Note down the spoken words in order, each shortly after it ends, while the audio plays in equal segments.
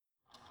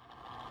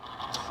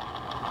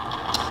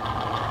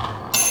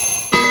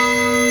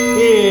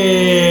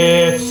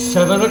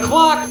11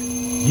 o'clock. Do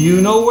you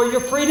know where your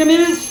freedom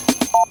is?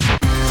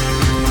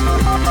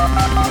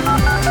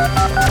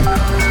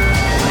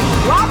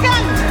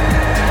 Welcome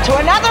to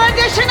another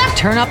edition of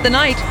Turn Up the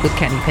Night with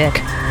Kenny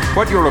Pick.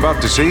 What you're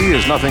about to see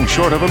is nothing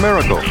short of a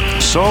miracle.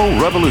 So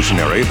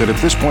revolutionary that at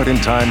this point in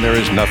time, there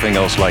is nothing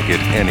else like it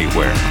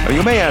anywhere. Now,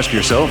 you may ask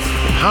yourself,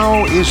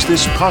 how is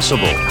this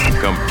possible?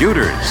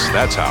 Computers,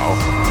 that's how.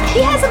 He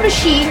has a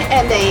machine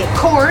and a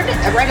cord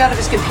right out of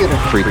his computer.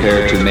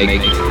 Prepare to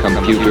make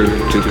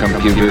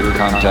computer-to-computer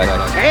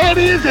contact. That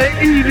is an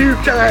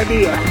idiot's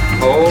idea.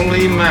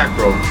 Holy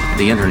mackerel.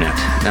 The internet,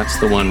 that's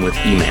the one with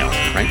email,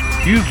 right?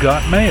 You've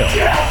got mail.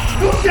 Yeah,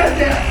 who said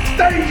that?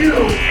 Thank you.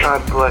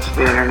 God bless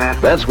the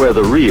internet. That's where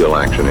the real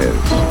action is.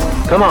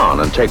 Come on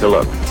and take a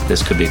look.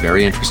 This could be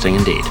very interesting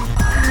indeed.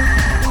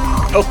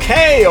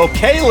 Okay,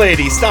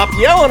 lady, stop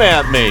yelling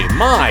at me.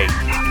 My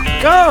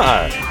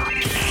God.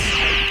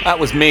 That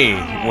was me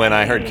when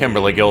I heard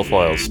Kimberly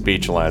Guilfoyle's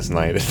speech last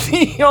night at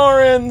the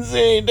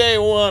RNC Day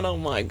 1. Oh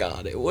my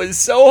God, it was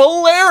so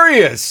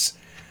hilarious.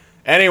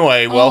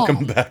 Anyway,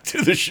 welcome back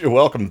to the show.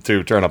 Welcome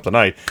to Turn Up the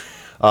Night.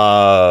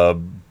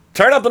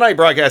 Turn Up the Night,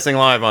 broadcasting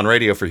live on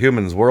Radio for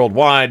Humans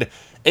Worldwide.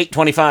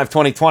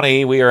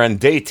 8/25/2020. We are on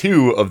day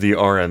 2 of the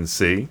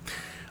RNC.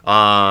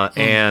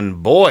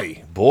 And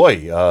boy,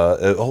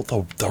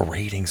 the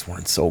ratings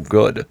weren't so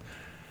good.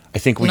 I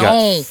think we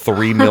got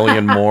 3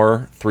 million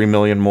more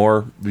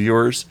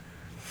viewers.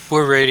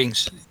 Poor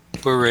ratings.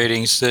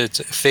 It's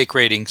fake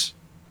ratings.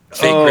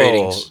 Fake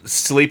ratings.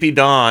 Sleepy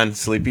Dawn,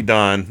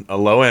 a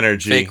low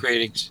energy. Fake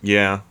ratings.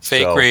 Yeah.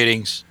 Fake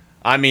ratings.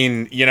 I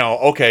mean,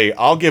 okay,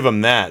 I'll give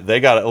them that. They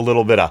got a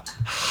little bit of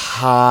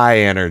high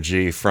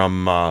energy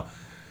from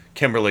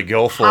Kimberly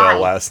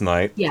Guilfoyle last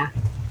night. Yeah.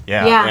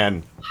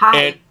 And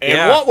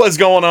what was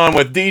going on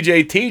with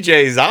DJ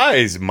TJ's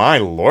eyes? My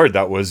Lord,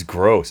 that was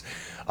gross.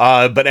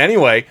 But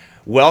anyway,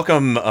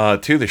 welcome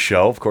to the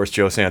show. Of course,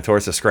 Joe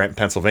Santorsa of Scranton,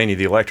 Pennsylvania,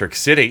 the Electric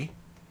City.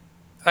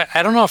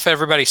 I don't know if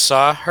everybody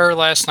saw her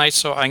last night,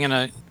 so I'm going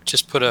to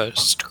just put a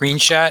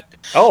screenshot.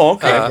 Oh,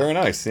 okay. Very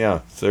nice.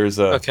 Yeah. So there's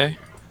a... Okay.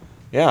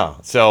 Yeah.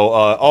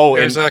 So,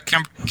 there's a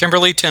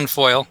Kimberly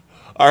Tinfoil.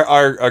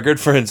 Our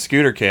good friend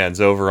Scooter Cans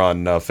over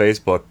on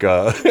Facebook.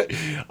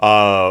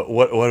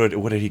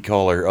 What did he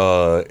call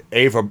her?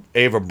 Ava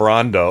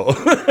Brando.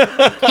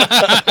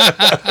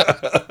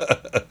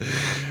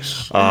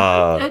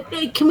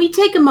 Can we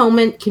take a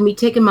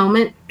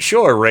moment?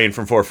 Sure. Rain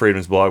from Four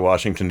Freedoms blog,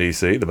 Washington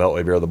D.C. The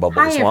Beltway Bureau, the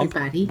Bubble Hi, Swamp.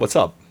 Everybody. What's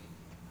up?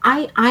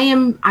 I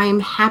am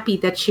happy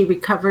that she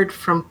recovered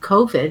from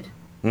COVID.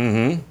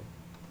 Mm-hmm.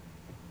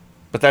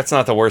 But that's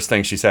not the worst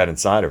thing she's had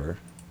inside of her.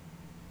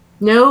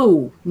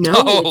 No,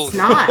 it's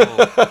not.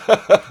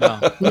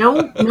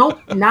 No.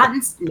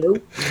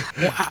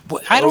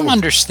 I don't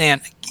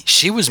understand.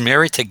 She was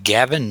married to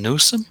Gavin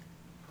Newsom?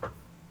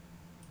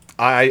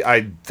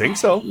 I think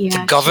so.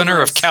 Yeah, the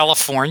governor of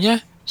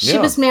California? She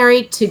was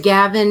married to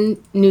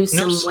Gavin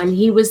Newsom when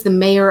he was the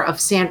mayor of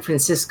San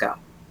Francisco.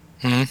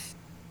 Ain't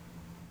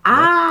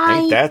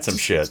that some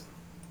shit?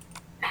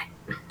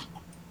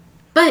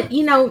 But,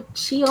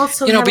 she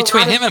also had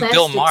between him and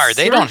Bill Maher,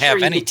 they don't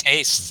have any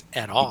taste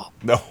at all.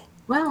 No.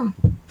 Well,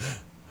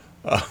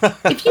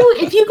 if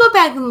you go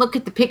back and look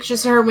at the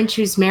pictures of her when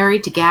she was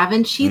married to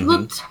Gavin, she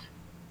looked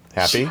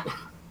happy.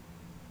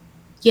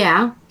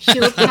 She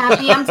looked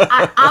happy.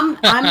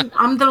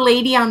 I'm the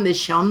lady on this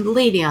show.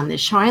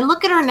 I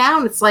look at her now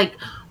and it's like,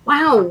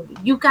 wow,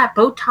 you got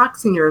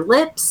Botox in your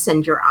lips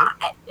and your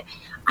eye.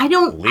 I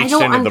don't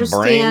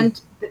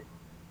understand.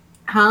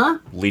 Huh?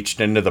 Leached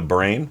into the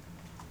brain?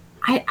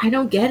 I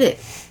don't get it.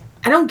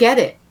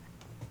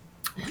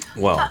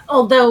 Well,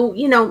 although,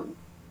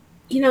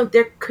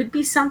 there could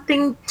be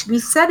something to be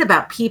said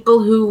about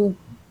people who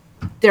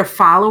they're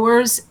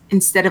followers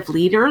instead of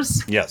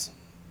leaders. Yes.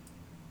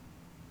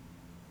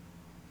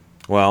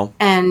 Well,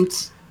 and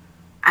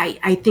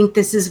I think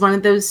this is one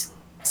of those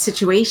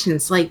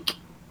situations. Like,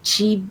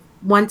 she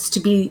wants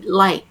to be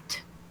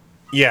liked.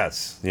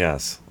 Yes,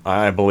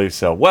 I believe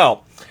so.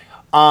 Well,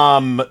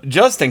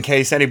 just in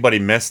case anybody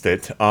missed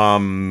it,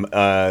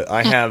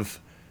 I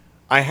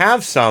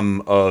have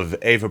some of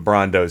Ava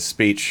Brando's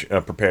speech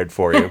prepared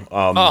for you.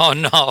 Oh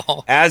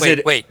no!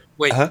 Wait.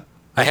 Huh?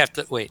 I have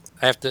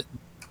to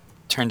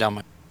turn down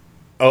my.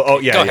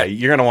 Yeah.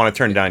 You're gonna want to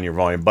turn down your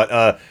volume,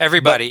 but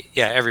everybody,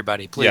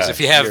 please. If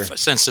you have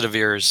sensitive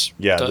ears,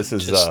 this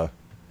is low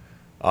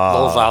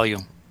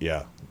volume.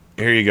 Yeah,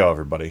 here you go,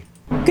 everybody.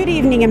 Good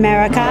evening,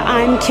 America.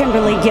 I'm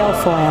Kimberly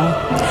Guilfoyle.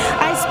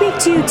 I speak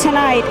to you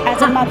tonight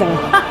as a mother,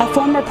 a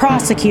former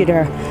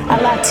prosecutor, a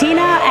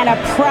Latina, and a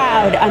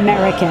proud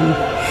American.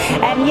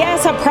 And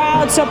yes, a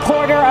proud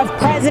supporter of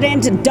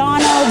President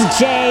Donald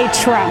J.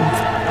 Trump.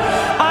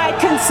 I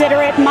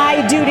consider it my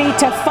duty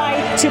to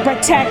fight to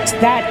protect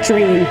that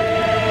dream.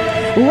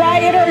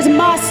 Rioters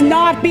must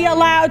not be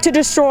allowed to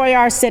destroy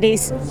our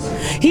cities.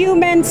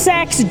 Human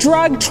sex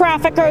drug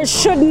traffickers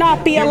should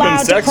not be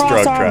allowed to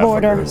cross our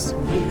borders.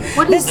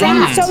 The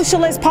same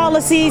socialist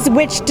policies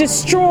which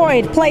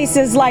destroyed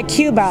places like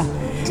Cuba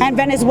and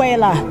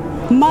Venezuela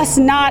must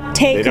not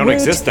take They don't root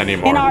exist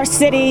anymore. in our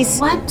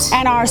cities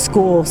and our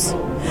schools.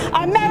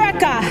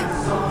 America,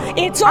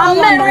 it's all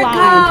on the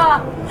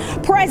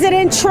line.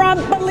 President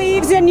Trump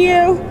believes in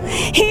you.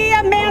 He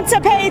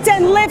emancipates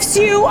and lifts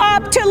you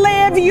up to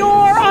live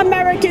your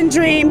American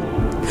dream.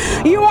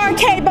 You are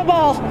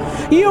capable,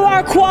 you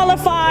are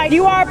qualified,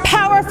 you are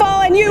powerful,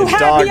 and you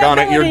have the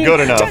ability you're good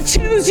enough. to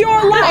choose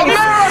your life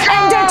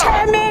and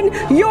determine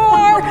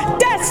your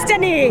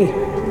destiny.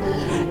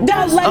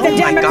 Don't let the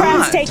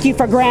Democrats take you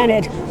for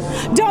granted.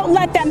 Don't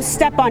let them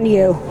step on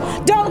you.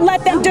 Don't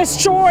let them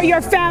destroy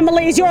your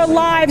families, your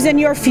lives, and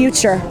your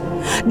future.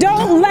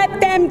 Don't let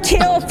them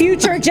kill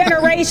future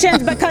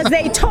generations because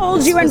they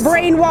told you and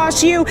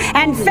brainwashed you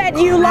and fed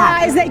you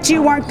lies that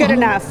you weren't good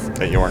enough.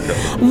 That you weren't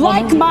good.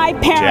 Like my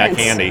parents,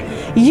 Jack Handy.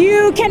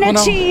 you can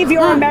achieve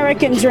your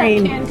American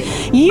dream.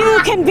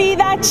 You can be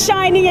that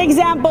shining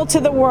example to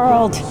the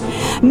world.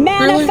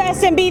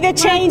 Manifest and be the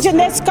change in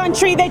this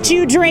country that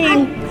you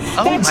dream,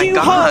 that you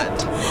hope,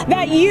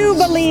 that you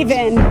believe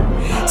in.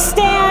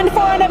 Stand for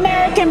an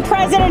American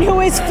president who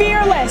is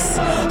fearless,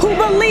 who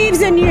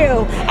believes in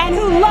you, and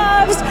who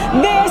loves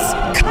this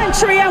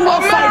country and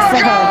will fight for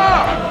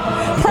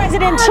her.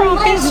 President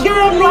Trump is the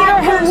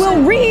leader who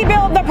will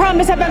rebuild the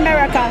promise of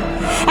America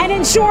and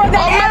ensure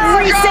that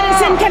every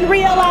citizen can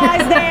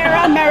realize their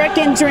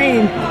American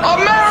dream.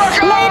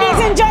 Ladies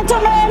and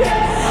gentlemen,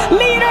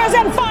 leaders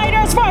and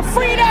fighters for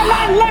freedom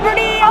and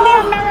liberty and the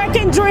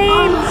American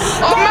dream,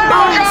 the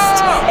best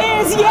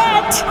is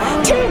yet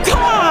to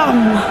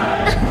come.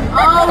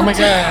 Oh my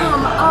God.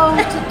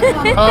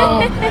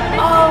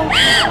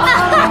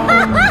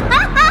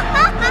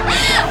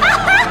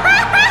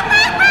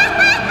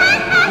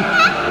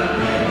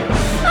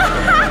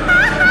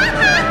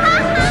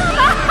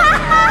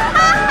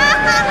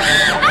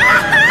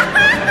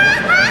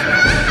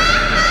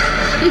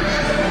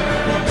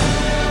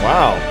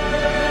 Wow.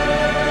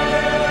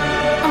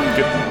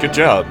 Good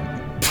job.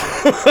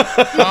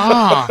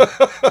 How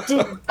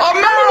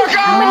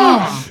many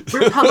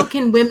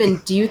Republican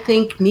women do you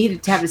think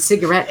needed to have a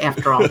cigarette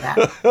after all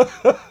that?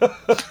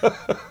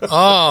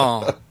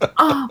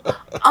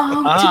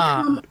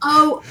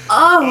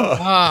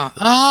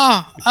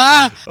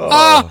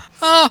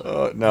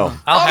 No.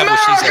 I'll have what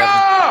she's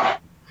having.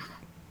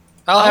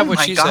 I'll have what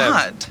she's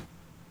having.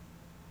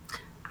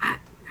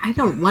 I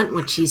don't want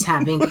what she's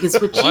having because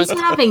what she's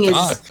having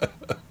is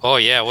oh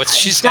yeah, what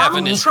she's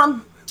having is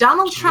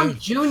Donald Trump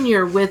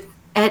Jr. with,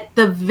 at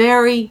the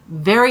very,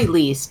 very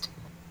least,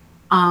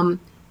 an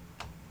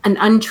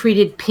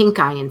untreated pink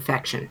eye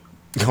infection.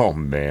 Oh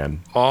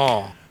man.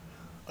 Oh.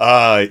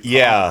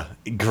 Yeah,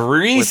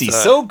 greasy,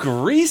 so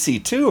greasy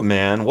too,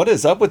 man. What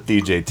is up with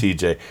DJ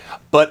TJ?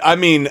 But I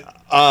mean,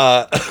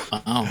 I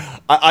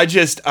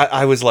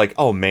was like,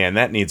 oh man,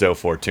 that needs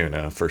 04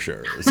 tuna for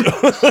sure. So.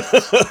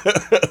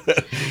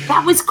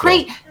 That was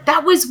great.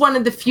 That was one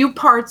of the few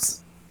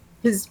parts,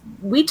 because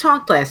we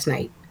talked last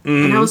night,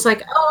 and I was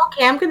like, oh,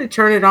 okay, I'm going to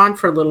turn it on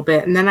for a little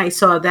bit, and then I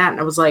saw that, and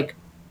I was like,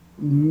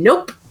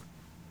 nope.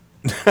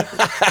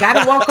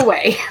 Gotta walk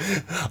away.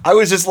 I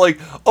was just like,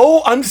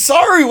 oh, I'm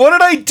sorry. What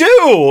did I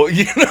do?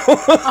 You know,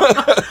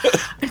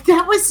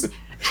 that was.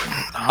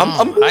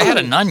 I had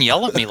a nun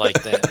yell at me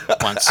like that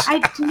once. I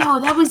know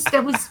that was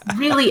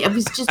really. It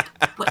was just.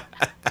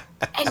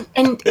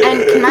 And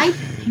can I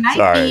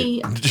sorry,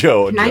 be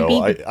Joe?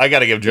 I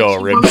gotta give Joe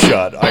a rim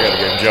shot. I gotta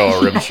give Joe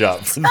a rim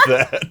shot for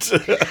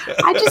that.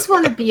 I just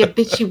want to be a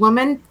bitchy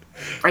woman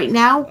right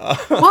now.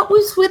 What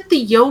was with the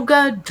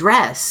yoga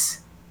dress?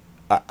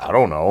 I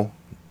don't know.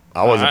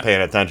 I wasn't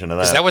paying attention to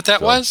that. Is that what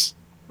that was?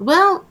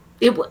 Well,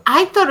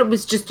 I thought it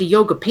was just a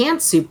yoga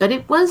pantsuit, but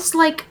it was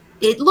like,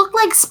 it looked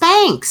like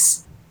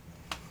Spanx.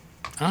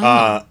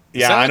 Yeah,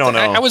 I don't know.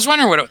 I was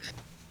wondering what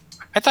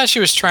I thought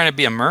she was trying to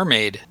be a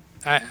mermaid.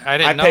 I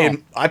didn't know.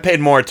 I paid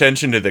more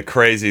attention to the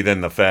crazy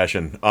than the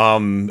fashion.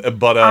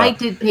 But I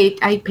paid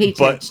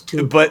attention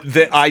to. But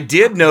I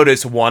did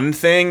notice one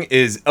thing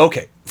is,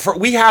 okay,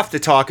 we have to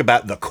talk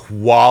about the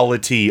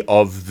quality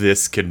of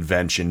this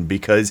convention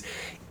because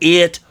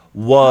it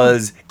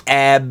was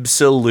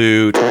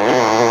absolute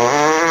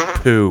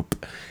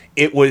poop.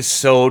 It was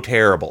so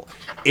terrible.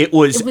 It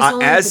was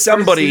as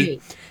somebody who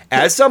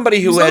has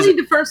only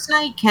the first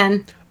night,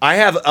 Ken. I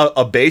have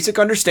a basic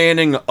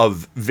understanding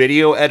of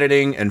video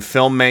editing and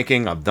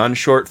filmmaking. I've done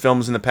short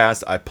films in the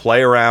past. I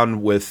play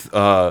around with,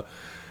 I'm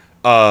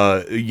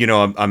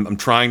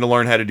trying to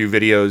learn how to do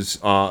videos,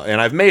 and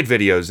I've made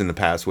videos in the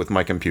past with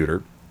my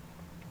computer.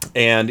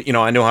 And,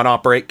 I know how to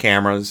operate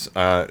cameras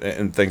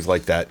and things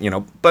like that,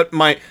 But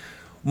my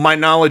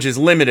knowledge is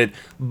limited,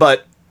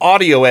 but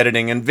audio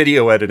editing and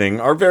video editing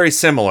are very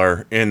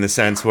similar in the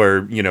sense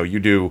where, you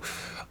do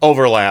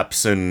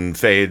overlaps and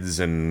fades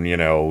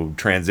and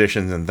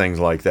transitions and things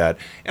like that.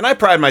 And I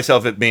pride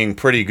myself at being a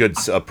pretty good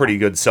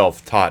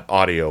self-taught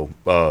audio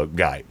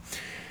guy.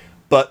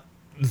 But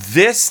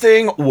this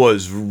thing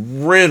was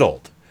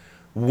riddled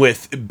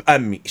with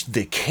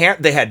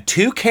they had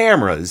two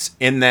cameras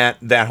in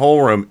that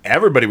whole room.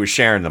 Everybody was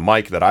sharing the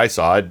mic that I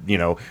saw. I don't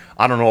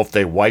know if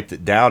they wiped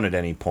it down at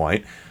any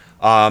point.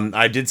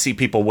 I did see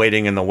people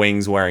waiting in the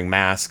wings wearing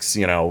masks,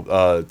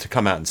 to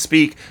come out and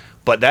speak.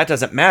 But that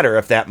doesn't matter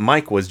if that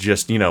mic was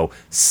just,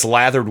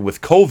 slathered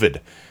with COVID.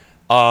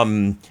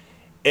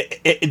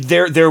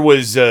 There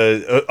was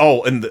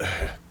and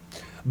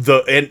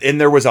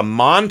there was a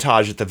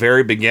montage at the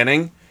very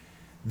beginning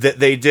that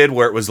they did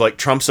where it was like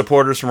Trump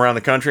supporters from around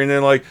the country, and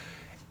they're like,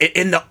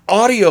 and the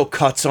audio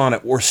cuts on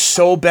it were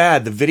so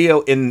bad. The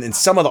video in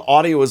some of the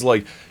audio was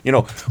like,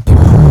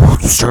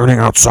 starting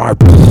outside.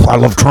 I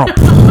love Trump.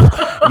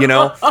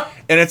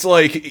 And it's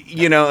like,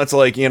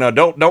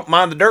 don't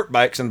mind the dirt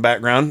bikes in the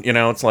background.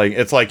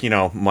 It's like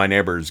my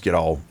neighbors get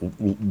all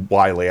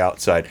wily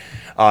outside.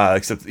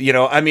 Except,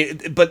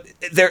 but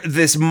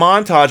this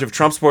montage of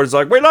Trump supporters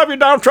like, we love you,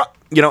 Donald Trump.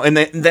 And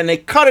then they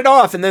cut it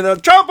off, and then they're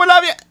like, Trump, we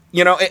love you.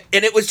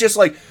 And it was just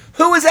like,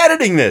 who is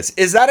editing this?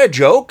 Is that a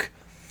joke?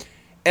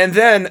 And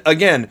then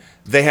again,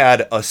 they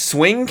had a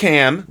swing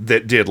cam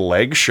that did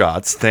leg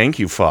shots. Thank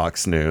you,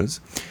 Fox News.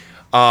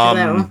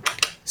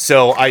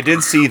 So I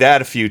did see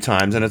that a few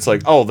times, and it's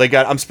like,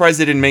 I'm surprised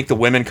they didn't make the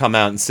women come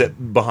out and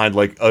sit behind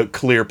like a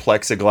clear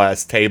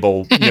plexiglass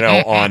table,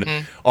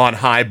 on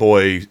high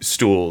boy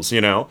stools,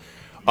 God.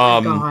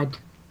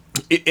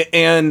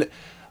 And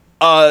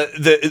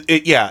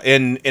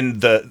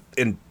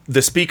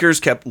the speakers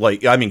kept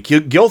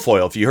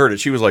Guilfoyle, if you heard it,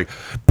 she was like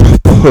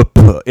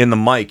in the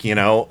mic,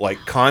 like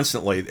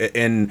constantly,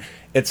 and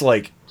it's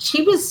like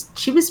she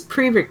was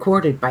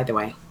pre-recorded, by the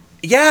way.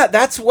 Yeah,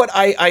 that's what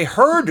I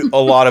heard. A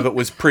lot of it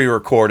was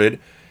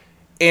pre-recorded,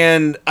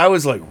 and I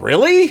was like,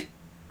 really?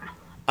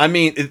 I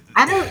mean,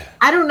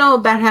 I don't know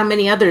about how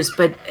many others,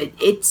 but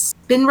it's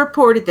been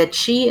reported that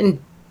she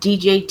and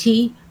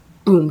DJT,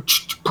 boom,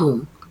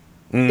 boom,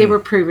 they were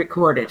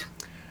pre-recorded.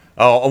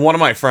 Oh, one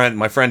of my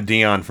friend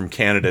Dion from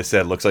Canada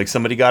said, looks like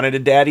somebody got into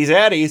Daddy's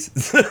Addies.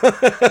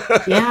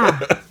 Yeah.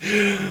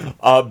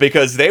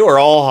 Because they were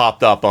all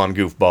hopped up on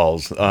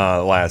goofballs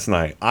last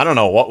night. I don't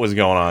know what was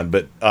going on,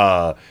 but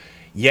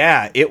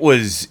it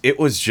was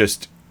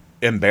just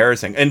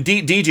embarrassing. And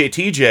DJ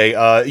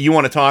TJ, you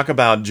want to talk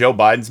about Joe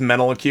Biden's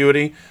mental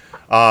acuity?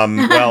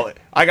 Well,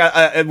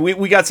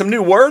 we got some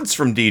new words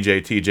from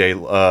DJ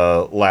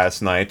TJ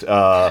last night.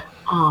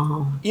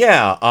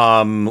 Yeah.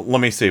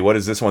 Let me see. What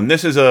is this one?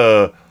 This is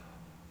a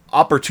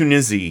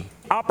opportunity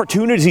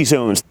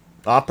zones.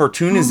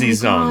 Opportunity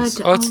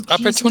zones. Oh, it's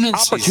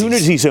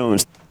opportunity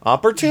zones.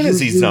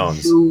 Opportunity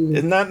zones.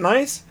 Isn't that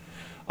nice?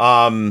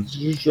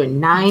 Use your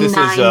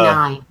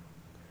 999.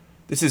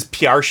 This is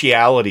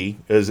partiality.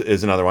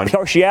 Is another one.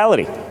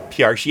 Partiality.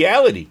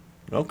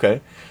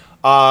 Okay.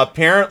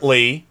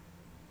 Apparently,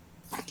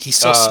 he's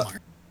so smart.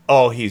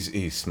 Oh,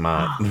 he's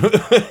smart.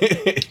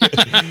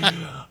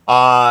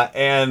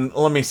 And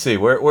let me see.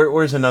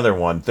 Where's another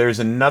one? There's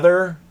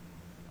another.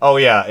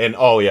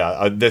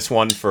 This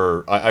one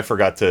for I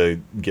forgot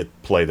to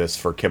play this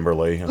for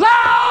Kimberly.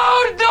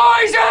 Loud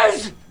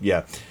noises.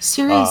 Yeah.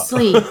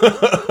 Seriously.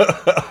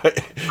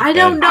 I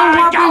don't know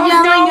what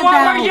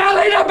we're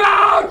yelling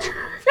about.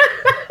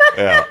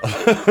 Yeah.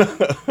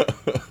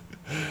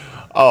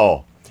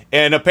 Oh.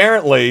 And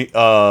apparently,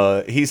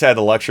 he's had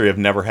the luxury of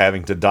never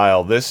having to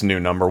dial this new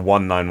number,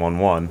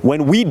 1911.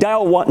 When we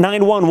dial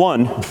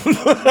 911...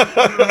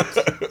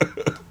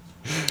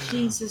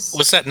 Jesus.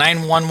 What's that,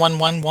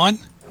 91111?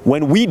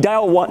 When we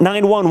dial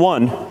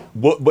 911...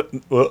 What?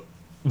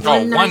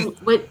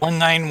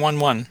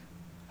 1911.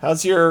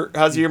 How's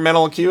your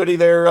mental acuity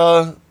there,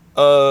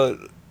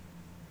 Donald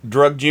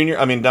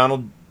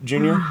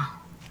Jr.?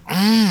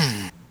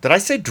 Did I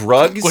say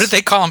drugs? What did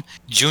they call him?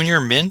 Junior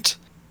Mint?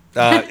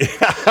 Yeah,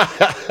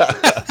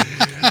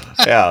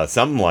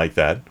 something like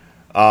that.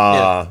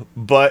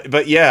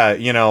 But yeah,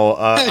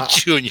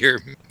 Junior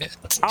Mint.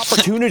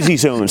 Opportunity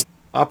zones.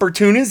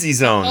 Opportunity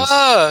zones.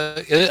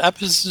 I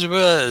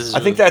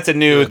think that's a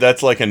new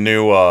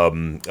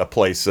a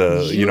place,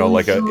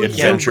 like a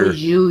adventure.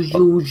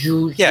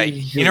 Yeah,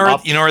 you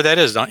know where that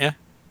is, don't you?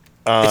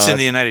 It's in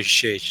the United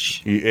States.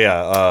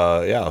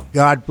 Yeah.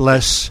 God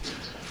bless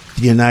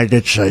the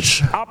United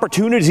States.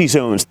 Opportunity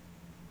zones.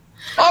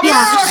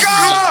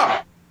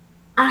 Yeah,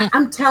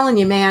 I'm telling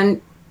you, man.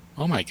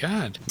 Oh my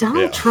God.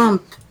 Donald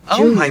Trump Jr.,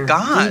 oh my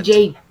God.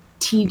 DJ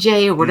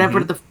TJ or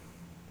whatever the.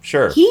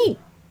 Sure. He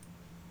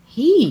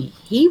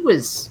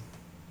was.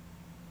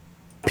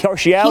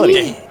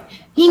 Partiality.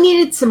 He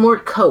needed some more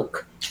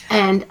coke,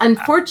 and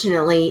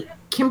unfortunately,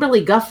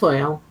 Kimberly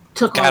Guilfoyle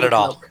took all it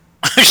all. coke.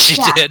 She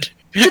did.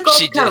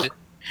 She did.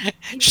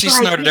 She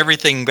snorted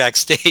everything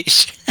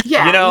backstage.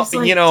 Yeah. I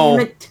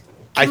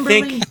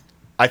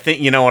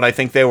think you know what I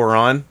think they were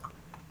on?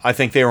 I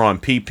think they were on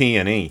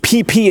PP&E.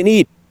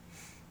 PP&E.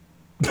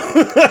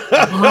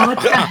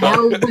 What the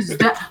hell was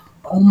that?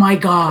 Oh my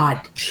God.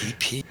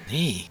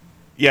 PP&E.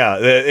 Yeah,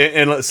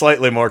 in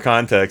slightly more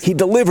context. He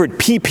delivered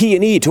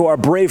PP&E to our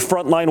brave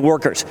frontline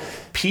workers.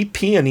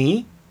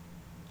 PP&E?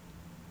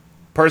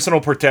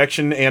 Personal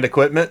protection and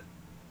equipment?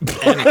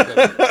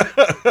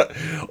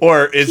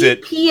 Or is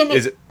it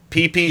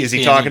PP? Is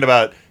he talking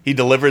about he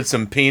delivered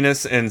some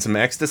penis and some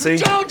ecstasy?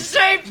 Don't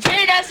say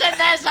penis in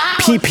this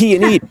house!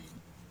 PP&E.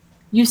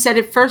 You said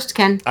it first,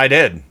 Ken. I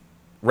did.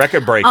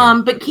 Record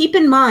breaking. But keep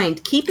in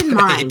mind. He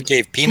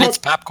gave peanuts,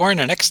 popcorn,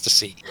 and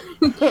ecstasy.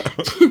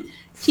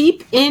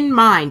 Keep in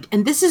mind,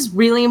 and this is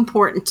really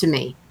important to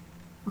me.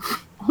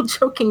 All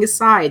joking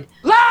aside,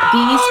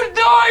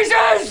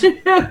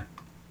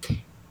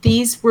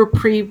 these were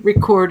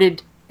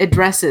pre-recorded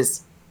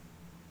addresses.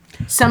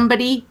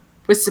 Somebody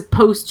was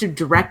supposed to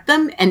direct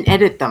them and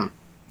edit them.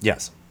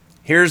 Yes.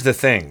 Here's the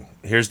thing,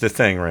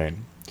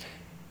 Rain.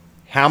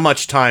 How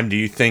much time do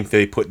you think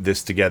they put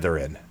this together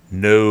in?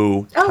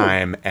 No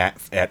time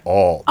at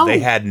all. They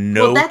had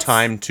no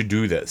time to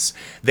do this.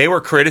 They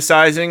were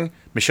criticizing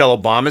Michelle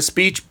Obama's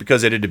speech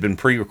because it had been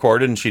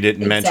pre-recorded and she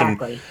didn't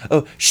mention.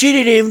 Oh, she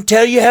didn't even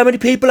tell you how many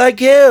people I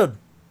killed.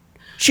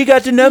 She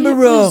got the number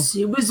wrong.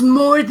 It was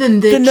more than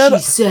that,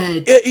 she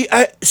said.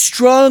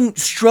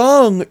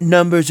 Strong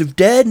numbers of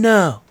dead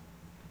now.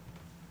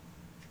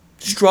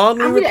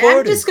 Strongly reported.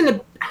 I'm just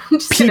gonna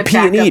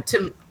back up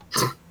to.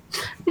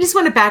 I just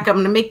want to back up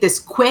and make this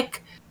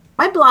quick.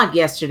 My blog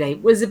yesterday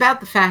was about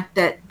the fact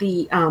that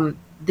the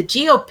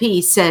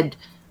GOP said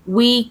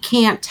we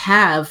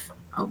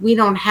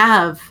don't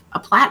have a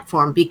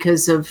platform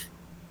because of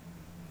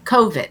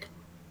COVID,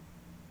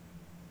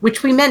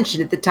 which we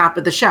mentioned at the top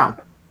of the show.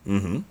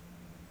 Mm-hmm.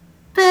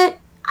 But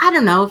I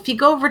don't know, if you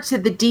go over to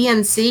the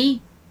DNC,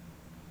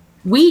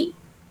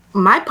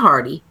 my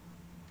party,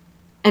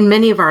 and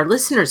many of our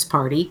listeners'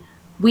 party,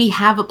 we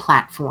have a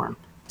platform.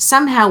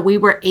 Somehow we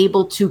were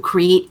able to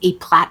create a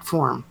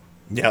platform.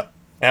 Yeah,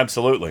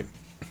 absolutely.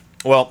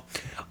 Well,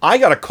 I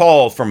got a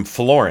call from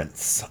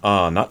Florence,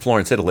 not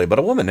Florence, Italy, but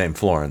a woman named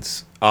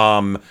Florence.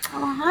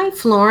 Hi,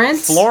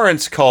 Florence.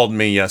 Florence called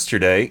me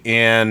yesterday,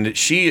 and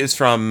she is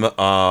from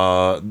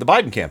the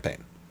Biden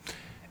campaign.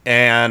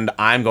 And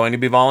I'm going to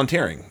be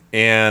volunteering.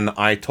 And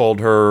I told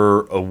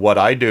her what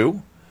I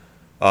do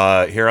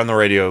here on the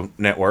radio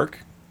network,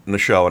 and the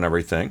show and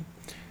everything.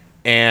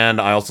 And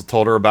I also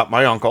told her about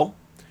my uncle,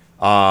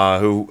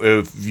 who,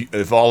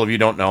 if all of you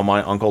don't know,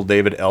 my uncle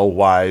David L.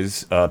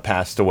 Wise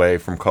passed away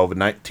from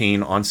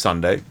COVID-19 on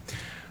Sunday,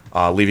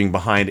 leaving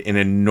behind an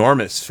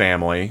enormous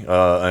family,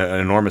 an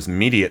enormous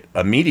immediate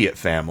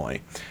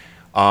family.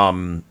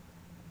 I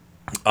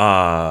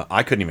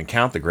couldn't even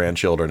count the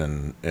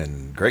grandchildren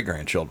and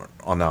great-grandchildren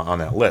on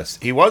that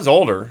list. He was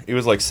older. He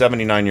was like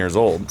 79 years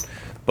old.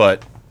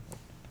 But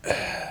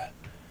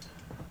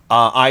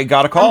I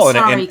got a call. I'm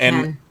sorry,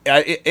 and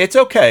it's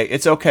okay.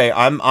 It's okay.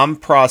 I'm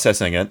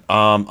processing it.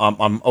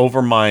 I'm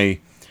over my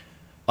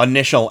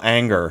initial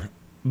anger.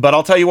 But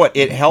I'll tell you what,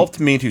 it helped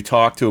me to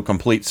talk to a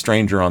complete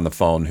stranger on the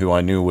phone who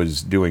I knew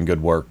was doing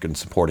good work and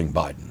supporting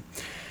Biden.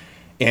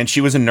 And she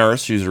was a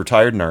nurse. She was a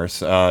retired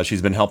nurse.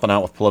 She's been helping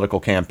out with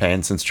political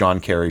campaigns since John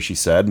Kerry, she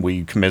said.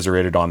 We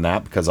commiserated on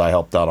that because I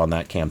helped out on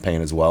that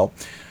campaign as well.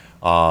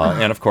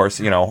 And, of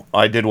course,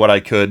 I did what I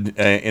could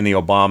in the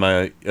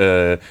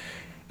Obama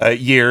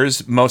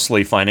years,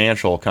 mostly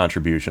financial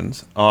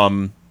contributions.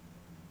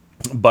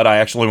 But I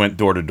actually went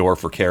door to door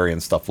for Kerry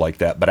and stuff like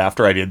that. But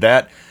after I did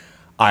that,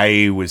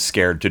 I was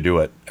scared to do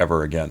it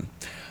ever again,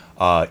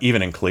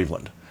 even in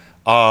Cleveland.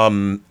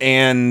 Because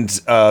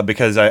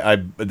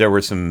there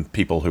were some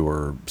people who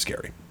were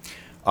scary.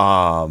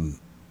 And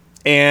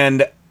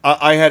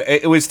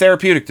it was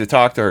therapeutic to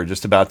talk to her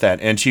just about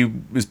that. And she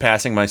was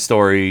passing my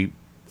story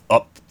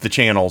up the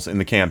channels in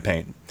the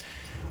campaign.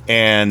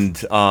 And,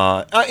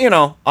 I'm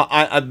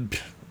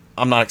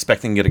not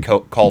expecting to get a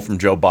call from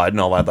Joe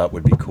Biden, although that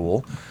would be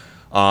cool.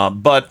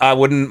 But I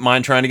wouldn't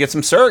mind trying to get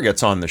some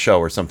surrogates on the show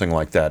or something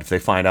like that. If they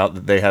find out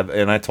that they have,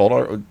 and I told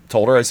her,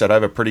 I said, I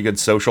have a pretty good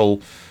social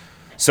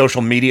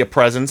media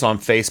presence on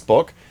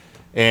Facebook,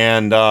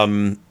 and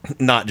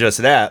not just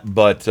that,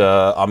 but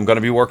I'm going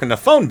to be working the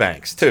phone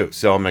banks too,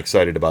 so I'm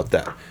excited about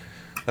that.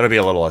 That'll be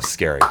a little less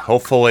scary.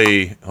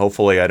 Hopefully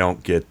I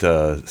don't get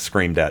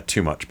screamed at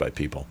too much by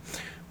people.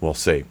 We'll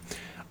see.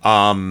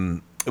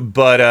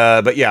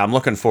 But yeah, I'm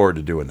looking forward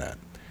to doing that.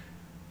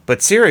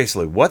 But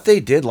seriously, what they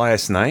did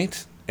last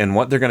night and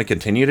what they're going to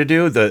continue to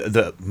do,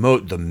 the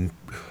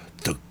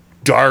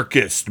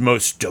darkest,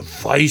 most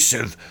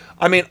divisive.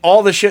 I mean,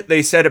 all the shit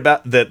they said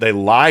about that, they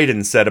lied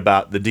and said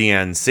about the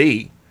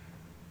DNC,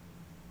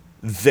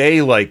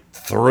 they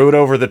threw it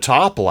over the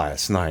top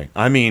last night.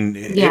 I mean,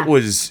 yeah.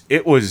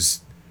 It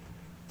was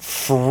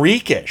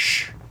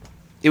freakish.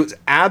 It was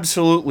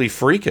absolutely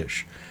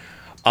freakish.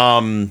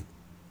 The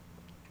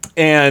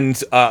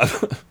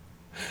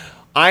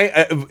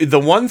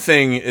one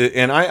thing,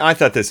 and I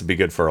thought this would be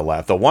good for a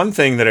laugh. The one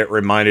thing that it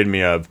reminded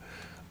me of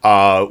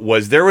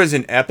was there was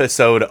an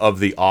episode of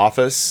The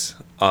Office,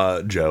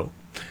 Joe,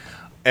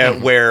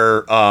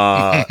 where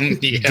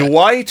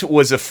Dwight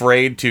was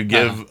afraid to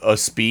give a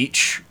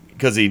speech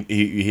because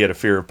he had a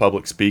fear of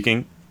public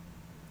speaking.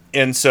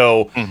 And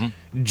so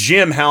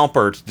Jim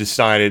Halpert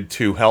decided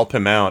to help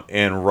him out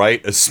and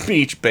write a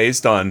speech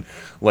based on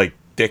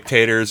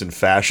dictators and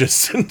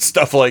fascists and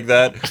stuff like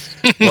that.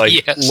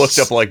 Looked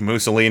up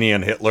Mussolini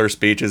and Hitler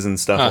speeches and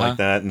stuff like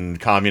that, and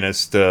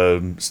communist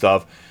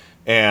stuff.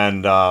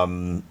 And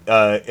I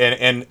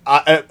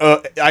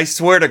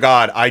swear to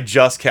God, I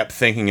just kept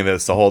thinking of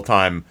this the whole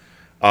time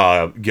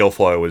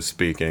Guilfoyle was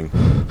speaking.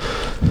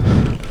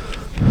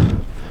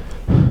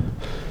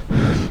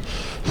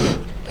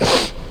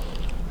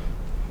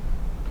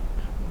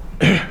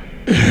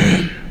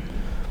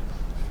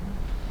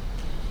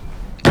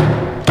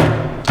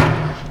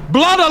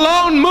 Blood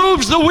alone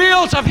moves the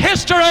wheels of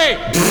history!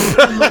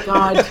 Oh my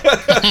God.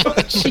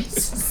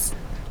 Jesus.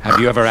 Have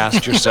you ever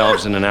asked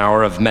yourselves in an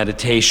hour of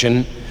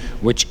meditation,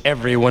 which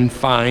everyone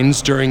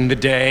finds during the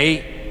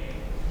day,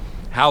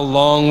 how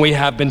long we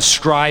have been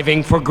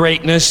striving for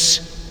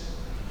greatness?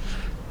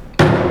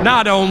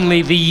 Not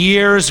only the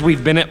years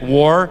we've been at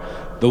war,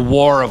 the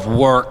war of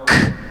work,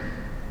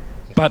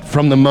 but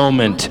from the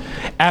moment,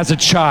 as a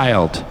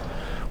child,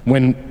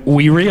 when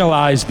we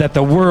realized that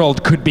the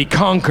world could be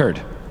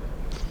conquered.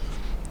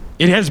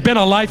 It has been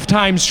a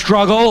lifetime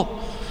struggle,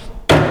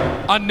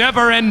 a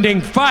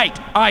never-ending fight,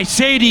 I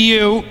say to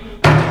you,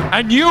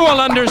 and you will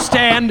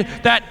understand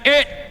that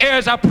it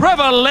is a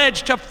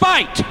privilege to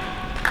fight.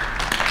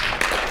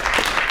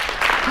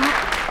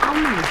 Oh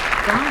my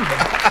God.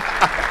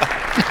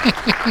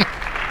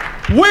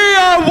 We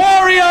are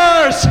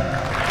warriors!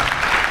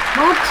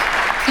 What?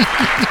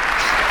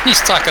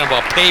 He's talking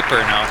about paper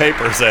now.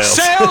 Paper sales.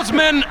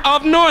 Salesmen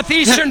of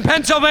northeastern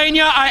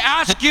Pennsylvania, I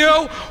ask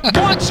you,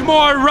 once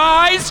more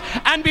rise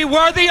and be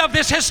worthy of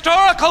this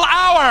historical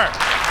hour.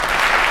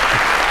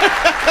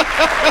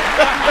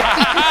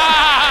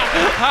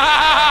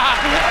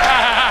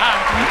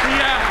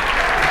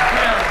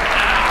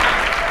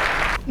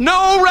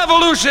 No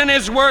revolution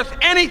is worth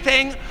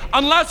anything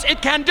unless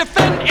it can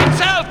defend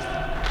itself.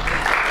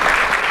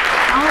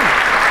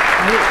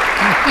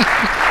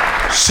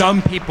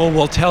 Some people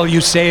will tell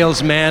you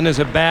salesman is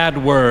a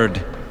bad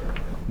word.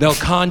 They'll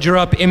conjure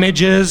up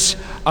images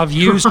of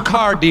used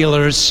car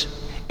dealers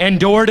and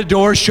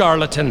door-to-door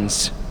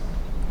charlatans.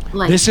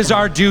 This is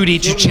our duty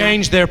to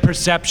change their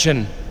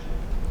perception.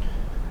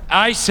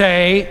 I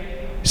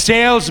say,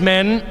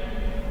 salesmen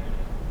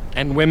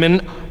and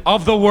women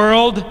of the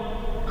world,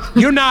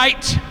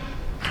 unite.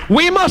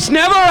 We must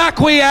never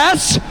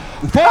acquiesce,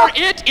 for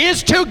it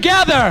is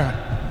together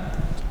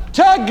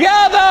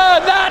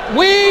that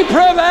we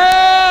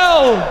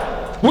prevail.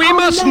 We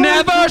must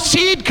never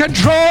cede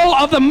control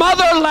of the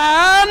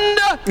motherland,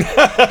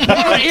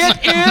 for it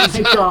is...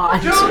 Oh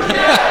God.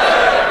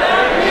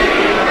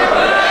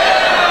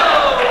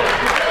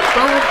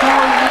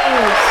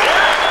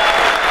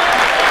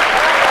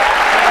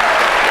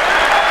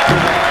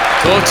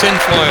 Go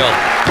tinfoil.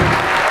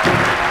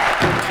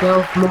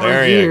 12 more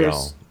There you years.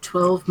 go.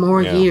 12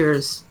 more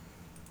years.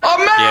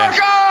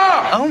 America!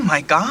 Oh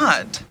my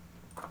God.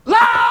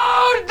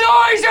 Loud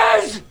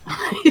noises!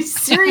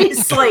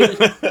 Seriously.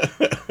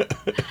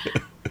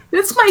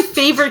 That's my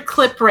favorite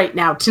clip right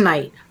now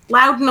tonight.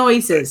 Loud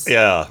noises.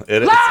 Yeah,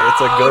 it's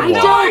a good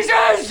one.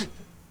 Noises!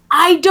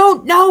 I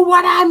don't know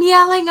what I'm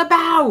yelling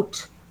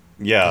about.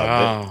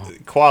 Yeah,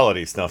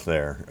 quality stuff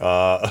there.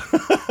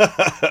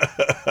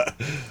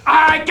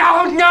 I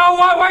don't know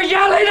what we're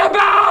yelling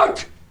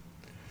about!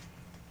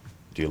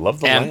 Do you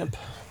love the lamp?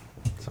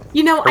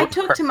 You know, I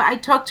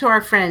talked to our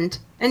friend,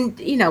 and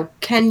you know,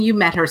 Ken, you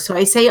met her, so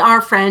I say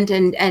our friend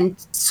and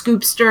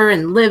Scoopster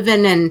and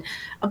Livin and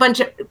a bunch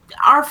of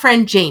our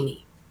friend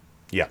Jamie.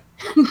 Yeah.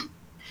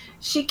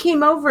 She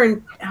came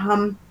over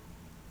and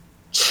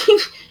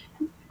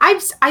I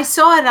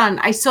saw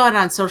it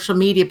on social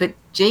media, but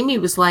Jamie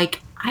was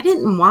like, I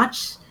didn't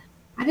watch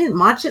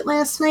it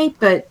last night,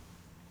 but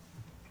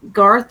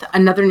Garth,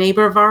 another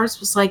neighbor of ours,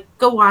 was like,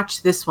 go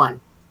watch this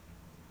one.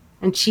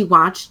 And she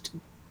watched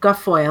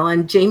Guilfoyle,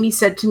 and Jamie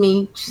said to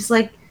me, she's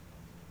like,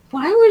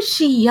 why was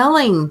she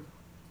yelling?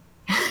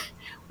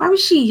 Why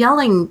was she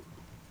yelling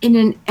in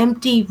an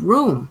empty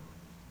room?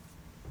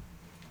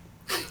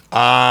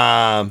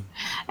 And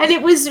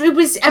it was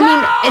I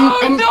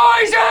mean,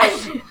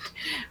 noises!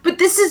 But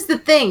this is the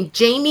thing.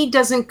 Jamie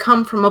doesn't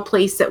come from a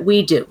place that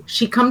we do.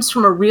 She comes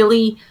from a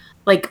really,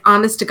 like,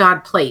 honest to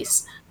God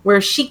place where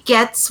she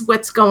gets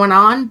what's going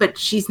on, but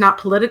she's not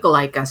political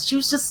like us. She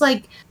was just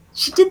like,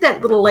 she did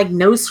that little, like,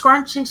 nose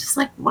scrunch, and she's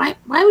like, why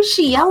was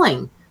she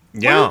yelling?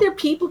 Yeah. Why are there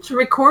people to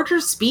record her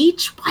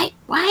speech?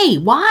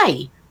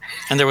 Why?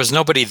 And there was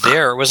nobody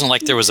there. It wasn't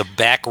like there was a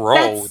back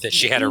row that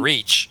she had to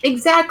reach.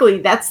 Exactly.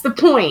 That's the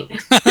point.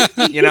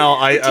 You know,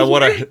 I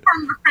what I from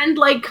a friend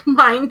like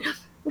mine,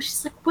 where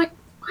she's like, what?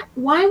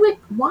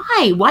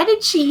 Why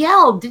did she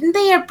yell? Didn't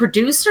they have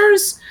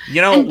producers?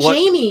 You know, and what?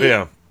 Jamie.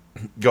 Yeah.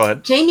 Go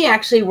ahead. Jamie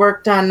actually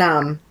worked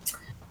on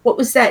what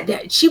was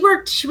that? She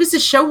was a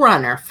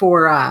showrunner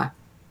for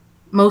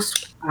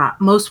Most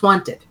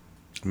Wanted.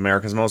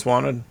 America's Most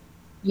Wanted?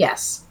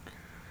 Yes.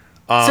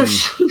 So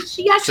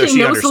she actually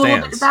knows a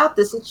little bit about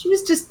this, and she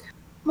was just,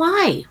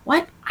 why?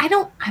 What? I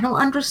don't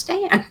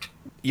understand.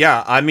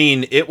 Yeah, I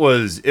mean, it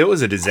was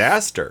a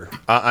disaster.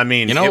 I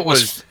mean, you know, it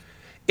was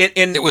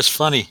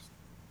funny.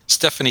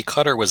 Stephanie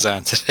Cutter was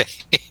on today,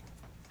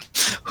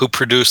 who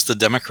produced the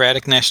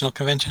Democratic National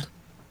Convention.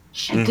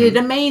 She did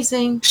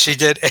amazing. She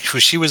did.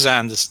 She was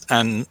on this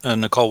on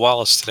Nicole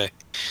Wallace today.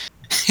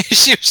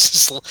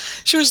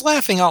 she was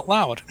laughing out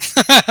loud.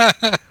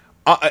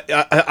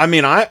 I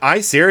mean,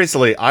 I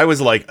seriously, I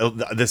was like, oh,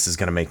 this is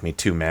gonna make me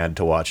too mad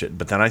to watch it.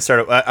 But then I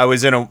started. I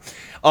was in a.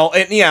 Oh,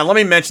 and yeah. Let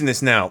me mention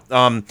this now.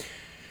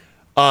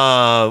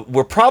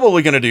 We're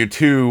probably gonna do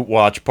 2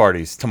 watch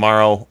parties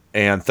tomorrow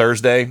and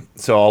Thursday.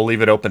 So I'll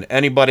leave it open to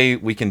anybody.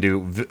 We can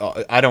do.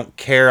 I don't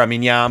care. I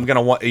mean, yeah, I'm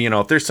gonna want.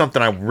 If there's something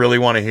I really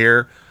want to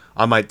hear,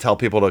 I might tell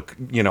people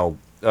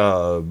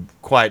to,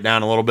 quiet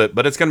down a little bit.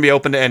 But it's gonna be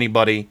open to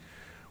anybody.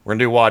 We're going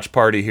to do a watch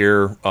party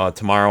here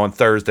tomorrow and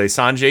Thursday.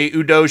 Sanjay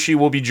Udoshi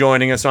will be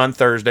joining us on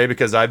Thursday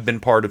because I've been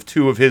part of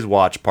 2 of his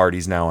watch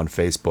parties now on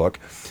Facebook.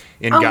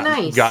 And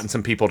nice. Gotten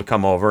some people to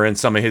come over, and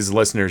some of his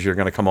listeners are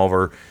going to come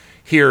over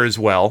here as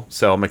well.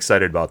 So I'm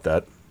excited about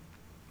that.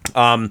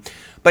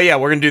 But yeah,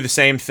 we're going to do the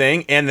same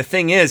thing. And the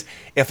thing is,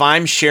 if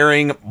I'm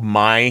sharing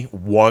my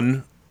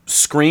one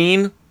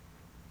screen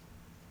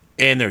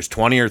and there's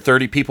 20 or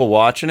 30 people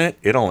watching it,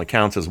 it only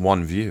counts as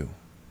 1 view.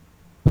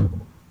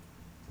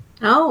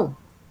 Oh.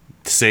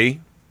 See?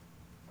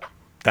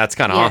 That's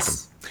kind of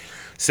awesome.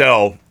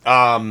 So,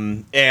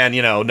 and,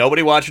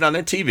 nobody watched it on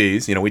their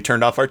TVs. We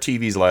turned off our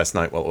TVs last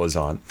night while it was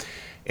on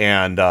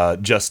and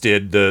just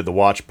did the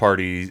watch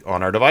party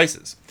on our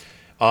devices.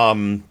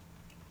 And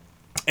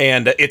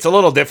it's a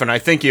little different. I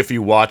think if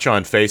you watch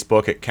on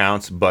Facebook, it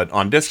counts, but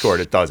on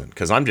Discord, it doesn't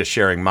because I'm just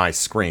sharing my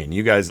screen.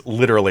 You guys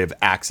literally have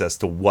access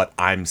to what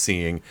I'm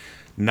seeing,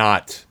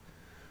 not...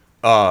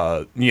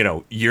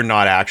 you're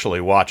not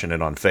actually watching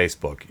it on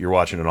Facebook. You're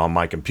watching it on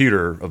my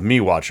computer of me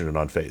watching it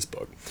on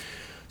Facebook.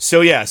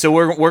 So yeah, so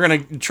we're gonna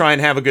try and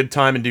have a good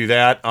time and do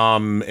that.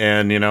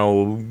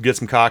 And get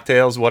some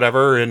cocktails,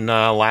 whatever, and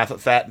laugh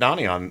at Fat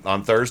Donnie on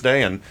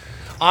Thursday. And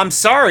I'm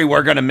sorry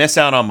we're gonna miss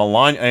out on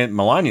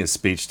Melania's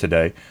speech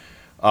today.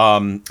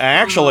 I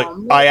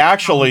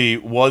actually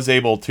was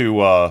able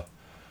to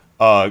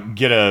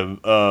get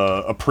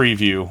a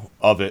preview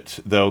of it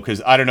though,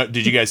 because I don't know.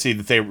 Did you guys see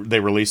that they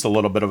released a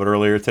little bit of it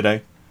earlier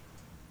today?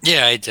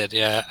 Yeah, I did.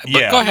 Yeah,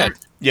 but go ahead.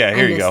 Yeah,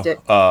 here you go.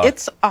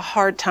 It's a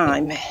hard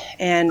time,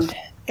 and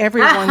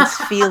everyone's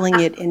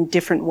feeling it in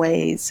different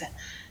ways.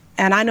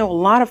 And I know a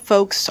lot of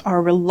folks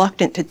are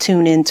reluctant to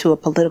tune into a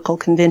political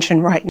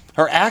convention right now.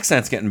 Her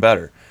accent's getting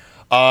better.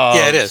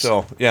 Yeah, it is.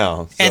 So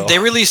yeah, and they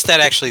released that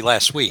actually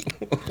last week.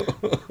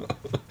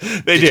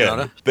 They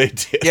did. They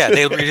did. Yeah,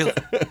 they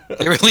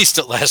released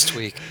it last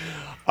week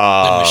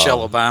when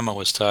Michelle Obama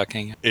was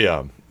talking.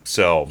 Yeah.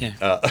 So. Yeah.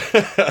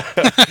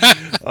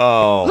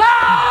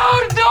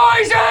 Loud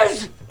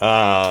noises.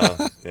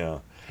 Yeah.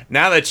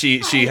 Now that she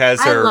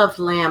has her. I love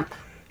Lamp.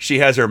 She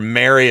has her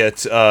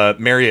Marriott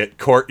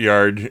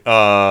Courtyard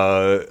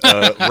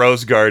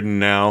Rose Garden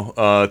now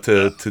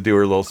to do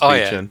her little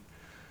speech in.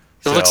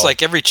 It looks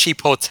like every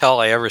cheap hotel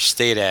I ever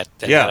stayed at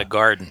that had a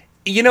garden.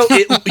 You know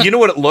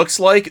what it looks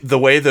like? The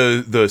way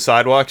the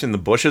sidewalks and the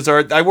bushes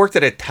are. I worked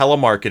at a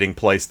telemarketing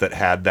place that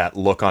had that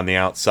look on the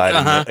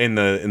outside in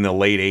the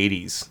late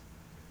 80s,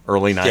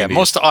 early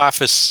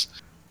 90s.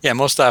 Yeah,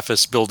 most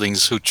office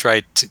buildings who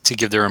try to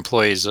give their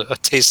employees a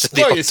taste of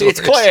the outdoors.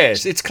 It's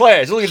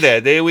class. Look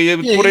at that. We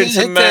put in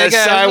some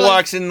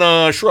sidewalks in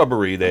the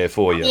shrubbery there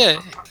for you. Yeah.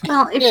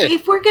 Well,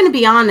 if we're going to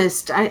be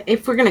honest,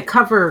 if we're going to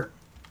cover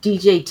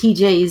DJ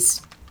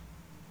TJ's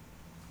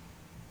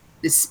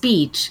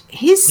speech,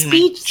 his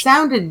speech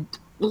sounded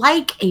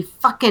like a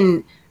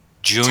fucking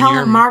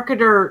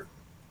telemarketer.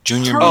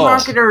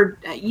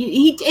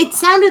 It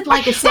sounded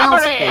like a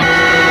sales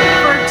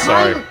pitch.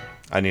 Sorry,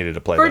 I needed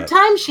to play for that. For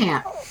time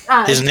champ.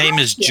 His name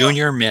is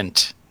Junior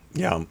Mint.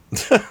 Yeah.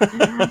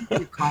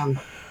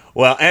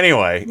 Well,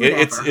 anyway,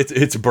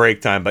 it's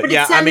break time, but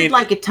yeah, it sounded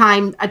like a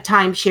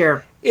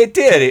timeshare. It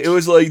did. It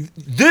was like,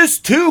 this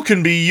too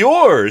can be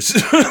yours.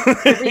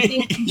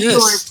 Everything can be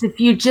yours if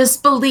you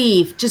just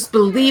believe. Just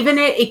believe in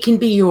it. It can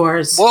be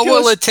yours. What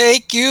will it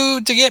take you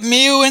to get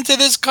Mew into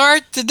this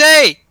cart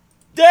today?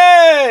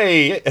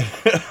 Hey,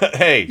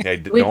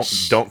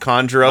 don't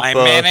conjure up. My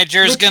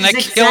manager's gonna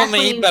kill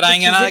me, but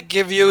I'm gonna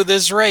give you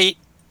this rate.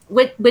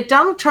 What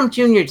Donald Trump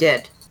Jr.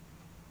 did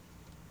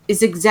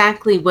is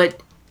exactly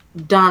what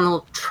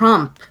Donald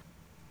Trump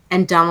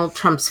and Donald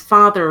Trump's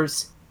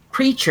father's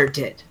preacher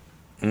did.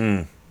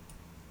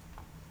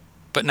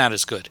 But not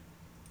as good.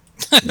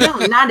 No,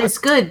 not as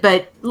good,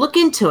 but look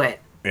into it.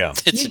 Yeah.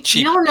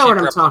 You don't know what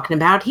I'm talking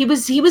about. He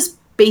was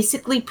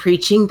basically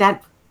preaching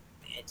that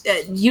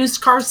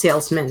used car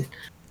salesman.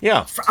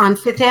 Yeah. On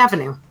Fifth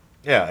Avenue.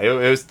 Yeah,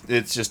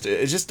 it's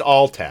just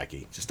all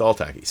tacky. Just all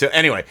tacky. So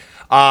anyway,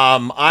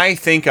 I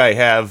think I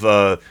have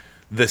the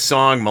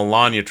song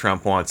Melania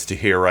Trump wants to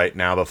hear right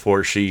now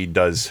before she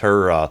does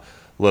her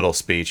little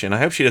speech, and I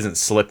hope she doesn't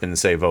slip and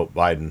say vote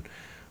Biden.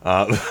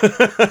 But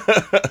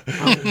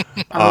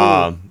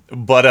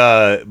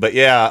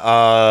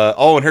yeah.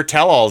 And her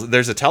tell-all.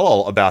 There's a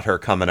tell-all about her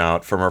coming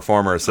out from her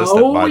former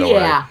assistant, by the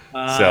way.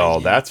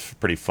 So that's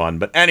pretty fun.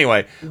 But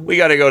anyway, we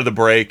got to go to the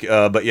break.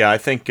 But yeah, I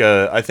think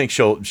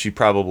she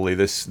probably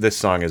this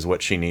song is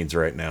what she needs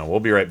right now. We'll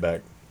be right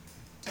back.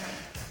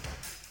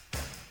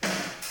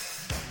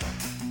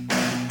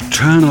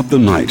 Turn Up the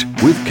Night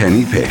with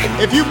Kenny Pick.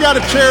 If you've got a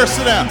chair,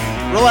 sit down.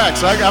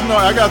 Relax. I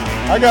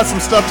got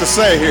some stuff to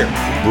say here.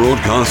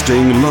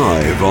 Broadcasting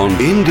live on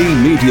Indie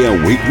Media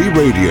Weekly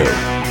Radio.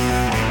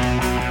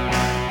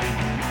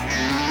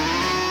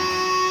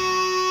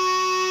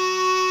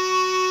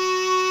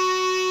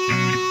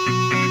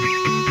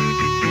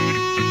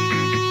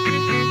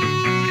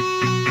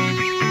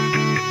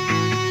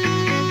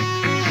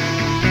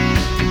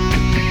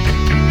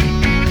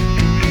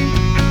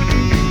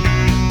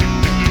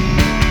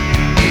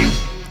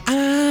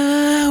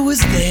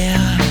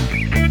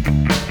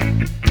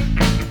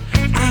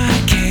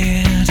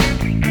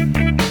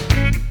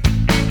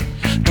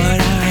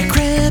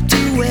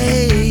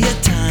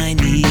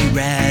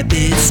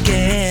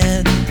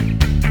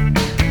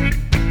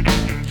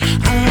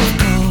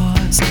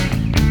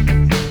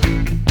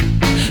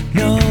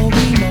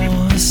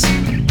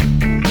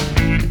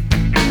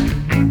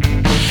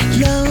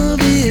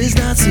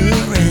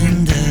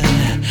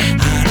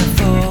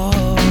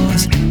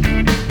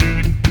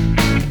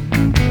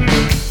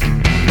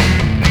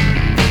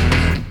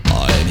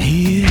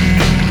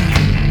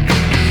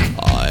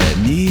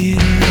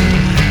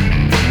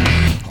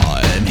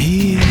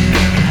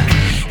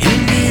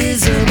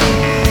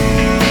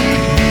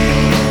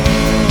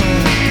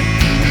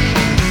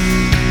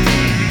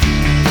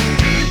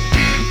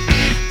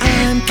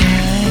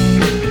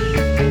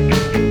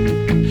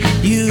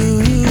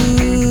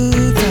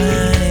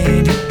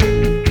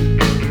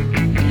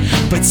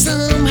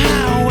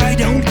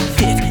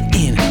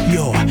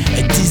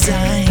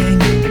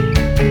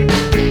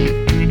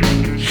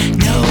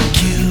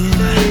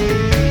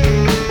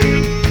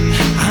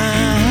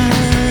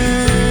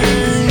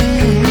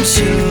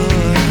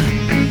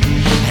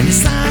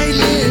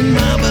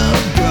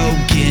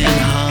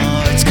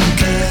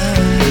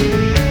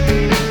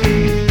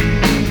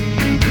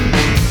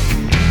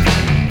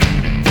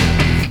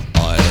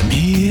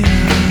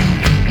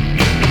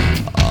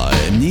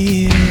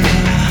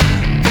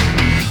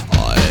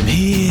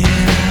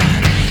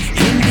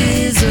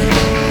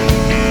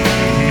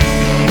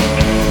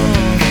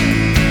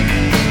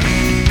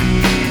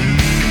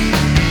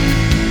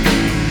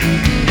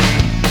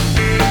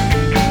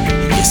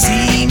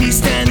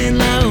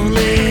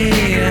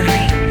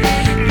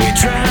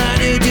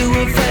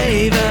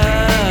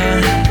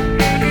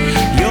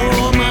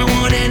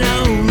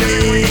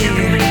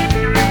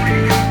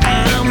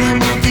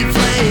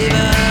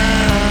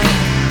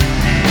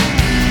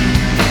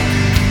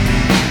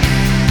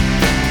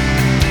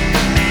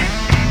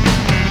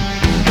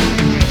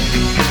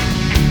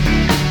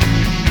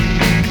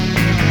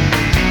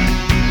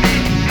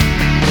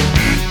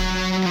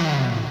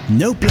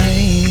 No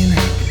blame.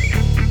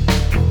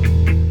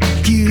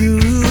 You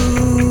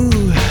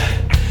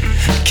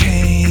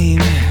came,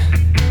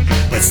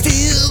 but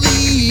still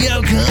the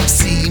outcome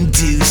seemed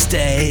to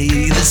stay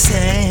the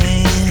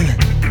same.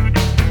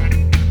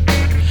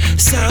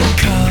 So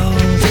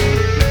cold,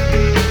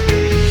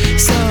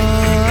 so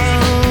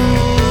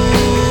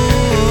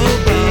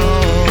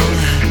bold.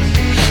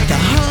 The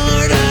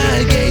heart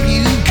I gave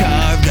you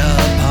carved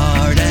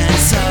apart and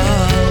sold.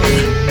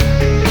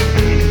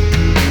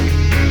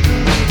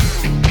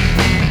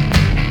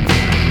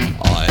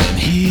 I am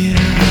here,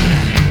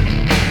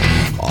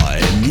 I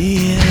am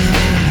near,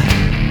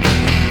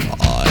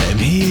 I am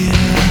here,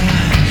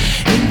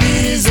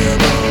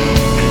 invisible.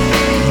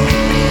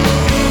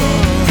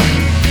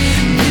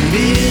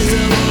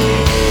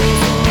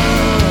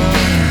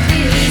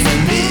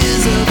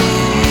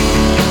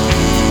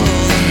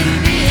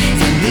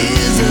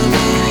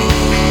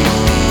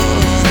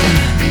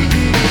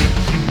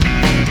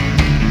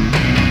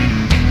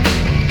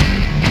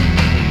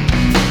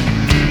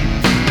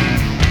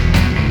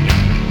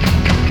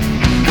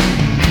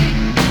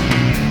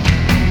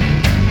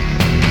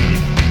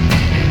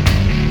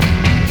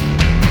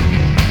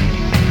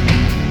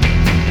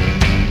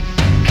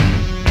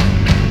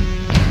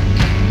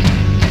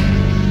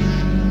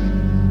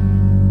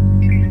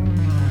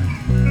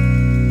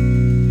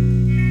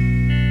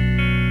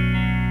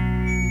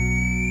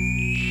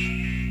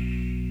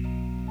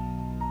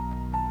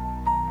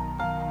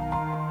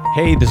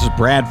 Hey, this is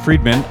Brad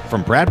Friedman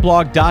from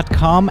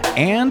BradBlog.com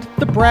and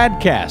the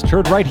Bradcast,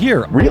 heard right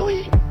here.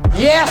 Really?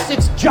 Yes,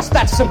 it's just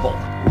that simple.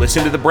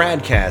 Listen to the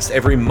Bradcast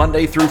every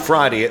Monday through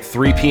Friday at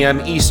 3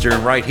 p.m.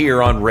 Eastern right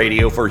here on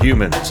Radio for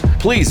Humans.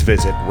 Please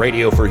visit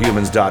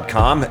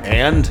RadioForHumans.com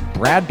and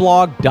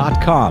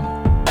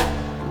BradBlog.com.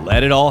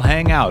 Let it all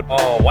hang out.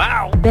 Oh,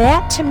 wow.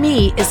 That, to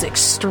me, is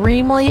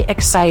extremely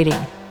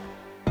exciting.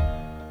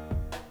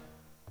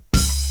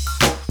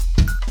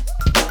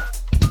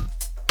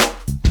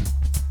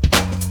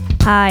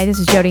 Hi, this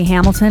is Jody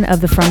Hamilton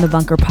of the From the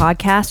Bunker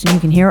podcast, and you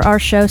can hear our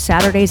show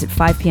Saturdays at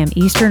 5 p.m.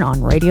 Eastern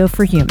on Radio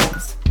for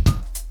Humans.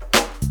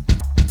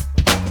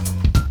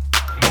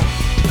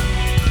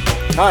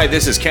 Hi,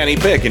 this is Kenny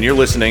Pick, and you're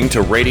listening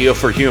to Radio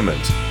for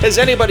Humans. Has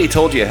anybody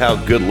told you how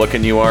good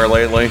looking you are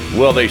lately?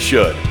 Well, they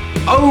should.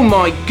 Oh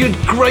my good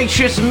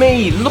gracious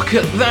me, look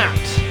at that!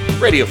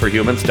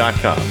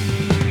 RadioForHumans.com.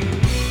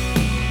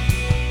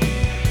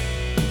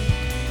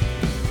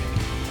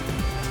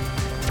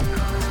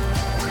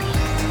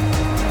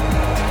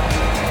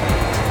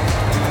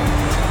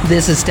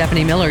 This is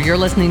Stephanie Miller. You're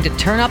listening to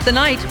Turn Up the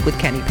Night with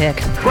Kenny Pick.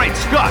 Great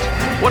Scott!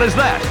 What is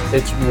that?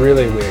 It's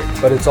really weird,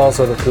 but it's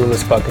also the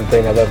coolest fucking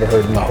thing I've ever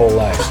heard in my whole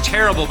life. It's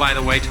terrible, by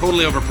the way,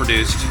 totally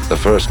overproduced. The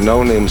first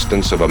known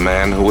instance of a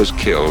man who was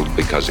killed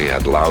because he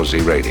had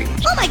lousy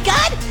ratings. Oh my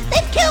God!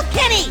 They've killed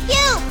Kenny!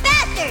 You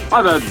bastard!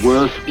 I've had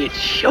worse. It's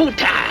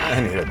showtime!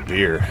 I need a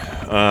beer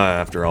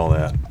after all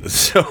that.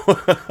 So,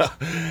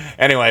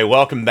 anyway,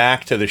 welcome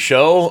back to the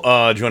show.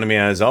 Joining me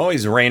as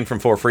always, Rain from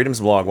Four Freedoms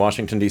blog,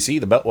 Washington, D.C.,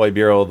 the Beltway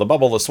Bureau, the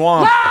Bubble, the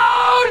Swamp.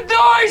 Loud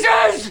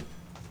noises!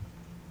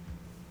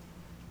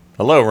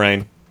 Hello,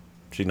 Rain.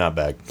 She's not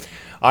back.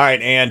 All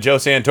right, and Joe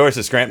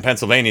Santorsis, Scranton,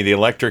 Pennsylvania, the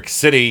Electric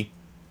City.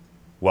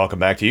 Welcome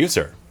back to you,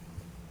 sir.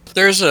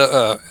 There's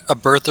a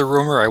birther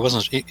rumor. I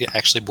wasn't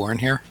actually born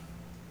here.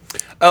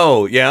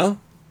 Oh, yeah?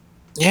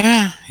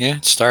 Yeah,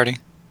 it's starting.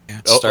 Yeah,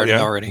 it's starting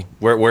already.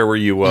 Where were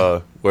you,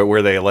 where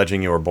were they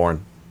alleging you were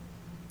born?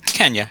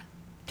 Kenya.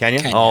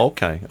 Kenya? Oh,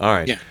 okay. All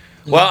right. Yeah.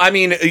 Well, I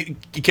mean,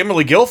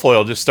 Kimberly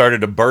Guilfoyle just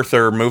started a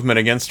birther movement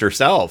against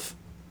herself.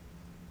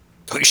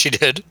 Oh, she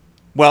did?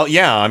 Well,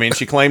 yeah. I mean,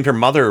 she claimed her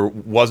mother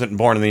wasn't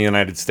born in the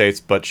United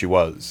States, but she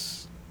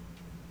was.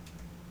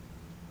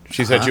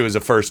 She said she was a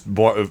first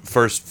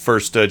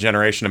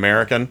generation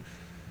American,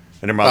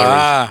 and her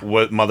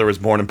mother was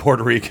born in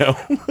Puerto Rico.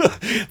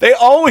 They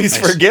always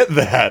forget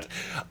that.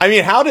 I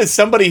mean, how does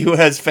somebody who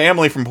has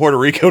family from Puerto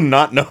Rico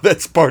not know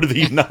that's part of the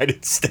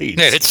United States?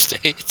 United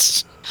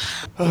States.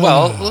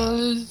 Well,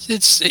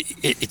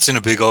 it's in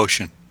a big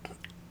ocean.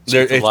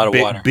 There's a lot of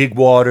water. Big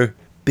water.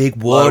 A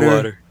lot of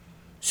water.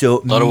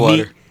 So a lot of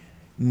water.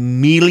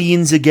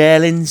 Millions of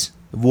gallons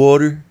of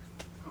water.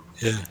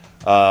 Yeah.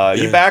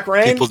 You back,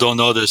 Rain? People don't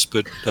know this,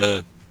 but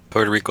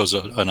Puerto Rico's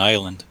an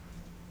island.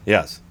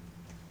 Yes.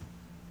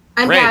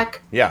 I'm Rain.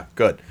 back. Yeah,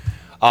 good.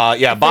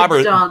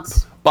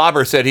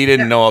 Bobber said he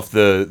didn't know if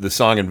the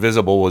song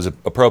Invisible was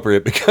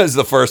appropriate because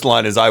the first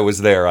line is, I was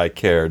there, I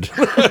cared.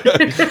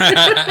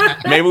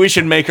 Maybe we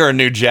should make her a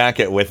new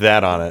jacket with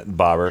that on it,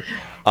 Bobber.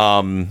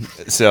 And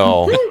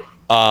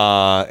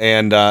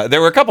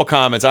there were a couple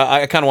comments.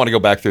 I kind of want to go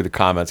back through the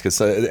comments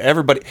because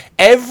everybody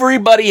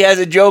has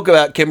a joke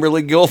about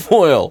Kimberly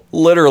Guilfoyle.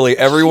 Literally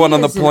everyone on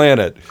the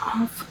planet.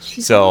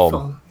 She's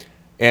awful.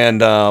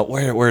 And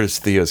where is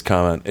Theo's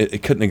comment?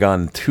 It couldn't have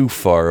gone too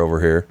far over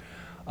here.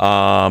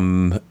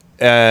 But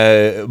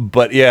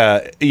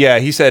yeah,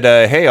 he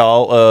said, hey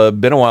all,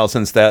 been a while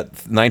since that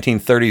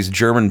 1930s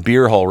German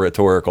beer hall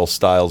rhetorical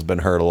style's been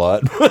heard a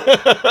lot.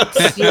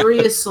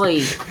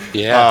 Seriously.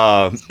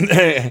 Yeah.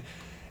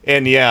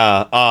 And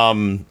yeah,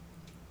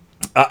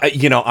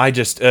 I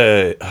just,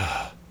 now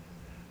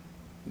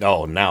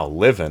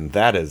living,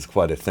 that is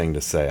quite a thing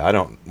to say. I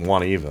don't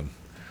want to even,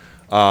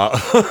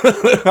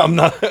 I'm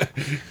not,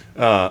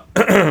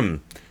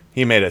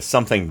 he made a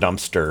something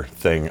dumpster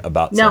thing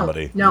about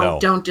somebody. No,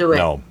 don't do it.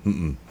 No,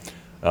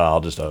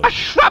 I'll just,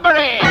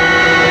 Shrubbery!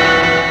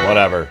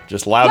 Whatever,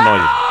 just loud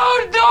noises.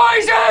 Loud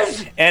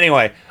noises!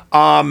 Anyway,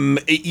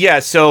 yeah,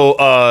 so,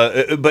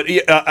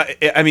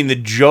 I mean, the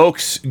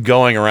jokes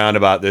going around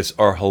about this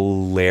are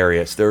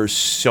hilarious. There's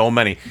so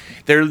many.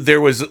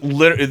 There's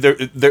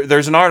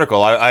an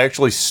article. I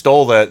actually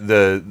stole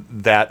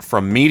that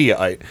from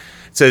Mediaite.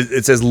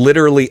 It says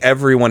literally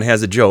everyone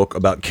has a joke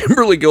about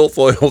Kimberly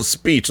Guilfoyle's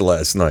speech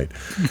last night.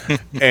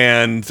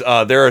 And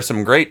there are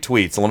some great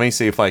tweets. Let me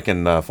see if I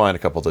can find a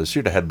couple of those.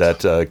 Should have had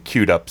that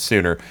queued up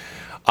sooner.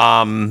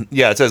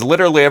 Yeah, it says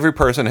literally every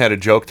person had a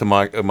joke to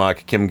mock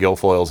Kim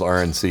Guilfoyle's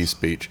RNC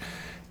speech.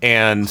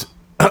 And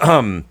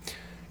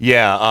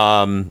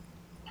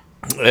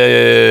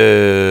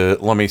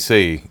let me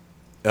see.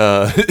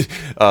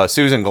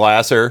 Susan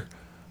Glasser.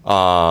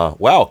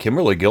 Wow,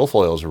 Kimberly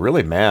Guilfoyle is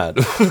really mad.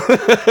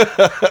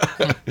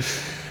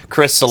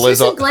 Chris Salizzo.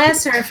 Susan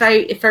Glasser, if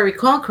I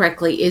recall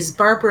correctly, is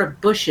Barbara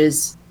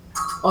Bush's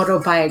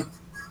autobiography.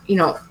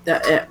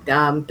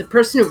 The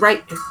person who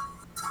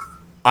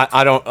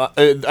I don't.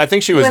 I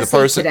think she was the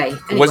person. Today.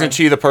 Anyway. Wasn't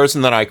she the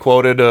person that I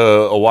quoted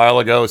a while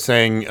ago,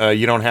 saying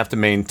you don't have to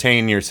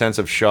maintain your sense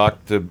of shock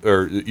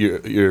or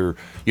you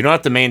don't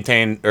have to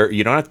maintain, or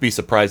you don't have to be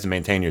surprised to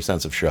maintain your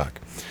sense of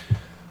shock.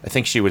 I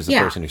think she was the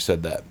person who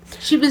said that.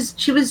 She was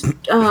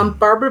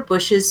Barbara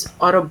Bush's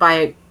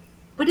autobiography.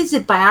 What is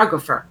it?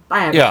 Biographer.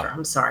 Yeah.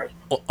 I'm sorry.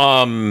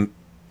 Yeah.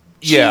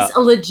 She's a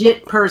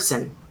legit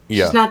person.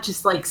 Yeah. She's not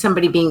just like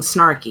somebody being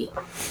snarky.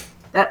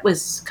 That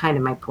was kind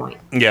of my point.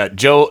 Yeah,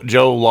 Joe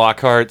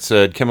Lockhart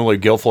said Kimberly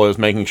Guilfoyle is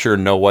making sure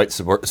no white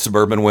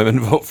suburban women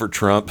vote for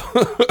Trump.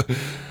 What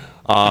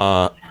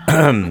the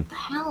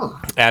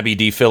hell? Abby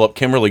D. Phillip,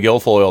 Kimberly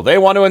Guilfoyle, they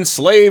want to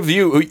enslave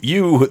you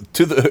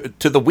to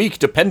the weak,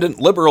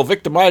 dependent, liberal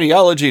victim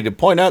ideology to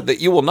point out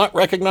that you will not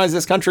recognize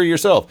this country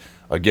yourself.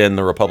 Again,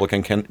 the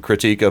Republican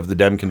critique of the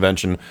Dem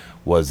convention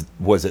was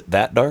it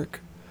that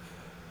dark?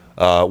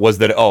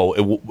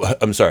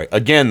 I'm sorry.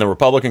 Again, the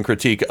Republican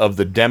critique of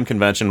the Dem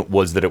convention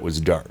was that it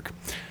was dark.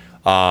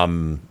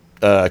 Karen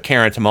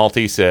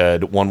Tamalti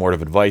said, one word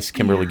of advice,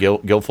 Kimberly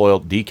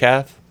Guilfoyle,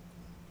 decaf?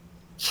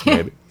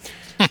 Maybe.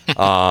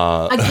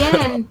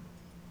 Again,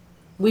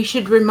 we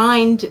should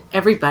remind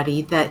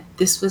everybody that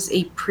this was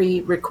a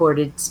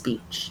pre-recorded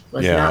speech,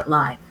 was not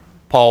live.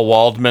 Paul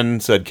Waldman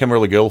said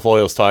Kimberly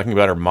Guilfoyle is talking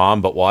about her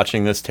mom, but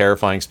watching this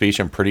terrifying speech,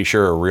 I'm pretty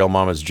sure her real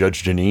mom is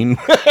Judge Janine.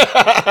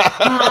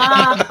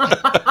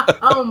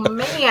 Oh,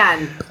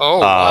 man.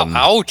 Oh,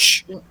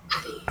 ouch.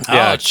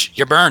 Ouch.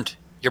 You're burned.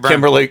 You're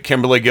burned.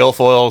 Kimberly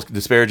Guilfoyle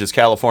disparages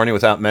California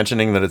without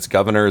mentioning that its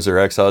governor is her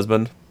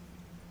ex-husband.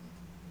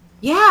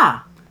 Yeah.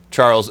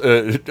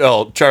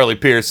 Charlie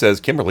Pierce says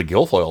Kimberly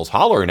Guilfoyle's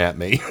hollering at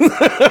me.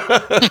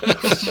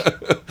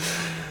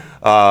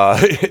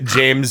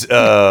 James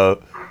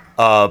Peniwizzi,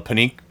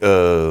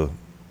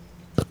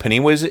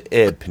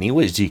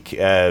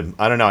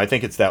 I don't know. I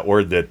think it's that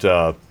word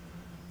that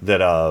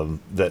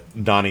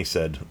Donnie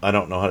said. I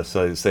don't know how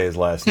to say his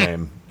last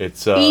name.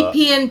 It's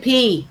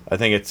BP&P. I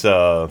think it's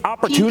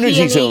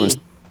Opportunity zones.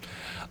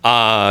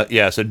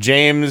 So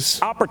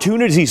James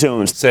Opportunity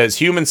zones says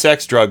human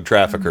sex drug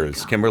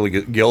traffickers. Kimberly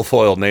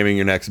Guilfoyle naming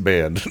your next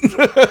band.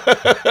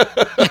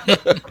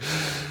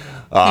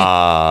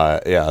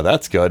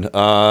 That's good.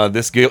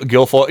 This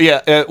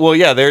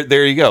Guilfoyle,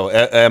 there you go.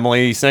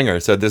 Emily Singer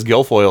said this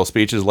Guilfoyle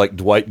speech is like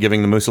Dwight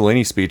giving the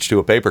Mussolini speech to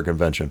a paper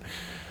convention.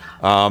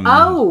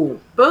 Boom.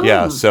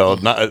 Yeah, so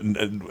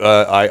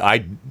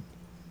I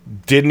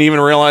didn't even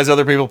realize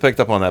other people picked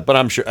up on that, but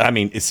I'm sure. I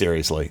mean,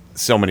 seriously,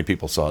 so many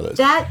people saw this.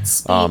 That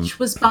speech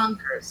was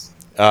bonkers.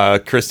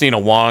 Christina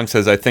Wong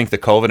says, I think the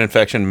COVID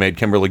infection made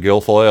Kimberly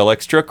Guilfoyle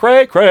extra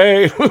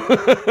cray-cray. I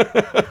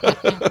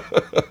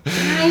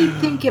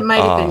think it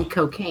might have been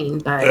cocaine,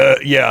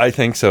 but... yeah, I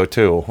think so,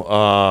 too.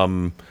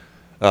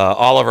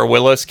 Oliver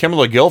Willis,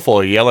 Kimberly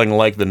Guilfoyle yelling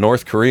like the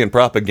North Korean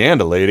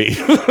propaganda lady.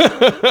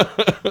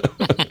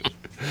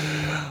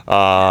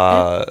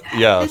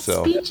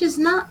 Speech was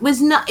nuts.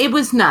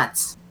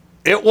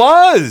 It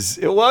was.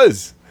 It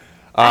was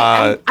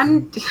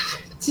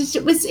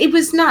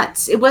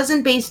nuts. It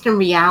wasn't based in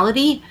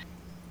reality.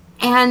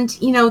 And,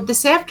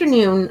 this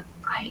afternoon,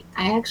 I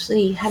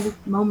actually had a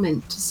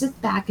moment to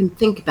sit back and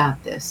think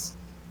about this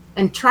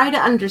and try to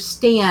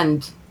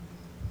understand.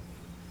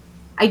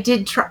 I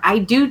do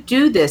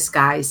this,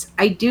 guys.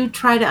 I do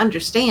try to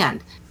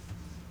understand.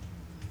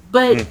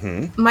 But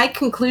my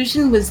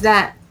conclusion was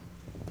that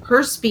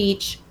her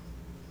speech,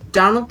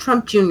 Donald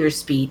Trump Jr.'s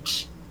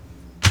speech,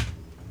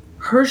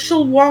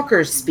 Herschel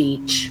Walker's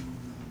speech,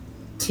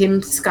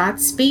 Tim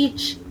Scott's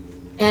speech,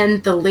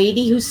 and the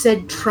lady who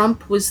said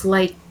Trump was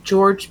like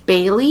George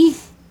Bailey.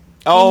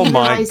 Oh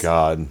my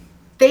God.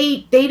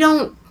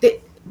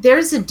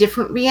 There's a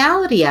different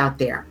reality out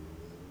there.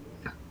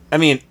 I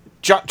mean,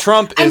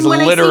 Trump is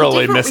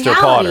literally Mr.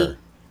 Potter.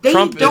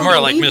 Trump is more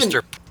like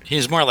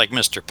he's more like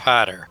Mr.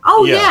 Potter.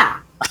 Oh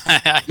yeah.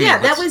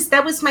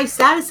 That was my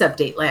status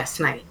update last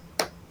night.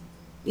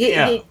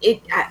 I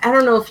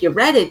don't know if you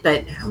read it,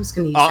 but I was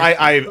going to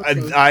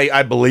use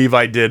I believe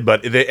I did,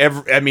 but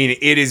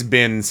it has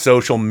been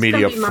social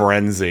media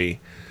frenzy.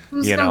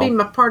 It's going to be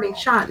my parting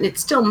shot, and it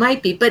still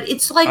might be, but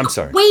it's like, I'm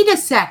sorry. Wait a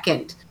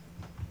second.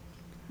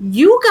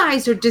 You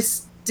guys are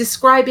just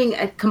describing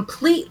a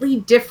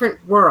completely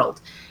different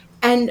world.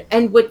 And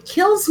what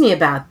kills me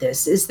about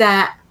this is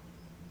that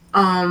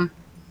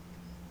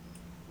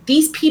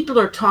these people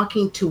are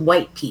talking to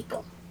white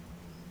people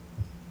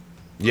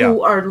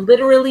who are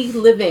literally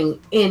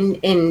living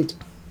in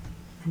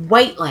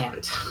white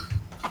land,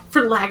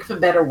 for lack of a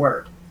better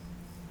word.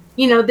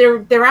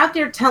 They're out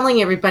there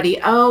telling everybody,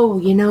 Joe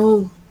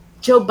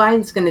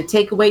Biden's going to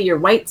take away your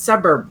white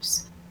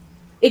suburbs,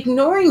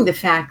 ignoring the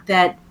fact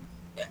that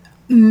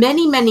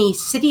many, many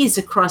cities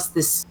across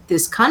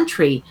this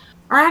country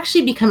are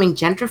actually becoming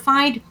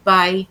gentrified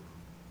by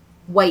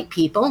white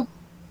people,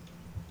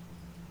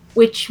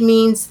 which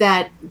means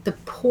that the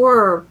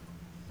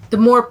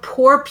more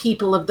poor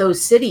people of those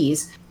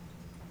cities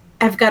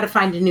have got to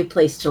find a new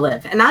place to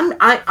live. And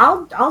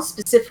I'll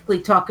specifically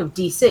talk of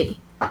DC.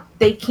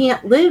 They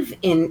can't live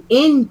in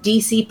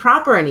DC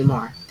proper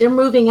anymore. They're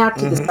moving out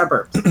to the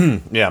suburbs.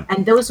 Yeah.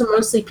 And those are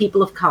mostly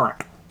people of color,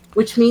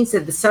 which means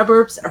that the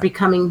suburbs are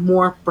becoming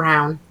more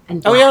brown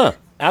and black. Oh yeah,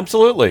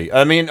 absolutely.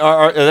 I mean,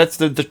 that's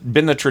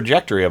been the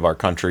trajectory of our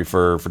country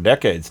for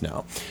decades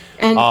now.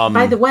 And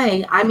by the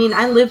way,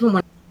 I live in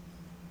one.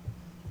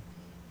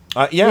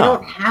 Yeah. We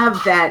don't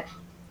have that.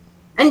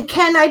 And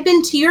Ken, I've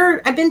been to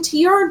your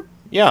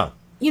yeah.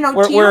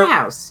 To your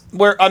house.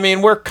 We're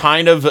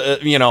kind of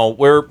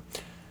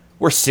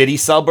we're city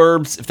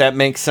suburbs, if that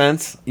makes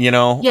sense.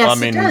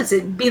 Yes, it does.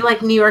 It'd be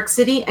like New York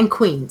City and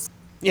Queens.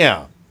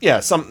 Yeah,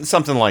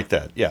 something like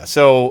that. Yeah.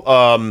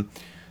 So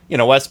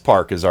West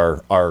Park is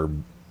our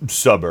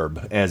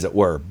suburb, as it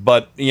were.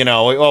 But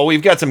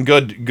we've got some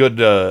good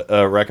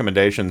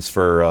recommendations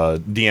for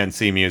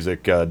DNC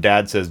music.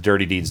 Dad says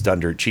 "Dirty Deeds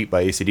Done Dirt Cheap"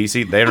 by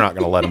AC/DC. They're not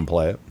going to let him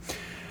play it.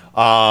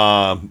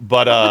 But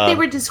what they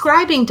were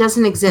describing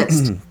doesn't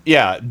exist.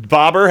 Yeah,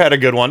 Bobber had a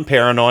good one.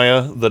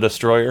 "Paranoia the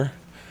Destroyer,"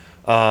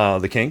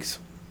 the Kinks.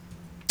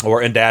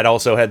 And Dad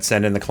also had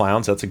 "Send in the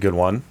Clowns." That's a good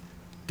one.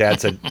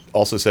 Dad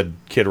also said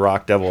 "Kid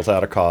Rock, Devil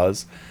Without a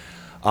Cause."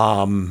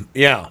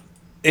 Yeah,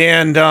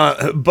 and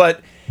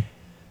but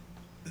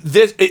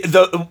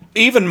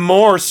even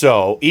more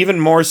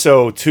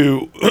so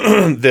to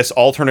this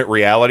alternate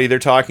reality they're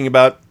talking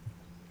about.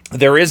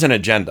 There is an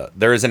agenda.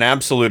 There is an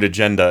absolute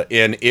agenda,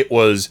 and it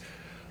was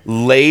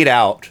laid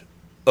out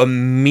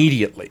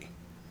immediately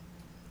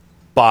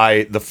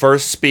by the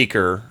first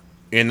speaker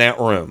in that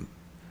room,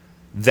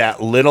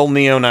 that little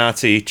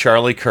neo-Nazi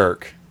Charlie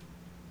Kirk.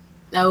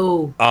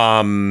 Oh.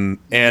 And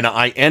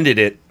I ended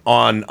it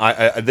on.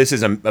 This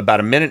is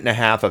about a minute and a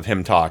half of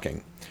him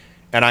talking,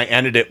 and I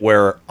ended it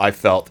where I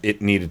felt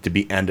it needed to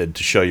be ended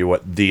to show you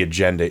what the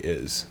agenda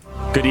is.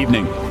 Good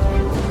evening.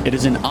 It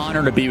is an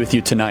honor to be with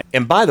you tonight.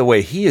 And by the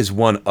way, he is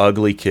one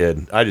ugly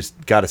kid. I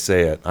just got to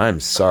say it. I'm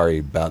sorry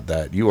about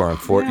that. You are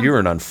you're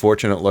an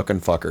unfortunate looking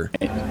fucker.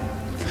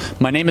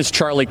 My name is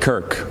Charlie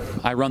Kirk.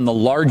 I run the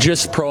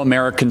largest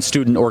pro-American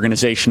student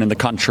organization in the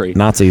country.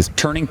 Nazis.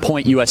 Turning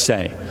Point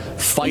USA,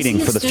 fighting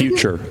for the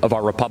future of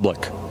our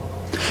republic.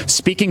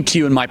 Speaking to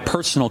you in my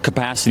personal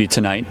capacity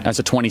tonight as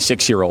a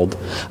 26-year-old,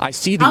 I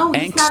see the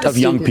angst of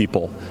young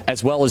people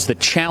as well as the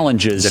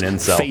challenges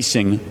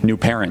facing new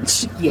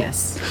parents.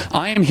 Yes.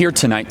 I am here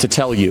tonight to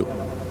tell you,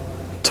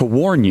 to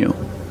warn you,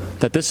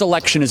 that this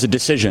election is a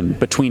decision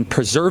between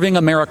preserving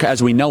America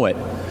as we know it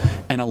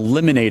and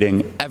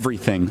eliminating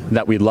everything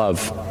that we love.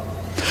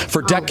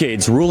 For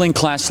decades, ruling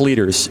class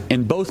leaders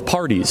in both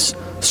parties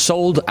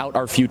sold out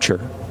our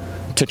future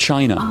to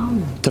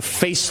China, to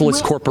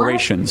faceless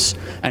corporations,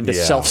 and to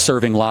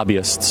self-serving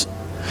lobbyists.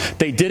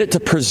 They did it to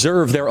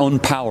preserve their own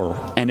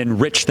power and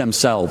enrich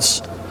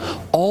themselves,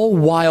 all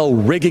while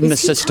rigging the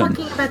system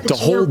to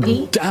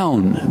hold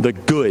down the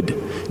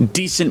good,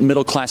 decent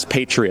middle-class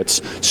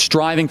patriots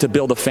striving to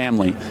build a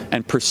family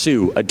and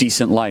pursue a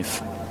decent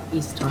life.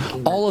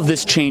 All of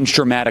this changed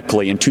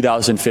dramatically in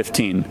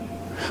 2015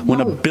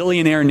 when a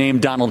billionaire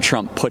named Donald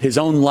Trump put his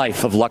own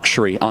life of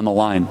luxury on the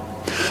line.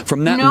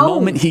 From that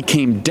moment he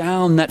came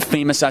down that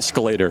famous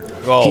escalator,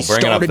 he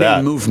started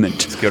a movement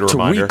to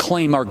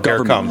reclaim our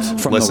government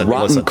from the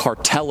rotten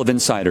cartel of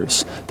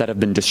insiders that have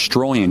been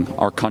destroying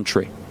our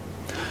country.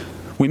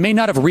 We may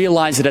not have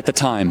realized it at the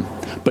time,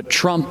 but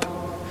Trump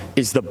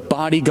is the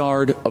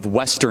bodyguard of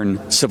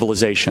Western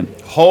civilization.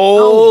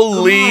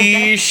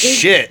 Holy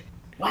shit.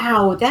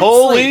 Wow, that's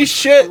Holy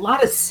shit. A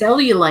lot of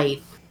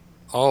cellulite.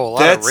 Oh, a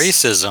lot of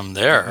racism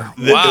there.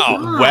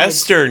 Wow.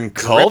 Western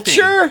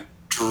culture?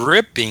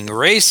 Dripping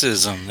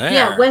racism there.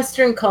 Yeah,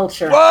 Western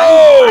culture.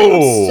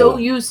 Whoa! I'm so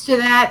used to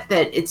that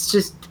it's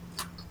just...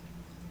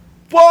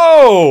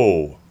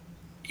 Whoa!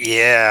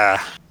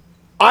 Yeah.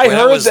 I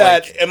heard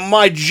that and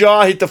my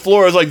jaw hit the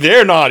floor. I was like,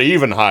 they're not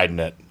even hiding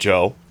it,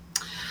 Joe.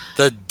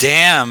 The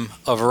dam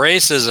of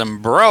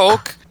racism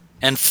broke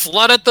and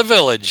flooded the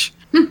village.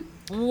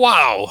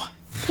 Wow.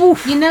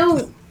 You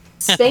know,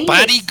 Spain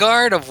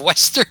bodyguard of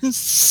Western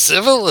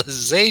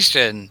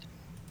civilization.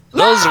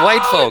 Those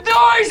white folk.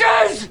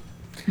 Noises!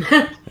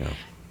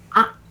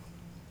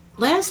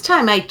 Last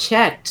time I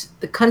checked,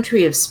 the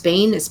country of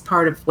Spain is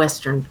part of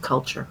Western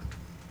culture.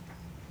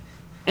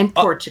 And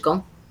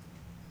Portugal.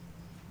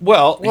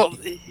 Well,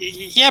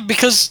 yeah,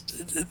 because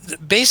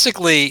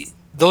basically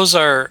those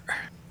are...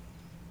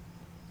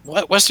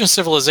 Western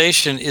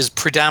civilization is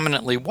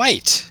predominantly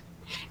white.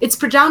 It's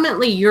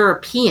predominantly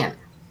European.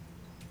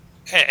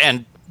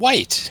 And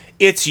white.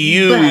 It's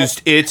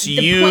used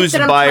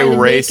by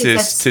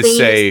racists to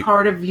say is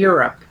part of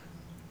Europe.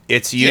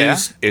 It's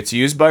used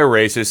by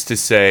racists to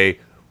say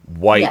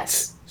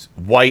white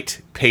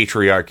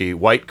patriarchy,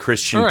 white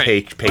Christian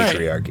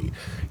patriarchy. Right.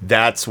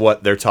 That's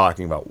what they're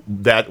talking about.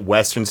 That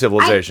Western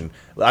civilization.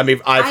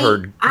 I've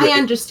heard. I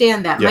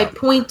understand that. Yeah. My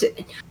point,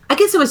 I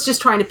guess I was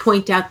just trying to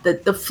point out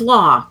that the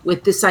flaw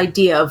with this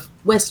idea of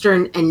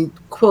Western and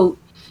quote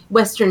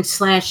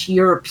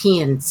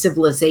Western/European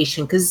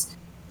civilization, because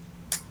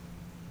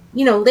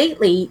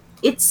lately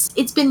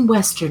it's been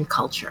Western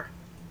culture,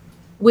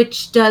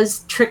 which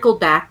does trickle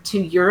back to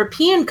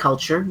European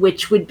culture,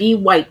 which would be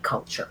white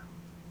culture.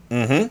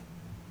 Mm-hmm.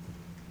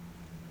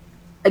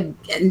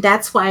 And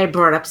that's why I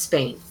brought up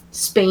Spain.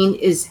 Spain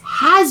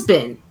has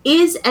been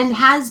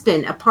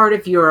a part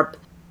of Europe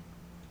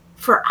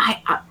for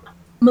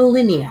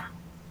millennia.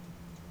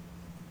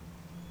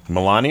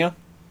 Melania?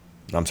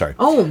 I'm sorry.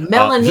 Oh,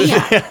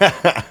 Melania.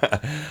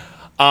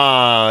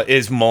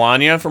 Is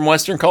Melania from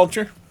Western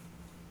culture?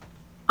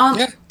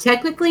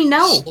 Technically,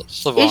 no.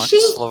 Is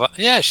she?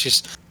 Yeah,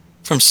 she's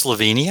from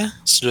Slovenia.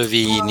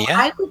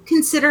 I would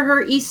consider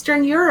her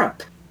Eastern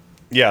Europe.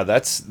 Yeah,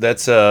 that's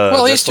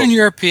Eastern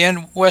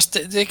European,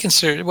 they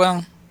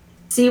consider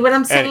See what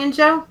I'm saying,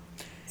 Joe?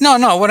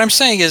 No. What I'm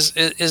saying is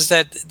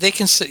that they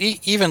consider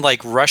even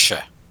like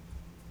Russia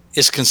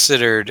is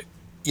considered,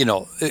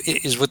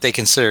 is what they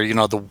consider,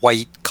 the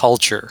white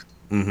culture.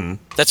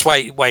 Mm-hmm. That's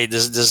why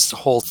this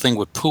whole thing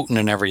with Putin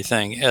and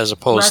everything, as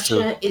opposed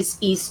Russia is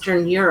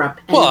Eastern Europe.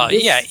 And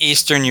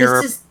Eastern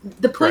Europe.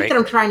 The point that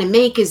I'm trying to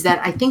make is that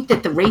I think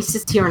that the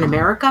racists here in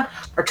America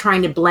are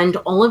trying to blend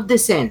all of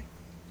this in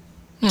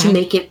to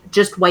make it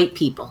just white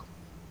people.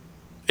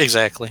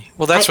 Exactly.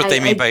 Well, that's what they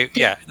mean by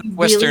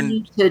Western.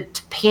 Really need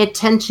to pay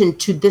attention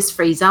to this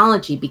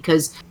phraseology,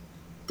 because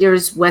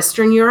there's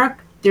Western Europe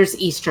there's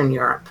Eastern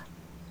Europe.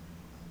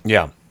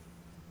 Yeah.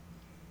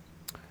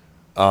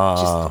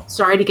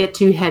 Sorry to get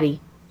too heady.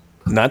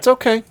 That's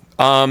okay.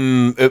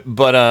 Anyway,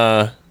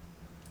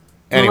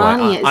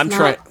 Melania is I'm not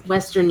trying.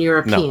 Western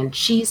European. No.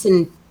 She's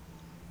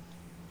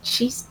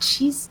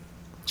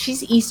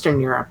Eastern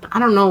Europe. I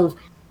don't know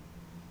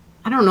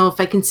if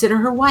I consider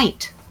her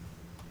white.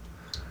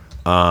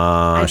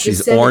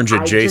 She's orange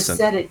adjacent. I just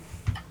said it.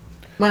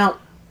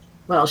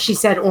 Well, she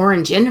said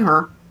orange in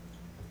her.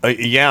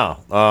 Yeah.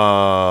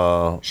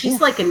 She's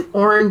like an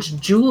orange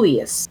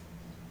Julius.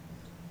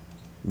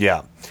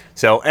 Yeah.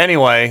 So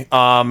anyway,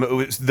 it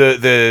was the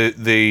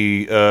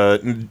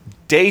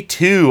day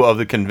 2 of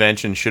the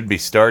convention should be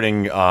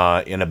starting in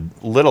a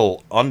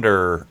little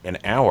under an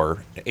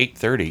hour,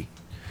 8:30,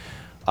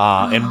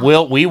 and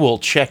we will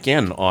check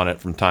in on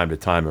it from time to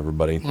time,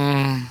 everybody.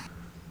 Can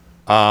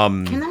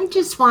I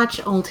just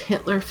watch old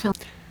Hitler films?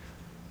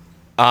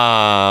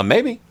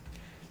 Maybe.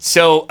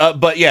 So,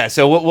 but yeah,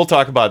 so we'll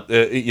talk about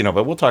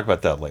but we'll talk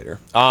about that later.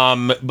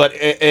 But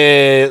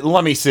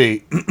let me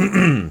see.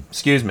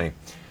 Excuse me.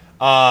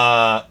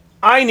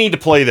 I need to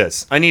play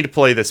this. I need to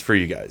play this for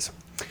you guys.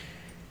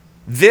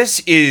 This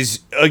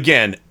is,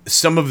 again,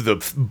 some of the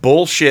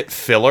bullshit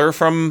filler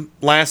from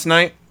last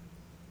night.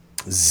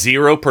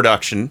 Zero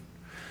production.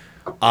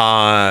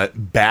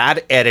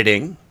 Bad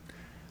editing.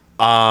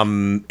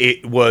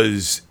 It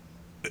was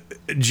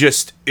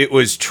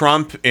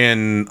Trump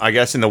in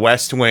the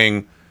West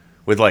Wing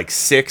with like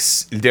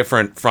 6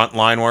 different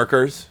frontline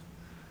workers.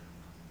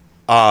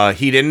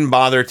 He didn't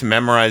bother to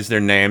memorize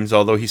their names,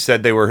 although he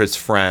said they were his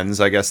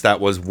friends. I guess that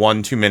was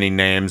one too many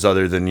names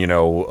other than,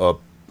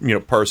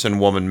 person,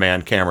 woman,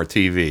 man, camera,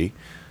 TV.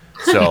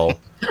 So,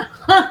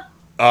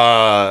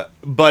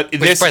 but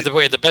Which, by the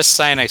way, the best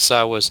sign I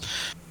saw was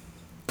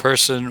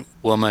person,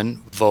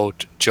 woman,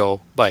 vote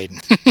Joe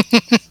Biden.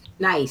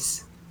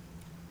 Nice.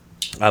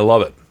 I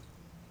love it.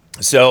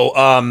 So,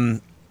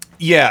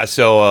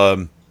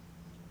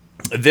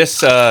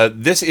 this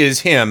is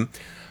him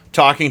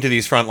talking to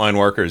these frontline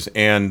workers,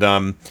 and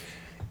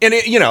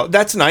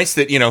that's nice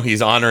that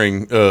he's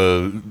honoring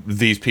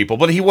these people,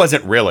 but he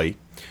wasn't really,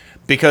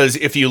 because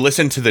if you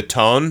listen to the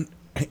tone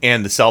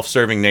and the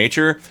self-serving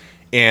nature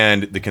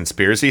and the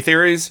conspiracy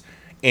theories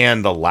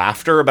and the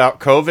laughter about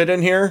COVID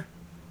in here,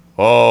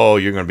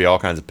 you're going to be all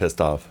kinds of pissed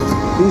off.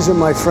 These are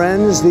my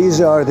friends.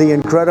 These are the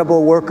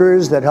incredible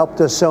workers that helped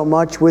us so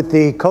much with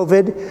the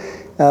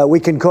COVID. We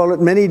can call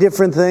it many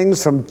different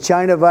things, from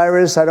China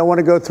virus. I don't want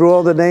to go through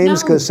all the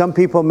names because some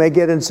people may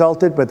get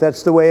insulted, but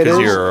that's the way it is.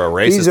 Because you're a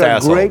racist These are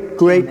asshole.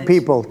 great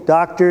people.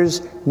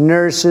 Doctors,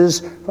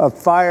 nurses,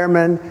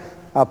 firemen,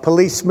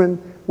 policemen.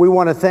 We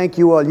want to thank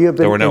you all. You have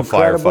been incredible. There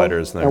were no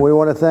firefighters there. And we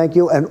want to thank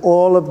you and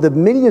all of the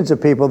millions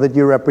of people that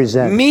you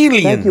represent.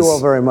 Millions. Thank you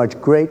all very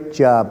much. Great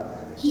job.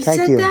 He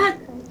Thank said you. that?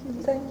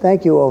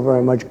 Thank you all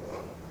very much.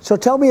 So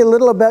tell me a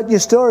little about your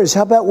stories.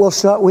 How about we'll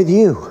start with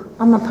you?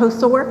 I'm a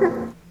postal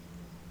worker.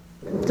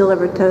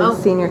 Delivered to the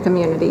senior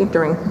community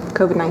during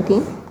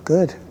COVID-19.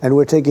 Good. And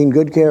we're taking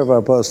good care of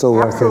our postal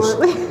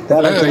Absolutely. workers.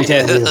 That I can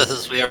tell you.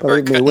 We are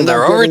Believe me, cutting we're their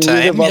not getting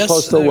rid overtime. of our Yes,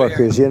 postal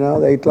workers,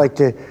 They'd like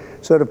to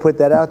sort of put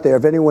that out there.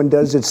 If anyone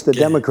does, it's the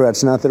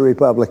Democrats, not the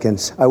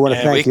Republicans. I want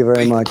to thank you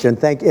very much, and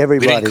thank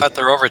everybody We didn't cut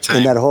their overtime.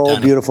 in that whole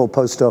Donnie. beautiful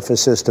post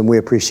office system. We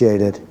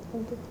appreciate it.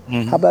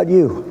 How about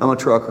you? I'm a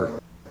trucker.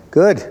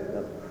 Good.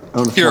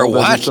 Own a You're a small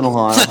what? business in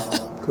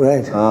Ohio.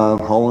 Great.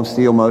 Hauling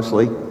steel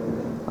mostly.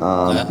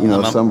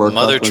 Some of our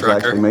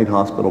customers actually made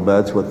hospital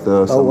beds with some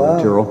of the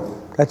material.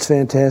 That's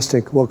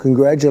fantastic. Well,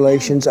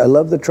 congratulations. I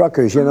love the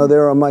truckers.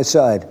 They're on my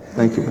side.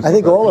 Thank you. I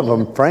think all of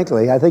them,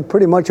 frankly. I think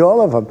pretty much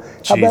all of them.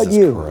 How about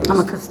you? I'm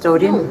a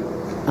custodian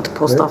at the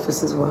post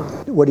office as well.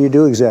 What do you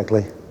do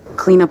exactly?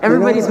 Clean up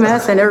everybody's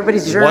mess and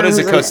everybody's germs. What is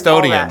a and all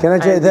custodian? that. Can I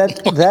tell you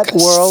that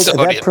world,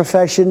 that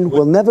profession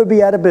will never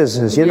be out of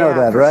business. You know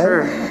that, for right?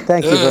 sure.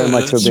 Thank you very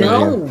much for being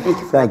here.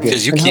 Thank you.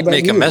 Because you And how keep about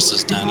making you?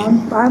 messes, Donnie.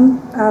 I'm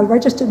a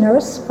registered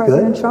nurse,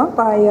 President Trump.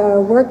 I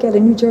work at a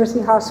New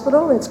Jersey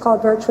hospital. It's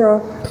called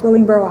Virtual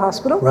Willingboro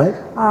Hospital. Right.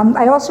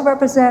 I also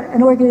represent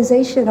an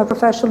organization of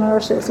professional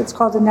nurses. It's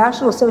called the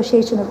National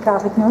Association of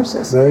Catholic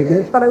Nurses. Very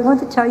good. But I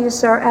want to tell you,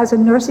 sir, as a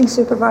nursing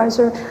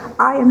supervisor,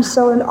 I am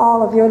so in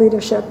awe of your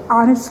leadership.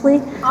 Honestly,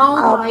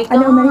 I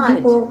know many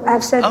people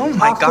have said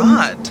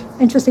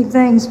interesting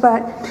things,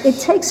 but it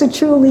takes a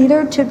true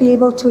leader to be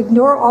able to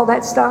ignore all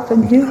that stuff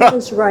and do what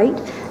is right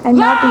and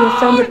not be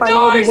offended by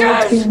all the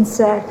words being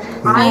said.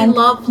 I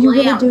love you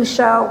really lamb. do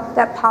show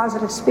that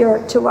positive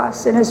spirit to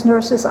us, and as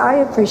nurses, I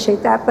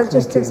appreciate that. But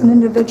just as an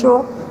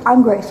individual,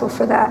 I'm grateful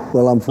for that.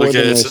 Well, I'm for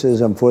the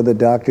nurses, I'm for the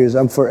doctors,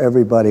 I'm for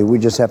everybody. We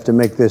just have to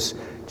make this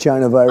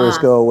China virus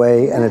go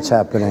away, and it's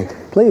happening.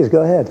 Please,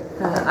 go ahead.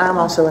 I'm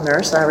also a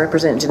nurse. I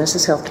represent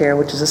Genesis Healthcare,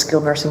 which is a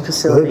skilled nursing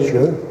facility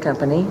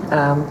company.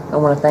 I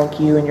want to thank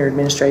you and your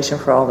administration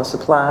for all the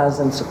supplies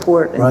and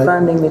support and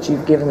funding that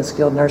you've given the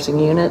skilled nursing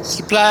units.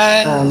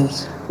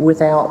 Supplies.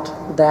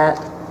 Without that,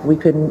 we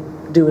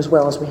couldn't do as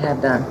well as we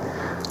have done.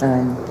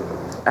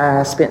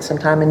 I spent some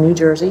time in New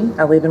Jersey.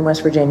 I live in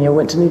West Virginia.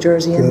 Went to New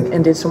Jersey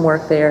and did some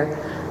work there.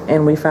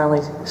 and we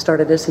finally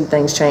started to see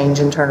things change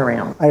and turn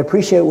around. I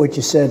appreciate what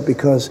you said,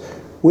 because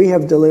we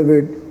have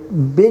delivered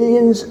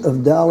billions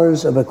of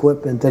dollars of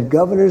equipment that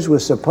governors were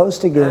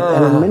supposed to get,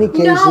 and in many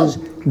cases,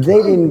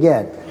 they didn't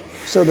get.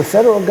 So the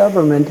federal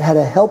government had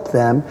to help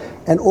them,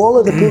 and all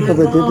of the people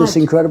that did this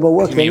incredible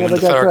work, they never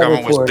got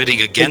credit for it.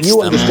 But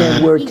you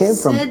understand where it came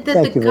from.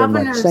 Thank you very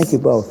much. Thank you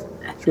both.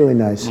 It's really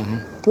nice.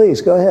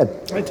 Please, go ahead.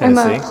 I'm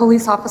a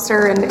police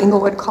officer in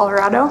Englewood,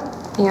 Colorado,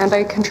 and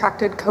I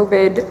contracted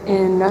COVID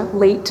in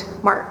late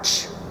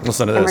March.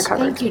 Listen to and this.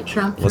 recovered. Thank you,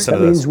 Trump. Listen That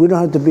to this. means we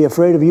don't have to be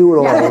afraid of you at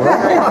all,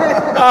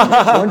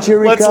 right? Once you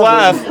recover, Let's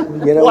laugh.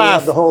 you know, we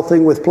have the whole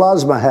thing with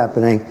plasma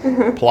happening.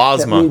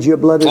 Plasma. That means your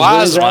blood is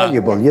Plasma. very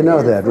valuable. You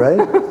know that, right?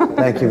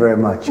 Thank you very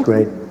much.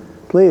 Great.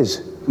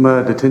 Please. I'm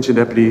a detention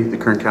deputy at the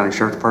Kern County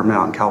Sheriff's Department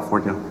out in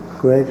California.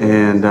 Great.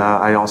 And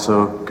I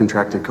also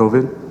contracted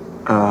COVID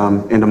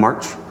end of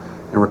March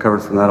and recovered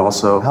from that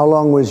also. How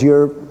long was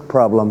your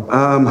problem?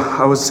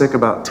 I was sick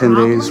about 10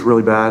 days,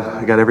 really bad.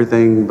 I got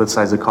everything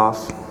besides a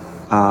cough.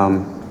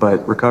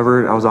 But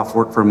recovered. I was off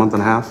work for a month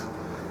and a half,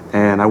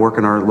 and I work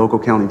in our local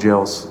county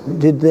jails.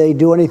 Did they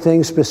do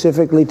anything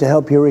specifically to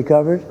help you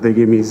recover? They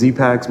gave me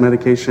Z-Paks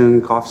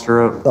medication, cough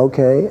syrup.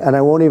 Okay, and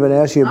I won't even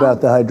ask you about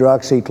the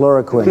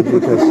hydroxychloroquine,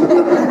 because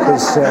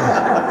it's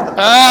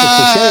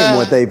a shame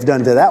what they've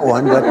done to that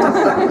one. But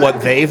what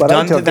they've but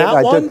done to that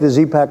I one? took the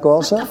Z-Pak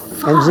also,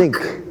 and zinc.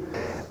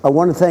 I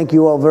want to thank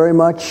you all very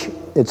much.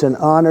 It's an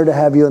honor to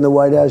have you in the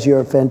White House.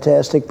 You're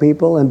fantastic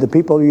people, and the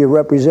people you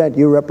represent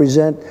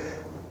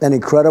an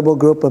incredible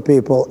group of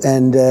people,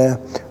 and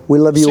we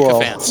love you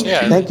all.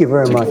 Yeah. Thank you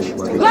very much.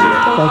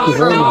 Thank you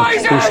very much.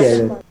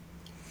 Appreciate it.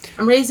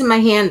 I'm raising my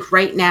hand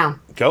right now.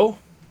 Go.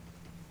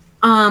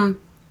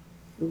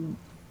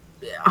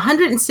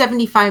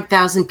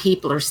 175,000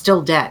 people are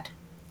still dead.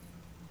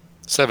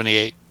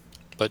 78,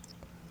 but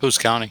who's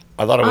counting?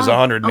 I thought it was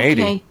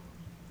 180. Okay.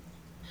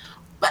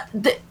 But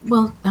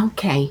well,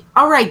 okay.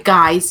 All right,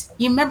 guys.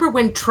 You remember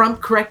when Trump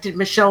corrected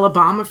Michelle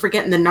Obama for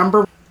getting the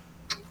number?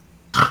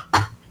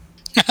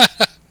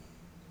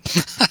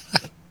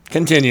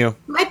 Continue.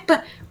 My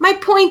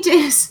point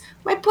is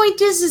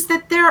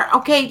that there.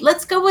 Okay,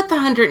 let's go with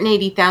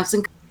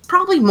 180,000.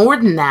 Probably more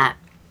than that.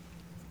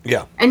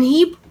 Yeah. And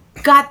he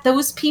got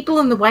those people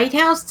in the White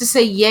House to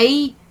say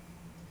yay,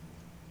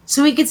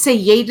 so he could say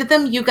yay to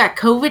them. You got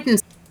COVID and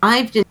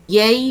survived, and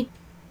yay.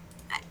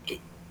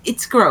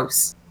 It's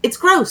gross. It's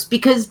gross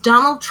because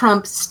Donald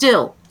Trump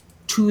still,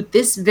 to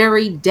this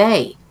very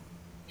day,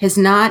 has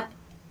not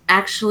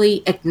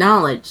actually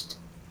acknowledged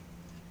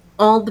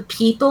all the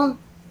people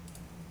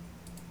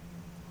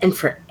and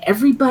for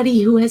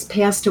everybody who has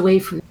passed away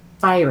from the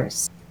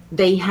virus,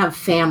 they have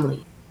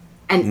family.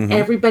 And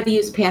everybody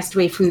who's passed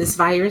away from this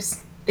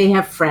virus, they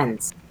have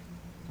friends.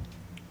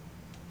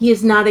 He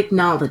has not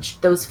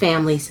acknowledged those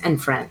families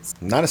and friends.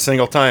 Not a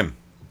single time.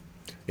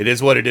 It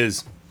is what it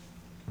is.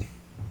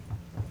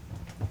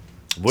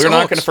 We're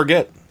not going to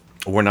forget.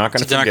 We're not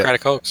going to forget.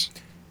 Democratic hoax.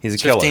 He's a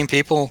killer. 15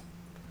 people.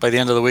 By the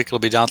end of the week, it'll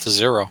be down to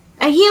 0.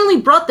 And he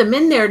only brought them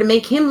in there to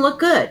make him look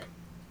good.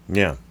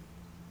 Yeah.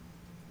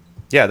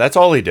 Yeah, that's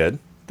all he did.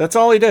 That's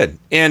all he did.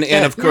 And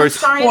of course... I'm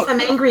sorry if I'm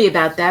angry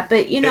about that,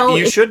 but you know...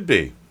 You should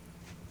be.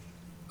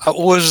 What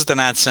was the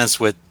nonsense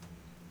with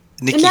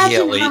Nikki Haley?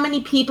 Imagine how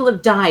many people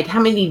have died, how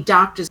many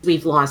doctors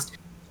we've lost,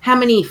 how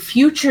many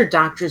future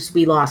doctors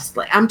we lost.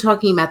 I'm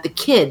talking about the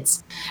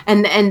kids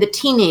and the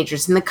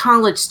teenagers and the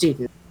college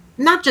students.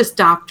 Not just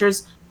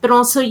doctors, but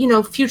also, you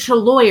know, future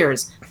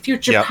lawyers,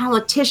 future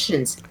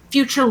politicians,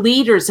 future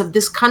leaders of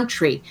this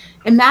country.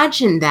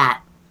 Imagine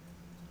that.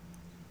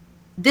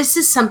 This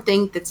is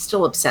something that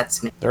still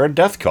upsets me. They're a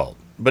death cult.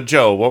 But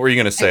Joe, what were you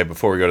going to say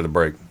before we go to the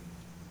break?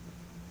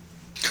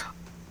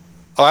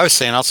 Oh, I was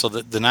saying also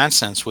the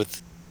nonsense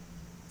with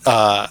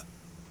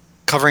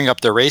covering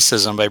up their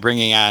racism by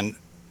bringing on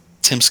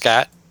Tim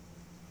Scott,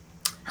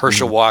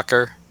 Herschel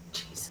Walker,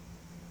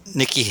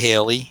 Nikki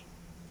Haley,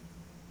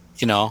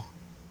 you know,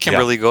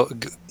 Kimberly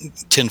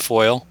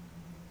Tinfoil.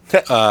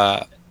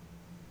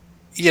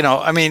 You know,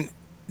 I mean,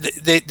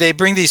 they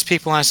bring these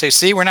people on and say,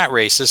 see, we're not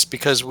racist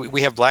because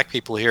we have black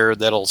people here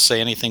that'll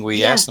say anything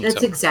we ask them to.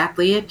 That's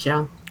exactly it,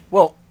 Joe.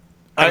 Well,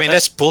 I mean,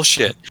 that's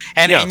bullshit.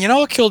 And you know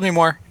what killed me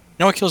more?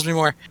 You know what kills me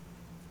more?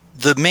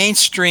 The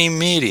mainstream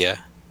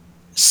media,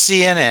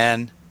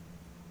 CNN,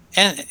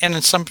 and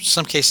in some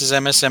cases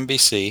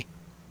MSNBC,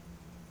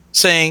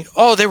 saying,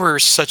 "Oh, they were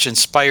such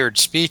inspired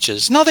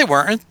speeches." No, they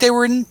weren't. They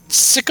were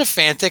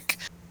sycophantic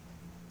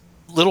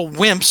little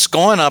wimps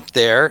going up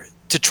there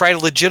to try to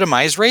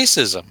legitimize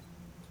racism.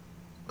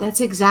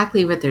 That's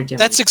exactly what they're doing.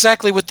 That's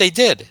exactly what they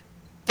did.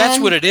 That's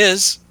what it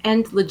is.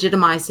 And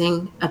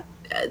legitimizing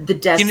the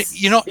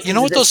deaths. You know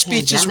what those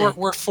speeches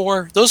were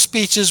for? Those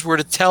speeches were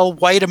to tell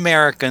white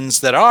Americans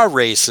that are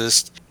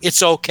racist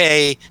it's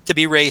okay to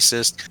be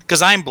racist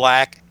because I'm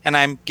black and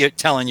I'm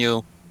telling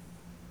you,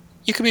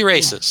 you can be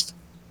racist.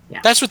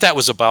 Yeah. That's what that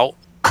was about.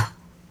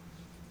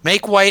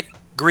 Make white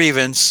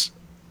grievance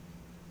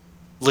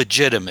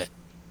legitimate.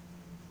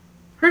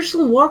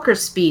 Herschel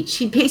Walker's speech,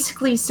 he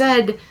basically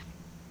said,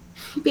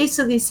 He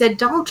basically said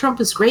Donald Trump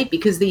was great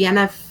because the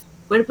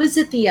what was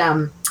it,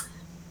 the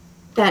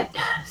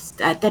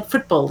that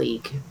football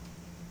league.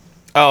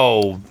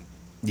 Oh,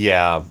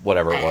 yeah,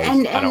 whatever it was.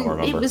 And I don't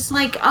remember. It was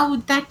like,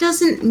 oh, that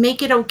doesn't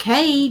make it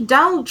okay.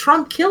 Donald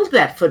Trump killed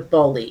that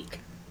football league.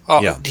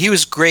 Oh, yeah. He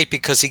was great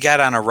because he got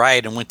on a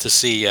ride and went to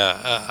see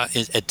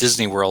at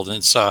Disney World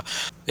and saw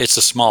It's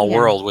a Small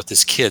World with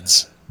his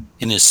kids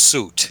in his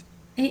suit.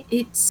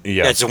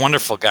 It's a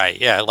wonderful guy.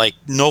 Yeah, like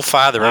no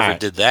father ever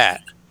did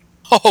that.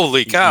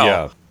 Holy cow!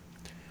 Yeah.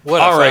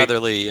 What All a right.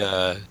 fatherly.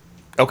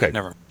 Okay.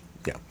 Never.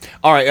 Yeah.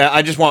 All right.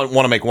 I just want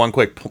to make one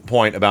quick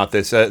point about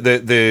this. I'm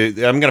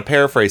going to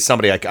paraphrase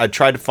somebody. I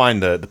tried to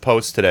find the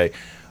post today.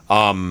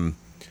 One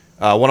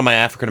of my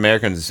African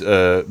American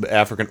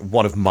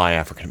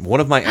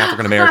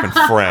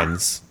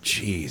friends.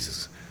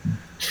 Jesus,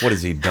 what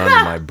has he done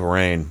to my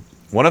brain?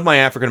 One of my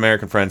African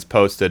American friends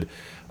posted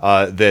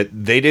that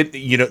they did.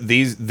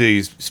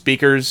 These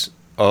speakers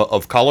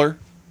of color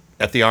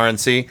at the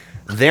RNC.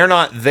 They're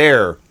not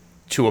there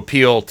to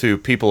appeal to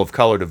people of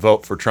color to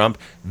vote for Trump.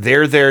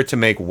 They're there to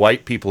make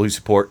white people who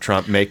support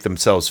Trump make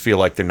themselves feel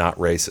like they're not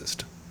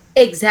racist.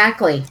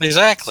 Exactly.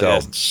 So,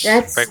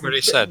 That's right what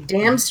he said.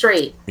 Damn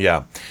straight.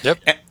 Yeah. Yep.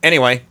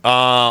 Anyway,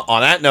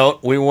 on that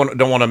note, we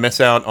don't want to miss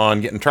out on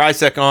getting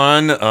Trisec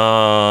on.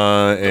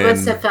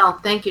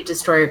 USFL. Thank you,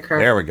 Destroyer Kirk.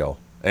 There we go.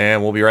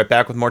 And we'll be right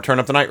back with more Turn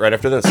Up the Night right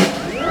after this.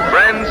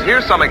 Friends,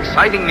 here's some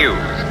exciting news.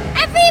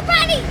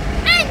 Everybody,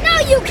 I know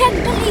you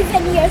can believe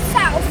in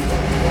yourself.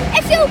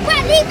 If you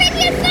believe in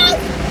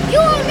yourself, you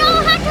will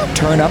know how to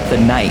Turn Up the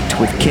Night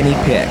with Kenny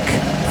Pick.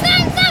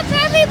 Thumbs up,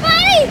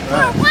 everybody,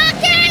 for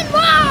rock and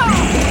roll!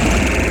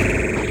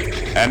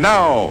 And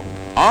now,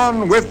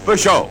 on with the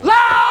show.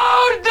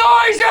 Loud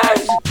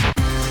noises!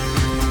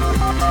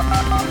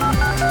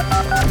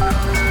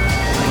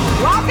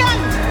 Welcome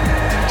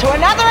to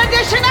another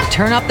edition of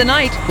Turn Up the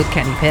Night with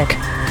Kenny Pick.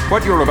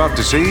 What you're about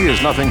to see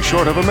is nothing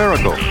short of a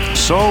miracle.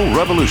 So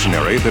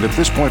revolutionary that at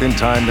this point in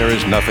time, there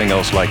is nothing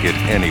else like it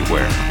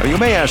anywhere. Now, you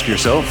may ask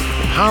yourself,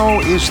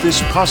 how is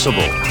this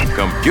possible?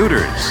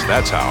 Computers,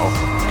 that's how.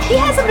 He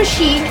has a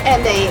machine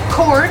and a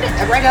cord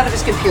right out of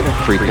his computer.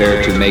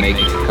 Prepare to make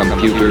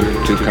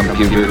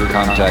computer-to-computer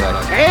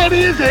contact. That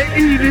is an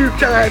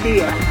idiot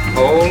idea.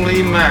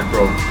 Holy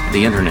mackerel.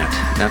 The internet,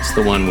 that's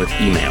the one with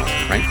email,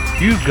 right?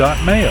 You've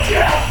got mail.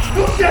 Yeah,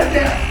 who said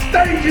that?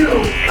 Thank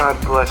you. God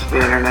bless the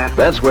internet.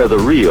 That's where the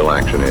real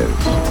action is.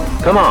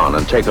 Come on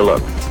and take a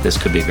look. This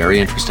could be very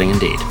interesting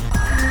indeed.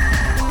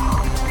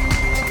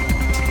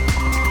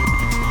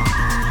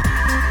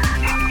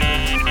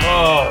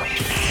 Oh,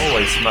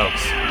 holy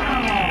smokes.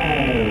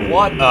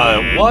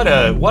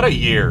 What a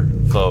year,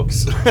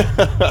 folks.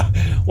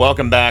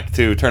 Welcome back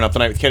to Turn Up the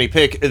Night with Kenny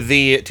Pick,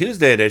 the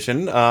Tuesday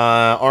edition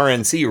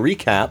RNC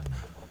recap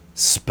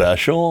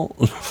special.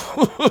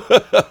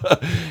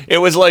 It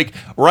was like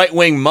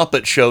right-wing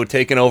Muppet Show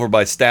taken over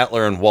by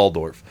Statler and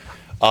Waldorf.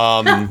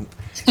 And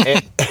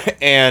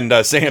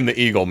Sam the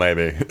Eagle,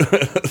 maybe.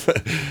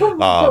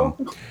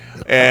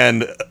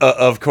 And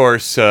of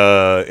course,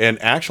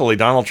 and actually,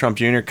 Donald Trump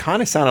Jr.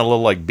 kind of sounded a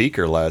little like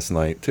Beaker last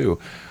night too.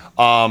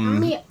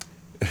 And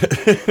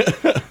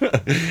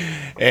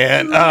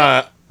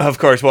of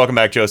course, welcome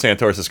back, Joe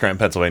Santorsa, Scranton,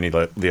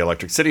 Pennsylvania, the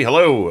Electric City.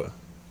 Hello.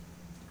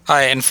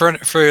 Hi, and for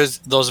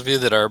those of you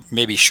that are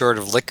maybe short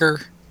of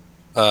liquor,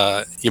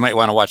 you might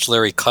want to watch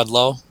Larry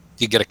Kudlow.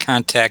 You get a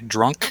contact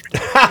drunk.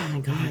 Oh my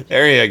God.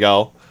 There you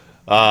go.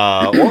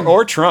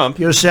 Or Trump.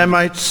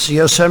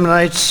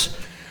 Yosemite.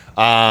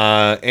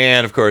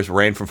 And of course,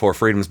 Rain from Four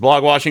Freedoms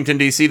blog, Washington,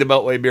 D.C., the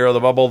Beltway Bureau, the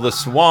Bubble, the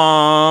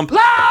Swamp.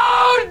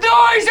 Loud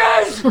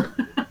noises!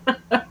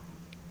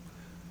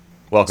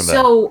 Welcome back.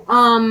 So,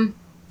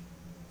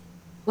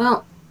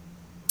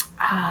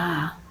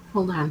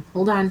 hold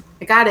on.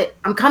 I got it.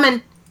 I'm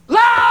coming.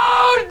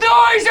 Loud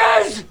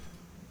noises!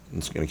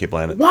 I'm just going to keep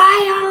landing.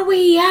 Why are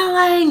we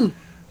yelling?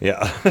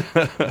 Yeah.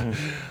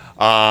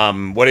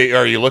 What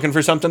are you looking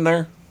for something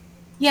there?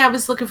 Yeah, I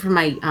was looking for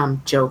my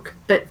joke,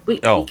 but we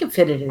can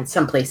fit it in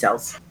someplace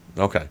else.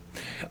 Okay.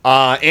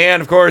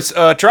 And of course,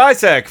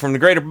 Trisec from the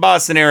greater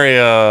Boston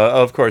area.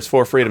 Of course,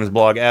 Four Freedoms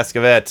blog, Ask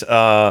Yvette,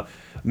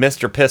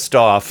 Mr. Pissed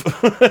Off.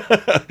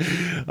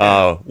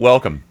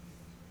 Welcome.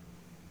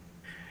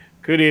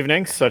 Good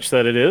evening, such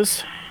that it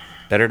is.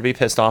 Better to be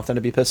pissed off than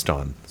to be pissed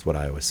on, is what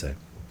I always say.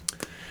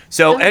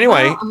 So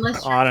anyway,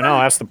 I don't know.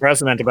 Ask the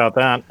president about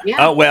that.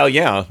 Yeah. Well,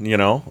 yeah,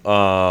 yeah.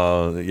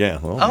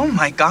 Well, oh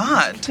my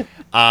God.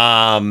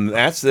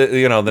 That's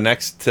the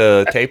next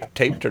tape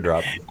to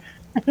drop.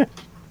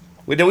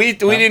 We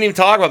didn't even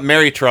talk about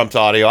Mary Trump's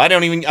audio. I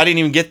didn't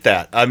even get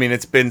that. I mean,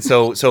 it's been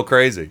so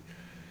crazy.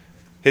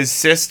 His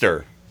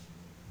sister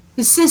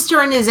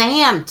and his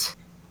aunt.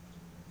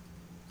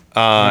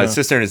 His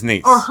sister and his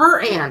niece. Or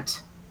her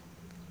aunt.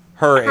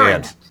 Her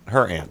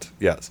aunt.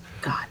 Yes.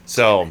 God.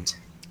 So,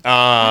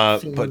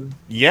 but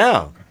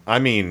yeah, I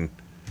mean,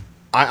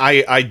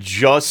 I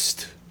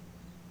just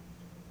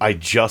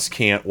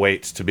can't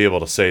wait to be able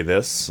to say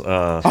this.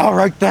 All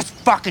right, this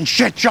fucking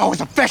shit show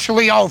is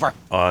officially over.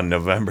 On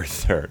November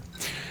 3rd.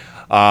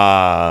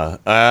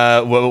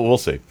 We'll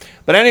see.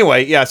 But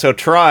anyway, yeah. So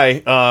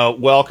Try,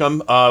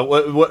 welcome.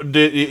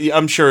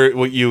 I'm sure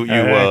what you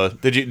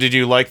did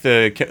you like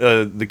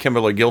the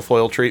Kimberly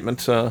Guilfoyle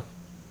treatment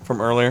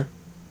from earlier?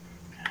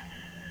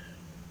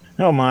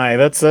 Oh my,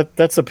 that's a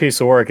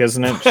piece of work,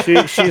 isn't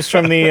it? She's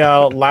from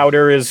the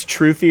Louder is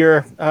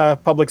Truthier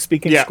public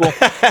speaking school.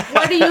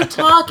 What are you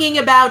talking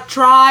about,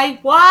 Try?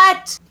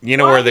 What? You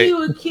know where they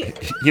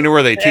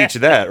teach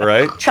that,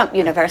 right? Trump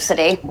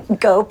University.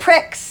 Go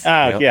Pricks.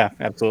 Yeah,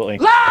 absolutely.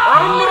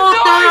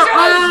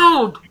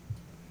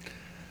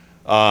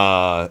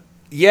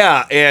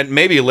 Yeah, and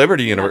maybe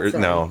Liberty University.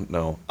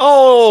 No.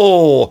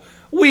 Oh,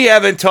 we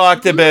haven't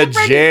talked about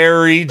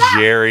Jerry.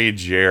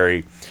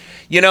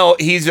 You know,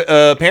 he's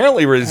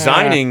apparently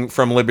resigning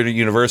from Liberty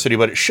University,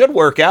 but it should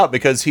work out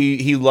because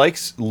he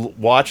likes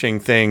watching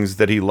things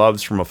that he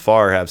loves from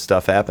afar have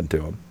stuff happen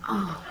to him.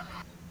 Oh.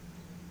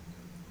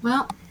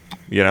 Well.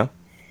 You know?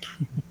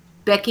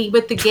 Becky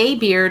with the gay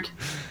beard.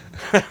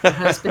 Her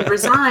husband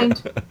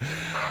resigned.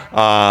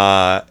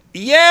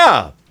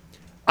 Yeah.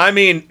 I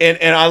mean,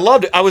 and I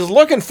loved it. I was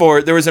looking for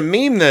it. There was a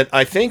meme that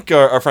I think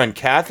our friend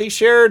Kathy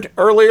shared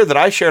earlier that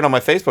I shared on my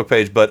Facebook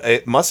page, but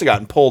it must have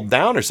gotten pulled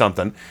down or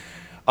something.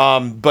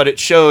 But it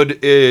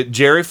showed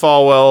Jerry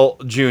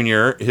Falwell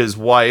Jr., his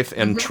wife,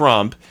 and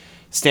Trump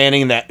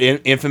standing in that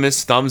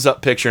infamous thumbs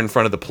up picture in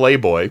front of the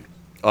Playboy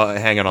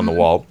hanging on the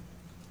wall.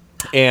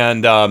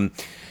 And,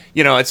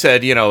 you know, it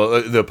said, you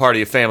know, the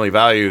party of family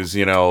values,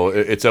 you know,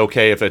 it's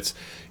okay if it's,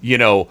 you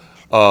know,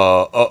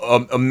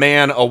 a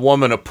man, a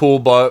woman, a pool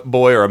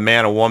boy, or a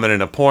man, a woman,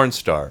 and a porn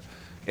star.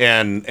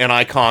 And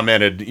I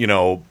commented, you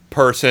know,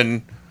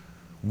 person,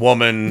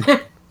 woman,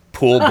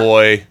 pool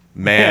boy,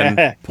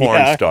 man,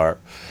 porn star.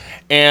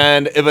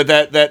 But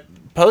that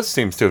post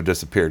seems to have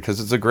disappeared because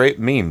it's a great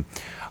meme.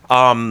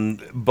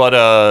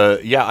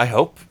 Yeah, I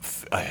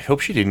hope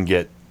she didn't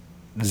get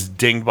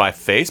dinged by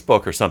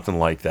Facebook or something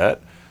like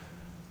that.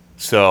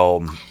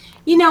 So,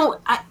 you know,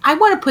 I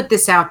want to put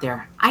this out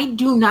there. I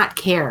do not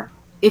care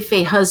if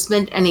a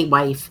husband and a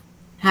wife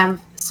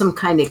have some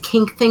kind of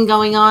kink thing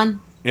going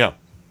on. Yeah.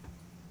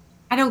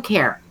 I don't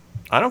care.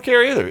 I don't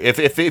care either.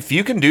 If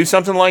you can do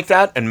something like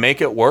that and make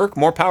it work,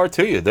 more power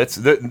to you.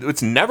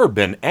 It's never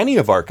been any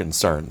of our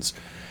concerns.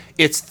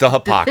 It's the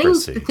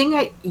hypocrisy. The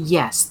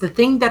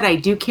thing that I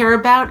do care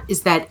about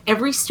is that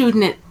every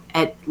student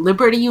at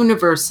Liberty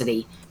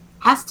University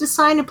has to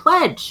sign a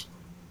pledge.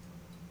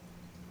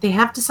 They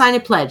have to sign a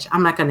pledge.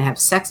 I'm not going to have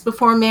sex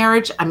before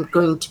marriage. I'm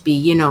going to be,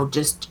 you know,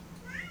 just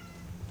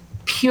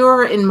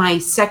pure in my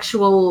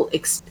sexual,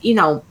 you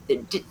know,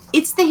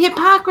 it's the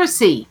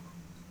hypocrisy.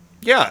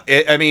 Yeah,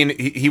 I mean,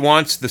 he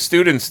wants the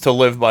students to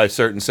live by a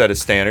certain set of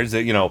standards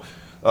that,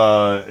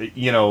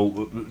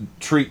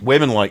 treat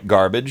women like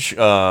garbage in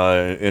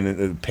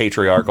a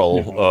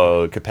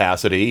patriarchal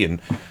capacity,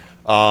 and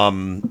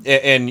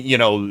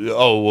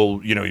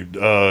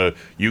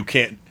you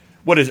can't.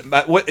 What is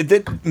it? What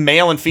did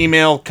male and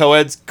female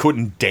co-eds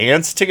couldn't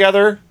dance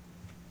together?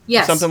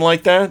 Yes, something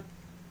like that.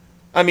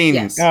 I mean,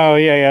 yes. Oh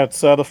yeah, it's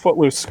the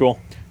Footloose School.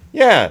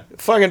 Yeah,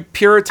 fucking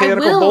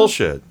puritanical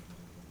bullshit.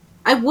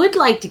 I would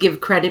like to give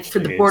credit for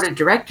the board of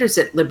directors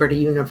at Liberty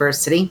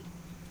University.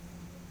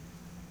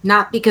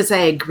 Not because I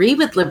agree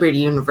with Liberty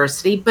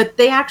University, but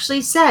they actually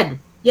said,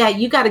 yeah,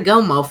 you got to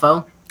go,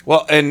 mofo.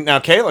 Well, and now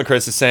Caitlin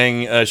Chris is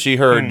saying she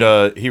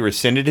heard he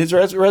rescinded his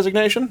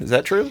resignation. Is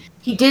that true?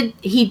 He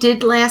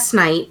did last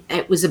night.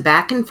 It was a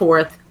back and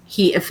forth.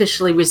 He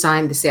officially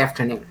resigned this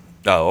afternoon.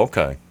 Oh,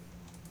 okay.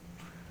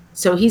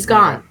 So he's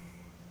gone.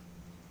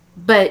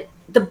 But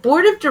the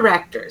board of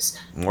directors,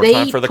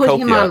 they put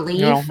him on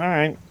leave. Oh, all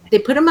right. They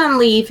put him on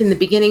leave in the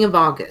beginning of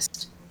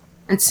August.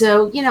 And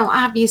so, you know,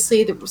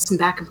 obviously there was some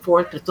back and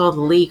forth with all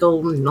the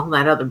legal and all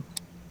that other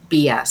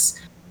BS.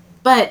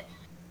 But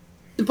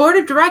the board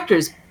of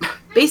directors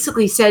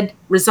basically said,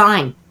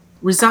 resign.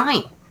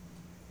 Mm-hmm.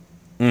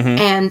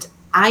 And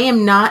I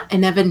am not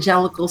an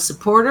evangelical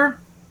supporter.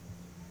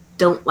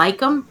 Don't like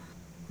them.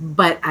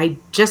 But I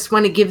just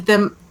want to give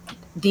them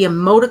the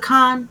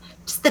emoticon,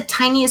 just the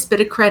tiniest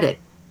bit of credit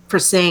for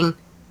saying,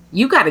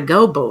 you got to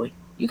go, boy.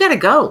 You got to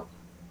go.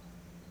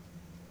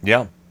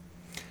 Yeah.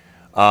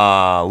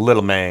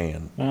 Little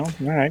man. Well,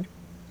 all right.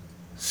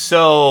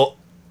 So,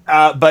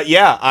 but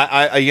yeah,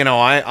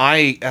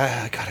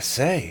 I gotta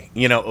say,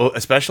 you know,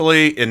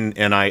 especially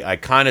and I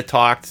kind of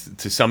talked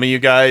to some of you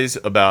guys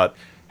about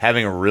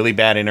having a really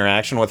bad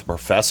interaction with a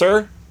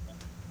professor,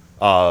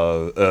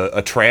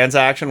 a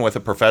transaction with a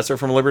professor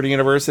from Liberty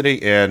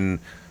University, and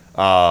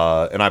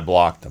I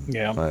blocked them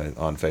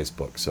on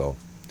Facebook. So,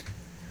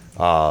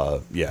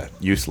 yeah,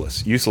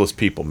 useless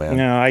people, man.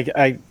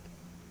 No,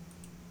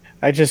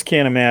 I just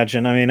can't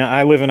imagine. I mean,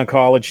 I live in a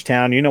college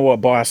town. You know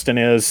what Boston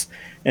is,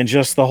 and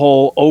just the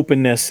whole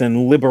openness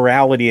and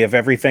liberality of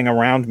everything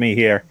around me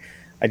here.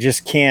 I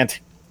just can't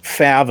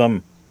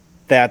fathom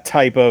that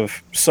type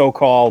of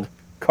so-called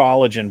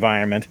college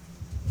environment.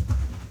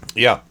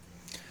 Yeah.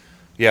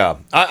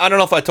 I don't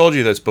know if I told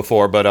you this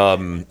before, but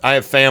I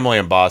have family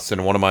in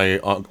Boston. One of my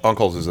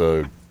uncles is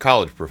a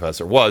college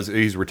professor.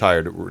 He's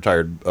retired.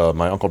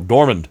 My uncle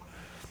Dormond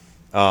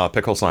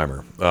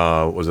Picklesheimer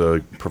was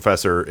a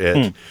professor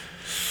at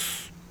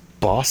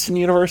Boston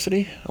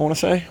University, I want to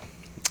say.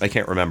 I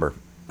can't remember.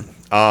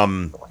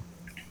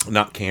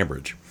 Not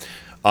Cambridge.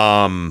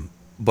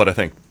 But I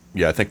think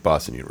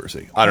Boston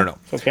University. I don't know.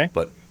 Okay.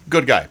 But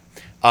good guy.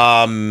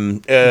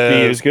 BU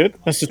is good.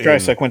 Mrs.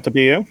 Drysack went to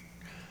BU.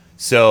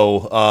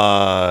 So,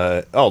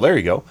 there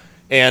you go.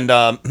 And,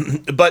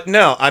 but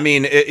no, I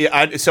mean,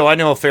 so I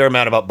know a fair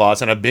amount about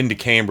Boston. I've been to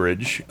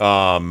Cambridge.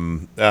 I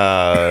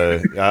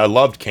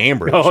loved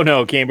Cambridge. Oh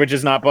no, Cambridge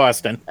is not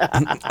Boston.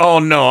 Oh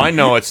no, I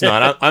know it's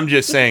not. I'm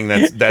just saying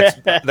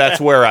that's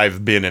where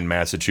I've been in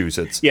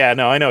Massachusetts. Yeah,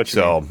 no, I know what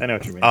you mean. I know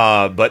what you mean.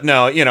 But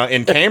no,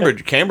 in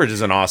Cambridge is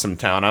an awesome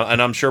town,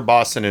 and I'm sure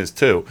Boston is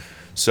too.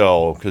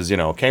 So, because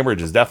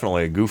Cambridge is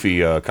definitely a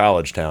goofy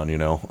college town.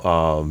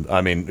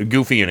 I mean,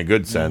 goofy in a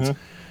good sense. Mm-hmm.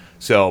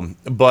 So,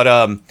 but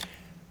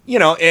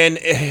and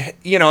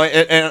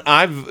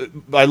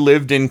I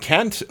lived in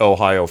Kent,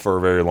 Ohio for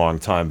a very long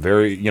time.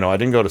 I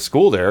didn't go to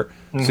school there.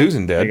 Mm-hmm.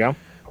 Susan did. There you go.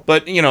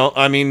 But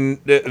I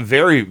mean,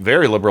 very,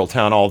 very liberal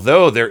town.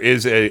 Although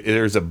there's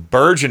a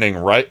burgeoning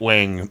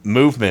right-wing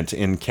movement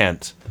in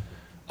Kent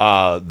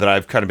that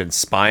I've kind of been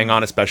spying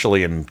on,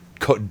 especially in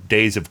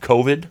days of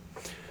COVID,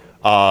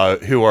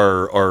 who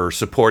are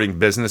supporting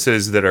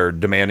businesses that are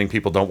demanding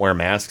people don't wear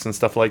masks and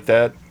stuff like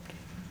that.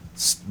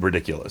 It's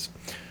ridiculous.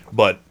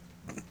 But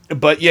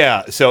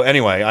yeah. So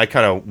anyway, I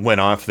kind of went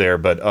off there.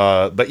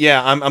 But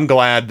yeah, I'm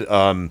glad.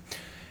 I'm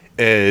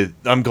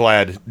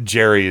glad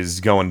Jerry is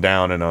going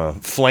down in a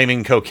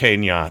flaming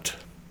cocaine yacht.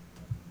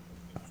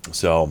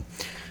 So,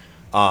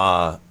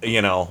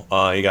 you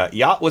got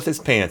yacht with his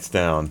pants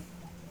down.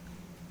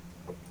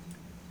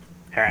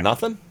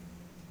 Nothing?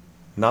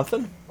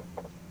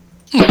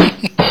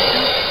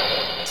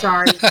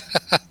 Sorry.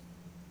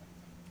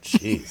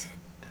 Jeez.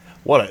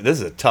 This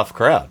is a tough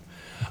crowd.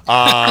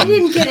 I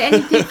didn't get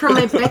anything from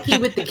my Becky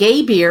with the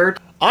gay beard.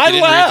 I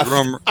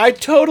laughed. I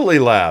totally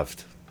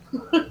laughed.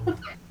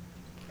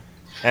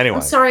 Anyway.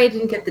 I'm sorry I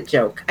didn't get the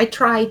joke. I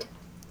tried.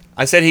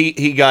 I said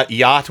he got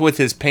yacht with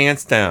his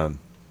pants down.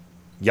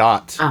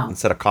 Yacht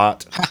instead of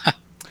cot.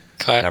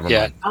 Never mind.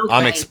 Okay.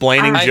 I'm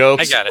explaining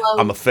jokes. I got it.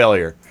 I'm a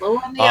failure. Slow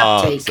on the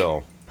uptake.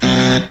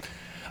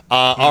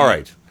 All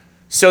right.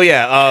 So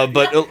yeah,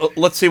 but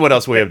let's see what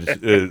else we have.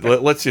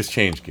 Let's just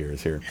change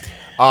gears here.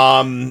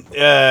 But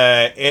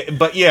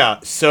yeah,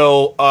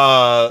 so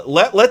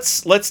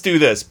let's do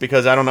this,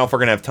 because I don't know if we're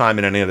gonna have time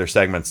in any other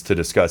segments to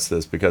discuss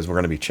this, because we're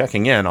gonna be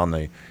checking in on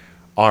the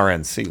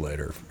RNC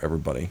later.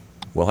 Everybody,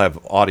 we'll have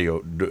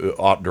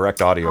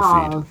direct audio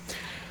feed.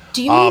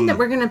 Do you mean that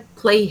we're gonna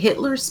play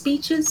Hitler's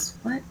speeches?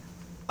 What?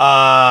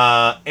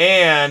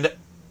 And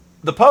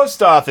the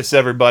post office,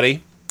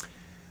 everybody.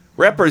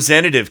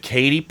 Representative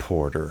Katie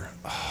Porter,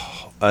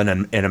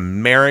 an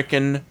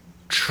American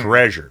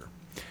treasure.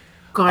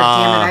 God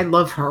damn it, I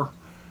love her.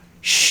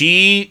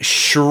 She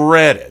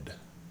shredded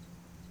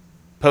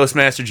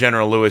Postmaster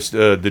General Louis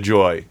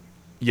DeJoy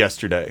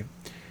yesterday,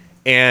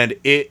 and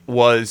it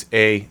was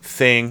a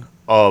thing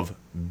of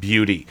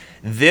beauty.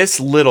 This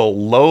little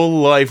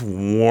low-life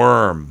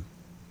worm,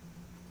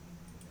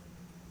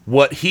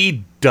 what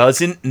he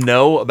doesn't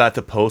know about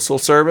the Postal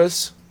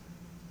Service,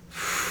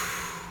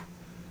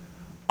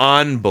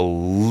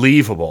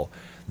 unbelievable.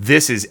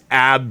 This is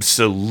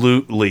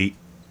absolutely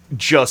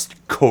just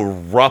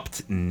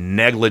corrupt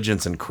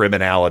negligence and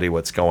criminality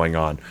what's going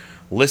on.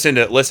 Listen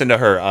to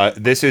her.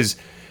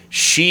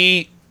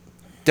 She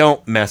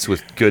don't mess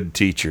with good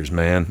teachers,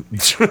 man.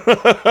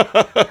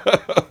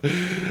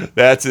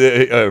 That's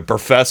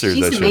professors,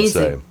 She's I should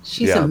amazing. say.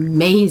 She's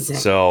amazing.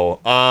 So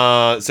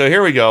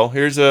here we go.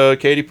 Here's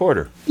Katie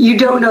Porter. You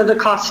don't know the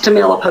cost to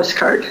mail a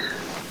postcard.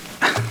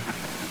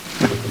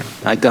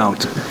 I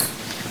don't.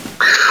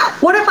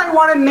 What if I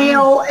want to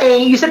mail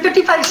you said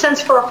 55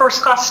 cents for a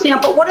first class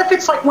stamp, but what if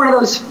it's like one of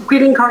those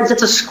greeting cards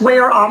that's a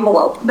square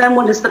envelope? Then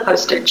what is the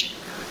postage?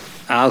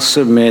 I'll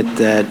submit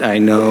that I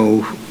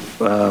know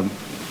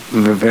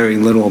very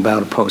little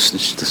about a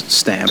postage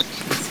stamp.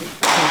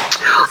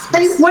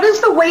 And what is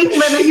the weight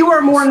limit? You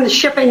are more in the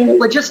shipping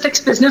logistics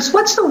business.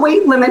 What's the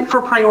weight limit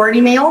for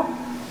priority mail?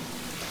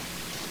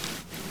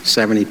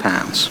 70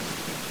 pounds.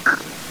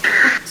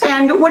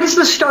 And what is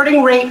the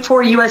starting rate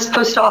for U.S.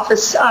 Post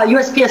Office,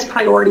 USPS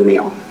priority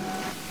mail?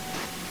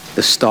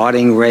 The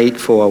starting rate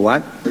for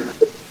what?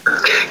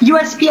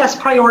 USPS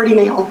priority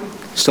mail.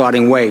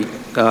 Starting weight,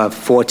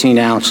 14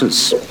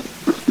 ounces.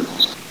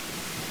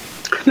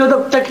 No,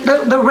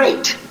 the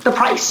rate, the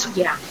price.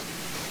 Yeah.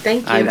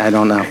 Thank you. I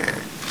don't know.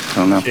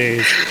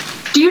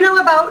 Do you know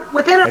about,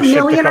 within a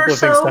million or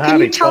so, can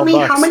you tell me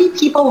how many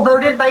people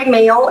voted by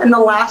mail in the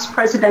last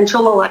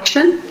presidential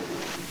election?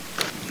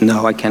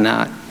 No, I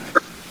cannot.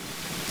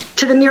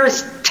 To the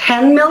nearest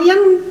 10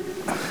 million?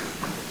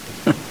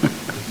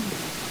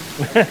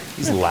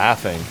 He's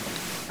laughing.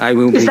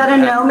 Is that a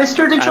no,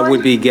 Mr. DeJoy? I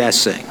would be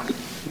guessing,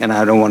 and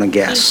I don't want to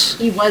guess.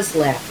 He was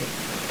laughing.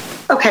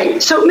 Okay,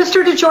 so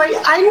Mr. DeJoy,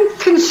 I'm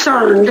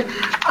concerned.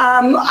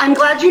 I'm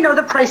glad you know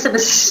the price of a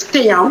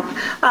stamp,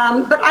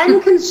 but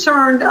I'm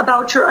concerned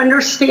about your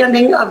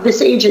understanding of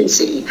this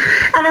agency.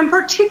 And I'm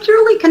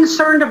particularly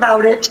concerned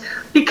about it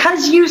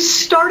because you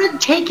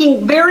started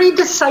taking very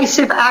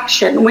decisive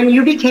action when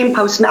you became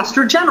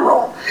Postmaster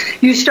General.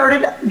 You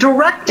started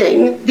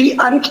directing the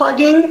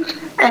unplugging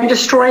and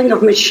destroying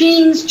of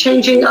machines,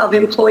 changing of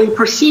employee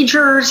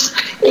procedures,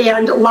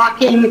 and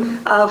locking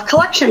of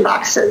collection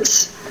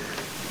boxes.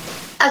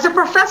 As a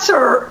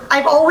professor,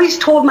 I've always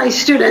told my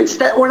students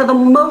that one of the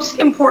most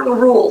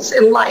important rules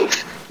in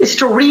life is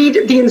to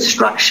read the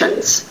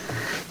instructions.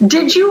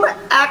 Did you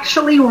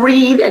actually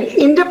read and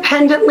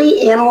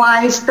independently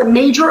analyze the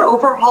major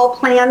overhaul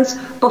plans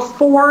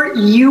before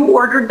you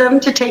ordered them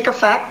to take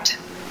effect?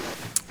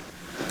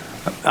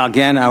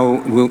 Again, I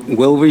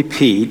will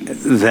repeat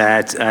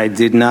that I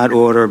did not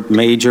order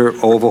major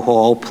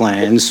overhaul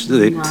plans.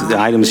 The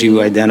items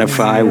you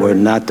identify were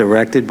not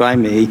directed by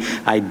me.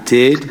 I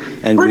did,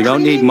 and we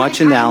don't need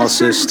much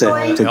analysis to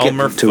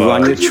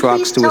run your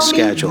trucks to a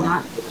schedule.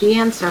 The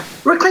answer.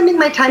 Reclaiming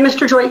my time,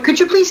 Mr. Joy, could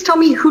you please tell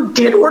me who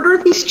did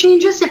order these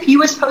changes if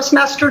you as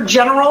Postmaster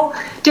General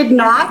did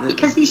not?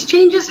 Because these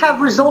changes have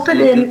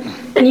resulted in,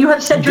 and you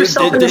have said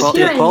yourself in this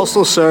hearing. The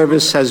Postal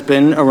Service has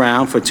been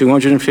around for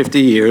 250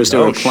 years.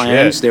 There were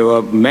plans. There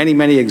were many,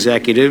 many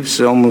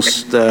executives,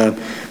 almost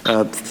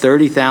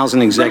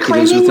 30,000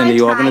 executives within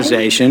the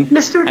organization.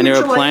 And there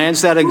are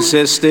plans that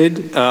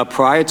existed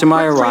prior to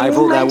my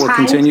arrival that were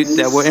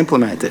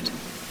implemented.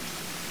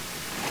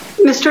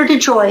 Mr.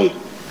 DeJoy,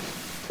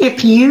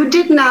 if you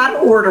did not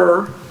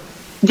order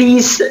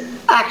these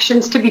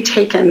actions to be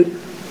taken,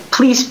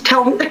 please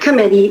tell the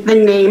committee the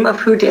name of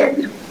who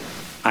did.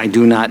 I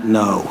do not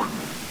know.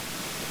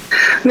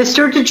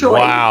 Mr.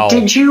 DeJoy,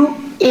 did you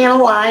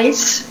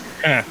analyze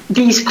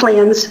these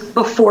plans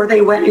before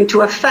they went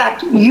into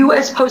effect? You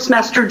as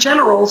Postmaster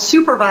General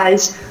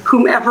supervise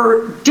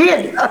whomever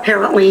did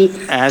apparently.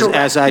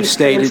 As I've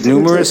stated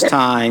numerous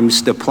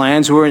times, the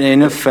plans were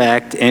in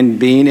effect and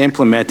being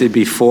implemented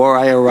before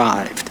I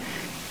arrived.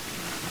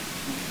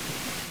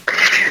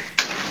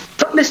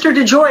 But Mr.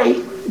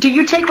 DeJoy, do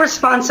you take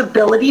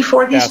responsibility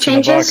for these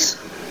changes?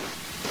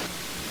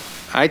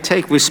 I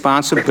take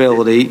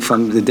responsibility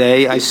from the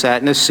day I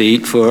sat in a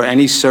seat for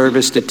any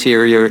service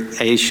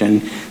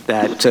deterioration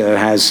that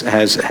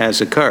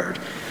has occurred.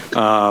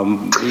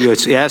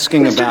 You're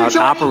asking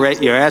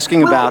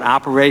about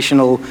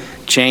operational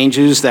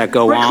changes that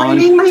go on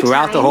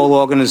throughout the whole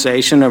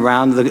organization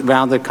around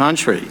the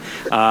country.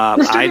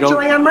 Mr.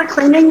 DeJoy, I'm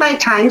reclaiming my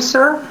time,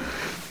 sir.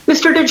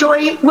 Mr.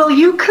 DeJoy, will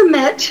you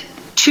commit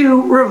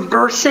to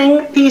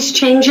reversing these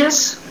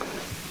changes?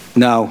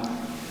 No.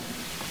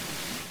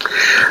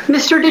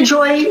 Mr.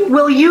 DeJoy,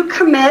 will you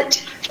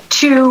commit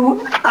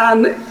to,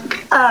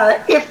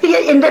 if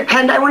the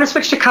independent, I want to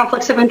switch to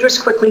conflicts of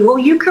interest quickly, will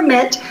you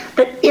commit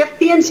that if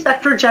the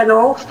Inspector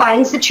General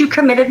finds that you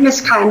committed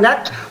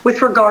misconduct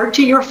with regard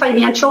to your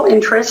financial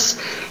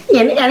interests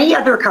in any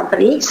other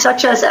company,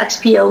 such as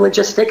XPO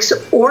Logistics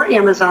or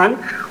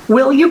Amazon,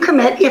 will you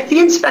commit, if the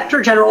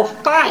Inspector General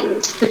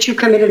finds that you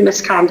committed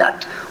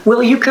misconduct,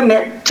 will you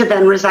commit to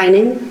then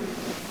resigning?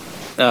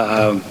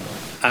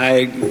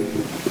 I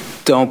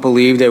don't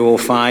believe they will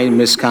find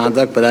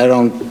misconduct, but I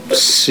don't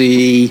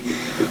see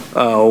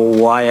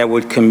why I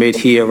would commit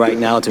here right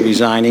now to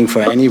resigning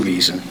for any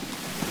reason.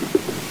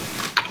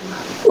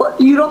 Well,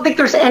 you don't think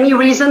there's any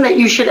reason that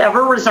you should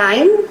ever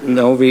resign?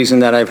 No reason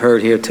that I've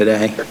heard here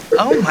today.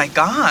 Oh my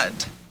God.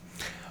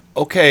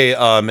 Okay,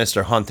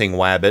 Mr. Hunting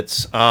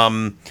Wabbits.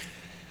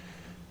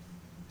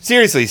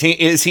 Seriously,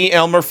 is he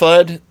Elmer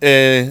Fudd?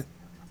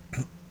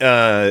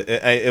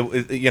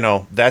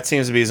 That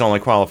seems to be his only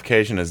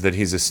qualification, is that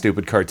he's a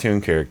stupid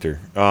cartoon character.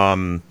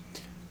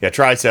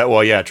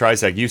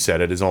 Trisec, you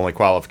said it. His only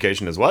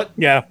qualification is what?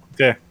 Yeah,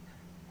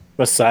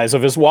 the size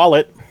of his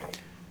wallet.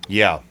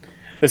 Yeah.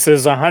 This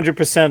is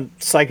 100%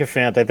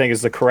 sycophant, I think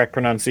is the correct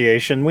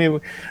pronunciation.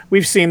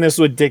 We've seen this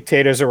with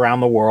dictators around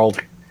the world.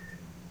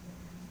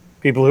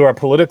 People who are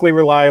politically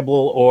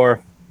reliable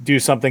or do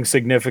something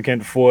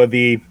significant for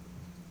the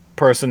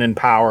person in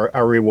power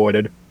are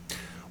rewarded.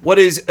 What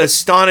is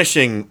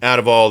astonishing out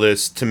of all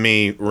this to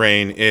me,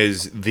 Rain,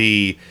 is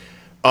the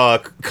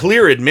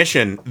clear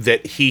admission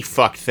that he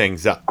fucked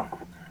things up.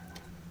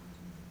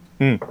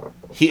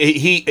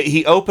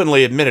 He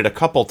openly admitted a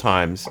couple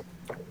times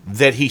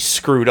that he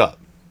screwed up.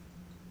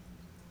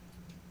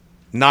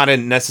 Not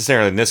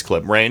necessarily in this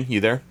clip. Rain,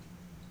 you there?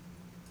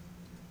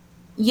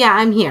 Yeah,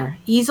 I'm here.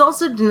 He's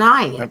also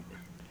denying it.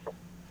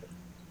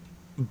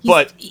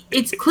 But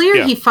it's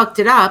clear he fucked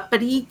it up,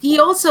 but he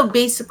also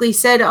basically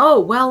said, oh,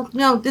 well,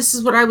 no, this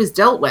is what I was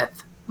dealt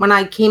with when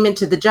I came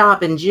into the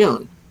job in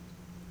June.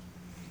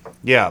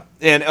 Yeah.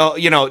 And,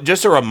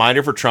 just a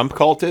reminder for Trump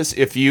cultists,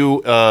 if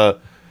you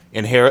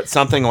inherit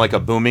something like a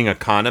booming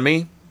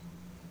economy,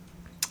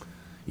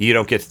 you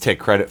don't get to take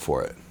credit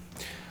for it.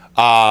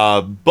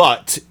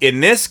 But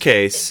in this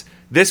case,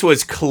 this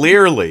was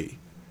clearly,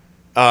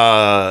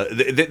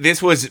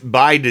 this was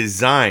by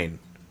design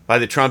by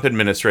the Trump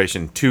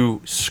administration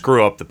to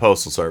screw up the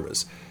Postal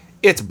Service.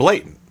 It's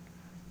blatant.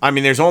 I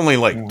mean, there's only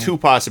like two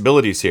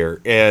possibilities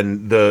here,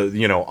 and the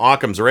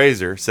Occam's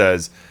razor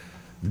says,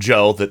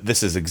 Joe, that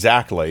this is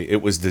exactly,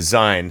 it was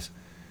designed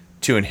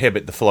to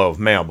inhibit the flow of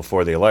mail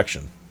before the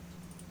election.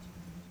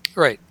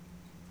 Right.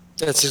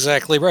 That's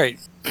exactly right.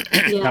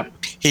 Yeah.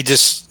 He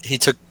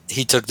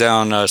took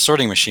down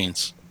sorting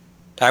machines.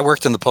 I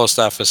worked in the post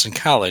office in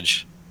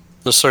college.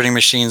 Those sorting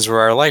machines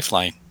were our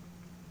lifeline.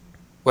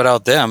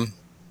 Without them,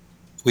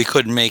 we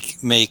couldn't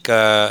make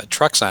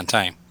trucks on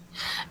time.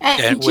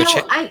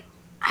 Joe, I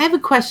have a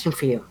question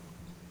for you.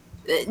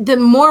 The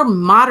more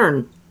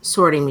modern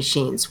sorting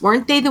machines,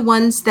 weren't they the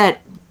ones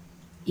that,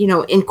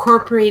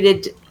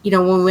 incorporated,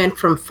 when we went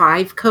from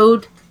 5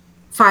 code,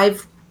 to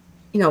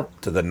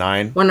the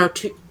 9?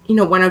 102,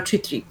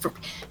 1023,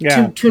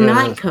 to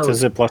 9 code. To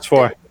zip plus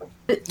 4.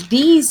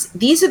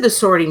 These are the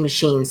sorting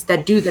machines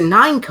that do the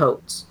 9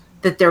 codes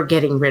that they're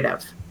getting rid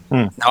of.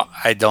 No,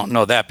 I don't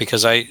know that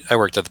because I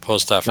worked at the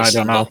post office I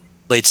don't know. in the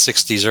late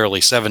 60s, early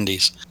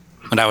 70s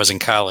when I was in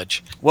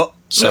college. Well,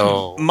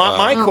 so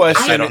my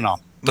question, I don't know.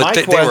 But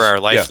they were our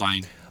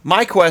lifeline. Yeah.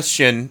 My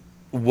question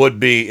would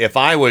be if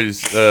I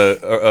was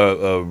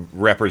a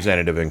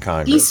representative in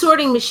Congress. These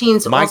sorting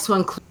machines also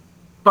include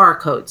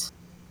barcodes,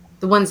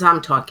 the ones I'm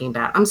talking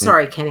about. I'm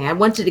sorry, Kenny. I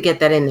wanted to get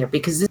that in there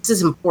because this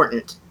is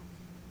important.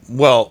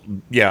 Well,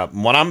 yeah,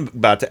 what I'm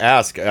about to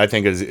ask, I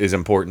think is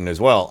important as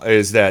well,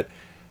 is that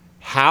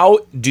how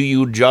do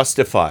you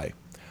justify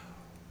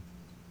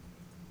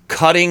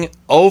cutting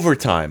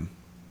overtime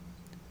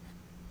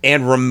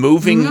and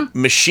removing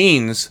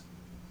machines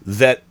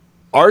that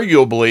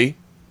arguably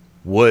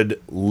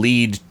would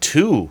lead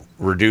to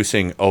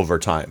reducing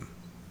overtime?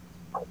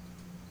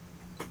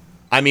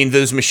 I mean,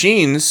 those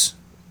machines,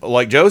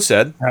 like Joe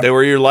said, they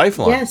were your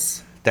lifeline.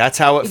 Yes. That's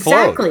how it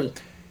flowed. Exactly.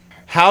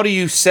 How do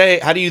you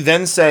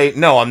then say,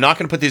 no, I'm not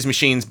going to put these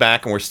machines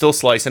back and we're still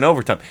slicing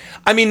overtime?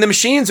 I mean, the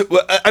machines,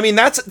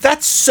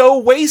 that's so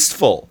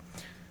wasteful.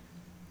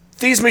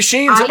 These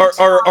machines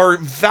are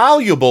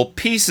valuable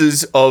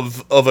pieces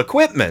of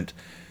equipment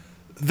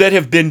that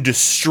have been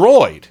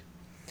destroyed.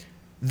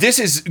 This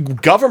is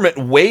government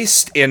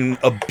waste and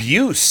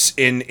abuse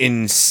in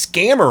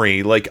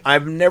scammery like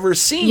I've never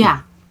seen.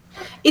 Yeah.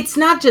 It's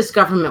not just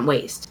government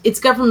waste.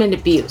 It's government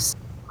abuse.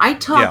 I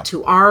talked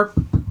to our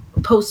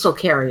postal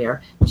carrier.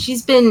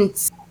 She's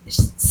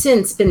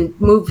since been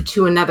moved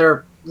to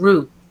another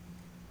route.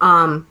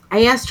 I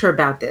asked her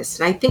about this,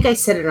 and I think I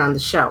said it on the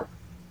show.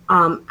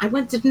 I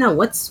wanted to know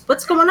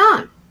what's going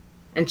on.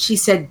 And she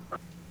said,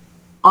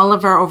 all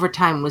of our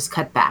overtime was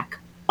cut back.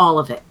 All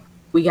of it.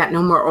 We got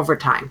no more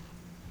overtime.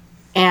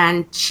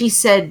 And she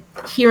said,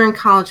 here in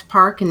College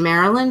Park in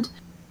Maryland,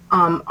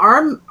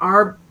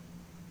 our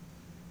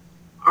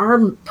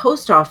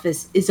post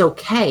office is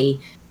okay.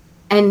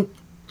 And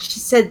she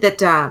said that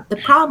the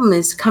problem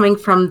is coming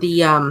from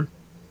the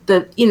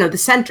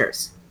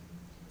centers.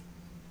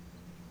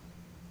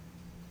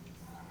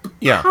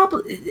 Yeah.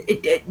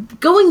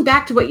 Going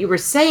back to what you were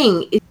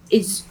saying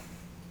is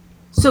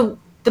so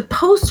the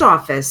post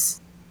office,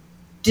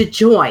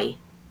 DeJoy,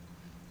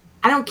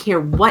 I don't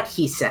care what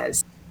he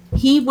says.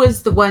 He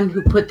was the one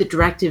who put the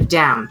directive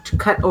down to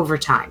cut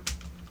overtime.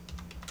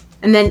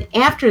 And then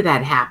after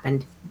that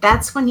happened,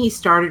 that's when he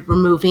started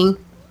removing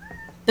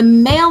the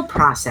mail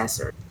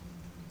processor.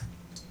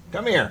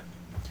 Come here.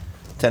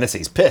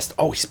 Tennessee's pissed.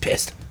 Oh, he's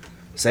pissed.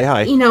 Say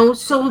hi.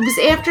 So it was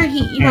after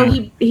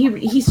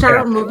he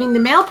started removing the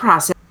mail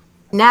processor.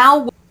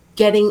 Now we're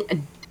getting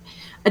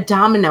a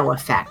domino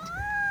effect.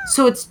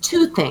 So it's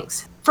two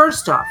things.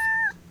 First off,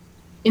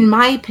 in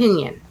my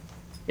opinion,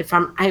 if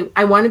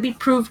I want to be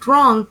proved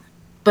wrong,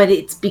 but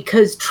it's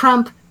because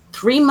Trump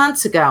 3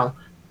 months ago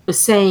was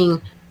saying,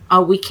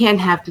 we can't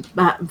have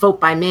vote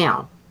by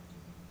mail.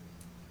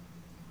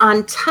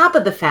 On top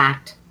of the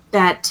fact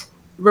that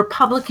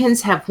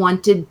Republicans have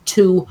wanted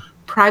to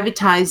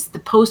privatize the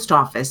post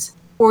office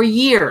for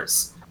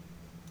years,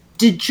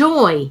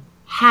 DeJoy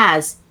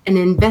has an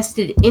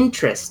invested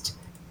interest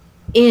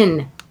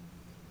in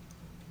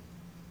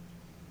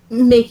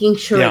making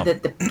sure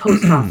that the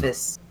post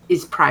office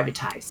is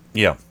privatized.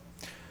 Yeah.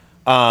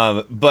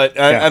 I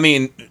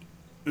mean,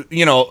 I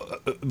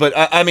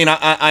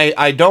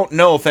don't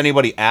know if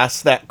anybody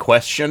asked that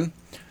question,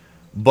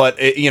 but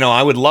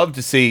I would love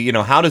to see,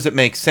 how does it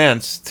make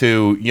sense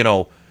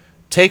to,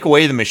 take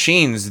away the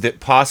machines that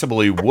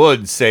possibly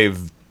would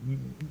save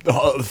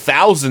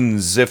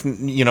thousands, if,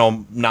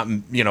 not,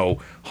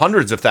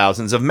 hundreds of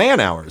thousands of man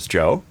hours,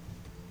 Joe?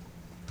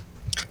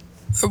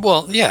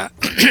 Well, yeah,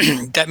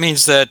 that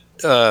means that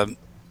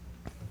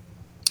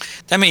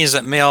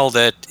mail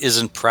that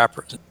isn't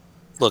proper.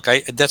 Look,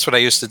 that's what I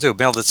used to do.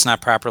 Mail that's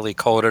not properly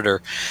coded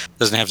or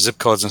doesn't have zip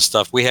codes and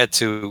stuff. We had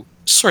to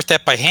sort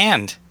that by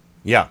hand.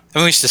 Yeah,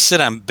 we used to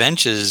sit on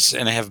benches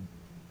and have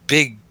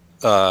big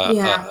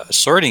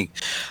sorting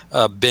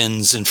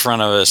bins in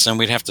front of us, and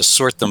we'd have to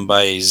sort them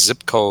by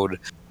zip code.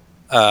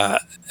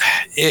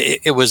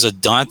 It was a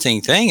daunting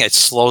thing. It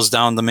slows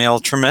down the mail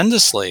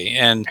tremendously,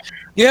 and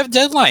you have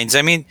deadlines.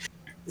 I mean,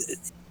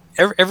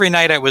 every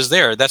night I was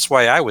there. That's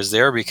why I was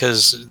there,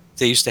 because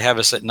they used to have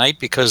us at night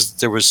because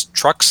there was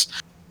trucks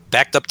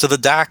backed up to the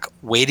dock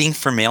waiting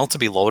for mail to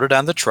be loaded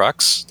on the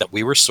trucks that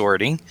we were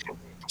sorting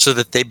so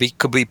that they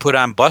could be put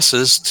on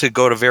buses to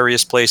go to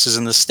various places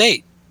in the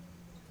state.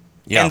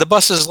 Yeah. And the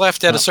buses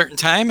left at a certain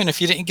time, and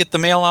if you didn't get the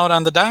mail out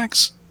on the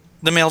docks,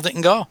 the mail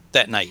didn't go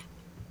that night.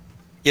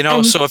 You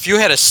know, so if you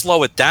had to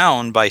slow it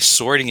down by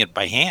sorting it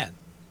by hand,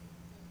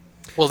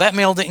 well, that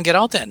mail didn't get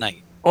out that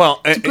night. Well,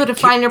 to put a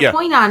finer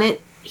point on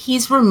it,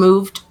 he's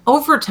removed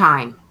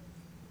overtime.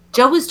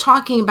 Joe was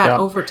talking about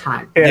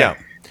overtime. Yeah.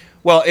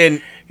 Well,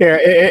 here,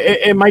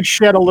 it might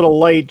shed a little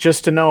light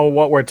just to know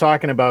what we're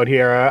talking about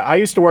here. I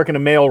used to work in a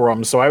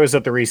mailroom, so I was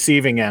at the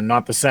receiving end,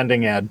 not the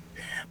sending end.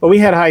 But we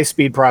had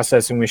high-speed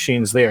processing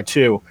machines there,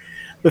 too.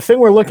 The thing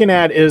we're looking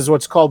at is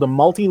what's called a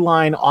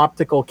multi-line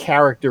optical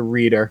character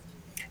reader,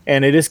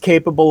 and it is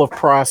capable of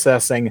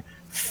processing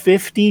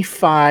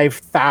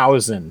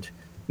 55,000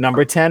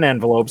 number 10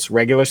 envelopes,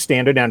 regular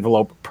standard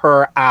envelope,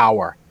 per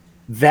hour.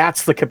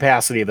 That's the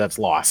capacity that's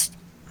lost.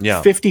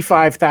 Yeah.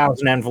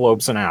 55,000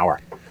 envelopes an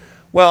hour.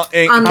 Well,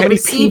 on the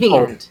receiving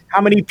end.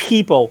 How many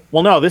people?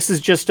 Well, no, this is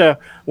just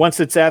once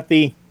it's at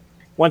the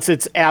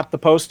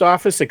post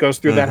office, it goes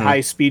through that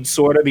high-speed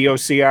sorter. The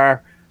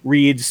OCR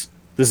reads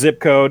the zip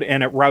code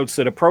and it routes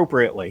it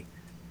appropriately.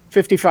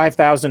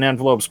 55,000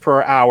 envelopes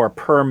per hour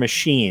per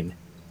machine.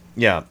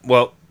 Yeah.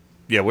 Well,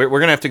 yeah, we're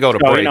going to have to go to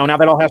break. Now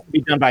that all has to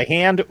be done by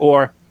hand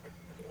or...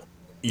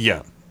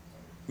 Yeah.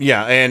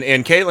 Yeah,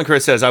 and Caitlin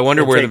Chris says, I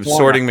wonder where the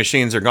sorting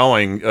machines are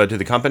going to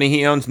the company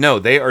he owns. No,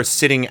 they are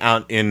sitting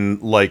out in,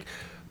 like,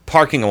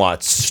 parking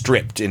lots,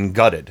 stripped and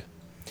gutted.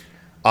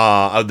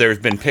 There's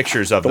been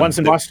pictures of them. The ones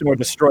in Boston were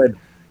destroyed.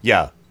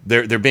 Yeah,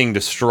 they're being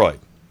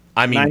destroyed.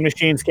 I mean, 9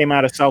 machines came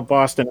out of South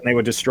Boston and they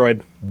were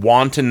destroyed.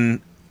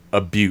 Wanton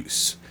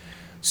abuse.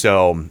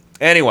 So,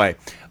 anyway,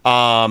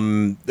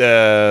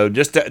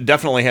 just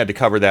definitely had to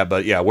cover that.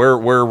 But, yeah,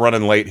 we're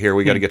running late here.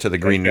 We got to get to the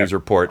Green News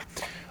Report.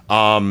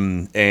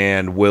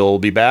 And we'll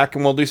be back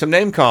and we'll do some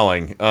name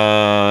calling.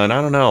 And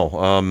I don't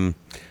know.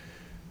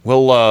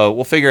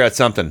 We'll figure out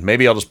something.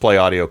 Maybe I'll just play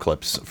audio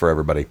clips for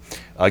everybody.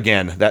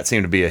 Again, that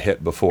seemed to be a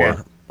hit before.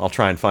 Yeah. I'll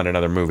try and find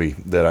another movie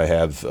that I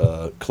have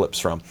clips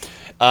from.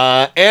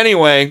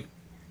 Anyway,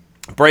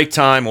 break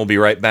time. We'll be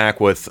right back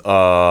with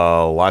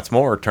lots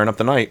more. Turn Up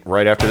the Night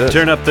right after this.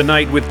 Turn Up the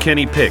Night with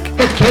Kenny Pick.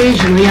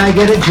 Occasionally I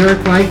get a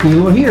jerk like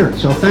you here,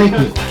 so thank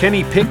you.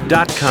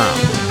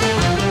 KennyPick.com.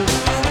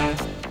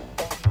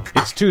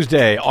 It's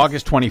Tuesday,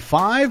 August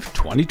 25,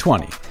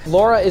 2020.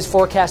 Laura is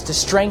forecast to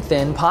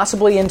strengthen,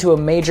 possibly into a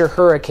major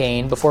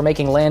hurricane, before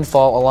making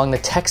landfall along the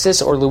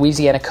Texas or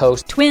Louisiana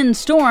coast. Twin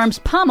storms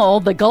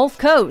pummel the Gulf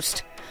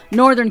Coast.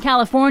 Northern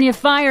California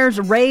fires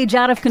rage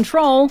out of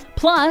control.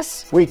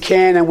 Plus, we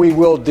can and we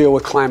will deal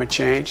with climate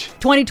change.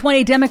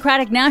 2020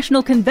 Democratic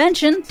National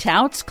Convention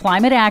touts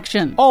climate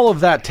action. All of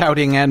that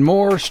touting and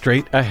more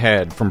straight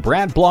ahead. From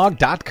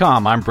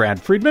BradBlog.com, I'm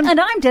Brad Friedman. And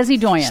I'm Desi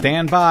Doyen.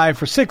 Stand by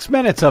for 6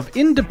 minutes of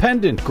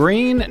independent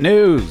green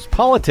news,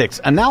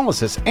 politics,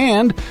 analysis,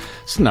 and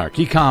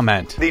snarky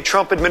comment. The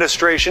Trump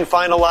administration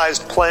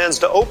finalized plans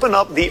to open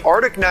up the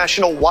Arctic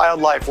National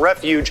Wildlife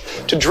Refuge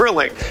to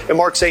drilling. It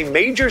marks a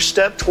major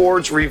step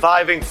towards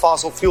reviving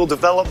fossil fuel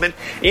development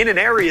in an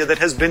area that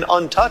has been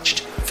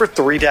untouched for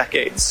 3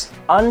 decades.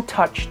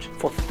 Untouched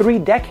for 3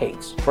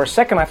 decades. For a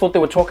second, I thought they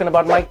were talking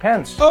about Mike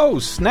Pence. Oh,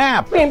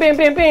 snap. Bam, bam,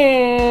 bam,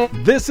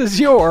 bam. This is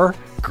your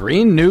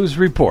Green News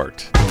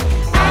Report.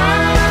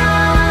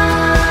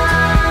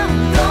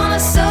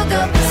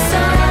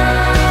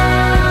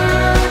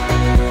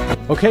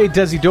 Okay,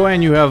 Desi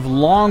Doyen, you have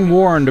long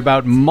warned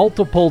about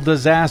multiple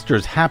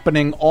disasters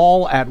happening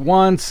all at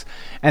once,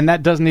 and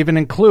that doesn't even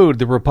include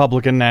the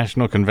Republican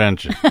National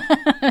Convention.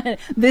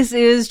 This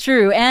is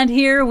true, and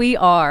here we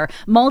are.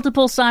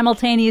 Multiple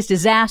simultaneous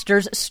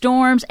disasters,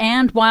 storms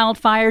and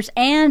wildfires,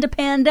 and a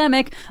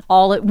pandemic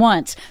all at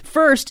once.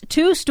 First,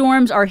 2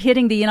 storms are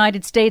hitting the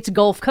United States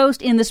Gulf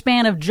Coast in the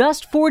span of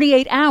just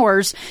 48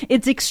 hours.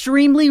 It's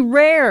extremely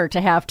rare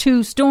to have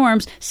 2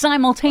 storms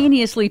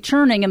simultaneously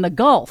churning in the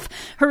Gulf.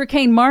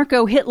 Hurricane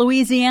Marco hit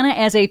Louisiana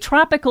as a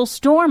tropical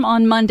storm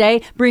on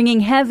Monday,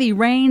 bringing heavy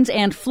rains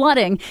and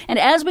flooding. And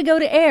as we go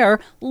to air,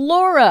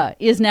 Laura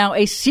is now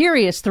a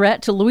serious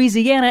threat to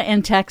Louisiana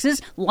and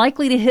Texas,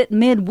 likely to hit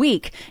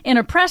midweek. In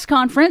a press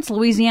conference,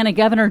 Louisiana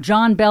Governor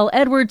John Bel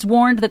Edwards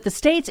warned that the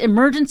state's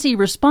emergency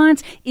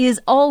response is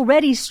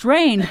already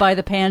strained by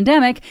the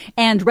pandemic,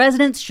 and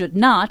residents should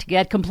not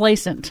get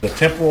complacent. The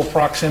temporal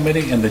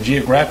proximity and the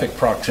geographic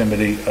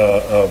proximity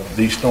of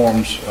these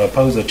storms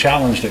pose a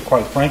challenge that,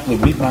 quite frankly,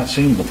 we've not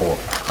seen before.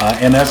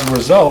 And as a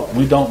result,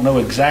 we don't know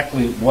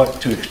exactly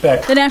what to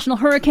expect. The National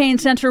Hurricane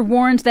Center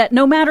warns that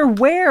no matter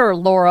where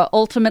Laura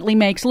ultimately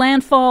makes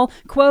landfall,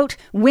 quote,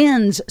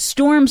 winds,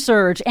 storm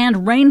surge,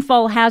 and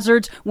rainfall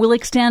hazards will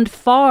extend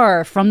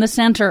far from the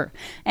center.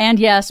 And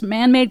yes,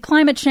 man-made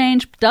climate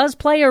change does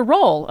play a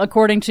role,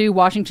 according to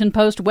Washington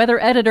Post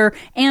weather editor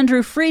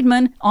Andrew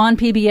Friedman on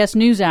PBS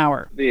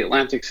NewsHour. The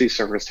Atlantic sea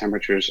surface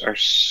temperatures are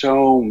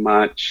so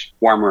much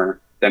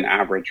warmer than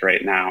average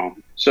right now.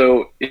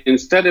 So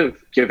instead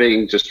of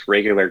giving just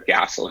regular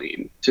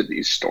gasoline to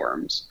these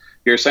storms,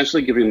 you're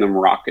essentially giving them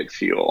rocket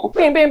fuel.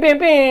 Bam, bam, bam,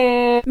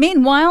 bam.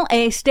 Meanwhile,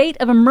 a state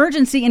of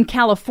emergency in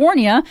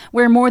California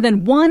where more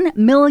than 1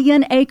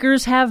 million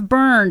acres have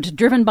burned,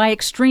 driven by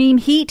extreme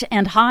heat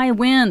and high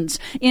winds.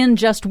 In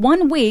just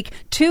 1 week,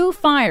 2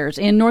 fires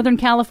in Northern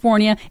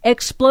California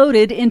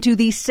exploded into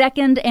the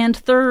second and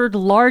third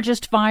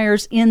largest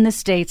fires in the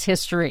state's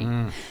history.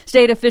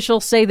 State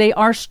officials say they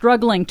are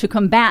struggling to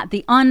combat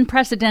the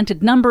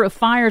unprecedented number of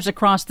fires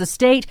across the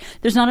state.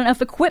 There's not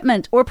enough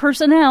equipment or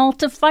personnel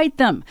to fight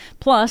them.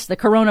 Plus, the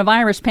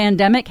coronavirus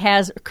pandemic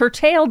has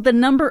curtailed the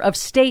number of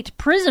state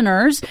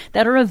prisoners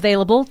that are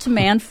available to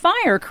man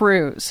fire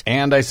crews.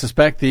 And I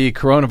suspect the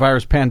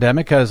coronavirus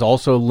pandemic has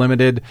also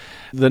limited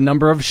the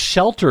number of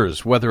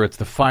shelters, whether it's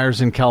the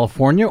fires in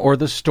California or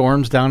the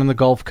storms down in the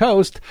Gulf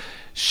Coast,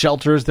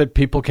 shelters that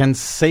people can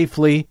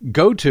safely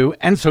go to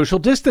and social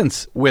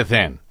distance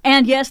within.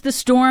 And yes, the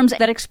storms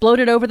that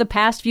exploded over the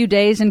past few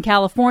days in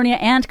California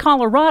and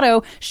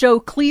Colorado show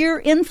clear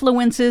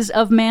influences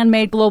of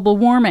man-made global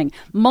warming.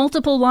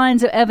 Multiple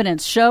lines of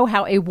evidence show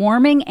how a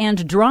warming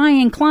and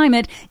drying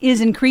climate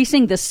is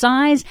increasing the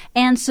size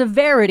and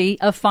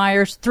severity of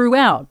fires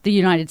throughout the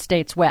United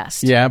States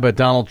West. Yeah, but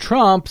Donald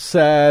Trump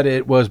said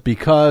it was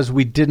because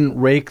we didn't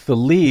rake the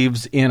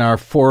leaves in our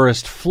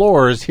forest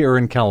floors here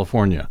in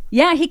California.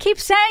 Yeah, he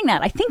keeps saying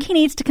that. I think he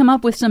needs to come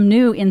up with some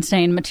new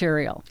insane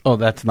material. Oh,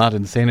 that's not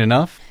insane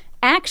enough?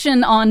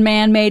 Action on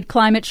man-made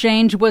climate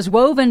change was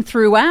woven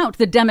throughout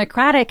the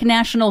Democratic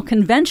National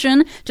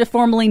Convention to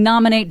formally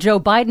nominate Joe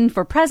Biden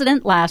for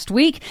president last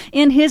week.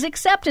 In his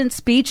acceptance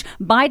speech,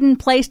 Biden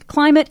placed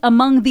climate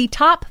among the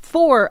top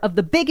 4 of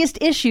the biggest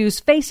issues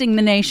facing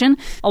the nation,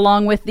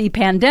 along with the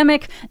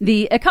pandemic,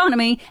 the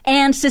economy,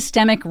 and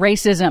systemic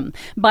racism.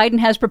 Biden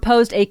has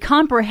proposed a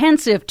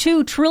comprehensive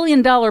 $2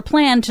 trillion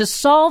plan to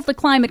solve the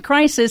climate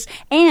crisis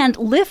and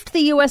lift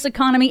the U.S.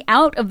 economy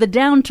out of the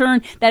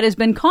downturn that has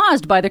been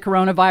caused by the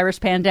coronavirus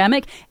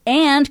pandemic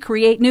and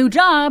create new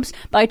jobs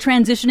by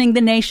transitioning the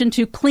nation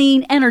to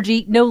clean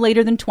energy no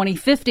later than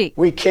 2050.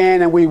 We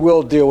can and we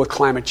will deal with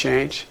climate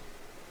change.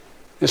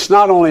 It's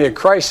not only a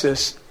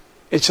crisis,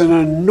 it's an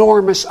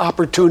enormous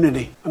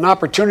opportunity. An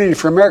opportunity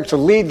for America to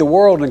lead the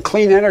world in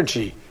clean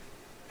energy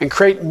and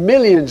create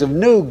millions of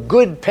new,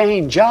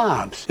 good-paying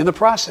jobs in the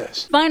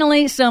process.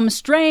 Finally, some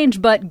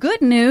strange but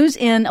good news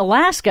in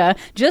Alaska.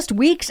 Just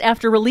weeks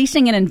after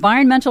releasing an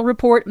environmental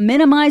report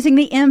minimizing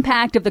the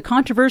impact of the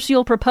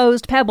controversial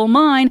proposed Pebble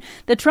mine,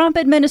 the Trump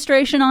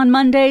administration on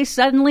Monday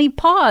suddenly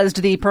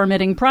paused the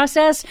permitting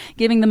process,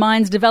 giving the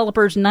mine's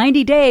developers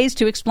 90 days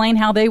to explain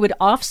how they would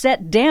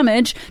offset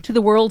damage to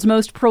the world's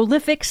most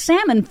prolific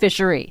salmon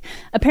fishery.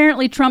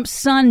 Apparently, Trump's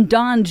son,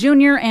 Don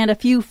Jr., and a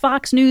few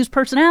Fox News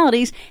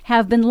personalities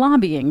have been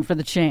lobbying for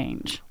the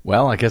change.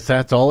 Well, I guess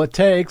that's all it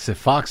takes. If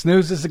Fox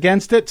News is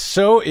against it,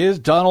 so is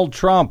Donald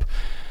Trump.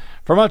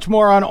 For much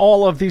more on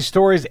all of these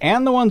stories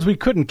and the ones we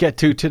couldn't get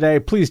to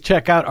today, please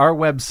check out our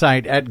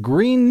website at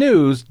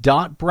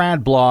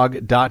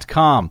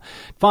greennews.bradblog.com.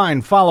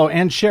 Find, follow,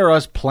 and share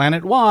us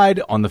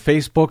planet-wide on the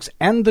Facebooks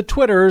and the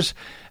Twitters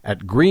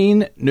at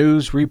Green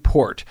News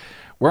Report.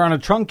 We're on a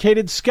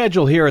truncated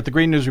schedule here at the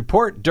Green News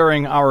Report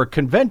during our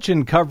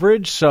convention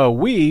coverage, so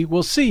we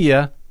will see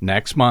you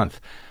next month.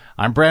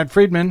 I'm Brad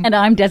Friedman. And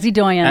I'm Desi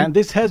Doyen. And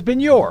this has been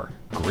your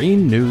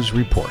Green News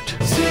Report.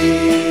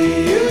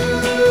 See you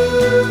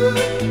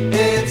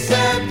in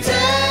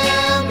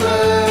September.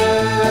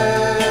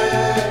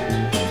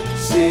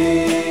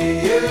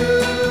 See you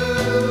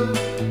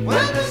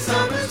when the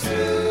summer's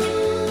through.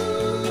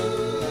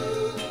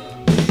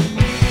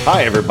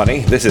 Hi, everybody.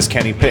 This is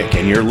Kenny Pick,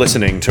 and you're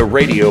listening to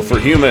Radio for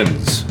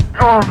Humans.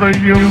 Oh, the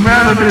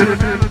humanity.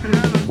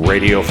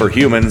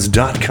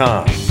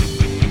 RadioForHumans.com.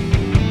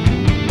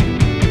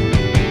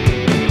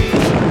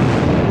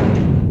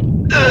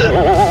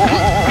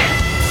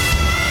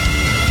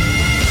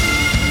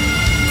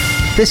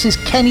 This is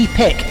Kenny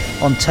Pick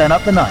on Turn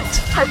Up the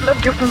Night. I've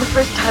loved you from the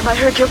first time I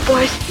heard your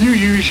voice. You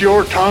use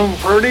your tongue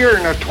prettier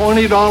than a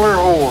 $20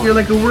 whore. You're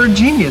like a word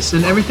genius,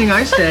 and everything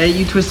I say,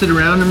 you twist it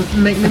around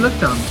and make me look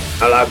dumb.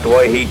 I like the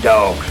way he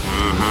talks.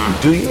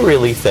 Mm-hmm. Do you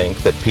really think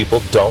that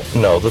people don't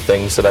know the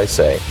things that I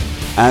say?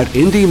 At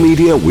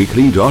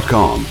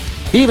IndieMediaWeekly.com.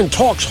 He even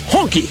talks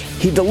honky.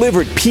 He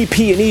delivered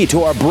PPE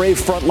to our brave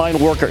frontline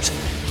workers.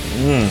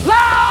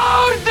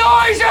 Loud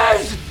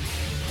noises!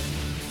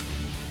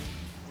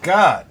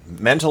 God,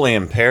 mentally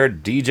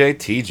impaired DJ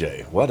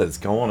TJ. What is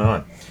going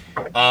on?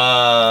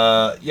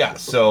 The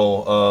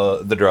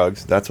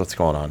drugs. That's what's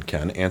going on,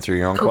 Ken. Answer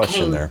your own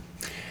question there.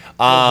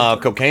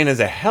 Cocaine is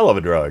a hell of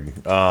a drug.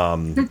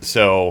 Haven't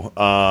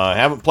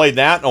played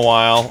that in a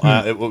while.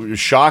 It was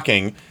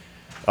shocking,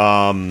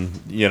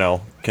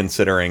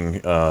 considering,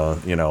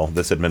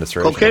 this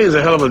administration. Cocaine is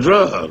a hell of a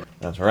drug.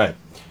 That's right.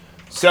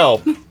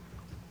 So...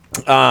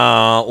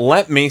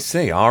 let me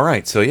see. All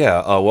right. So,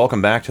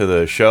 welcome back to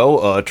the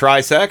show.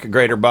 Trisec,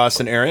 Greater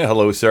Boston area.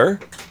 Hello, sir.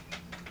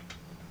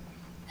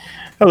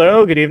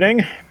 Hello. Good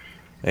evening.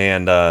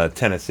 And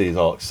Tennessee's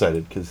all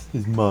excited because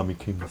his mommy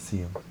came to see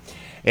him.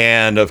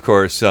 And, of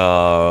course,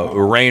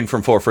 Rain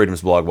from Four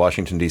Freedoms blog,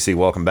 Washington, D.C.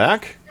 Welcome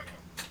back.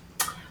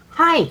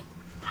 Hi.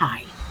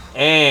 Hi.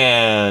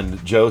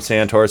 And Joe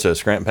Santorsa,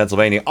 Scranton,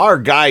 Pennsylvania. Our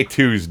Guy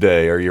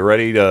Tuesday. Are you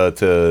ready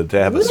to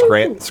have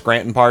a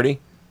Scranton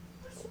party?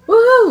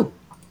 Woohoo!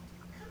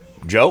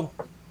 Joe?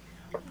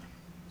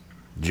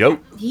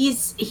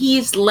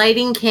 He's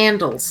lighting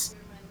candles.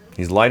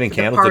 He's lighting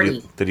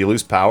candles. Did he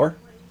lose power?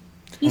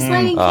 He's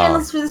lighting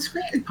candles for the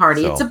Scranton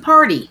party. It's a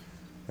party.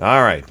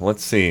 All right,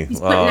 let's see. He's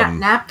putting out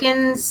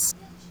napkins.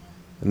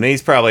 And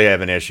he's probably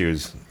having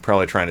issues.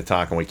 Probably trying to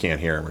talk and we can't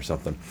hear him or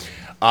something.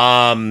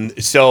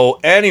 So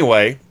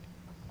anyway,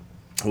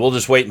 we'll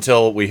just wait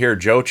until we hear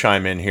Joe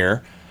chime in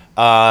here.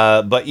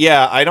 But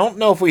yeah, I don't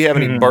know if we have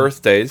any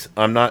birthdays.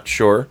 I'm not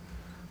sure.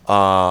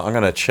 I'm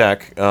going to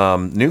check.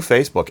 New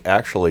Facebook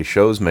actually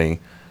shows me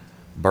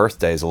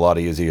birthdays a lot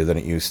easier than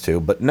it used to.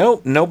 But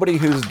nobody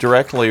who's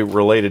directly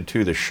related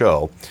to the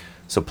show.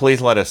 So please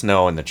let us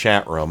know in the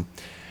chat room.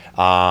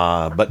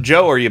 But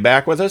Joe, are you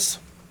back with us?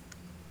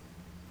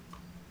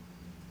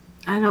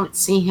 I don't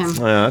see him.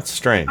 That's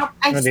strange.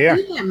 I see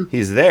him.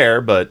 He's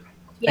there, but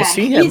Yeah, I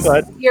see him.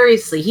 But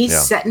seriously, he's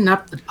setting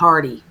up the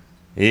party.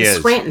 He is.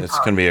 It's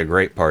going to be a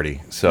great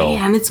party. So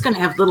man, it's going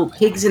to have little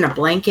pigs in a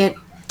blanket.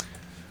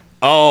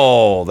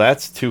 Oh,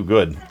 that's too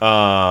good.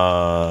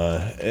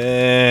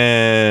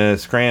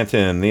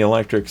 Scranton, the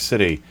Electric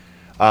City.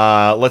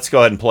 Let's go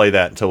ahead and play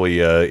that until we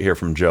hear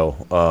from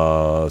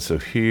Joe. So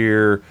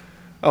here.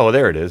 Oh,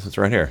 there it is. It's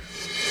right here.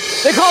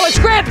 They call it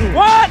Scranton.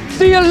 What?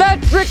 The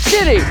Electric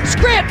City.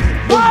 Scranton.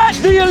 What?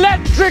 The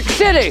Electric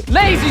City.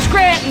 Lazy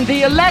Scranton,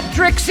 the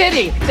Electric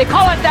City. They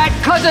call it that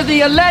because of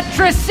the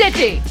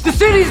electricity. The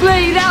city's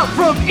laid out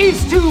from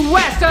east to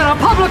west, and a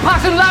public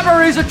parks and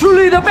libraries are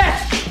truly the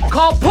best.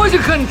 Call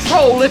poison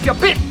control if you're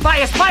bit by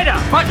a spider.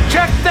 But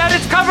check that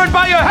it's covered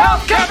by your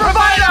healthcare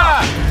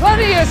provider.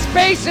 Plenty of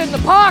space in the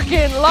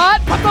parking lot,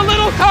 but the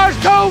little cars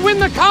go in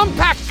the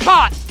compact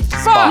spot.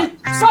 Spot.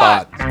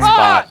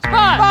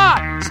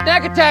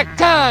 Snack attack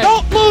time.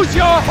 Don't lose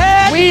your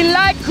head. We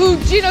like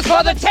Cuginos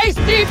for the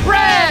tasty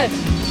bread.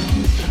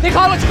 They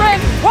call it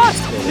Scranton. What?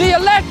 The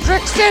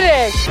Electric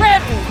City.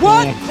 Scranton.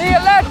 What? The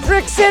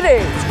Electric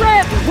City.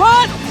 Scranton.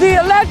 What?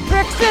 The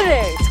Electric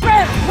City.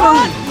 Scranton.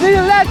 What? The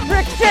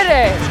Electric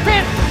City.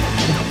 Scranton.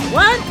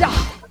 What?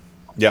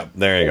 Yep,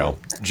 there you go.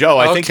 Joe,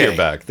 I think you're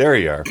back. There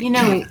you are. You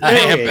know,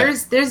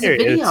 there's a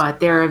video out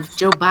there of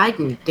Joe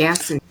Biden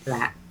dancing to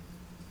that.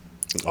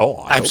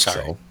 Oh, I'm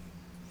sorry. So.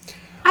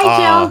 Hi,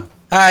 Joe.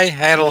 Hi, I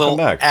had a little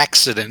back.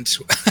 accident.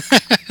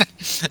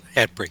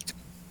 Had break.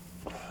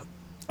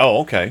 Oh,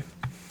 okay.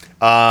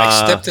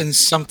 I stepped in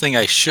something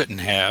I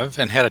shouldn't have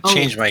and had to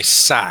change my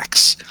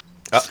socks.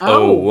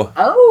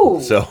 Oh.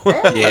 So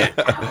yeah.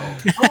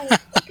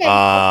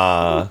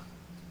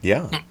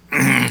 Yeah.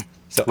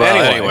 So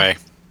well, anyway.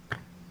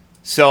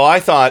 So I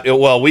thought,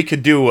 well, we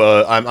could do.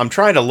 I'm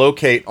trying to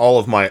locate all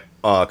of my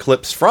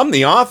clips from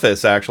The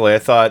Office. Actually, I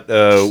thought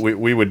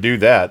we would do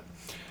that.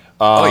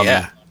 Oh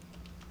yeah.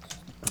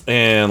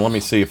 And let me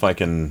see if I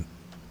can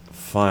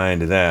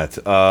find that.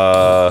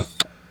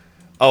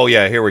 Oh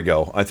yeah, here we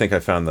go. I think I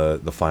found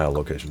the file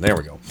location. There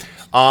we go.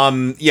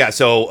 Yeah.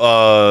 So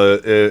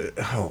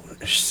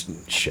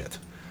shit.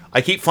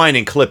 I keep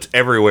finding clips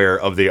everywhere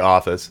of The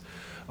Office,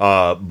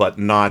 but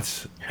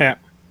not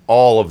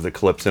all of the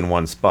clips in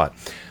one spot.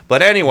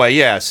 But anyway,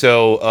 yeah,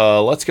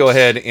 so let's go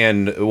ahead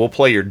and we'll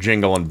play your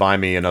jingle and buy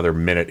me another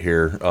minute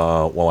here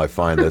while I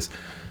find this.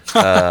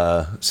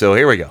 So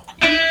here we go.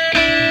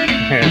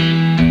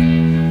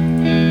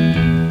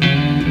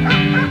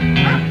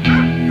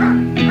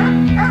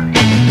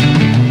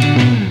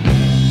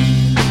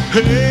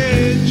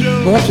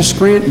 Go out to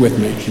Scranton with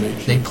me.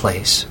 A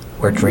place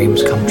where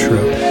dreams come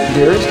true.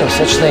 There is no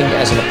such thing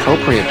as an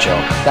appropriate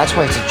joke. That's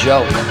why it's a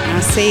joke. I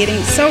say it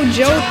ain't so,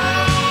 Joe.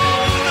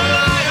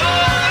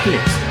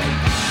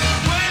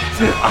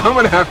 I'm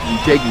going to have to be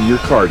taking your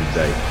car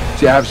today.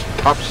 See, I have some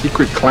top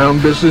secret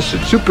clown business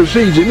that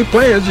supersedes any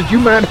plans that you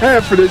might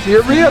have for this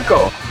here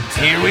vehicle.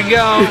 Here we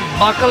go.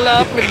 Buckle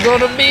up. It's going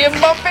to be a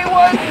bumpy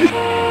one.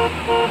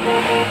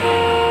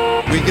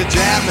 We could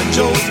jam in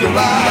Joe's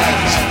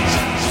garage.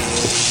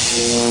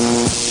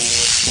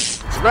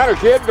 What's the matter,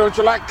 kid? Don't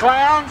you like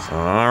clowns?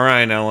 All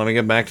right, now let me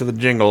get back to the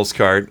jingles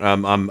cart.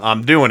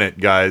 I'm doing it,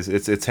 guys.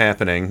 It's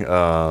happening.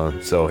 So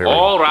here we go.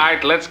 All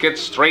right, let's get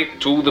straight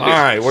to the business.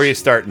 All right, where are you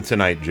starting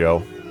tonight,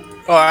 Joe?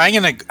 Oh, I'm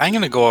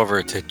gonna go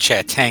over to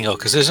Chatango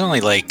because there's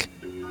only like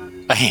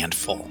a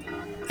handful.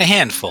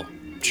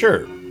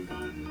 Sure.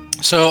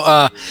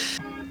 So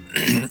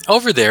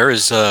over there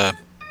is I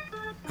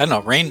don't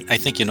know, Rain. I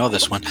think you know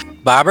this one,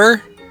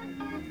 Bobber.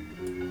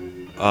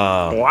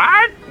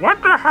 What?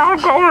 What the hell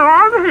going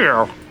on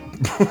here?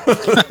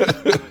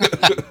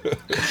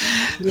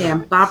 Yeah,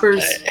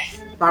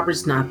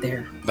 Bobber's not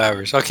there.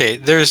 Bobber's okay.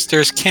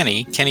 There's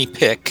Kenny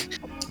Pick.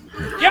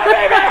 Yeah,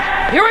 baby.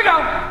 Here we go.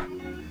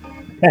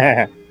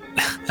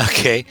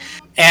 Okay,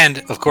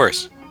 and of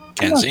course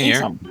Ken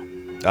Senior.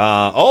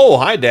 Oh,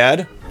 hi,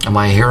 Dad. Am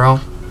I a hero?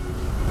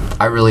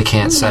 I really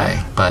can't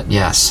say, but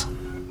yes.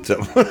 So.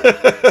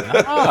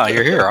 Oh,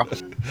 your hero.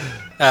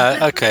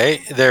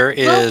 Okay, there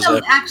is.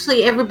 Welcome,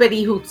 actually,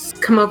 everybody who's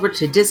come over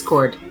to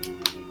Discord.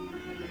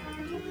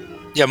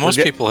 Yeah, most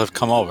people have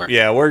come over.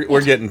 Yeah,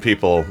 we're getting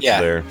people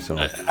there. So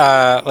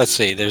let's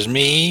see. There's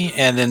me,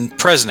 and then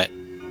President.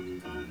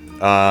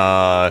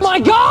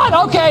 My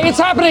God! Okay, it's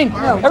happening.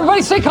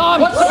 Everybody stay calm.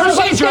 What's the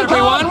procedure,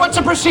 everyone? What's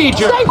the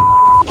procedure? Stay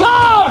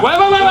calm! Wait.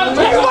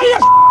 Everybody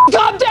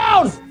calm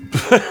down!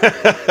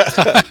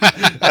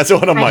 That's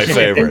one of my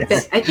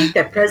favorites. I think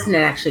that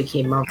president actually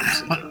came over.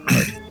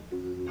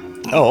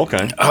 Oh,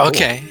 okay.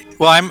 Okay.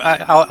 Well,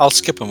 I'll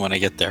skip him when I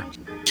get there.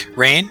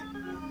 Rain.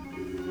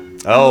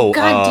 Oh,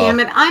 God damn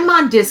it! I'm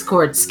on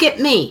Discord. Skip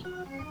me.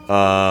 You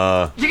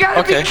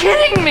gotta be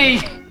kidding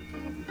me!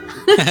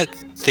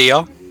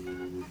 Theo.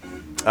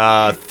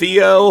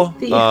 Theo.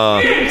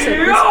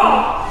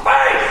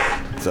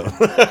 So.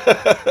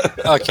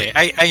 Okay,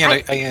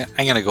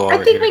 I'm gonna go over.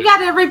 I think we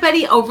got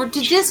everybody over to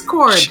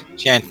Discord.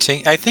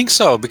 Chanting. I think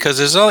so because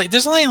there's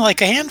only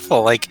like a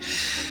handful. Like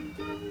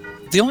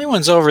the only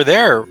ones over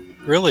there,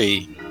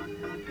 really.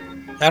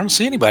 I don't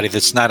see anybody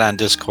that's not on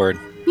Discord.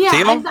 Yeah,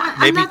 Theo? I'm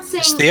Maybe not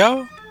saying it's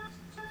Theo.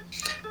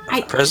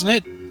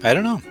 President. I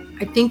don't know.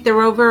 I think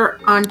they're over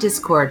on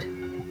Discord.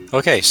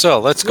 Okay, so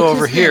let's go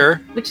over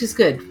here. Which is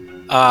good.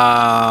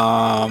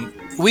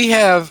 We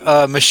have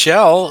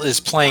Michelle is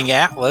playing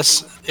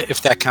Atlas,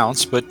 if that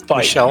counts. But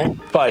Michelle,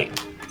 fight.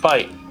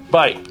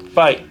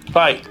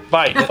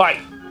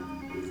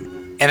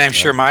 And I'm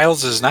sure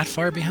Miles is not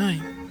far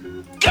behind.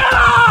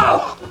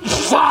 Go!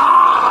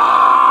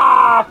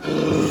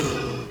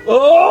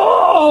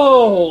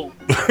 Oh!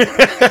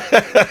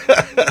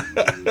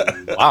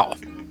 Wow.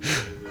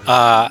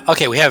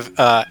 Okay, we have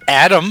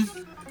Adam.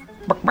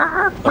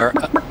 Or,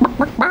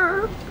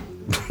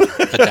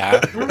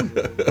 Adam.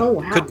 Oh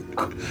wow.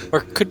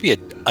 Could be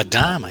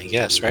Adam, I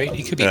guess, right?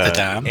 He could be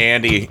Adam.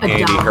 Andy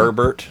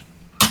Herbert.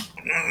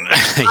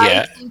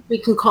 Yeah. I think we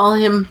can call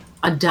him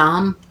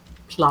Adam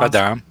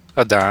Plasma.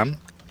 Adam.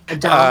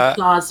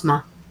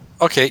 Plasma.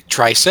 Okay,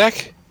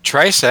 Trisec.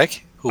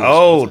 Trisec.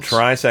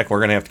 We're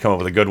gonna have to come up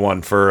with a good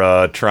one for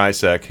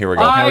Trisec. Here we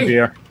go.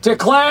 I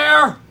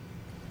declare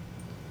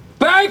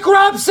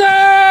bankruptcy!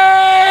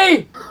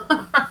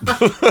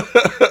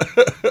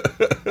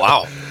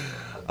 Wow.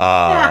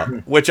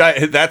 Which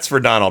that's for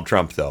Donald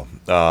Trump though.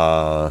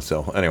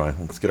 So anyway,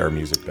 let's get our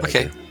music back.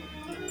 Okay.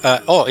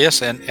 Here.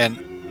 Yes,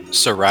 and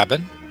Sir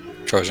Robin,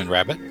 Trojan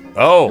Rabbit.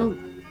 Oh,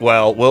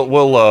 well,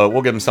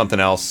 we'll give him something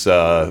else.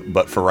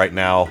 But for right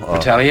now,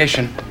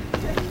 retaliation,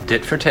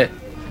 tit for tit.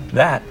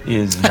 That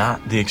is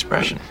not the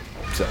expression.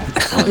 So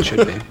well, it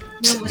should be.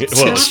 No,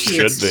 it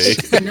should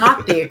be.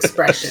 Not the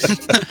expression.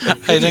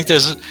 I think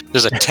there's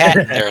a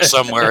tat there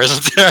somewhere,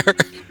 isn't there?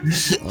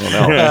 Oh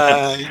no.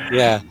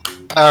 Yeah.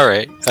 All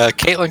right.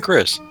 Caitlin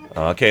Chris.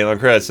 Caitlin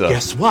Chris.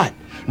 Guess what?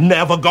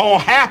 Never gonna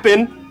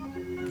happen.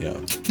 Yeah.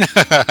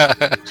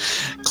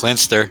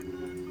 Clinster.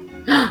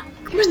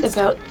 There's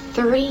about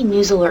 3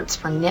 news alerts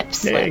for nip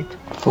slip.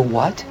 For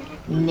what?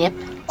 Nip.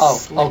 Oh,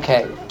 slip.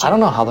 okay. I don't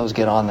know how those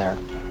get on there.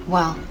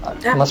 Well,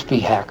 must be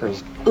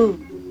hackers. Ooh.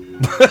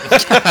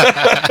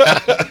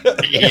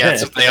 Yeah,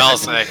 that's what they all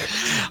say.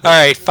 All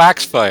right,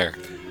 Foxfire.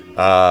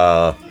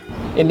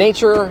 In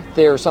nature,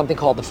 there's something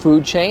called the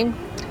food chain.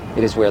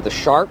 It is where the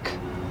shark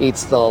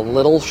eats the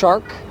little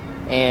shark,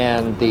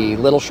 and the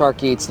little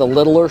shark eats the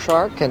littler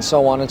shark, and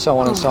so on and so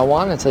on and so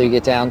on until you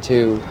get down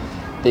to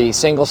the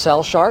single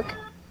cell shark.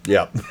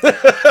 Yep. So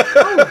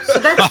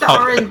that's the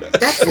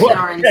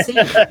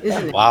RNC,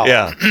 isn't it? Wow.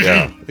 Yeah,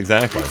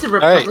 exactly. That's a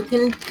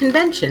Republican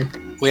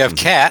convention. We have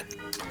Cat.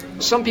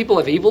 Some people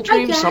have evil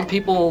dreams. Some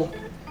people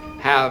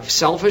have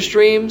selfish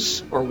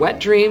dreams or wet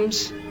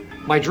dreams.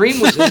 My dream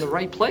was in the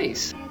right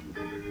place.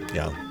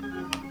 Yeah.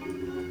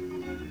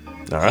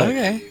 All right.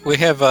 Okay. We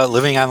have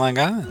Living on Long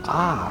Island.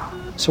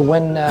 So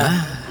when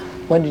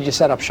did you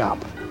set up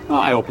shop? Oh,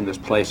 I opened this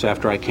place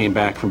after I came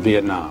back from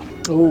Vietnam.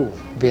 Ooh,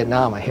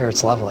 Vietnam. I hear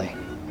it's lovely.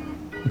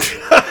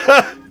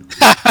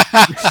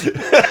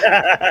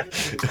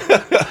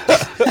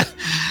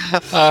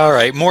 All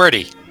right,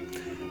 Morty.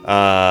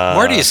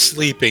 Morty is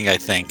sleeping, I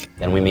think.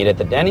 And we meet at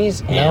the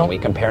Denny's and we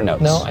compare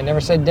notes. No, I never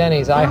said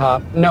Denny's.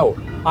 IHOP. No,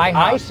 IHOP.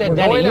 I said We're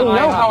Denny. going You to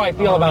know IHOP. how I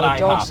feel about IHOP.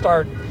 Don't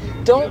start.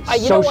 Don't.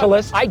 You know what?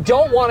 Socialist. I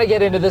don't want to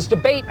get into this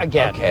debate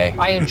again. Okay.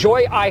 I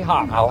enjoy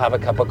IHOP. I'll have a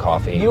cup of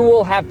coffee. You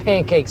will have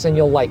pancakes and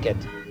you'll like it.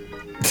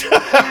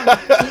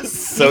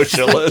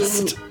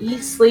 Socialist.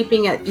 He's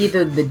sleeping at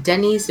either the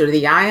Denny's or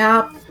the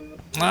IHOP.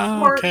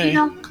 Oh, Or, okay.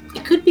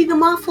 it could be the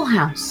Waffle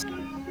House.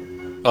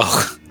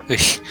 Oh,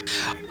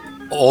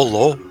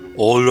 Olo.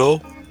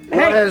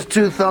 What has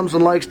 2 thumbs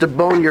and likes to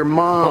bone your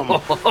mom?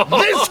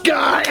 This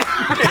guy!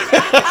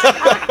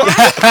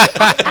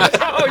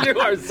 Oh, you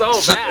are so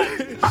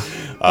bad.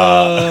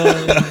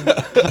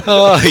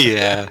 Oh,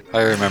 yeah.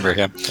 I remember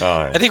him.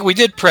 All right. I think we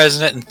did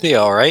President and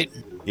Theo, right?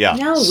 Yeah.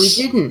 No, we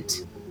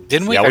didn't.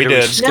 Didn't we? Yeah, Or we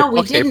did. skip- No, we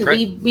okay,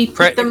 didn't. We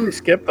put them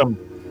Skip them.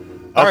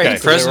 All right, Okay.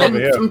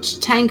 President. from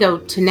Tango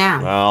to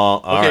now. Well,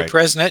 all Okay, right.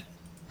 President.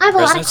 I have a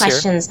lot of President's here.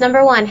 questions.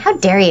 Number 1, how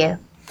dare you?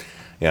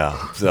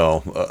 Yeah.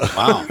 So.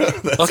 Wow.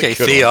 that's a Okay,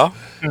 good Theo.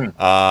 one.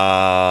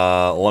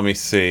 Let me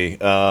see.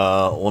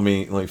 Let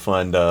me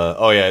find.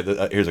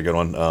 Here's a good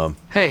one.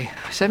 Hey,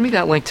 send me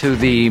that link to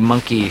the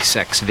monkey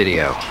sex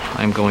video.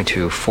 I'm going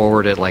to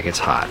forward it like it's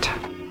hot.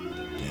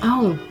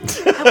 Oh,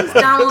 that was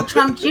Donald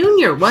Trump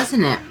Jr.,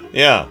 wasn't it?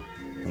 Yeah,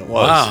 it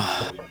was.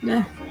 Wow.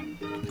 Yeah.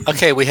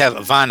 Okay, we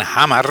have Von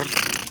Hammer.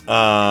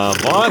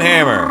 Von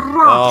Hammer.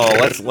 Oh,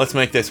 let's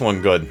make this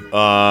one good.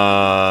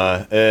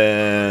 Let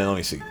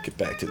me see. Get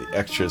back to the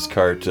extras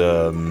cart.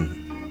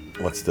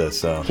 What's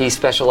this? He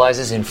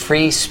specializes in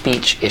free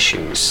speech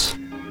issues.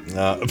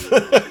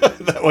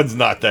 That one's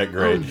not that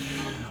great.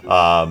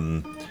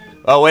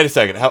 Oh, wait a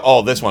second.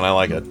 This one, I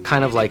like it.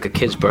 Kind of like a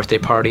kid's birthday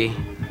party,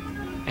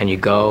 and you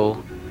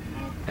go,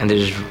 and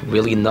there's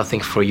really nothing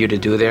for you to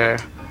do there,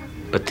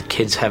 but the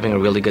kid's having a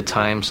really good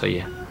time, so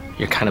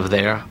you're kind of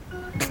there.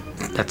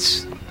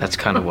 That's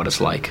kind of what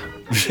it's like.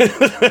 It's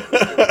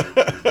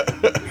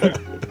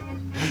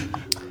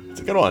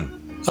a good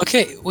one.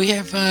 Okay, we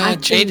have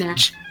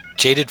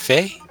Jaded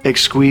Faye.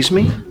 Excuse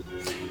me?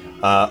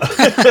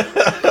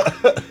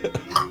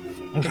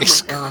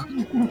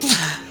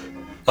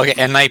 Okay,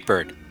 and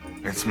Nightbird.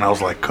 It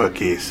smells like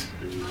cookies.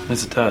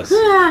 Yes, it does.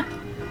 Yeah.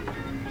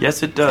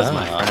 Yes, it does,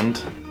 my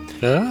friend.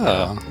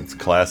 Oh. It's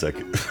classic.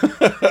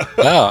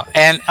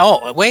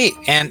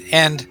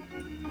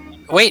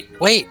 Wait.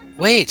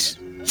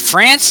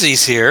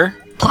 Francie's here.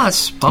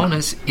 Plus,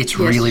 bonus, it's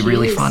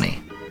really funny.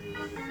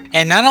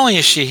 And not only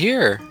is she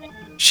here,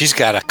 she's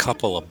got a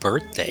couple of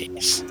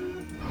birthdays.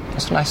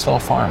 It's a nice little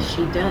farm.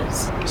 She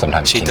does.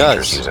 Sometimes She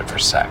teenagers does. use it for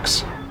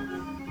sex.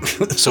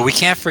 So we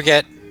can't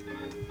forget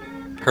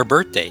her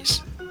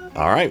birthdays.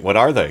 All right, what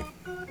are they?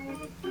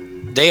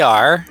 They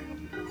are.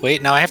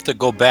 Wait, now I have to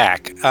go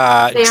back. They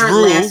are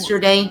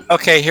yesterday.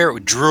 Okay, here.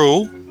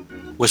 Drew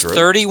was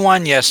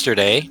 31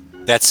 yesterday.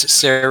 That's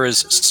Sarah's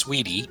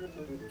sweetie.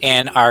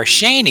 And our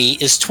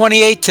Shani is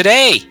 28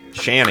 today.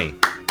 Shani?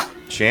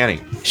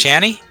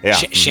 Shani? Yeah.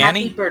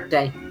 Shani? Happy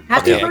birthday.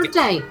 Happy Okay.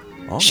 birthday.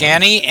 Oh.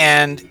 Shani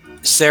and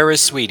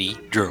Sarah's sweetie,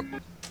 Drew.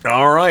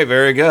 All right,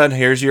 very good.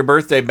 Here's your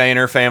birthday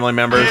banner, family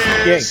members.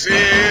 This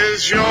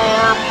is your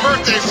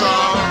birthday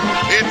song.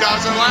 It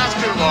doesn't last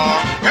too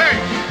long. Hey!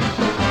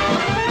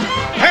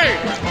 Hey!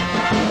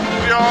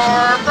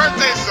 Your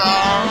birthday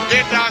song.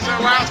 It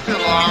doesn't last too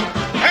long.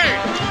 Hey!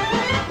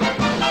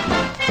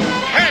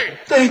 Hey!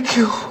 Thank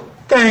you.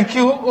 Thank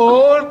you,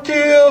 all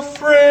dear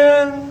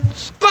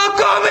friends, for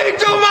coming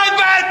to my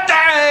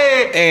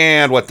birthday!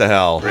 And what the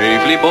hell?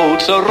 Bravely bold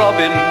Sir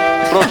Robin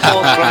brought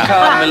forth from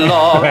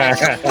Camelot.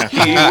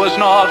 He was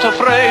not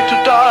afraid to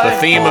die. The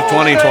theme of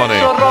 2020.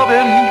 Sir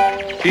Robin,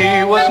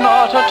 he was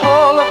not at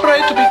all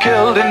afraid to be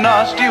killed in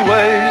nasty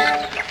ways.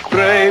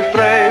 Brave,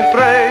 brave,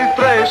 brave,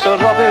 brave Sir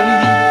Robin.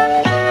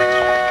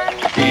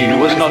 He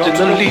was not in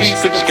the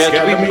least bit scared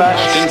to be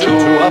mashed into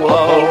a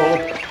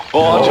pulp,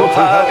 or to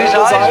have his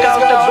eyes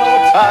gouged out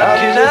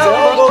and his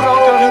elbows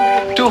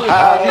broken, to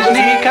have his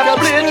kneecap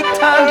split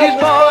and his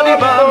body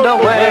burned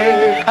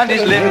away, and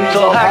his limbs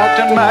all hacked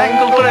and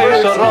mangled,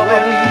 brave Sir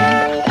Robin.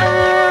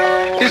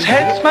 His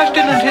head smashed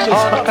in and his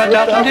heart cut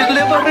out and his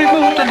liver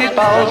removed and his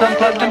bowels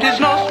unplugged and his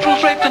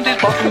nostrils raped and his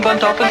bottom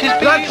burnt off and his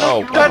penis.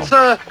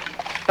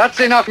 That's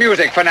enough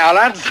music for now,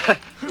 lads.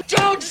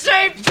 Don't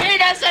say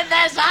penis in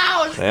this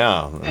house!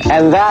 Yeah.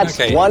 And that's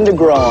one to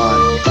grow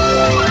on.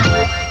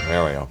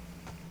 There we go.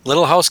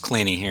 Little house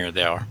cleaning here,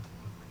 there.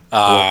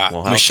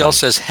 Well, Michelle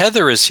says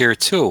Heather is here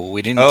too.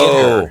 We didn't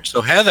get her.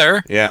 So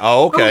Heather. Yeah.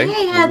 Oh, okay. Oh,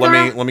 hey,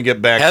 Heather. Let me get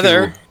back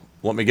Heather. to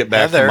let me get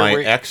back Heather, to my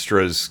we're-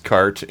 extras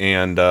cart,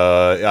 and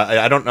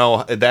I don't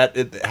know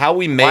how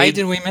we made. Why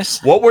did we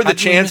miss? What were the How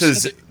did we miss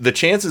chances? it? The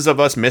chances of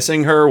us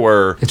missing her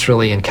were. It's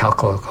really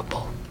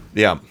incalculable.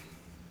 Yeah.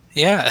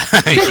 Yeah.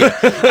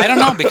 I don't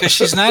know because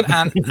she's not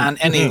on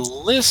any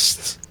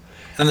list.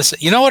 And this,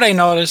 you know what I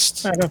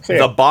noticed? I don't see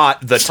The it.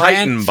 bot, the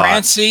Titan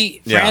bot.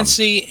 Francie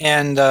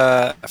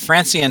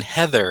and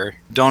Heather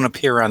don't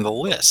appear on the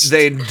list.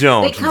 They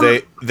don't.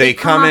 They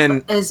come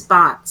in as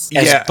bots.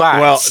 As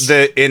bots.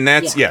 Well,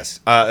 yes.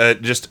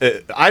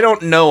 I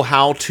don't know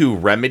how to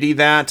remedy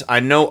that. I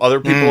know other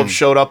people have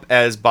showed up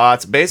as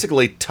bots.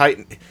 Basically,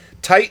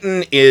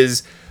 Titan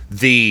is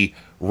the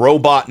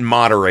robot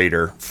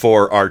moderator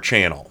for our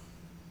channel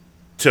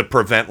to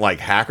prevent like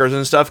hackers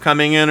and stuff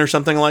coming in or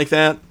something like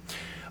that.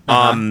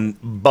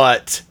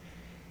 But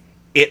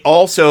it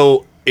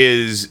also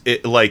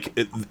it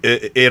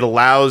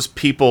allows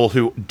people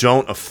who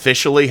don't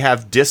officially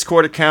have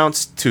Discord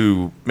accounts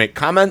to make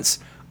comments.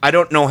 I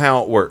don't know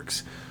how it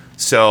works.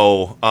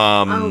 So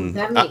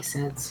that makes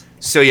sense.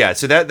 So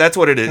that's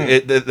what it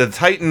is. The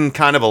Titan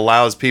kind of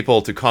allows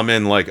people to come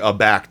in like a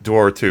back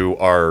door to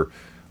our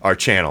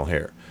channel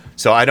here.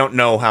 So I don't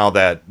know how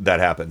that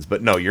happens.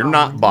 But no, you're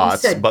not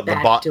bots, but the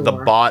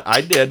bot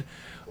I did.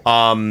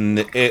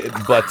 But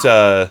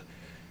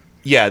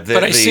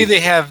I see they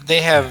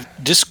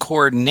have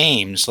Discord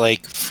names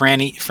like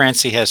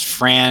Francie has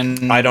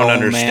Fran. I don't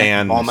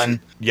understand. Bowman,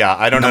 yeah,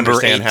 I don't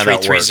understand how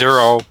that works.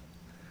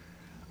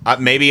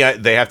 maybe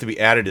they have to be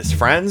added as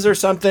friends or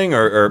something,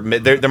 or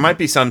there might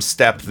be some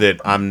step that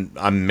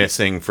I'm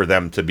missing for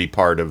them to be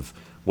part of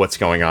what's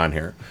going on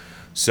here.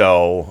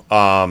 So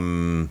I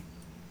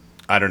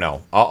don't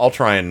know. I'll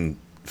try and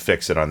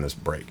fix it on this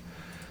break.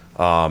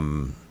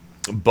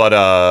 But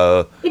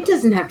it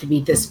doesn't have to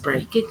be this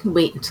break. It can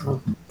wait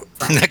until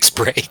next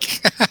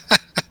break.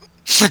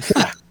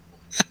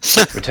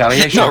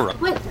 Retaliation. No,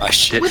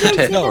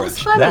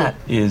 That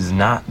is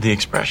not the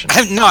expression.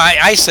 No,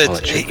 I said Well,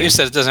 it should be. you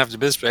said it doesn't have to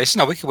be this break. I said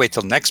no, we can wait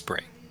till next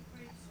break.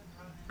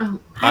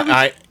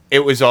 it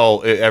was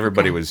all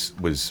everybody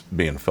was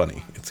being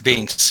funny. It's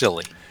being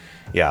silly.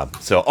 Yeah.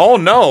 So oh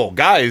no,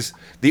 guys,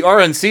 the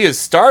RNC has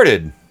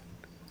started.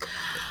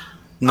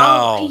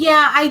 No. Oh,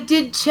 yeah, I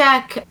did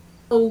check.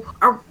 Oh,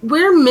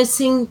 we're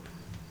missing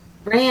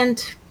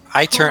Rand.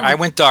 I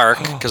went dark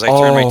because I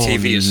turned my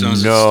TV as soon as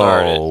it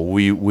started.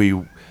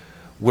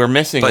 We're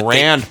missing But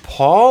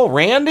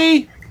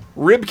Randy?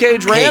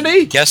 Ribcage Randy?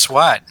 Hey, guess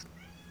what?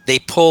 They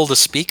pulled a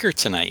speaker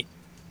tonight.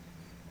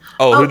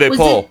 Oh, who'd they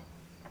pull?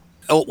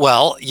 Oh,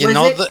 well,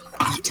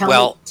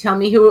 Tell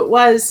me who it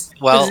was.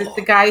 Well- Was it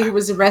the guy who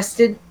was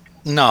arrested?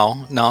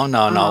 No. It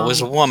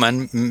was a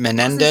woman,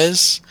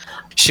 Menendez.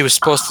 She was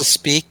supposed to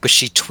speak, but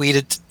she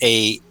tweeted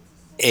a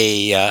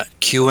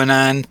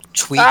QAnon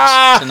tweet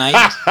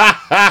tonight.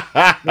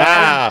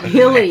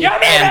 Hilly.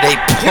 And they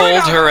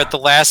pulled her at the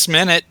last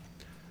minute.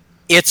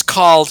 It's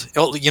called,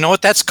 you know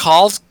what that's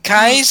called,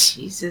 guys?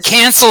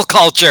 Cancel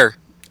culture.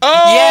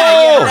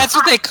 Oh! Yeah, that's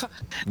what they call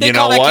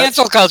that what?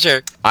 cancel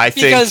culture. I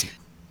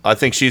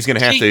think she's gonna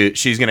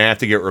have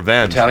to get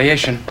revenge.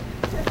 Retaliation.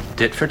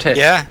 Tit for tat.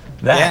 Yeah.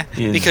 That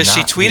is because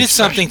she not the tweeted expression.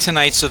 something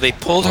tonight, so they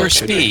pulled her it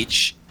should be.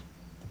 speech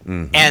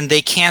and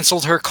they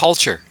canceled her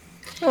culture.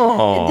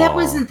 Oh. That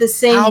wasn't the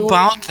same. How woman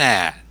about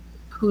that?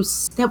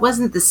 That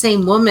wasn't the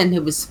same woman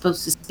who was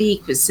supposed to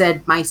speak who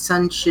said my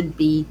son should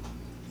be.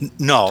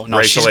 No, she's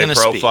Racially going to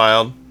speak.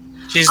 profiled.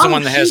 She's the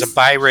one that has a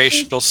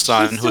biracial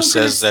son who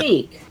says that.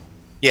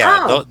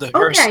 Yeah,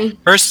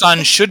 her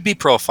son should be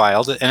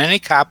profiled, and any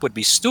cop would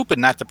be stupid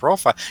not to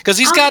profile because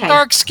he's got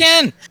dark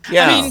skin.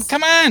 Yeah. I mean,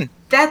 come on.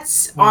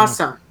 That's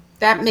awesome.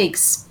 That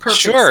makes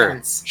perfect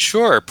sense.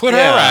 Sure. Put her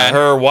on.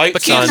 Her white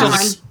But cancel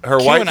sons. this Her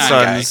white QAnon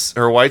sons.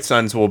 Her white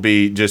sons will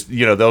be just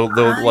they'll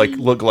like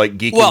look like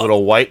geeky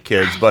little white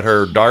kids, but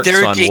her dark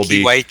They're son will geeky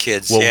be white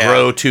kids, will yeah.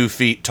 grow 2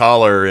 feet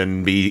taller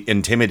and be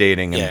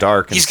intimidating and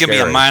dark. And He's going to be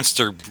a scary.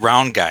 monster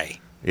brown guy.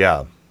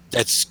 Yeah.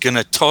 That's going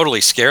to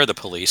totally scare the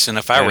police. And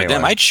if I were them,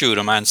 Anyway. I'd shoot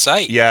him on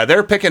sight. Yeah,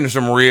 they're picking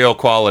some real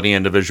quality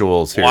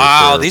individuals here.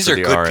 Wow, for these are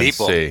the good RNC.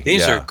 people.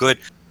 These Yeah. are good.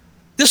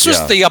 This was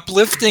Yeah. the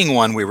uplifting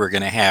one we were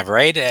going to have,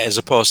 right? As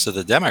opposed to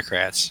the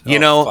Democrats.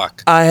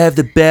 I have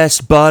the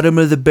best bottom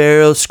of the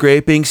barrel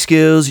scraping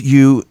skills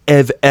you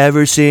have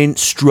ever seen.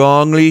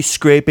 Strongly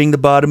scraping the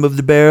bottom of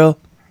the barrel.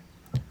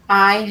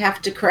 I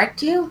have to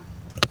correct you.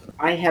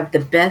 I have the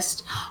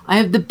best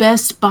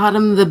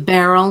bottom of the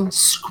barrel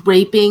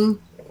scraping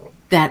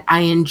that I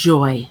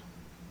enjoy.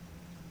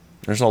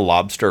 There's a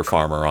lobster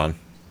farmer on.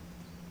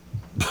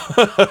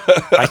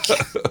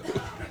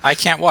 I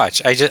can't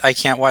watch. I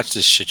can't watch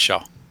this shit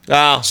show.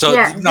 Oh, so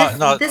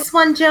yeah, this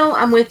one, Joe,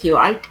 I'm with you.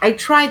 I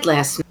tried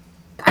last night.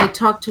 I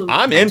talked to.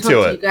 I'm I into talked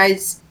to it. you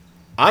guys.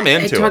 I'm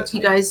into I talked it. to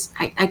you guys.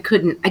 I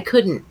couldn't.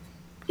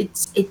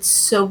 It's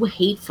so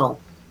hateful.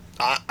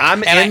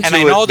 I'm and into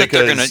I know it that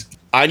they're going because to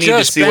I need to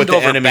just see what bend the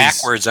over enemies.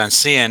 backwards on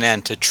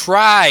CNN to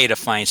try to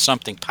find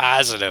something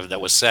positive that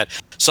was said,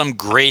 some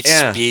great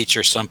Yeah. speech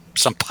or some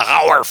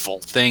powerful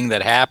thing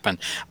that happened.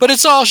 But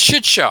it's all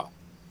shit show.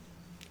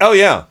 Oh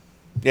yeah,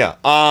 yeah.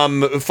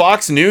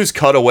 Fox News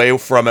cut away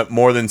from it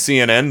more than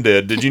CNN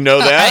did. Did you know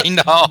that? I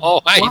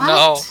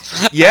know.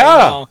 Yeah.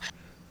 I know.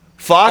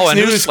 Fox and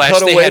News newsflash,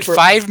 cut they away had from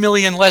 5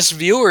 million less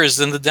viewers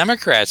than the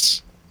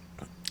Democrats.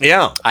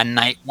 Yeah. On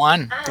night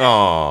one.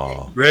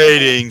 Oh.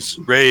 Ratings.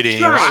 Try.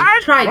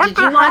 Did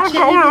you watch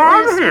any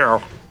of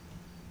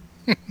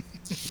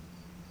this?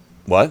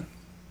 What?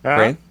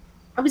 Rain?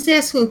 I was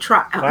asking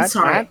Try. I'm What?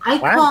 sorry. What? I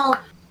call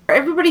for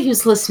everybody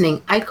who's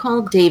listening. I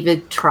call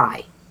David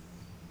Try.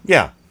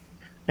 Yeah.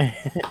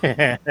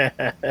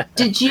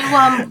 Did you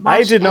watch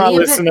I did not any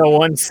of listen it? to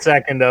 1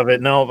 second of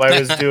it. No, I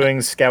was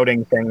doing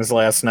scouting things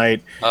last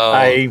night. Oh.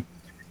 I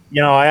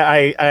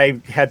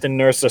had to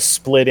nurse a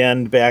split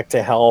end back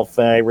to health.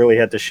 And I really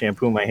had to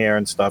shampoo my hair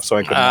and stuff, so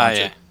I couldn't watch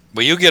it.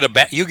 Well, you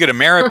get a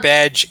merit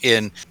badge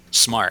in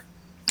smart.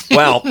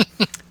 Well,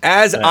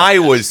 as I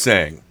was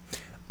saying,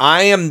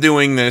 I am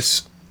doing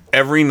this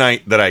every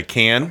night that I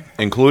can,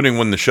 including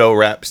when the show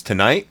wraps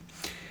tonight,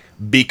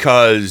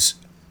 because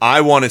I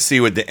want to see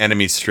what the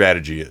enemy's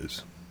strategy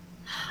is.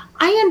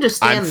 I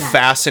understand I'm that.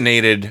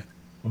 fascinated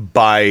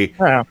by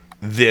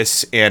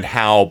this and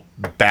how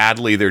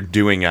badly they're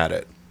doing at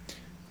it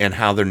and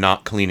how they're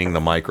not cleaning the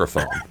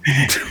microphone.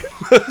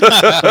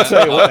 I'll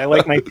tell you what, I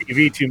like my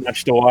TV too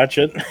much to watch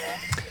it.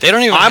 They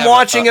don't even. I'm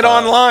watching it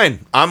online.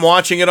 I'm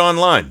watching it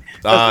online.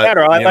 Doesn't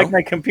matter. I you like know?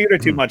 my computer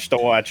too much to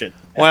watch it.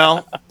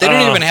 Well, They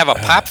don't even have a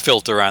pop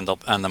filter on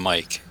the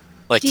mic.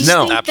 Like Do you to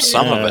think stop that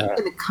some of they're it.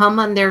 gonna come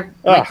on their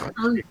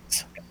microphone?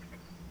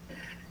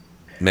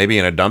 Maybe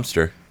in a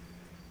dumpster.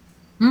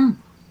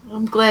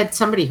 I'm glad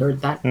somebody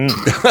heard that.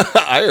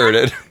 I heard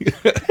it.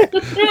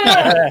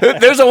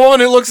 There's a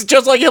woman who looks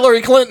just like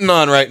Hillary Clinton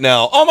on right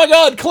now. Oh my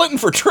God, Clinton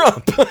for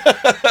Trump.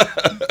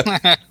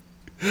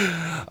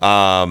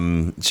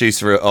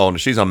 She's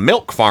a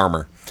milk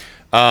farmer.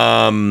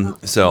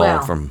 Of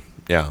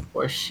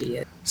course she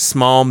is.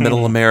 Small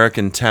middle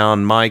American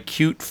town, my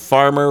cute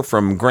farmer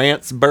from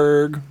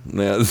Grantsburg.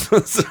 Yeah,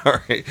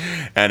 sorry.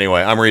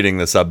 Anyway, I'm reading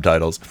the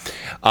subtitles.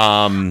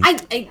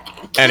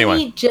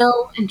 Kenny,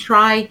 Jill, and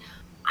Try.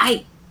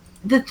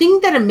 The thing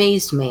that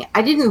amazed me,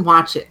 I didn't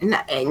watch it,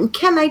 and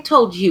Ken, I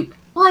told you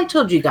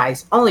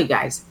guys, only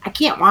guys, I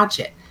can't watch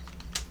it.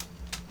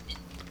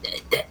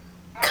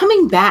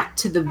 Coming back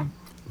to the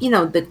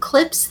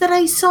clips that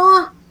I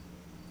saw,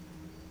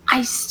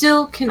 I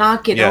still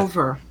cannot get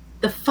over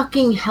the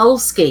fucking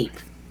hellscape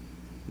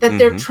that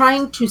they're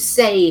trying to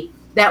say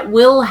that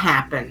will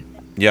happen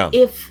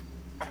if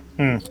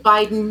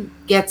Biden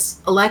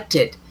gets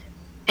elected.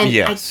 And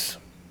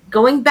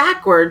going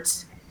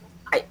backwards,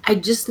 I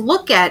just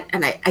look at,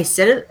 and I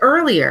said it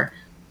earlier,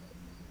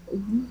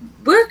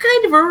 we're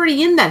kind of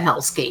already in that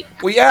hellscape.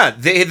 Well, yeah,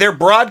 they're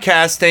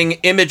broadcasting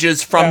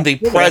images from the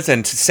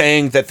present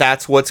saying that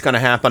that's what's going to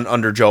happen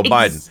under Joe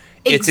Biden.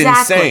 It's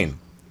insane.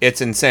 It's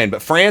insane.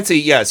 But Francie,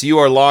 yes, you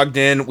are logged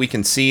in. We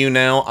can see you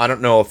now. I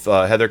don't know if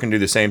Heather can do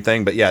the same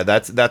thing, but yeah,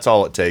 that's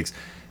all it takes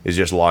is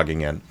just logging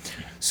in.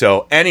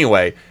 So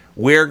anyway,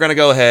 we're going to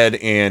go ahead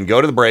and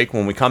go to the break.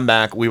 When we come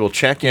back, we will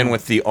check in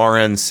with the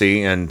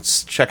RNC and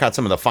check out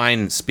some of the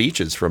fine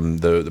speeches from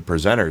the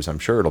presenters. I'm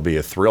sure it'll be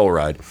a thrill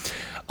ride.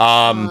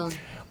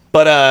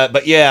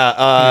 But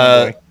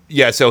yeah,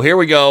 so here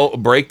we go.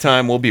 Break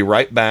time. We'll be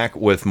right back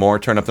with more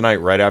Turn Up the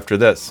Night right after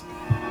this.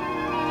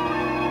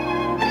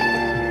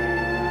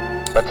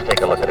 Let's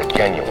take a look at a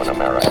genuine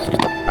American.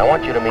 I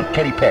want you to meet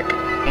Kenny Pick.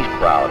 He's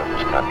proud of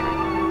his country,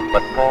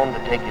 but prone to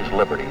take his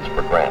liberties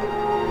for granted.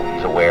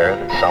 He's aware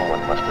that someone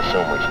must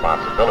assume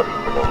responsibility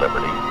for the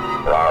liberties,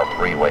 for our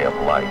free way of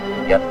life.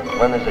 Yet,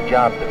 when there's a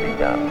job to be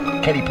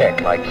done, Kenny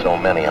Pick, like so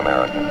many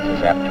Americans,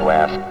 is apt to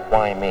ask,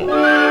 why me?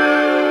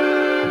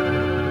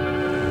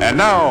 And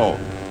now,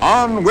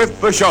 on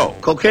with the show.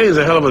 Cocaine's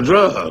a hell of a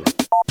drug.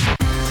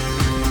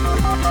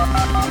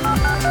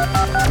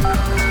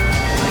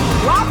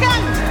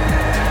 Welcome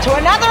to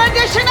another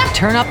edition of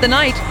Turn Up the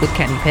Night with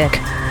Kenny Pick.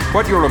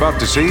 What you're about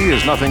to see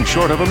is nothing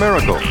short of a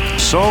miracle.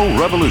 So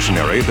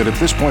revolutionary that at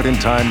this point in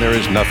time, there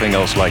is nothing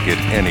else like it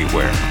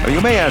anywhere. Now,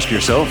 you may ask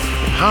yourself,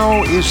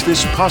 how is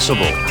this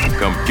possible?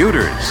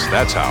 Computers,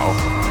 that's how.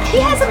 He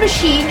has a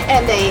machine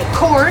and a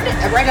cord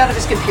right out of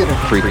his computer.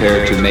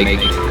 Prepare to make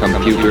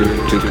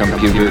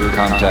computer-to-computer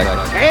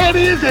contact. That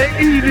is an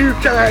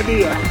idiot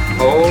idea.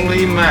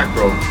 Holy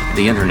mackerel.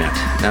 The internet.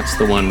 That's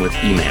the one with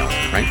email,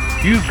 right?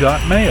 You've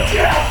got mail.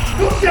 Yeah,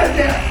 who said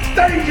that?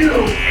 Thank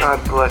you.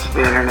 God bless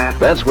the internet.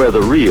 That's where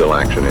the real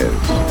action is.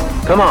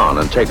 Come on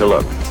and take a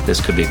look.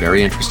 This could be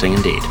very interesting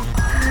indeed.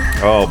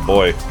 Oh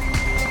boy,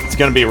 it's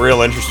going to be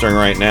real interesting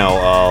right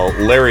now.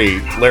 Larry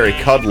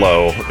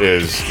Kudlow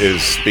is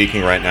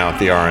speaking right now at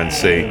the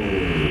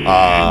RNC.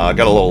 I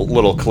got a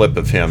little clip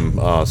of him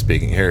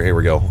speaking. Here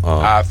we go.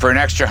 For an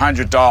extra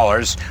 $100,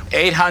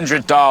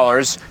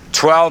 $800.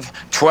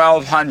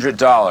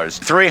 $1,200,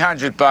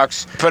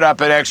 $300, put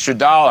up an extra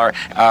dollar,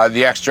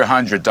 the extra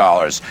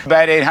 $100,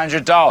 about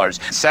 $800,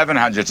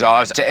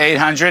 $700 to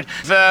 $800,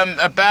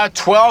 about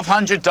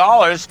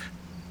 $1,200.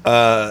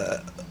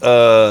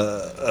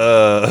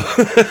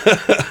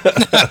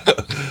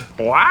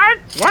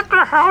 What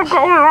the hell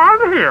going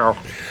on here?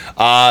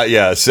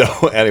 Yeah. So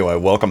anyway,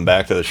 welcome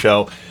back to the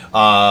show.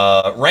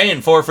 Rain,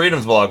 For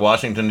Freedom's blog,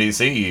 Washington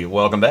D.C.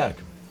 Welcome back.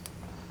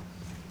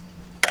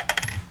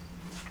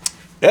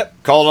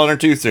 Yep, called on her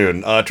too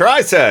soon.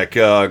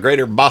 Trisec,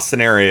 Greater Boston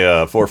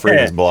area, For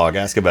Freedom's blog.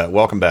 Ask about.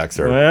 Welcome back,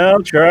 sir. Well,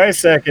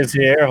 Trisec is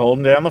here,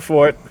 holding down the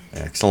fort.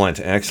 Excellent.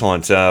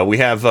 We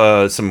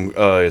have some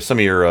of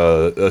your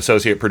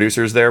associate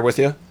producers there with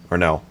you, or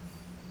no?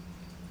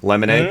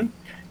 Lemonade? Mm-hmm.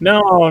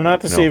 No, not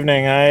this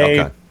evening.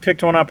 I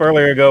picked one up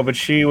earlier ago, but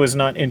she was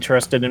not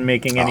interested in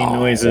making any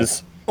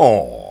noises.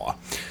 Oh.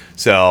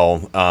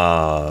 So,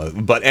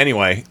 but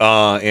anyway,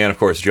 and of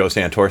course, Joe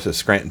Santorsis,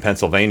 Scranton,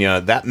 Pennsylvania.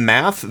 That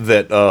math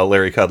that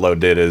Larry Kudlow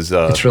did is...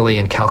 it's really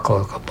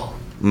incalculable.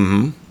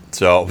 Mm-hmm.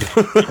 So...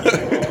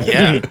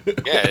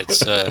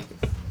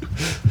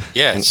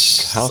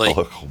 it's like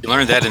you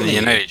learned that in the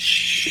United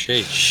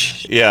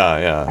States.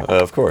 Yeah,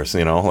 of course.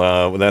 You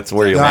know, that's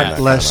where you learn that. God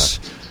bless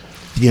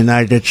the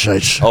United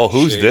States. Oh,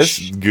 who's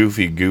this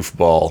goofy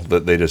goofball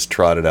that they just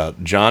trotted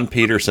out? John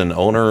Peterson,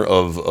 owner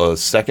of a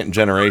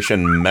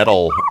second-generation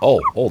metal...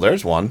 Oh,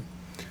 there's one.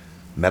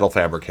 Metal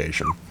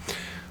fabrication.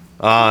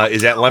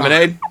 Is that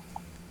Lemonade?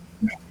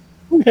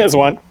 There's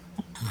one.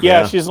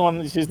 Yeah, she's the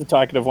one. She's the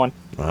talkative one.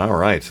 All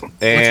right.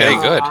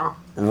 And good.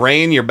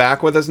 Rain, you're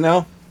back with us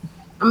now?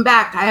 I'm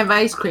back. I have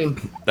ice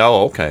cream.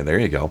 Oh, okay. There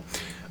you go.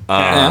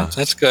 Yeah,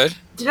 that's good.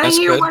 Did I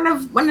hear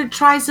one of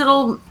Try's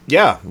little?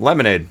 Yeah,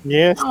 lemonade.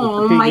 Yes.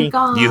 Oh my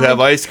god. You have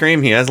ice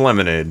cream. He has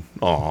lemonade.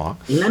 Aw.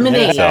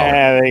 Lemonade.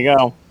 Yeah, there you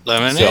go.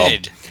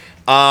 Lemonade.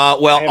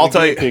 Well, I'll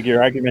tell you.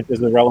 Your argument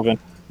is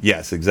irrelevant.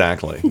 Yes,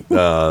 exactly.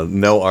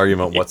 No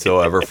argument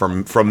whatsoever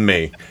from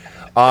me.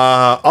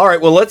 All right.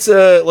 Well, let's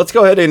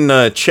go ahead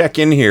and check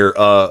in here.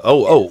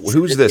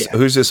 Who's this?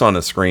 Who's this on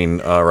the screen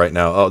right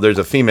now? Oh, there's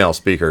a female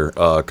speaker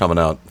coming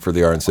out for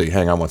the RNC.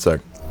 Hang on one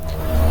sec.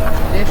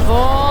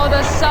 Before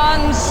the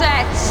sun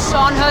sets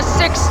on her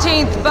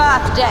 16th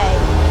birthday,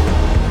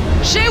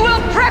 she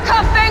will prick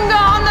her finger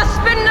on the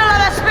spindle of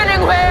the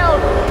spinning wheel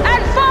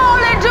and fall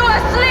into a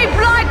sleep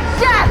like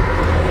death.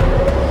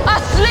 A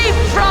sleep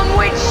from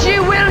which she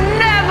will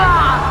never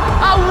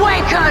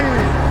awaken.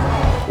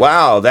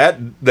 Wow, that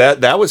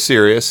was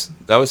serious.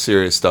 That was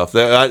serious stuff.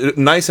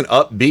 Nice and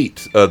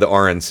upbeat, the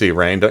RNC,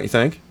 Rain, don't you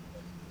think?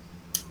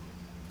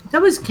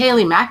 That was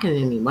Kaylee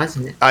McEnany,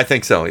 wasn't it? I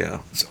think so, yeah.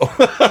 So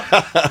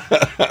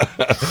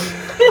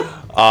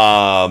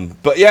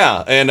but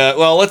yeah, and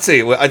well, let's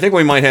see. I think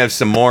we might have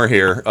some more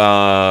here.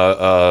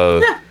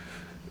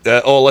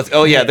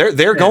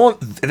 They're going.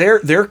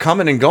 They're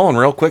coming and going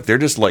real quick. They're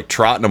just like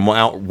trotting them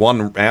out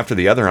one after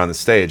the other on the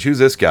stage. Who's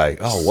this guy?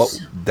 Oh, what?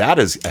 That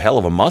is a hell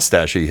of a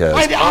mustache he has.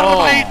 Meine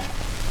Arbeit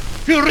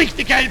für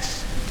richtig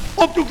hältst.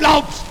 Ob du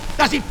glaubst,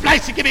 dass ich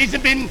fleißig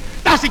gewesen bin,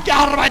 dass ich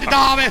gearbeitet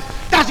habe,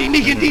 dass ich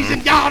mich in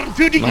diesen Jahren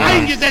für dich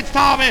eingesetzt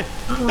habe,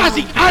 dass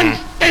ich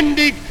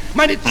anständig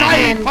meine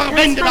Zeit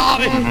verwendet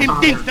habe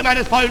im Dienste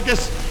meines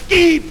Volkes.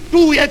 Gib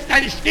du jetzt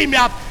deine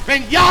Stimme ab.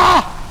 Wenn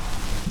ja,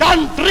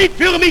 dann tritt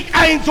für mich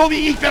ein, so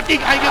wie ich für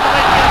dich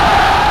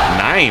eingetreten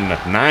bin.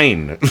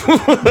 Nein.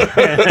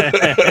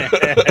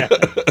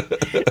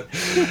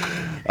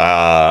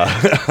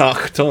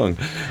 Achtung.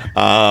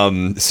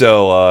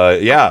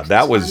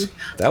 That was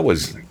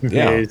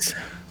yeah.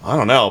 I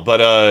don't know,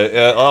 but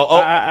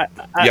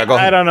yeah, go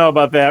ahead. I don't know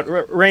about that.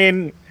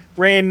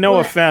 Rain, no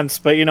offense,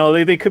 but you know,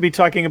 they could be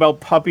talking about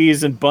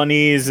puppies and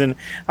bunnies and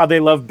how they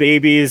love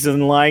babies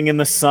and lying in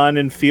the sun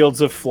in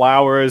fields of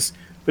flowers.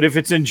 But if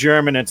it's in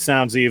German, it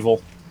sounds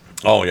evil.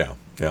 Oh yeah.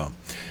 Wait,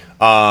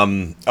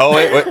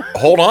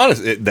 hold on.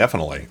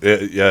 Definitely.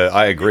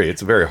 I agree.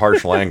 It's a very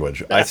harsh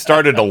language. I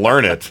started to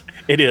learn it.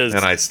 It is.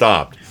 And I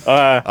stopped.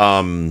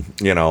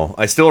 You know,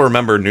 I still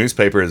remember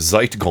newspaper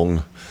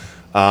Zeitung.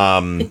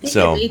 I think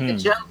I made the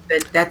joke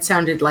that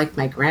sounded like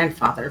my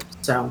grandfather.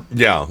 So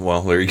yeah,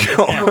 well, there you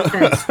go. No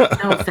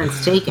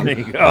offense taken. There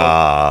you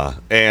go.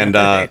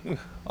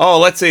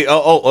 Let's see.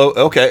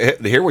 Okay.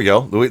 Here we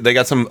go. They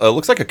got some.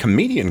 Looks like a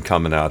comedian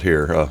coming out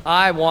here.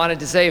 I wanted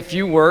to say a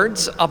few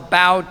words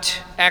about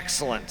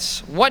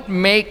excellence. What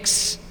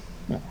makes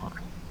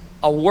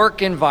a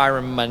work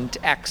environment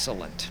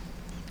excellent?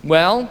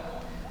 Well,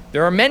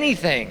 there are many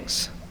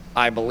things,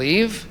 I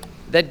believe,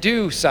 that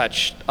do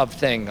such a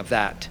thing of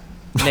that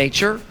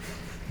nature,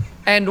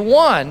 and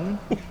one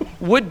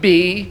would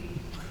be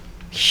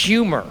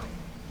humor.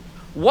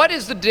 What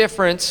is the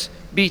difference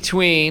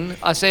between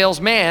a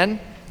salesman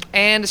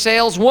and a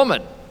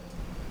saleswoman?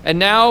 And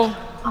now,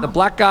 the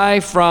black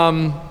guy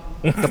from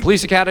the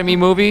Police Academy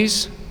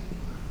movies,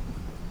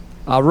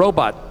 a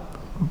robot.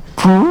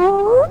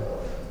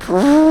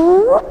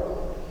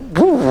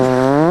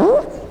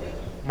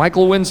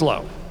 Michael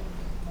Winslow.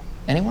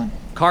 Anyone?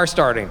 Car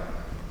starting.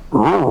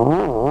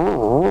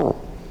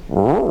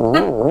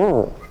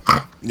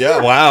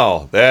 Yeah,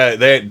 wow.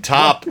 They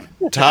top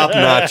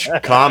notch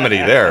comedy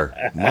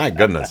there. My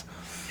goodness.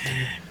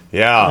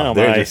 Yeah,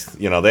 they're just,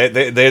 you know,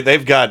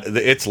 they've got,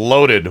 it's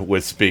loaded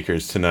with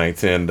speakers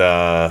tonight, and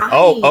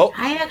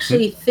I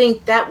actually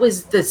think that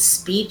was the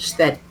speech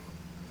that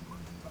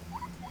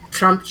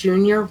Trump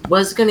Jr.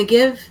 was going to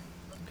give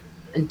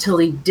until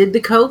he did the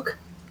coke.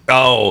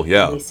 Oh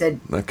yeah, and he said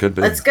that could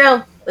be.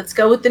 Let's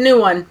go with the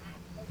new one.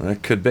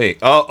 That could be.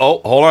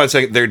 Hold on a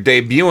second. They're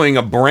debuting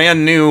a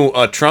brand new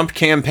Trump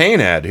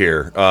campaign ad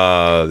here.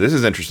 This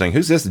is interesting.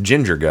 Who's this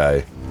ginger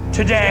guy?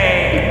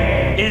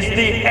 Today is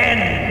the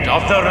end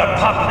of the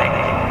Republic.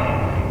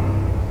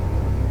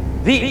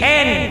 The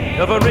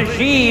end of a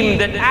regime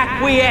that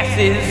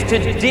acquiesces to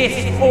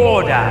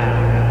disorder.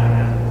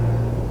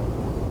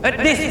 At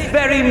this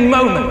very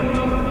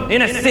moment,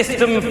 in a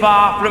system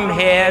far from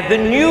here, the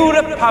new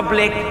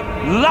Republic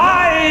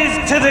lies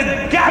to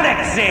the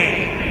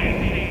galaxy,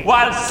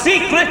 while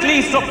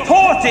secretly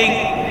supporting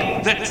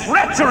the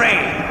treachery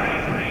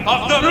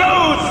of the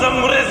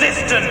loathsome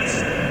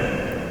resistance.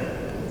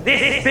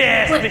 This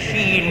fierce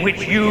machine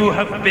which you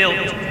have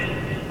built,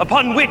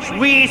 upon which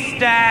we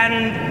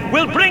stand,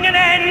 will bring an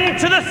end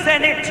to the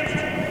Senate,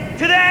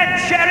 to their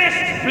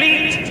cherished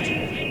fleet.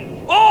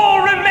 All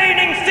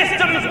remaining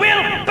systems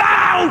will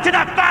bow to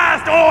the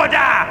First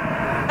Order,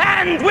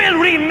 and will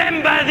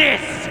remember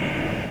this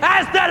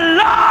as the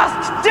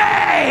last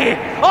day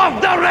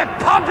of the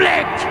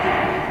Republic!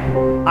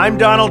 I'm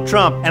Donald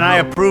Trump, and I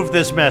approve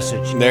this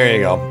message. There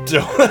you go.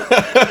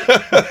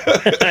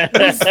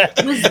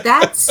 Was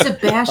that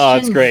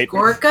Sebastian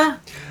Gorka?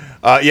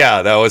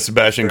 Yeah, that was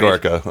Sebastian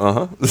Gorka.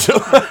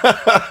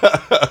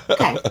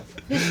 Okay.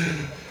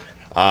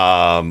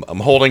 I'm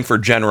holding for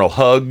general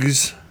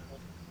hugs.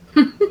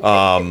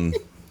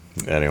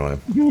 Anyway,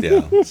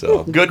 yeah.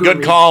 So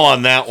good call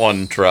on that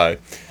one, Try.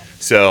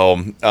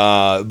 So,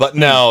 but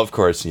now, of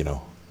course,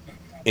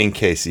 in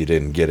case you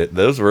didn't get it,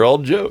 those were all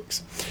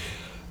jokes.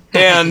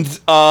 And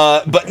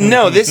but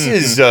no, this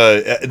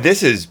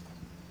is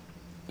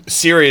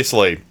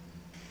seriously.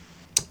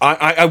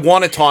 I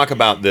want to talk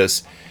about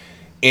this,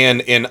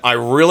 and I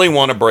really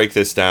want to break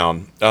this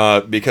down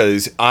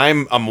because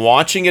I'm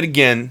watching it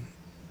again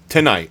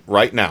tonight,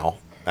 right now,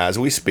 as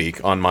we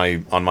speak, on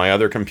my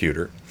other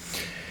computer.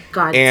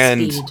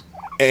 Godspeed.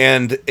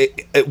 And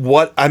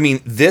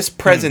this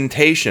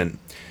presentation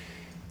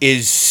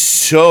is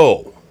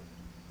so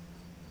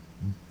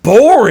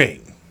boring.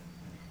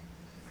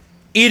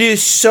 It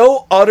is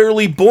so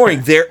utterly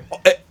boring. The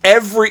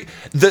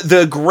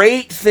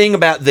great thing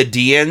about the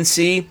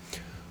DNC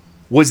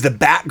was the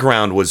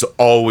background was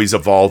always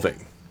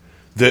evolving.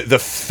 The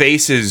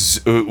faces,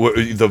 what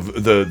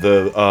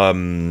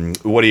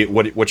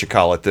you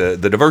call it,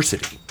 the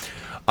diversity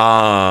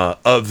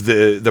of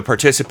the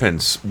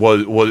participants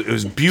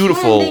was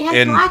beautiful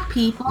and black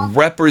people.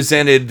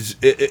 Represented.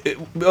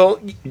 Well,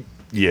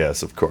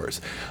 yes, of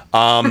course,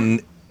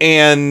 but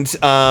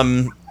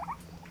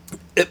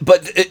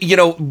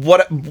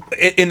what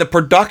in the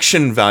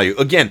production value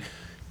again,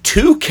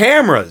 2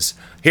 cameras.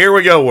 Here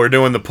we go. We're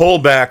doing the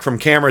pullback from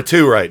camera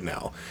 2 right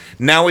now.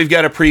 Now we've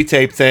got a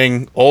pre-tape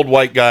thing. Old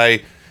white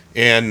guy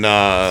in in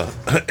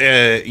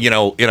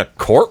a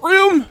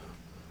courtroom.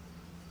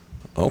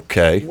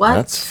 Okay,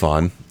 that's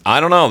fun. I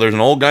don't know. There's an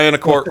old guy in a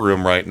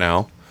courtroom right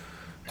now.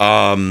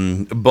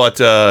 But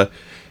they're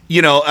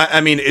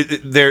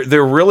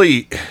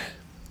really.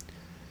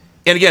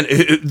 And again,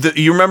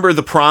 you remember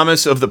the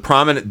promise of the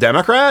prominent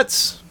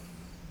Democrats?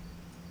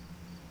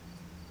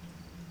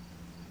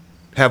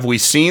 Have we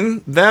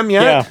seen them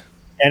yet? Yeah.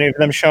 Any of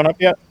them shown up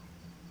yet?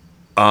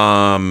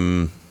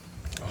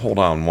 Hold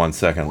on one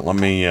second. Let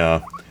me.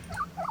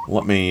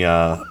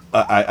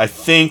 I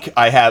think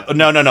I have.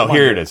 No.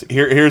 Here it is.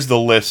 Here's the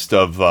list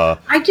of.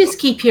 I just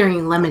keep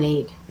hearing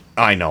lemonade.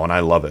 I know, and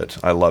I love it.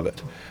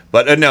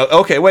 But no,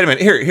 okay. Wait a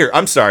minute. Here.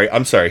 I'm sorry.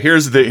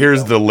 Here's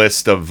the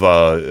list of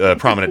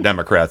prominent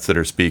Democrats that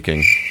are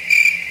speaking.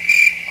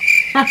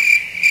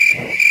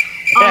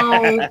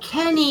 Oh,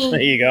 Kenny.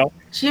 There you go.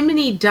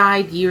 Jiminy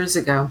died years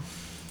ago.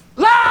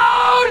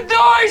 Loud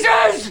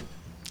noises!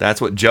 That's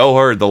what Joe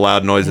heard, the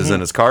loud noises in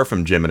his car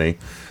from Jiminy,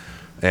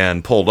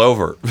 and pulled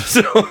over.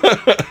 So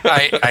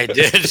I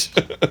did.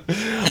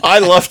 I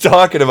love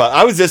talking about.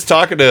 I was just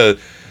talking to.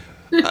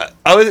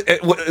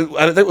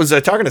 Was I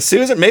talking to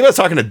Susan? Maybe I was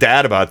talking to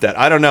Dad about that.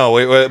 I don't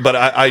know. But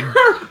I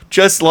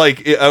just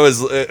like I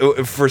was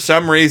for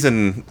some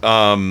reason.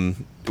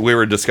 We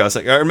were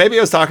discussing, or maybe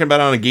I was talking about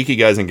it on a Geeky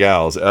Guys and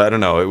Gals. I don't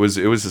know. It was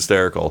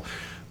hysterical.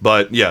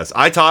 But yes,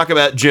 I talk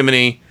about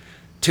Jiminy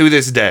to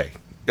this day,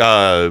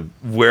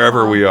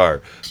 wherever we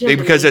are,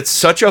 because it's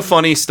such a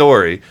funny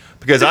story.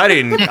 Because I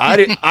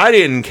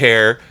didn't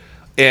care,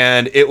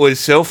 and it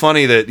was so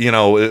funny that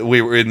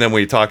and then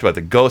we talked about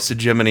the ghost of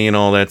Jiminy and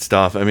all that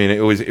stuff. I mean,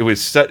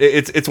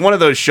 it's one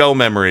of those show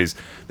memories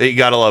that you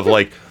gotta love,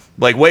 like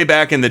way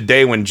back in the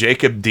day when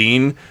Jacob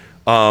Dean.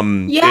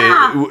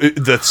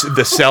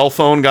 The cell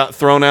phone got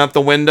thrown out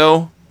the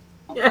window.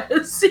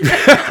 Yes.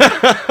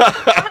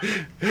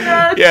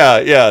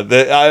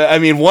 Yeah. I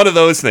mean, one of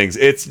those things.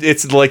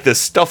 It's like the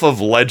stuff of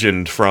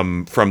legend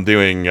from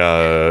doing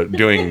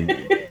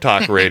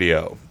talk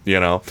radio,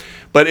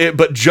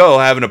 But Joe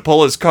having to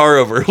pull his car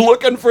over,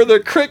 looking for the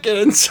cricket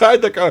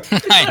inside the car.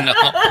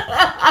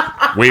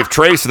 I know. We've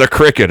traced the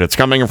cricket. It's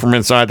coming from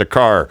inside the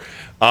car.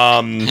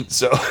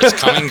 So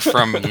it's coming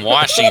from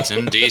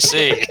Washington,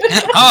 D.C.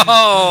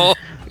 Oh,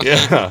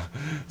 yeah.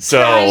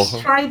 So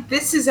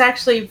this is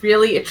actually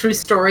really a true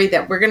story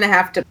that we're gonna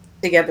have to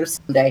put together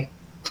someday.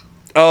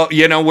 Oh,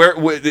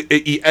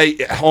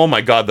 oh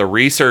my God, the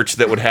research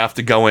that would have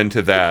to go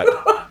into that,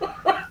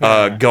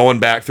 going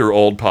back through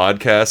old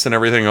podcasts and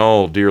everything.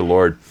 Oh dear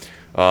Lord,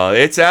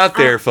 it's out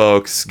there,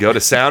 folks. Go to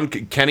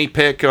Kenny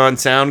Pick on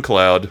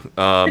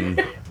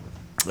SoundCloud.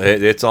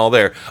 It's all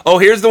there. Oh,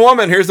 here's the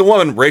woman.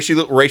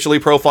 Racially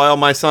profile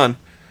my son,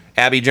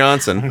 Abby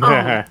Johnson.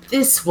 Oh,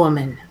 this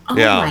woman. Oh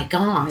my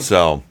God.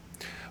 So,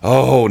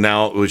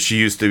 now she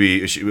used to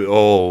be.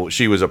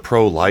 She was a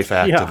pro-life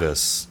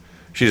activist. Yeah.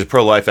 She's a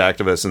pro-life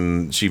activist,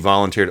 and she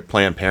volunteered at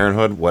Planned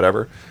Parenthood,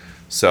 whatever.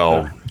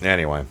 So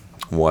anyway,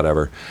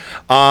 whatever.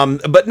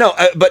 But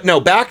no.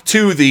 Back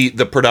to the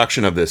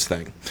production of this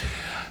thing.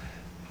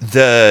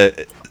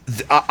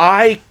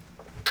 I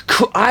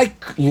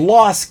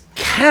lost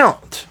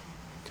count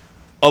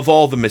of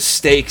all the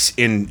mistakes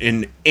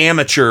in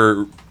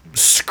amateur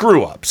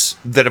screw-ups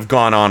that have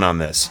gone on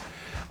this.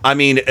 I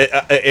mean,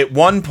 at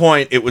one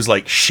point, it was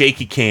like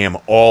shaky cam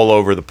all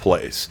over the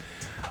place.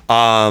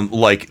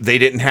 Like, they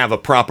didn't have a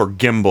proper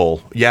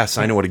gimbal. Yes,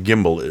 I know what a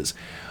gimbal is.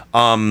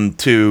 To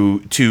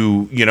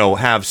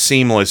have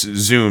seamless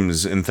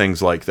zooms and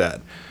things like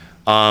that.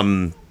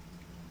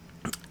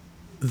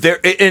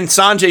 There and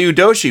Sanjay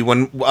Udoshi,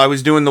 when I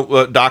was doing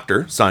the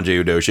Dr.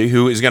 Sanjay Udoshi,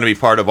 who is going to be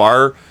part of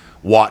our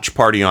watch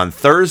party on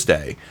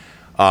Thursday,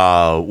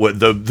 with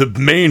the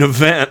main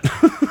event,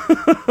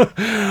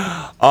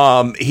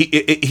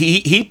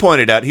 he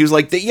pointed out, he was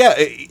like,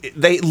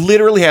 they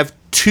literally have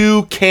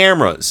two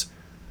cameras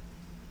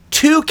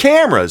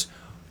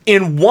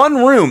in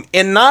one room,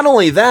 and not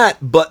only that,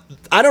 but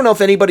I don't know if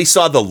anybody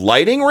saw the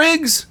lighting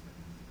rigs.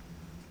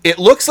 It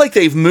looks like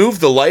they've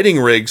moved the lighting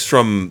rigs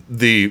from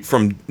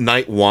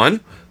night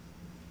one,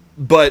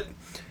 but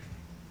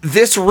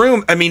this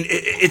room, I mean,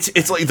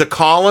 it's like the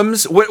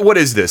columns. What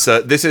is this?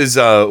 This is.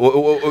 Do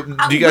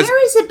you guys?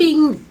 Where is it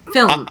being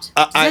filmed?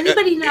 Does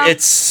anybody know?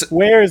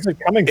 Where is it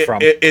coming from?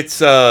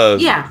 It's.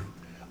 Yeah.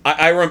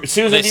 I remember.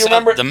 Susan, do you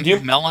remember the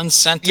Mellon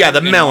Center? Yeah,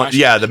 the Mellon.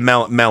 Yeah, the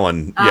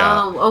Mellon.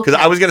 Yeah. Oh, okay.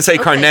 Because I was going to say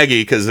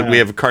Carnegie, because we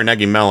have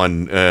Carnegie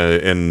Mellon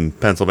in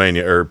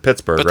Pennsylvania or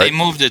Pittsburgh, but right? They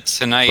moved it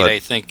tonight. I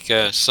think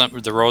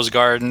the Rose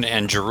Garden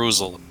and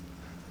Jerusalem.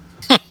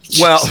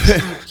 Well,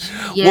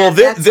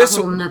 this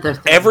a whole nother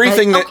thing.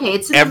 everything But, that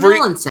it's in the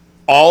Mellon Center.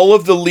 all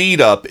of the lead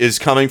up is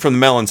coming from the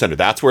Mellon Center.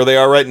 That's where they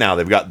are right now.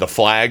 They've got the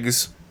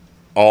flags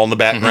all in the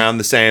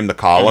background, the same, the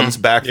columns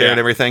back there and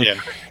everything.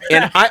 Yeah.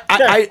 And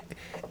I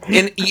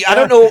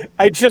don't know.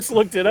 I just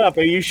looked it up.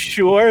 Are you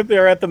sure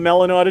they're at the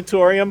Mellon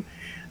Auditorium?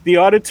 The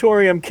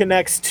auditorium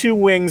connects two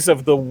wings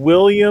of the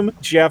William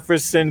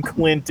Jefferson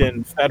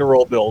Clinton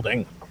Federal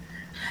Building.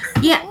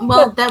 Yeah,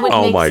 well, that would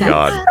make sense. Oh my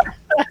God.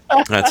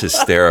 That's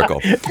hysterical.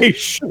 Are you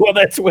sure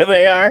that's where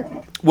they are?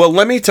 Well,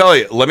 let me tell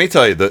you.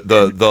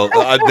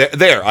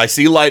 There, I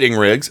see lighting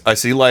rigs.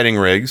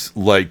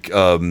 Like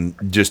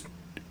just,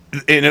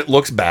 and it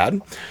looks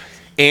bad.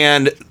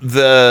 And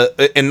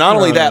not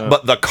only that,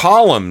 but the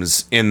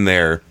columns in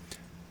there,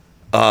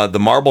 the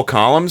marble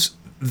columns,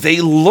 they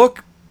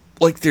look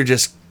like they're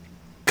just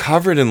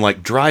covered in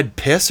like dried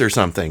piss or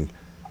something.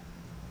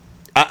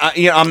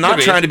 I'm not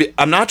trying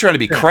to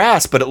be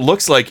crass, but it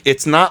looks like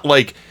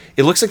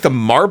it looks like the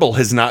marble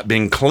has not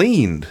been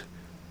cleaned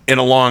in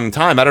a long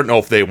time. I don't know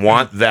if they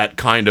want that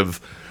kind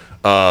of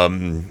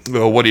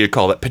what do you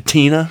call it,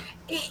 patina?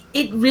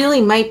 It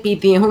really might be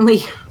the only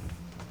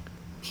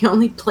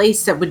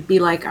place that would be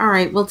like, all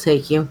right, we'll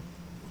take you.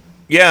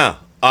 Yeah,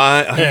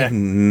 I have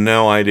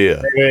no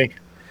idea. Maybe.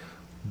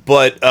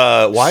 But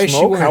why is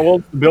she wearing... How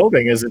old the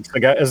building? Is it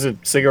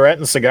cigarette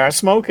and cigar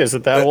smoke? Is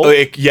it that old?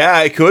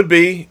 It could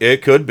be.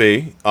 It could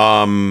be.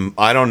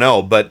 I don't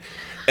know. But,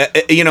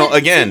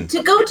 again...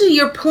 To go to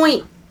your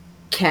point,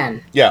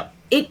 Ken. Yeah.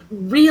 It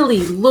really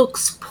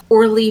looks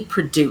poorly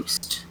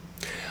produced.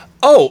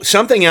 Oh,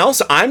 something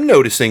else I'm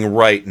noticing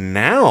right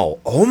now.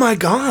 Oh, my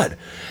God.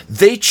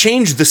 They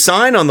changed the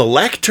sign on the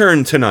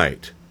lectern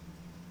tonight.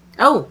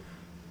 Oh.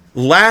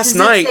 Last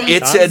night,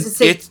 it said...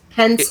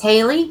 Pence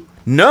Haley?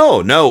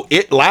 No.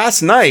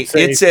 Last night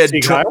it said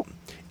Trump.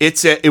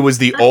 It was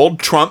the old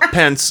Trump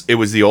Pence. It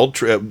was the old.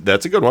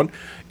 That's a good one.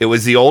 It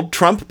was the old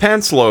Trump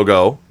Pence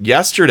logo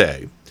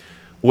yesterday,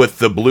 with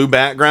the blue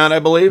background. I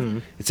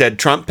believe it said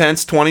Trump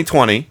Pence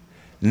 2020.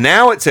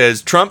 Now it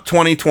says Trump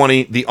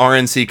 2020, the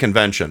RNC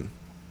convention.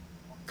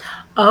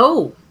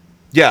 Oh.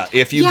 Yeah.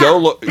 If you go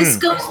look, this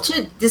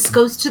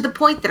goes to the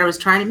point that I was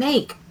trying to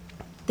make.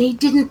 They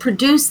didn't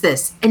produce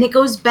this, and it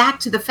goes back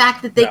to the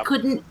fact that they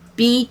couldn't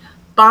be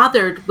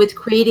bothered with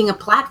creating a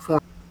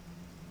platform.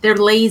 They're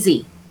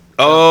lazy.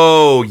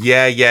 Oh,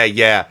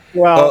 yeah.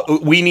 Well,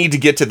 we need to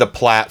get to the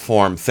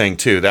platform thing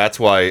too. That's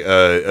why.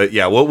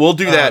 We'll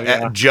do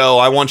that. Joe,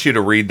 I want you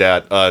to read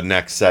that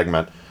next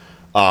segment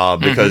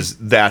because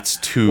that's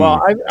too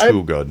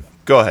good.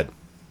 Go ahead.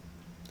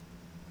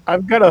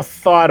 I've got a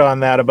thought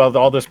on that about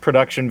all this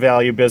production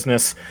value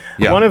business.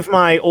 Yeah. One of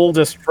my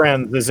oldest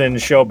friends is in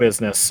show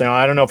business. So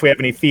I don't know if we have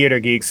any theater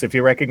geeks. If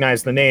you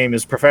recognize the name,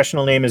 his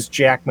professional name is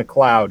Jack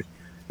McLeod.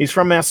 He's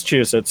from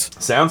Massachusetts.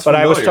 Sounds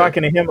familiar. But I was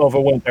talking to him over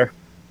winter,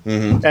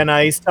 and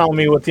he's telling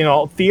me with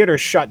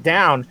theaters shut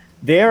down,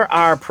 there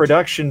are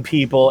production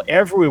people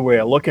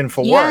everywhere looking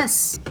for work.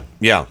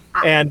 Yeah.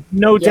 And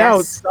no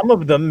doubt some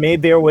of them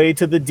made their way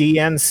to the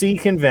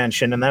DNC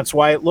convention, and that's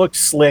why it looked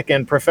slick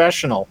and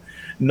professional.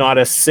 Not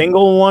a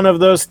single one of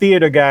those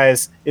theater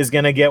guys is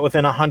going to get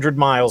within 100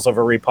 miles of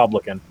a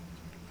Republican.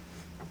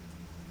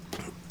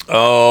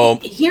 Oh.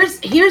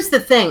 Here's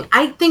the thing.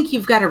 I think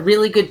you've got a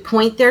really good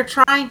point there,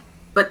 Tri.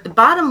 But the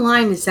bottom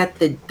line is that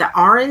the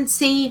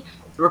RNC,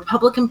 the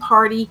Republican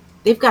Party,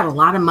 they've got a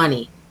lot of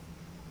money.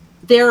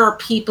 There are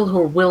people who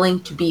are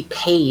willing to be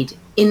paid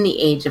in the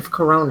age of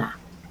Corona.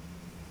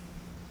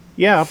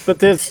 Yeah, but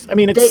there's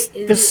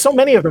so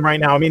many of them right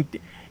now. I mean,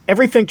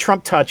 everything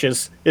Trump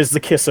touches is the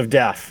kiss of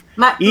death.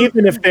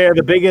 Even if they're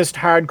the biggest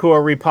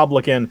hardcore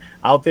Republican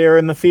out there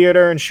in the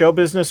theater and show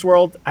business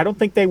world, I don't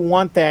think they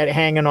want that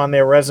hanging on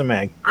their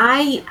resume.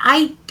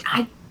 I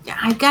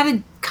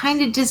gotta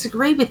kind of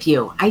disagree with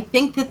you. I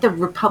think that the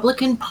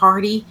Republican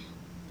Party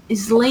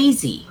is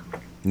lazy.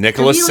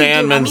 Nicholas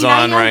Sandman's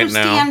on right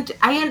now.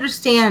 I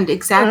understand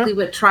exactly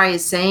what Tri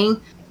is saying.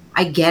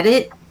 I get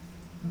it.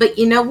 But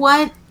you know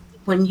what?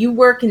 When you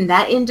work in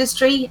that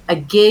industry, a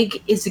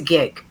gig is a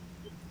gig.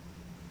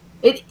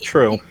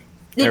 True.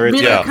 It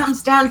really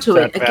comes down to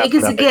it. A gig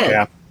is a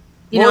gig.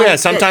 Yeah.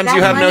 Sometimes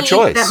you have no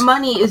choice. That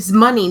money is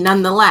money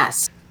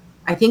nonetheless.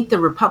 I think the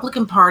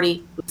Republican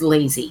Party was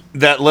lazy.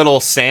 That little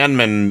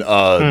Sandman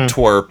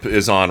twerp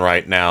is on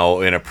right now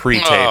in a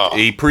pre-tape.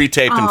 He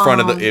pre-taped in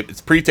front of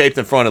it's pre-taped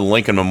in front of the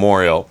Lincoln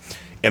Memorial,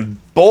 and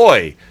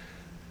boy,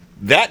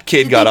 that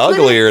kid got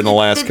uglier in the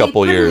last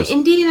couple years. An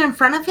Indian in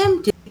front of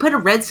him? Did he put a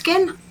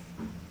redskin?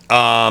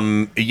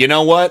 You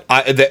know what?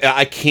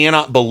 I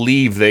cannot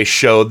believe they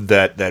showed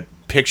that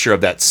picture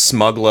of that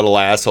smug little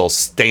asshole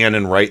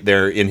standing right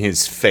there in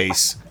his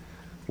face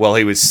while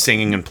he was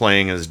singing and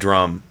playing his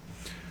drum.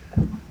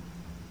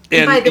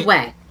 And by the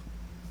way,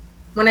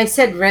 when I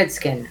said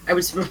redskin, I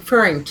was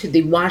referring to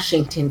the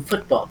Washington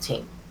football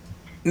team.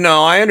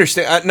 No, I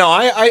understand. No,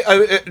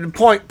 I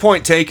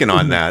point taken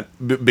on that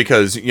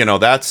because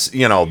that's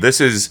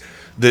this is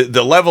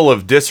the level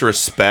of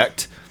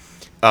disrespect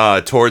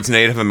towards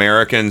Native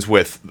Americans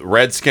with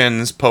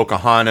Redskins,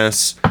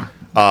 Pocahontas,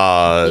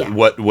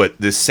 what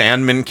this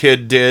Sandman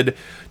kid did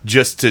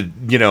just to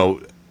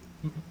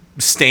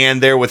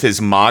stand there with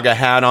his MAGA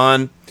hat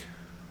on,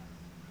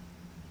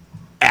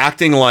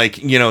 acting like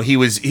he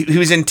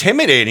was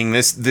intimidating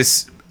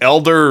this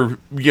elder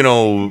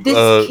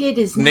this kid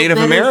is Native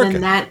no better American.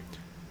 Than that.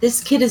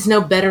 This kid is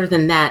no better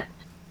than that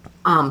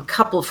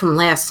couple from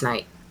last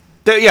night.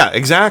 Yeah,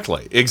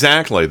 exactly.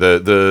 The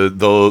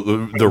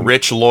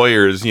rich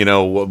lawyers,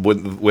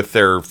 with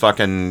their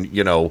fucking,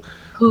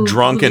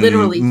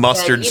 drunken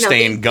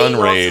mustard-stained gun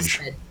rage.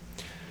 Said,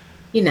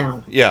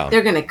 yeah,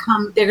 they're gonna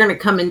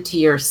come into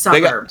your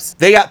suburbs.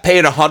 They got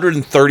paid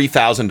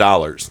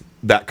 $130,000.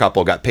 That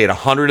couple got paid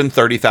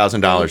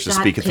 $130,000 to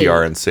speak at the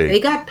RNC.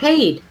 They got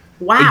paid.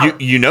 Wow.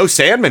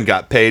 Sandman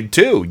got paid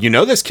too.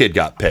 This kid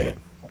got paid.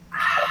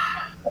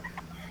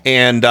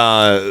 And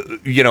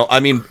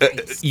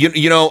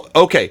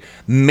okay,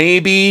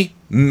 maybe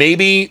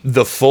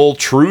the full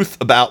truth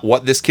about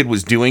what this kid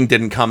was doing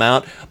didn't come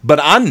out, but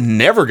I'm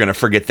never gonna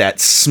forget that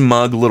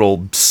smug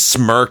little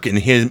smirk in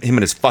him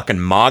and his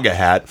fucking MAGA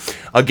hat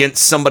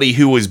against somebody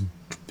who's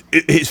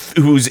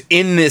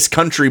in this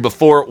country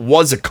before it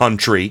was a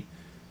country.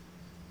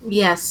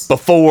 Yes.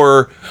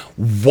 Before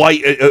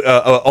Western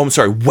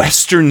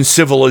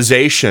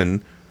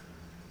civilization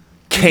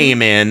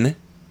came in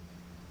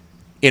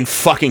and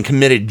fucking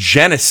committed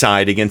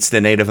genocide against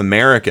the Native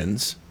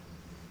Americans.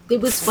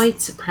 It was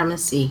white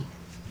supremacy.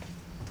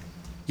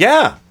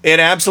 Yeah, it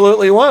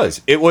absolutely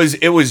was. It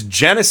was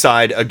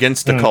genocide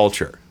against the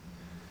culture,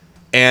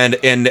 and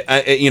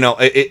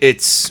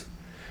it's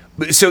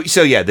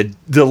so yeah.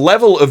 The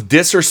level of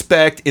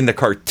disrespect in the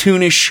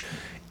cartoonish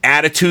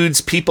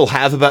attitudes people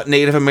have about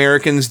Native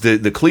Americans,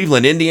 the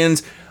Cleveland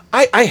Indians,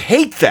 I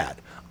hate that.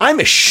 I'm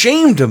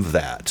ashamed of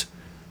that.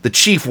 The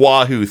Chief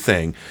Wahoo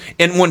thing.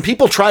 And when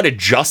people try to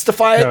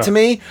justify it to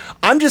me,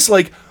 I'm just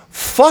like,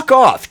 fuck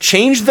off.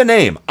 Change the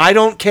name. I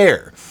don't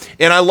care.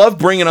 And I love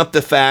bringing up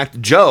the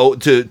fact, Joe,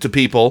 to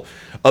people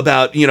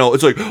about,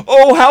 it's like,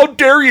 oh, how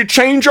dare you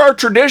change our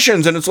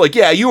traditions? And it's like,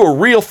 yeah, you were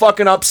real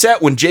fucking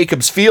upset when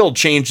Jacobs Field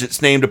changed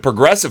its name to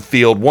Progressive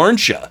Field,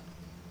 weren't you?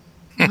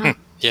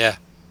 Yeah.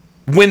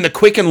 When the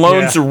Quicken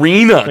Loans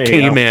Arena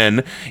came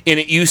in, and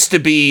it used to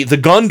be the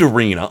Gund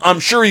Arena. I'm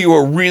sure you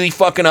were really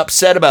fucking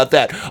upset about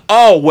that.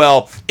 Oh,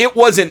 well, it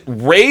wasn't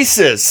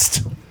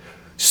racist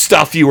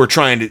stuff you were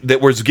that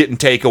was getting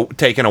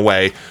taken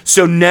away.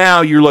 So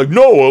now you're like,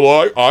 no,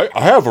 well, I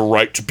have a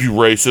right to be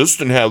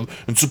racist and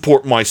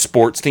support my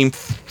sports team.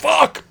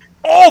 Fuck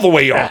all the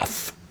way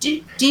off.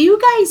 Do you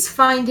guys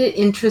find it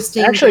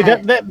interesting? Actually,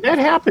 that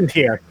happened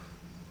here.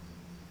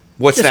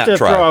 What's that? Just to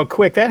throw out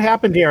quick, that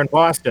happened here in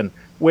Boston,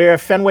 where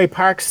Fenway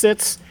Park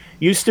sits,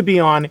 used to be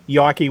on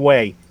Yawkey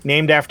Way,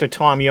 named after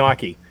Tom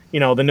Yawkey, the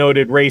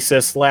noted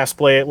racist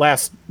last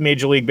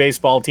Major League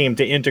Baseball team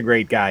to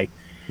integrate guy.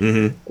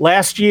 Mm-hmm.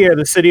 Last year,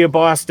 the city of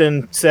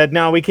Boston said,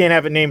 no, we can't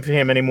have it named for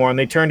him anymore, and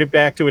they turned it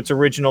back to its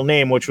original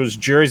name, which was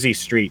Jersey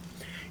Street.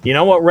 You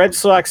know what Red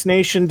Sox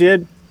Nation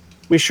did?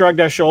 We shrugged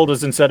our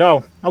shoulders and said,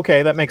 oh,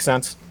 okay, that makes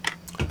sense.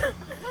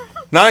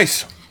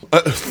 Nice.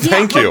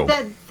 Thank you.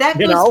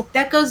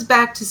 That goes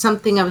back to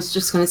something I was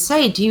just going to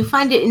say. Do you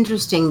find it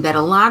interesting that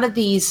a lot of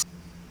these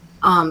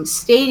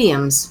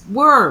stadiums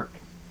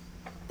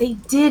they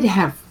did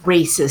have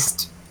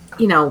racist,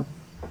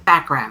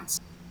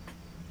 backgrounds,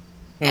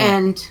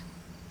 and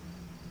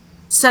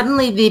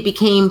suddenly they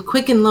became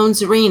Quicken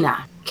Loans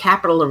Arena,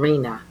 Capital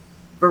Arena,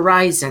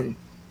 Verizon,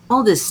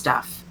 all this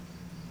stuff.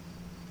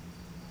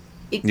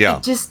 It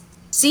just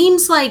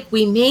seems like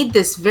we made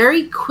this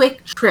very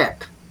quick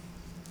trip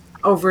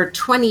over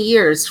 20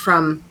 years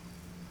from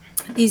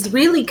these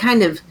really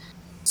kind of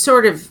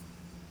sort of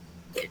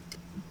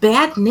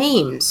bad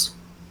names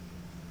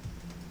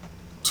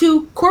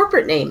to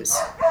corporate names.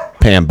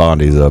 Pam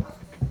Bondi's up.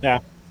 Yeah.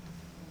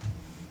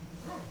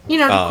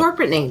 To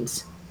corporate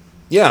names.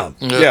 Yeah.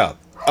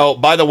 Oh,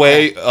 by the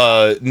way,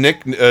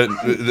 Nick,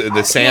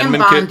 the Sandman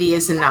Pam Bondi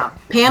isn't up.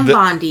 Pam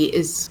Bondi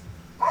is,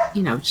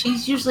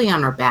 she's usually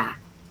on her back.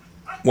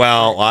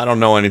 Well, I don't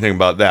know anything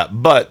about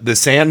that. But the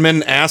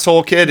Sandman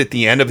asshole kid at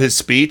the end of his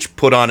speech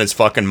put on his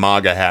fucking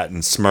MAGA hat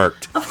and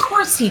smirked. Of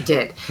course he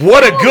did.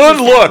 What a good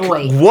look.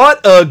 What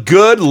a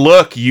good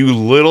look, you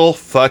little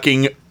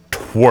fucking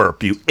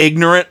twerp. You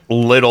ignorant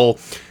little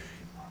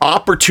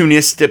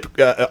opportunistic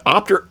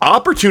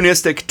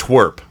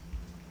twerp.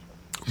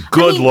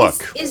 Good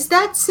look. Is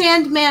that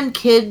Sandman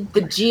kid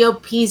the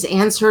GOP's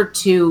answer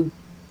to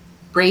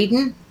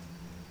Braden?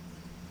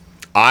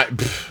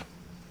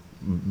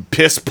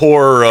 Piss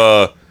poor.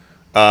 I'm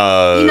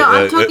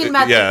talking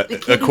about the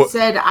kid who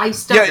said I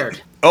stuttered.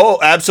 Yeah, oh,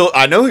 absolutely.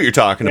 I know who you're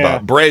talking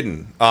about,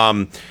 Braden.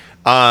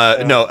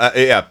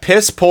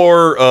 Piss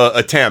poor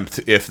attempt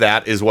if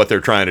that is what they're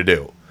trying to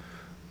do.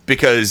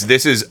 Because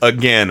this is,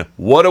 again,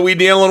 what are we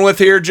dealing with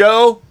here,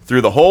 Joe?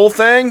 Through the whole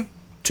thing?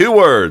 2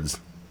 words.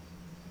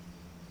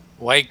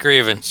 White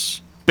grievance.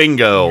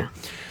 Bingo.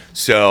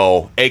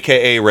 So,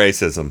 AKA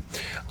racism.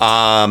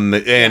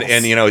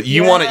 And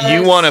you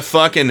want to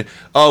fucking,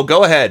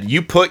 go ahead.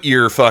 You put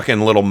your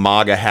fucking little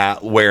MAGA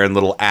hat wearing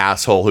little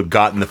asshole who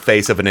got in the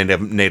face of a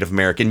Native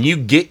American. You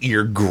get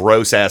your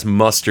gross ass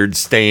mustard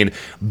stained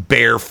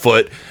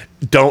barefoot,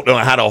 don't know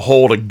how to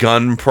hold a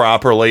gun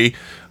properly.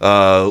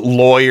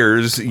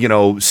 Lawyers,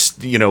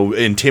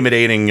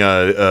 intimidating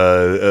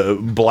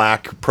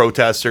black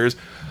protesters.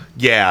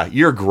 Yeah,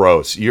 you're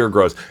gross. You're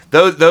gross.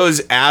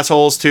 Those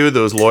assholes too.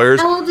 Those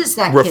lawyers. How old is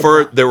that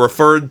kid? They're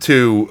referred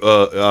to.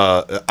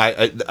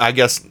 I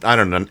guess I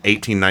don't know.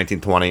 18,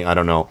 19, 20. I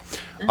don't know.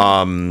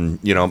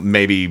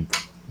 Maybe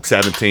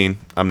 17.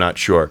 I'm not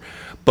sure.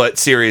 But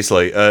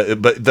seriously,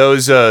 but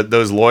those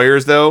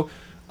lawyers though.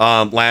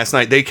 Last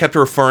night they kept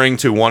referring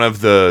to one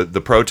of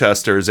the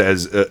protesters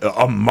as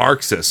a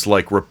Marxist,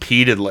 like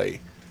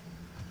repeatedly.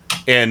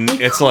 And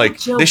it's like,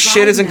 this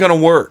shit isn't going to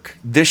work.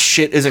 This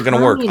shit isn't going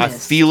to work. I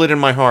feel it in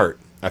my heart.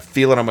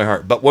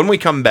 But when we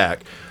come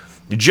back,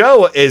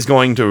 Joe is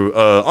going to,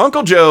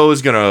 Uncle Joe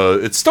is going to,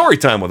 it's story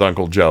time with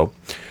Uncle Joe.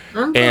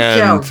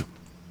 Joe.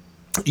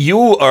 You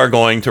are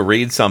going to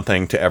read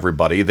something to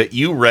everybody that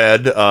you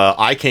read.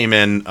 I came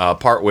in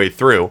partway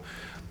through.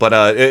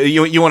 But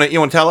you want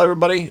to tell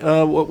everybody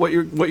what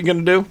you're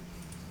going to do?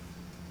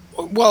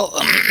 Well,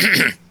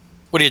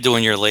 what are you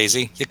doing? You're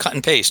lazy. You cut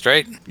and paste,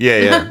 right?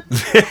 Yeah.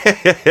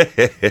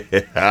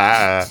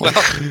 Well,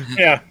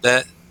 yeah.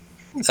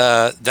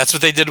 That's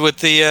what they did with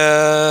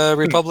the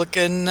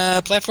Republican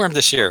platform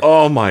this year.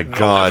 Oh my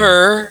God!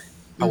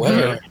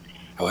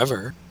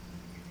 However,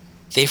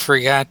 they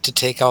forgot to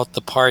take out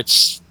the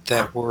parts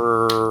that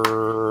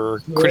were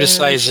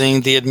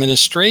criticizing the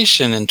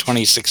administration in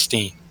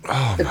 2016.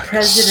 Oh my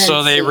God.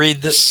 So they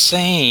read the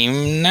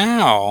same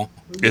now.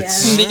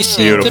 It's they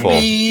seem to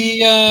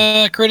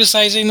be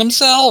criticizing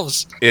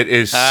themselves. It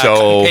is cut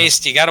so and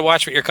paste. You got to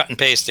watch what you're cutting and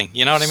pasting.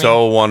 You know what I mean?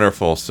 So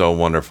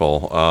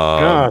wonderful.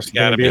 Gosh,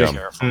 gotta be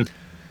careful.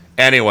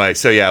 Anyway,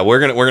 so yeah, we're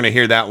gonna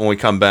hear that when we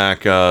come back.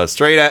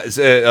 Straight at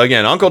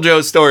again, Uncle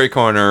Joe's Story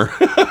Corner.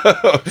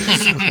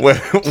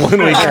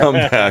 when we come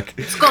back,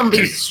 it's gonna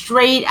be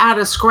straight out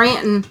of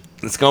Scranton.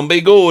 It's gonna be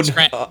good.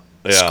 Scranton.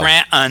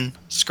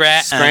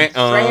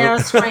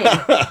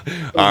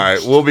 All right,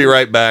 we'll be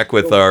right back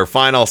with our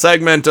final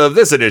segment of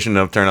this edition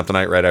of Turn Up the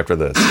Night right after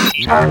this.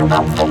 Something's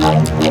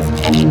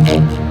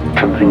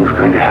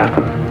going to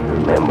happen.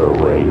 Remember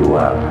where you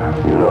are.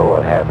 You know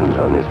what happens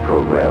on this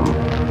program.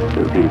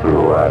 The people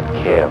who aren't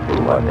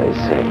careful what they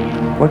say.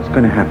 What's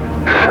going to happen?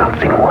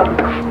 Something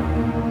wonderful.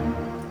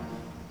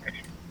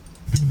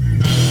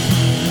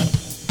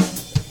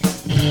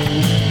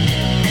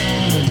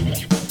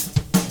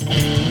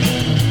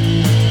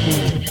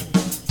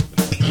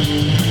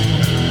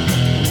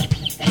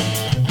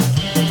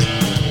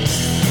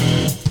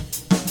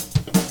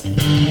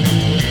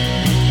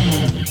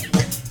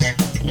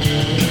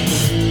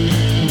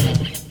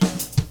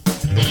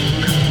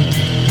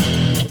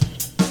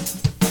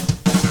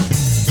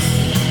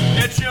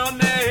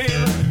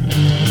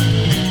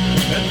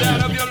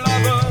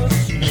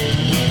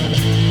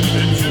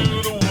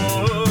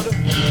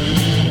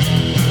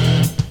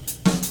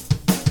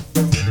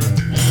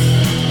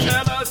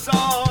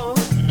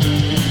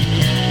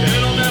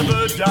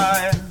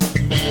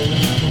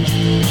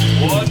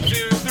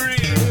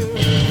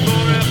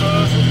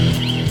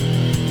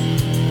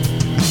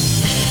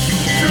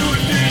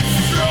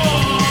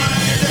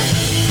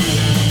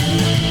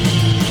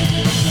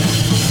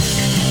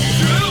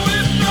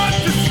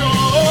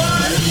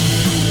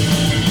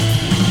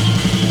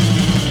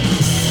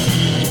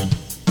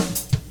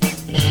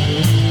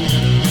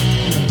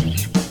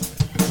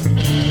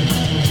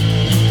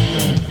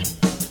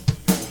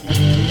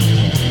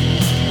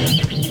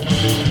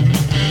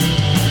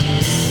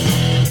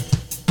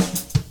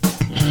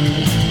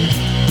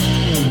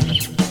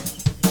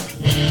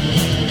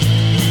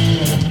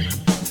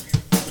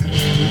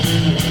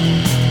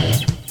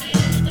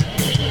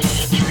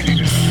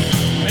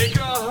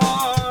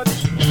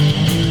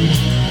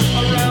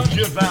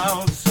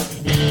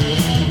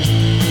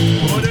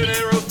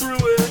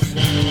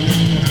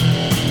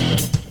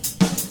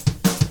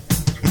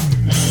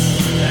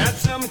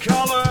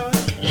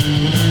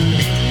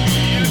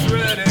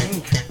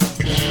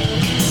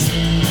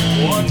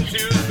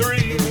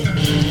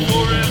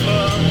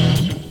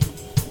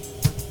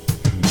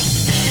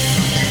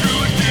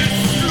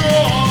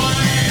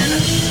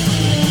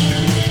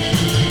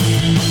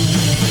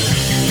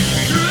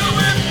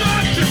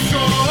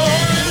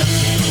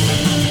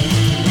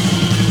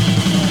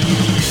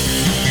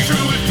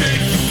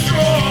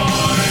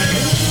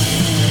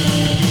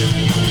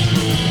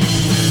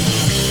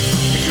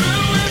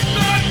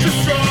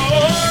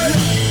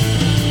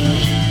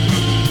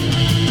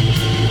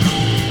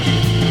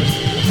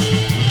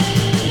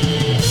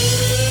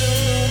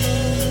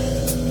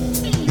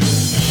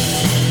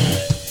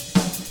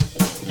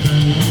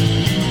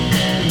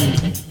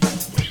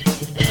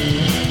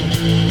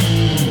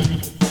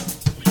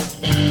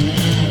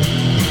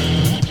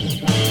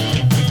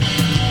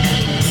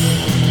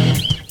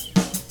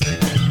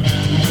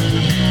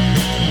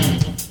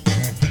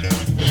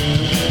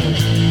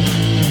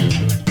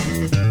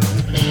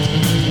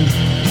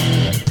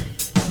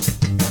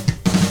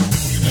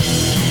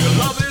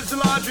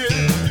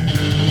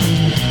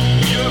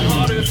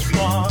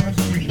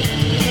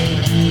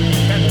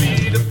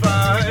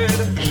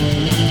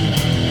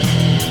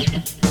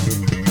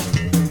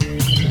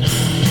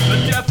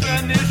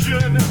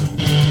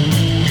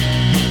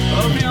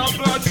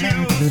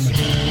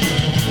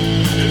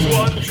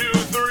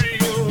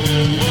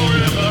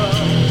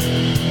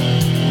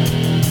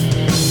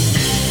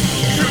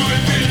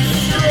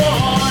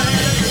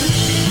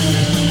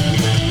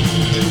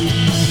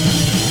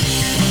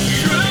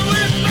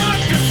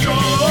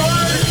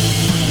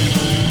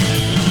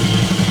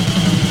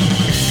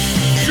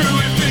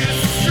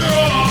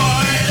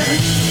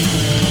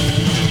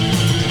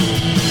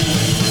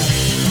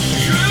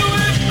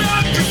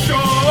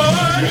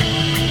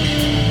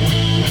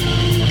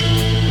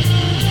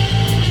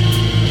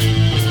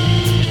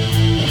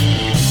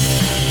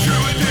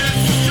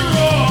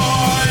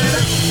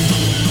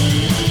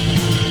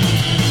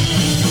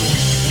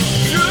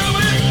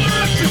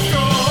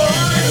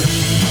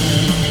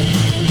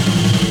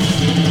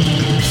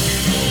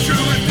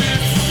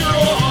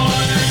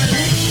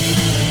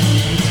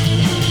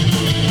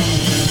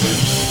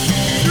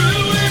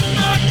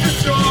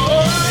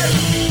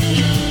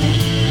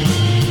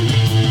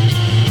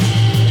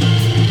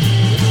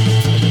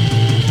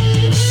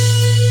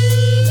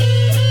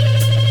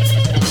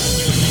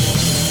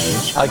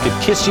 I could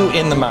kiss you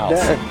in the mouth.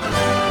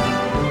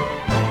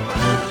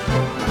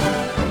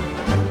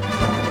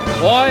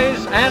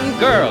 Boys and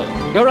girls,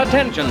 your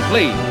attention,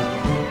 please.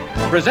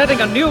 Presenting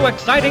a new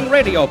exciting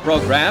radio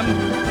program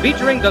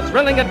featuring the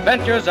thrilling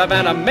adventures of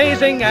an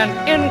amazing and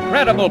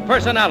incredible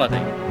personality.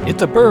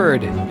 It's a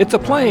bird. It's a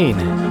plane.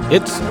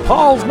 It's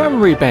Paul's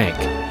Memory Bank.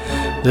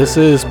 This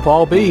is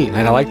Paul B., and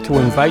I'd like to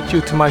invite you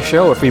to my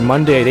show every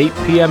Monday at 8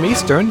 p.m.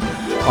 Eastern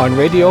on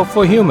Radio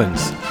for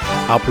Humans.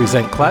 I'll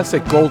present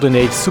classic Golden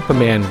Age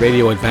Superman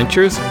radio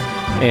adventures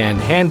and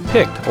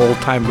hand-picked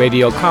old-time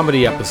radio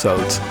comedy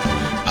episodes.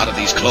 Out of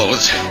these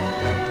clothes.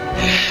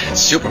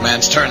 It's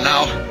Superman's turn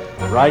now.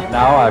 Right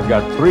now, I've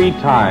got 3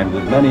 times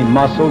as many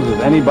muscles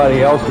as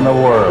anybody else in the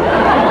world.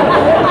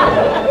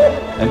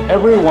 And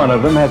every one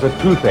of them has a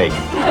toothache.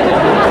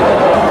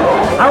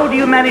 How do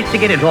you manage to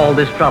get into all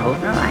this trouble?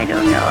 Oh, I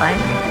don't know. I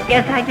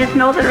guess I just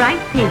know the right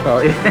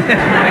people.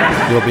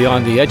 You'll be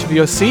on the edge of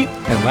your seat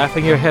and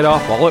laughing your head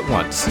off all at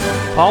once.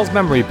 Paul's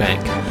Memory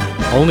Bank.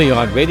 Only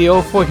on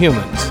Radio for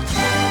Humans.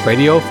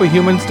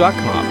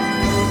 RadioForHumans.com.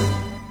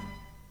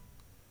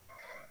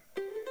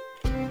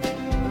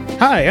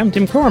 Hi, I'm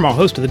Tim Cormall,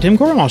 host of The Tim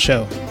Cormall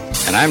Show.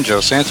 And I'm Joe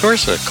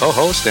Santorsa,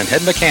 co-host and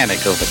head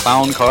mechanic of the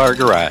Clown Car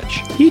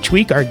Garage. Each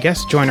week, our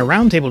guests join a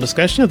roundtable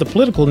discussion of the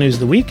political news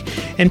of the week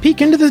and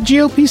peek into the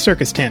GOP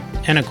circus tent.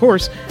 And of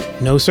course,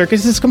 no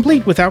circus is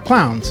complete without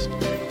clowns.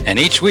 And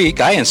each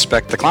week, I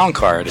inspect the clown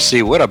car to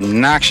see what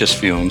obnoxious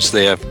fumes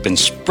they have been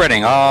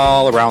spreading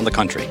all around the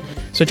country.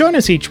 So join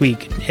us each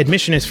week.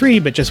 Admission is free,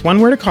 but just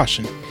one word of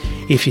caution.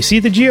 If you see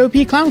the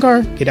GOP clown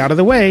car, get out of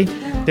the way.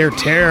 They're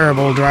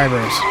terrible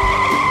drivers.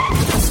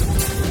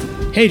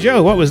 Hey,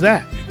 Joe, what was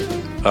that?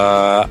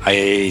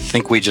 I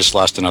think we just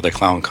lost another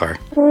clown car.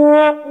 The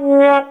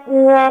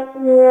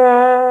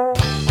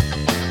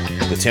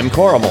Tim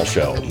Cormall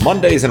Show,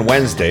 Mondays and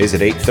Wednesdays at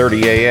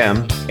 8:30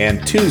 a.m.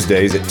 and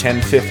Tuesdays at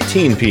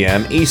 10:15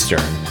 p.m. Eastern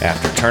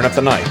after Turn Up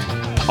the Night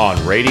on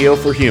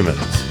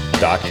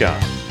RadioForHumans.com.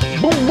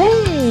 Boom,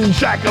 boom,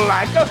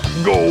 shakalaka,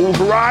 goes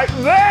right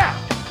there.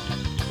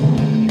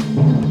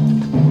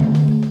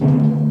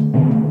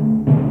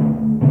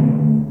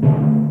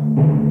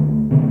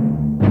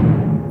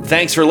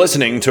 Thanks for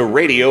listening to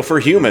Radio for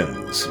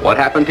Humans. What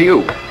happened to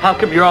you? How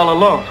come you're all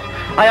alone?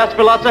 I asked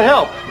for lots of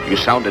help. You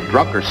sounded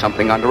drunk or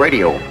something on the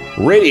radio.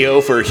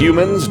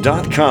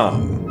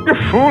 RadioForHumans.com. You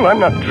fool,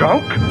 I'm not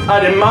drunk. I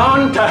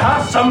demand to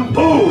have some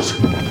booze.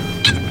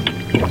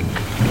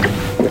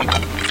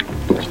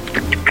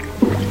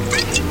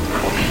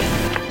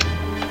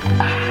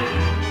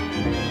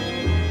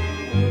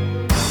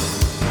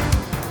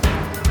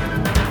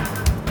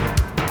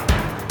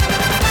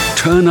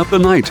 Turn Up the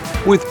Night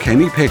with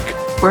Kenny Pick.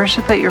 Where is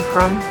it that you're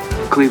from?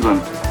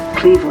 Cleveland.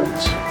 Cleveland.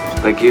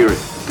 Like Erie.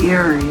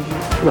 Erie.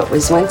 What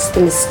was once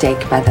the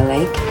mistake by the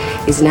lake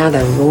is now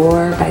the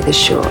roar by the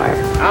shore.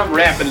 I'm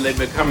rapidly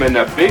becoming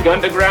a big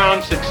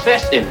underground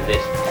success in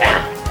this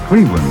town.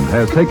 Cleveland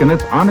has taken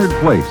its honored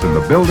place in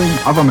the building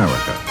of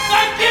America.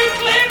 Thank you,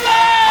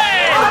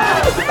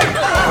 Cleveland!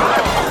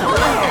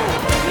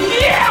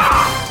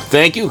 Yeah!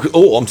 Thank you.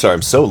 Oh, I'm sorry.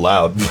 I'm so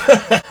loud.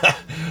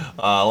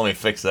 Let me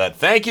fix that.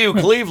 Thank you,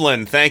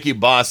 Cleveland. Thank you,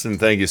 Boston.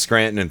 Thank you,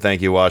 Scranton. And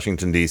thank you,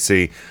 Washington,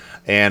 D.C.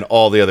 and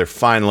all the other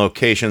fine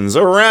locations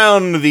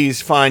around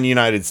these fine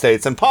United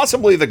States and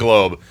possibly the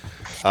globe.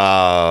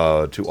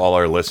 To all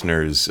our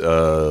listeners,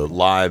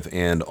 live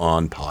and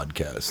on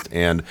podcast.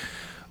 And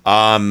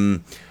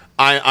I'm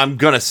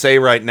going to say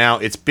right now,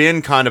 it's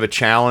been kind of a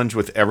challenge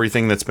with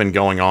everything that's been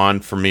going on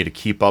for me to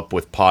keep up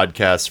with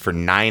podcasts for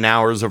 9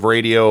 hours of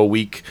radio a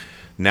week.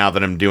 Now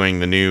that I'm doing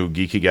the new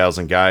Geeky Gals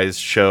and Guys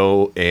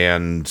show,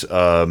 and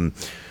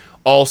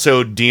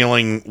also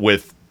dealing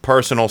with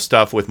personal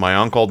stuff with my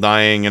uncle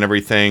dying and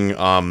everything.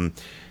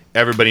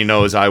 Everybody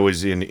knows I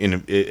was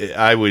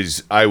I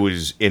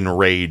was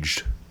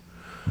enraged.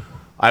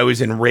 I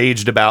was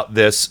enraged about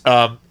this.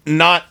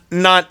 Not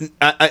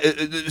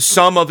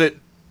some of it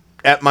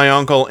at my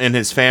uncle and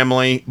his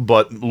family,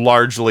 but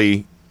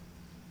largely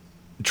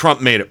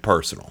Trump made it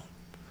personal.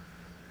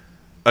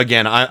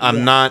 Again,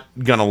 I'm not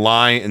going to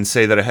lie and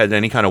say that I had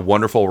any kind of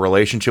wonderful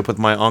relationship with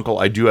my uncle.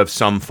 I do have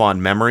some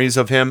fond memories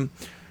of him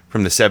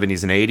from the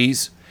 70s and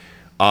 80s.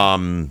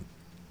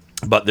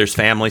 But there's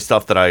family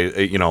stuff that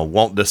I,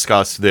 won't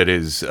discuss that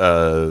is,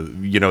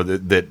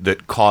 that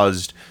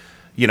caused,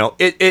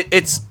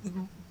 it's,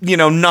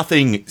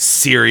 nothing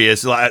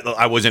serious.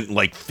 I wasn't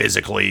like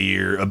physically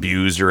or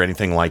abused or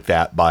anything like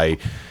that by,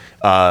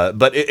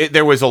 but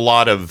there was a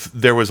lot of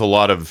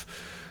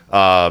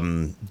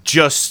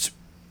just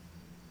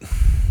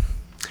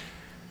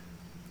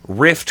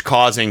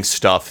rift-causing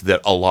stuff that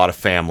a lot of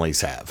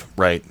families have,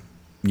 right?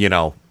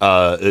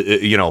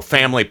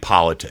 Family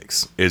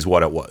politics is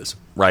what it was,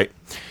 right?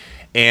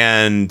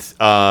 And so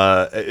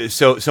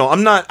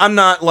I'm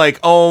not like,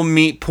 oh,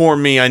 poor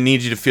me, I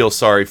need you to feel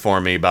sorry for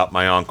me about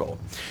my uncle.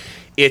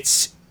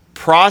 It's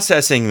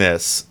processing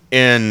this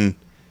in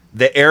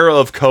the era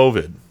of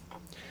COVID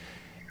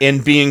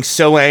and being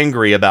so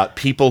angry about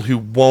people who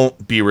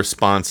won't be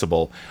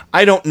responsible.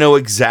 I don't know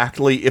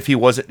exactly if he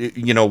wasn't,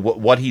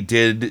 what he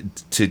did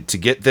to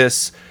get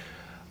this,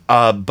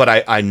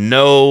 but I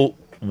know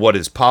what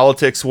his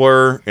politics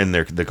were, and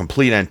they're the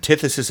complete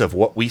antithesis of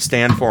what we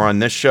stand for on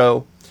this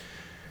show.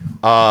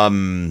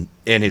 And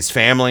his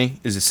family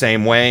is the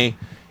same way,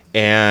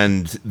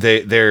 and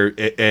they're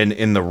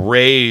in the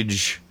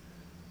rage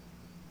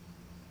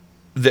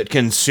that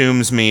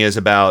consumes me is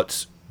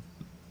about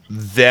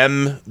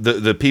them,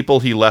 the people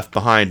he left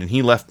behind, and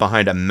he left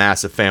behind a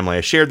massive family.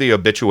 I shared the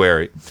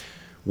obituary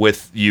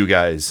with you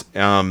guys,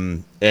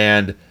 and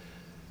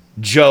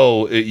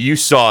Joe, you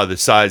saw the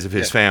size of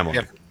his family,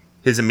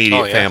 his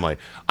immediate family.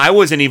 I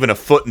wasn't even a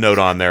footnote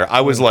on there.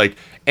 I was like,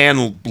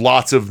 and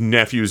lots of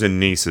nephews and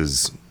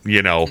nieces,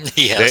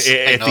 yes,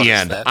 at the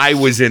end. That. I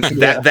was in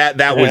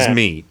that was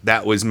me.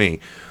 That was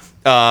me.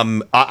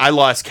 I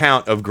lost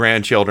count of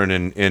grandchildren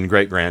and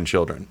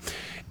great-grandchildren.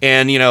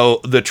 And,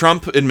 the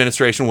Trump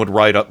administration would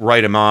write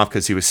him off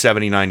because he was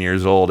 79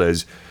 years old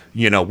as,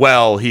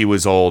 well, he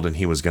was old and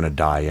he was going to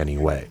die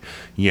anyway,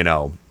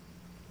 because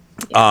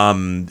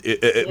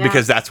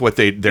that's what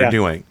they're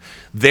doing.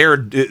 Their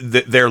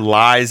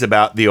lies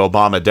about the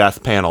Obama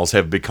death panels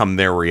have become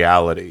their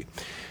reality.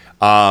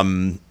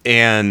 And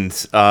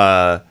that's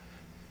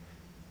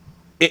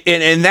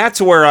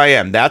where I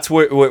am. That's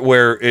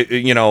where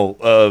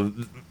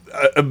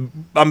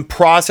I'm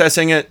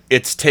processing it.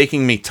 It's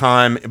taking me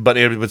time, but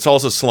it's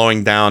also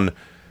slowing down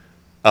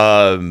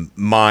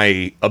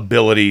my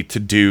ability to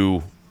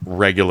do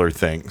regular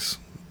things,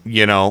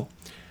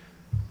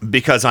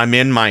 because I'm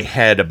in my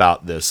head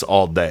about this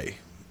all day.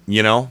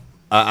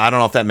 I don't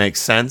know if that makes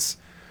sense,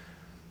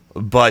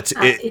 but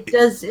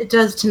it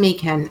does to me,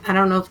 Ken. I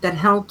don't know if that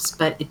helps,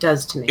 but it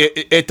does to me.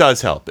 It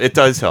does help. It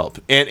does help.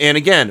 And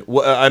again,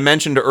 I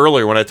mentioned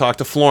earlier when I talked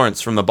to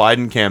Florence from the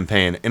Biden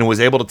campaign and was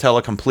able to tell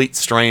a complete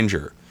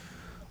stranger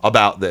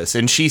about this.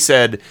 And she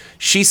said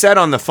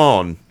on the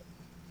phone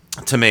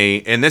to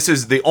me, and this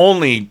is the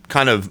only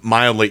kind of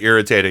mildly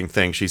irritating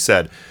thing she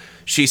said.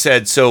 She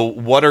said, so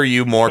what are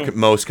you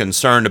most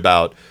concerned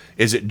about?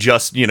 Is it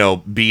just,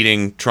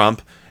 beating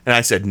Trump? And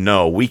I said,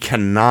 no, we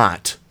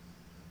cannot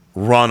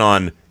run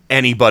on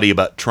anybody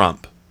but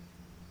Trump.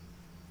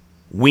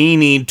 We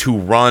need to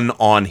run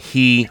on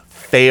he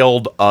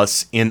failed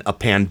us in a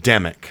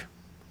pandemic.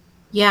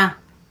 Yeah.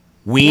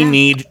 We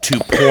need to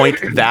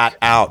point that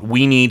out.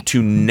 We need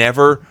to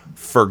never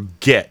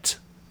forget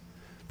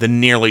the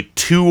nearly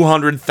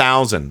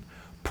 200,000,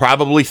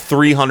 probably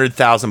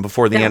 300,000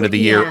 before the end of the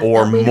year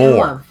or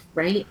more.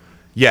 Right?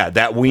 Yeah,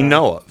 that we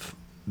know of.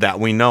 That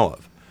we know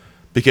of.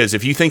 Because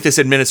if you think this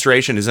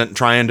administration isn't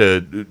trying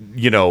to,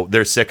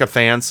 their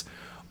sycophants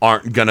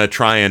aren't going to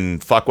try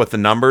and fuck with the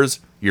numbers,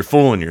 you're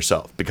fooling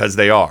yourself, because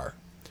they are.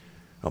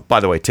 Oh,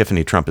 by the way,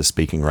 Tiffany Trump is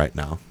speaking right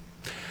now.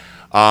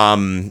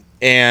 And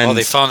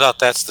they found out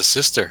that's the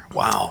sister.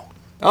 Wow.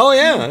 Oh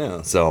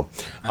yeah. So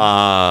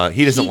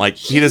he doesn't like.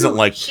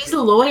 She's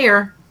a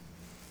lawyer.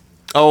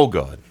 Oh,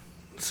 good.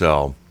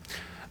 So,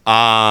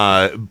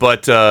 yeah,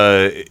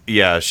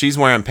 she's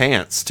wearing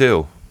pants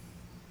too.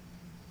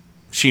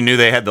 She knew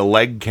they had the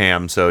leg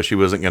cam, so she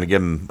wasn't going to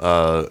give him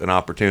an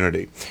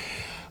opportunity.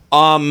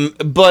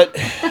 But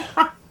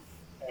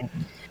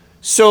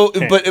so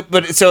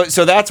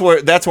that's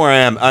where I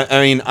am.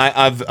 I mean,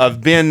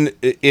 I've been.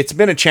 It's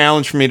been a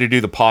challenge for me to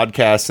do the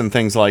podcasts and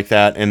things like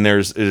that. And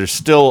there's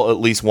still at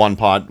least one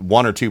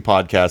or two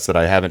podcasts that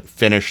I haven't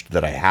finished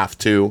that I have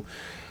to.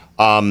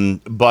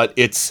 But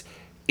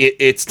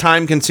it's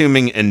time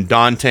consuming and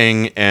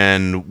daunting,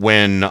 and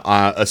when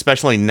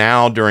especially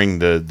now during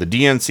the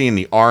DNC and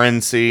the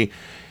RNC,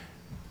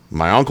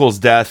 my uncle's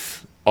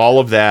death, all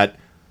of that,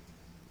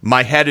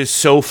 my head is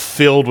so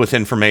filled with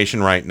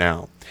information right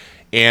now,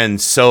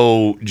 and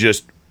so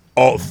just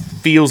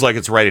feels like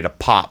it's ready to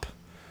pop,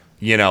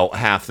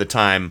 half the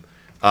time.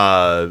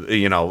 I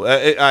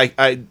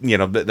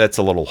that's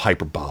a little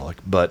hyperbolic,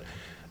 but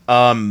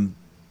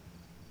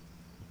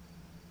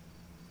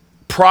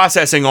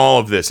processing all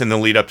of this in the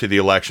lead up to the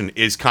election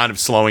is kind of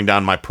slowing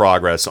down my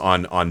progress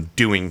on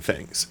doing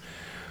things.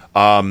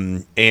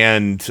 And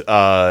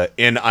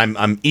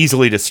I'm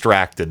easily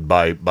distracted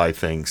by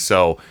things.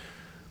 So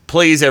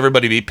please,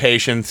 everybody, be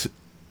patient.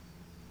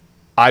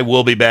 I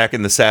will be back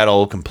in the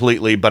saddle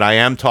completely, but I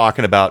am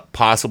talking about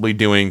possibly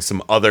doing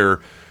some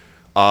other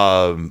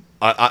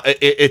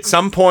at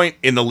some point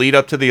in the lead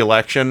up to the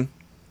election.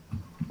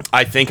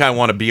 I think I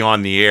want to be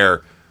on the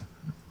air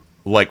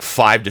like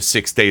 5 to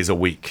 6 days a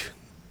week.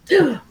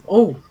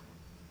 Oh,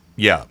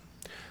 yeah.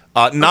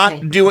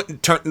 Not doing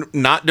turn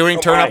up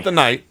the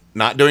night.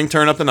 Not doing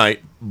turn up the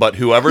night. But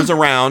whoever's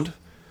around,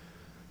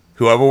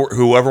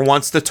 whoever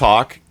wants to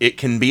talk, it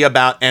can be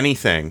about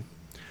anything.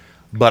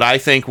 But I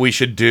think we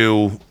should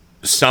do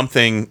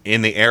something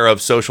in the era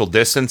of social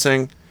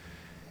distancing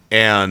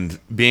and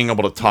being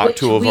able to talk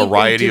to a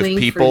variety of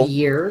people. For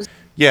years.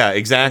 Yeah,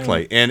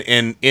 exactly. And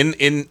in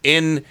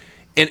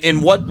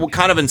what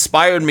kind of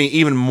inspired me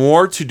even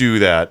more to do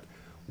that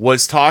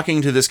was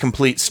talking to this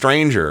complete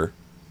stranger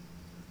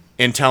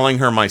and telling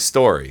her my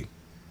story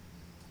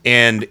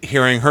and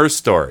hearing her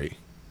story.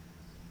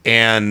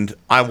 And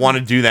I want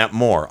to do that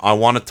more. I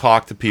want to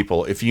talk to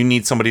people. If you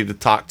need somebody to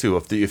talk to,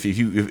 if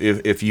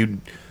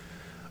you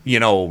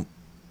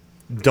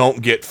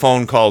don't get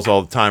phone calls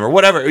all the time or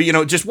whatever,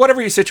 just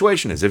whatever your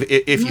situation is.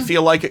 If you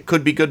feel like it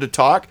could be good to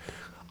talk,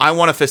 I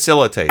want to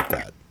facilitate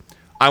that.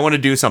 I want to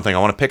do something. I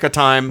want to pick a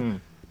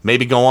time,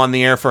 maybe go on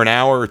the air for an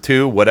hour or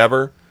two,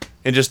 whatever,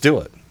 and just do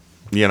it,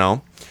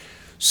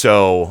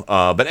 So,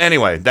 but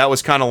anyway, that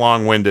was kind of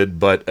long-winded,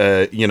 but,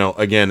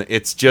 again,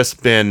 it's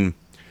been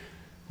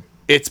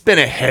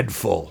a head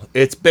full.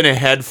 It's been a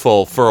head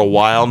full for a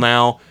while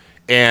now.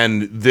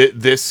 And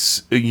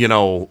this,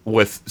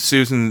 with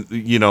Susan,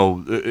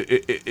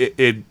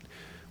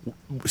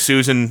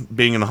 Susan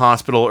being in the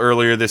hospital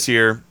earlier this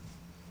year,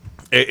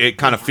 it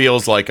kind of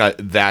feels like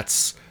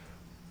that's,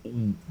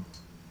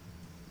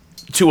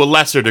 to a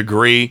lesser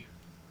degree,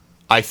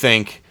 I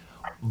think,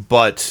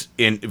 but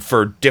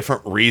for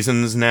different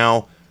reasons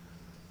now,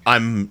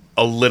 I'm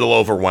a little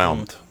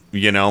overwhelmed,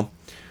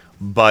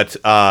 But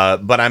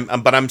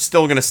I'm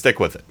still gonna stick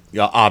with it,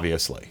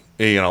 obviously,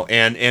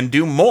 and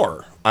do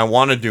more. I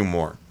want to do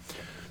more.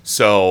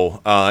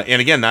 So,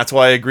 and again, that's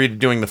why I agreed to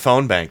doing the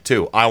phone bank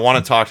too. I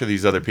want to talk to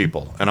these other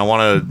people, and I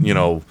want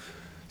to,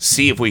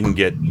 see if we can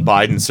get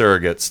Biden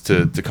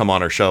surrogates to come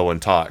on our show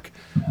and talk.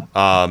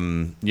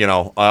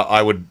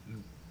 I would.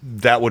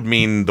 That would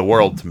mean the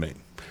world to me.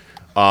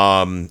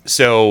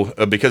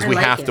 Because we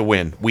have to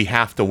win. We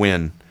have to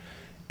win.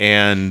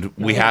 And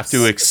we have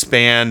to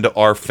expand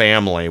our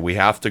family. We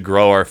have to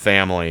grow our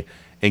family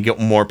and get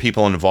more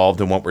people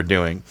involved in what we're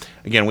doing.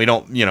 Again, we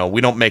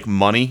don't make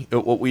money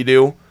at what we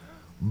do,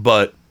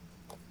 but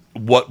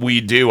what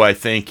we do, I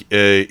think,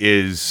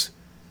 is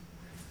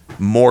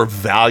more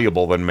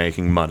valuable than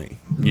making money,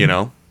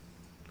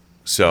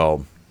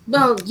 So.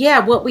 Well, yeah,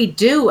 what we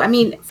do. I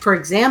mean, for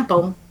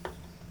example,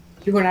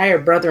 you and I are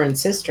brother and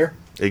sister.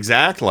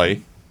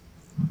 Exactly.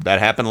 That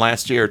happened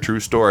last year. True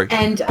story.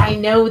 And I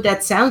know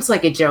that sounds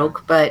like a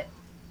joke, but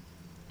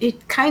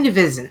it kind of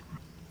isn't.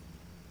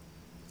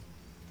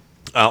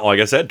 Like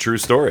I said, true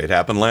story. It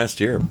happened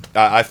last year.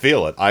 I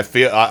feel it.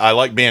 I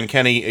like being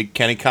Kenny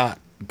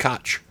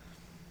Koch.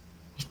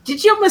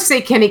 Did you almost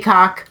say Kenny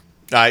Cock?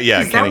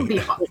 Yeah, Kenny.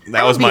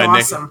 That was my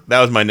awesome.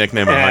 That was my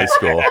nickname in high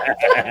school.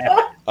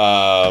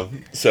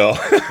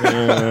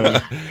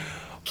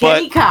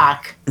 Kenny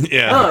Cock.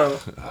 Yeah.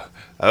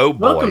 Oh boy.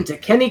 Welcome to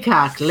Kenny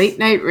Cock Late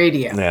Night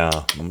Radio. Yeah,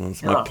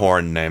 that's my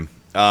porn name.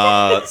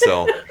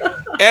 So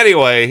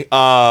anyway,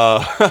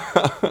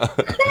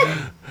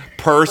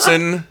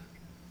 person,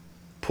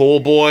 pool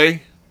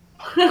boy.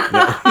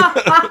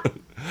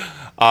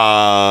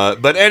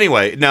 But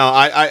anyway, no,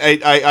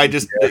 I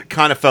just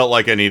kind of felt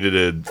like I needed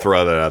to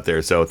throw that out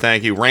there. So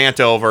thank you. Rant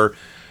over.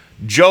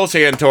 Joe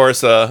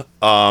Santorsa,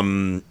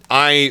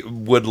 I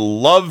would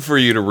love for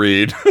you to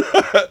read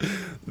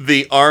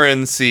the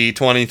RNC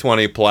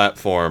 2020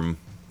 platform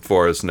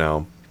for us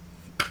now.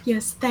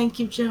 Yes, thank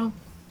you, Joe.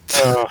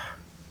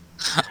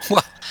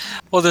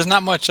 Well, there's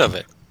not much of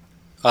it.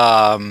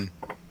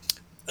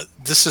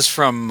 This is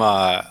from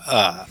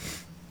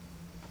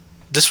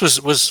this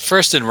was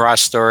first in Raw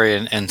Story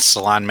and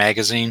Salon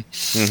Magazine.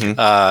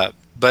 Mm-hmm.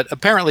 But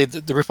apparently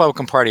the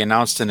Republican Party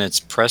announced in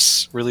its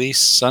press release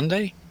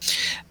Sunday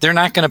they're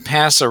not going to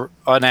pass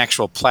an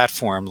actual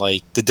platform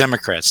like the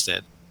Democrats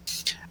did,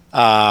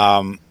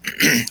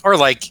 or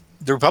like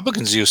the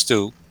Republicans used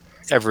to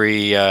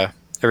every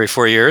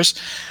 4 years,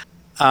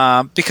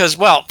 because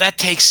that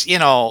takes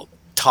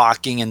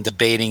talking and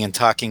debating and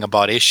talking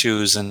about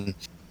issues, and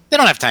they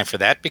don't have time for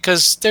that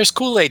because there's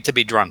Kool-Aid to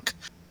be drunk.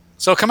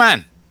 So come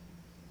on,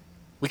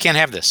 we can't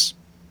have this.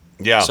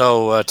 Yeah.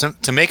 So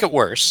to make it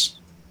worse,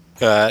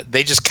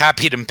 they just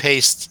copied and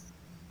pasted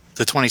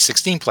the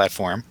 2016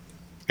 platform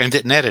and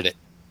didn't edit it.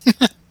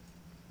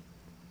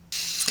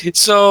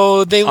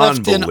 So they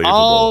left in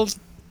all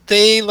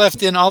the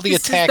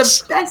attacks. This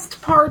is the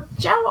best part,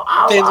 Joe.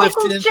 Oh,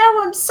 Uncle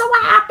Joe, I'm so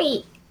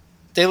happy.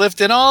 They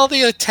left in all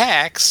the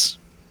attacks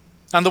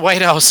on the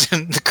White House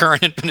and the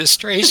current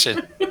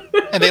administration,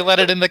 and they let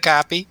it in the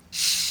copy.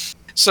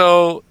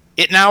 So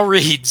it now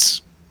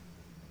reads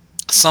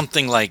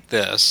something like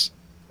this: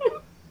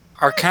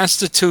 our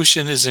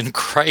Constitution is in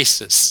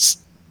crisis.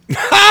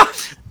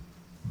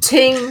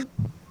 Ting.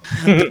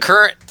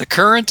 The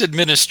current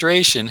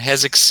administration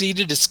has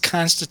exceeded its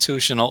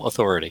constitutional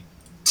authority.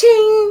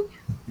 Ting.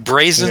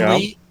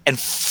 Brazenly and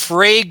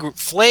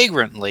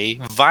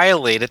flagrantly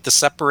violated the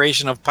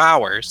separation of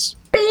powers.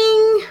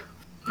 Bing.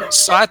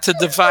 Sought to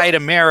divide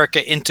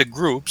America into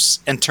groups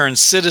and turn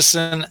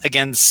citizen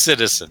against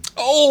citizen.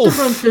 Oh.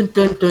 Dun,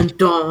 dun, dun,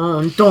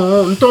 dun,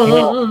 dun,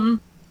 dun.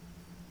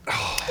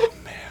 Oh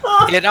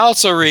man. It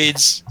also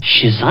reads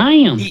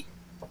Shazam.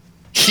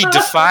 He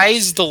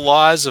defies the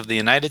laws of the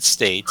United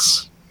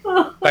States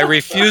by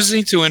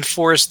refusing to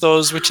enforce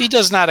those which he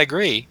does not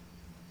agree,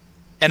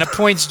 and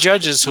appoints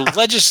judges who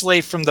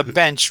legislate from the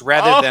bench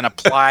rather than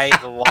apply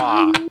the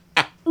law.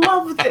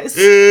 Love this.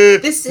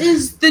 This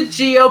is the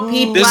GOP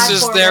platform. This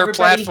is their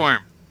everybody. platform.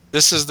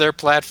 This is their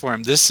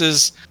platform. This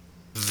is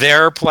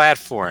their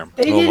platform.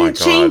 They didn't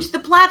change the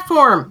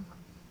platform.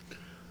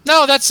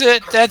 No, that's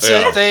it. That's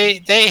it.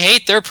 They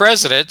hate their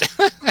president.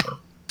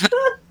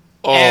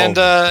 And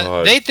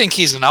they think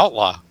he's an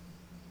outlaw,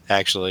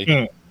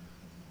 actually.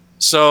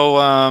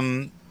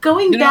 So,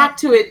 going back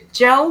to it,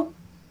 Joe.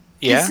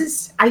 Yeah.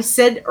 I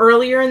said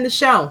earlier in the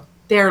show,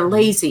 they're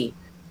lazy.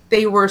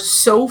 They were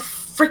so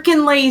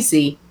freaking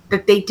lazy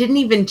that they didn't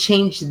even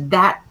change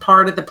that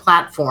part of the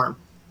platform.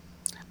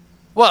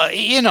 Well,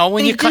 you know,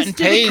 when you cut and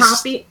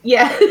paste,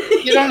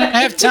 you don't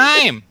have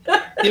time.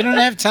 You don't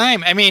have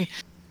time. I mean,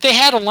 they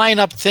had to line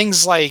up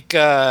things like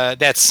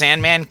that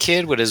Sandman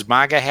kid with his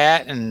MAGA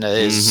hat and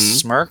his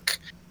smirk.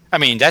 I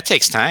mean, that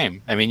takes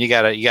time. I mean, you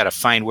gotta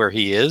find where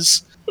he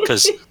is,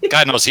 because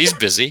God knows he's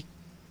busy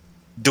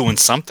doing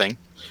something,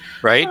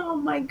 right? Oh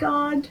my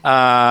God.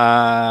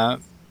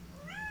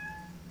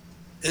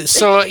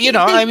 So you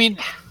know, I mean,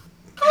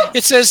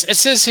 it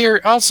says here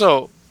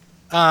also,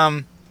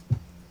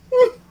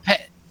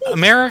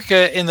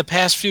 America in the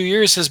past few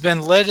years has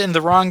been led in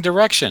the wrong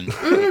direction.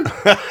 Well,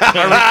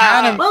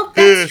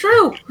 that's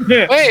true.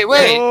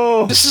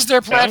 Wait. This is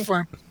their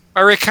platform.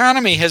 Our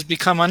economy has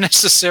become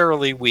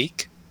unnecessarily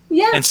weak.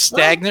 And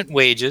stagnant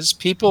wages.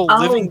 People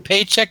living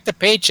paycheck to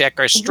paycheck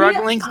are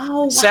struggling,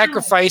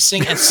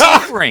 sacrificing, and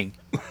suffering.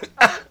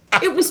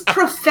 It was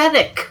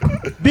prophetic.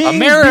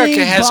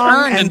 America has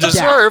earned and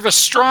deserved a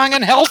strong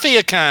and healthy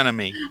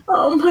economy.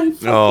 Oh my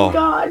fucking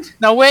God.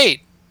 Now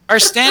wait. Our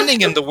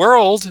standing in the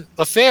world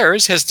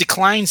affairs has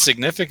declined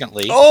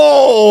significantly.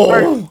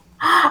 Our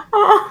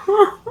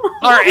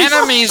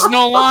enemies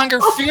no longer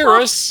fear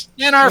us,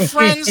 and our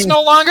friends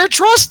no longer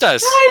trust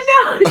us.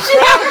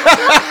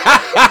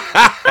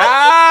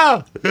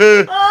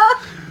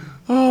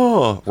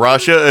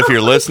 Russia, if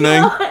you're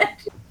listening.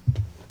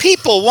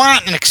 People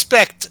want and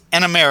expect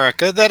an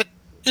America that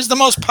is the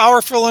most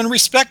powerful and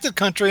respected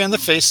country on the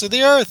face of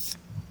the earth.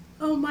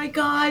 Oh my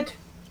God.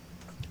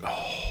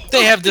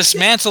 They have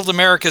dismantled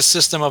America's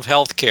system of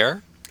health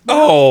care.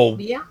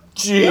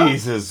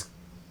 Jesus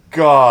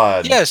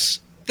God. Yes,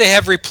 they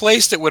have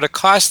replaced it with a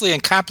costly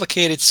and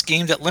complicated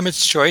scheme that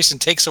limits choice and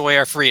takes away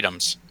our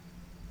freedoms.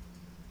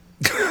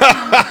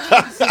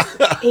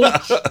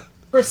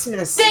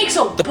 Christmas.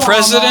 The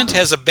president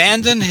has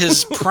abandoned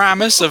his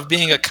promise of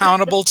being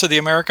accountable to the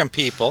American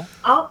people.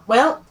 Oh,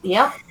 well,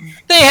 yep.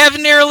 They have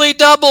nearly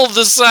doubled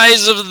the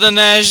size of the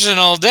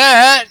national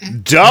debt.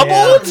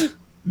 Doubled? Yeah.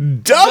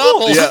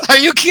 Doubled? Yeah. Are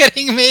you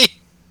kidding me?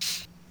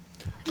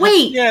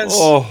 Wait. Yes.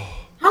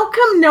 How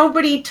come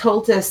nobody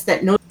told us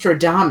that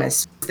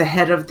Nostradamus was the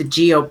head of the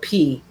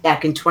GOP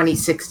back in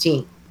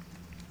 2016?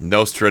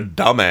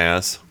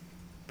 Nostradamus.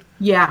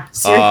 Yeah,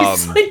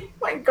 seriously?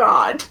 My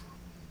God.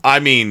 I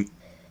mean,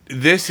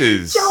 this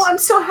is... Joe, I'm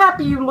so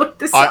happy you looked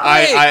this up.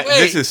 Wait.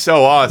 This is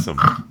so awesome.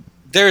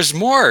 There's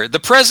more. The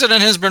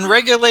president has been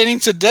regulating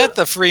to death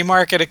the free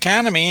market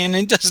economy, and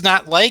he does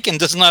not like and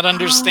does not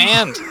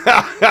understand.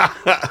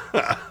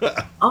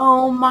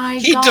 Oh my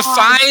God. He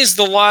defies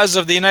the laws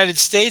of the United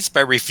States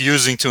by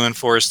refusing to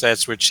enforce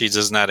that which he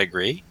does not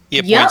agree. He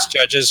appoints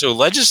judges who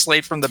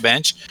legislate from the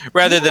bench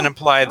rather than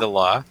apply the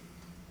law.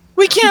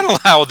 We can't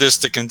allow this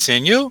to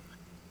continue.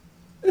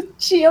 The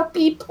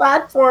GOP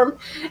platform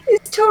is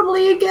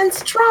totally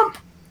against Trump.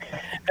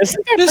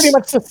 Isn't that pretty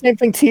much the same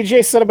thing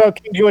TJ said about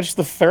King George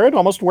III,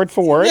 almost word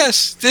for word?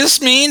 Yes,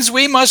 this means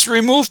we must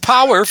remove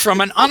power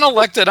from an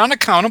unelected,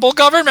 unaccountable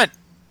government.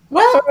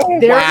 Well,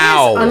 there it is,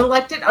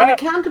 unelected,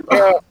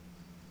 unaccountable.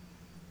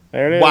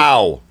 There it is.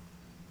 Wow.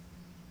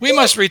 We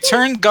must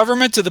return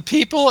government to the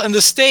people and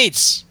the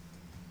states.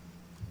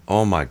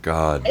 Oh my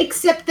God.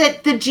 Except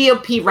that the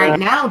GOP right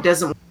now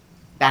doesn't want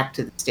back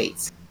to the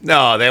states.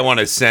 No, they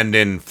want to send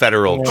in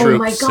federal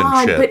troops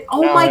and shit. But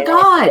oh my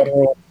God.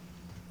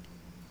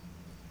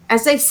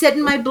 As I said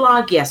in my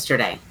blog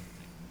yesterday,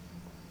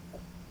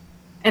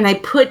 and I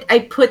put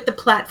the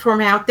platform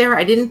out there.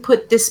 I didn't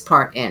put this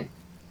part in.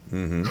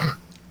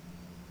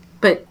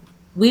 But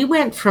we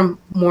went from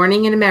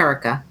Morning in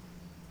America.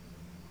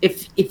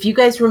 If you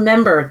guys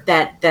remember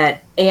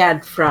that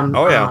ad from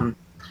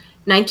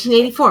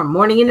 1984,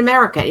 Morning in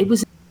America, it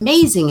was an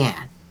amazing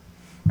ad.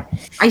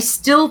 I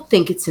still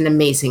think it's an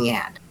amazing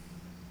ad.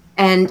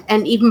 And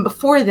even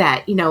before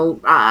that, you know,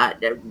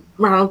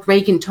 Ronald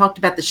Reagan talked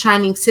about the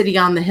shining city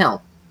on the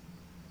hill.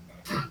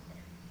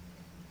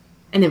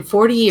 And in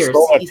 40 years,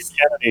 Stole that from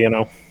Kennedy, you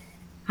know.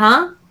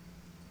 Huh?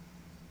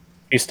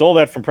 He stole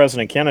that from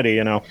President Kennedy,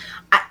 you know.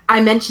 I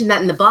mentioned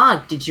that in the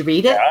blog. Did you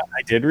read it? Yeah,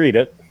 I did read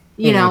it.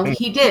 You know,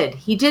 he did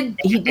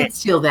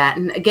steal that.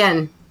 And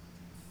again,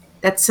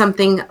 that's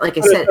something, like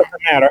I said, it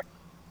doesn't matter.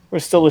 We're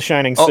still the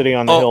shining city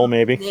on the hill,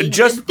 maybe.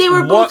 They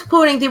were both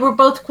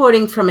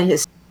quoting from a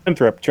history.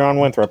 John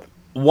Winthrop.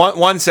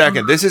 One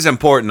second. This is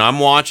important. I'm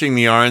watching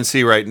the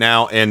RNC right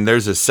now, and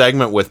there's a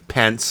segment with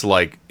Pence,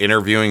 like,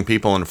 interviewing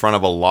people in front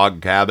of a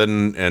log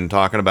cabin and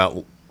talking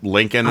about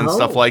Lincoln and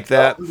stuff like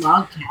that.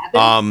 Log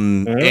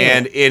cabin.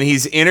 And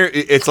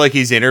it's like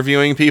he's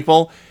interviewing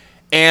people,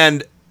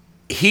 and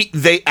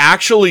they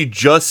actually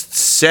just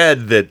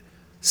said that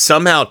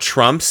somehow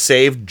Trump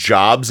saved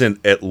jobs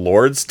at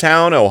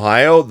Lordstown,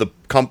 Ohio, the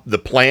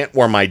plant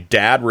where my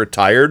dad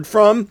retired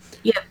from.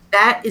 Yeah,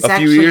 that is a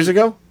few years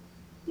ago.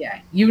 Yeah,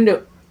 you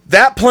know.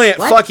 That plant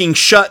fucking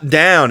shut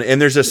down,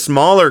 and there's a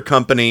smaller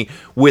company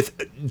with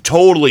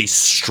totally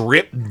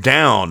stripped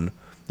down.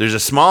 There's a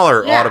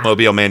smaller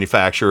automobile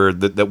manufacturer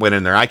that went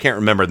in there. I can't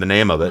remember the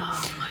name of it.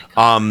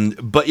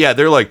 But yeah,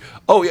 they're like,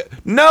 oh yeah,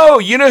 no,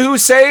 you know who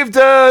saved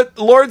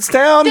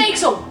Lordstown?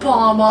 Thanks,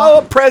 Obama.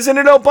 Oh,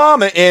 President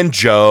Obama and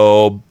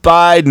Joe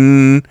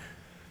Biden.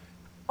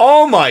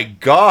 Oh my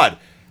God,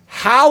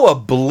 how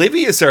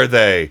oblivious are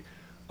they?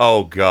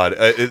 Oh God,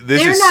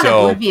 they're not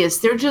oblivious.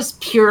 They're just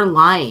pure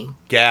lying.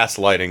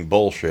 Gaslighting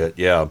bullshit.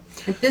 Yeah.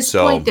 At this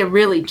point, they're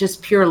really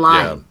just pure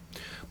lying. Yeah.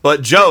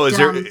 But Joe,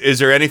 is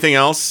there anything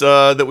else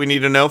that we need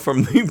to know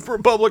from the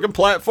Republican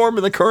platform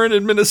in the current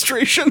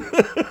administration?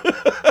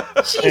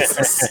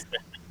 Jesus.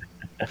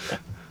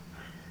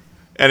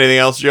 Anything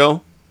else,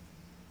 Joe?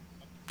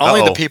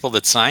 Only the people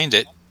that signed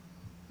it.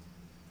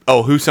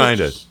 Oh, who signed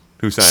it?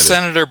 Who signed it?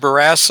 Senator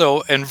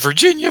Barrasso and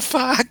Virginia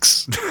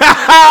Fox.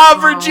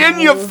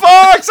 Virginia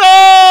Fox!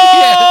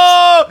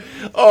 Oh!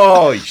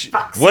 Yes.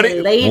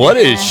 Oh! What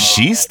is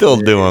she still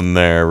doing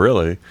there,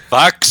 really?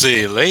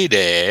 Foxy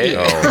lady.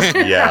 Oh,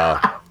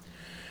 yeah.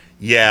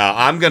 Yeah,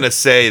 I'm going to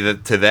say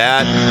that to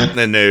that,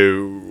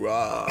 no.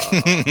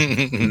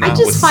 I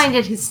just find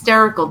it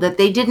hysterical that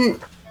they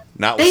didn't...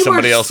 Not with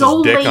somebody else's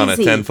dick on a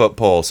 10-foot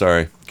pole.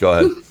 Sorry. Go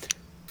ahead.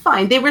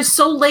 Fine. They were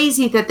so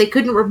lazy that they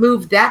couldn't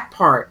remove that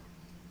part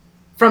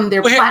from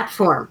their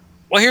platform.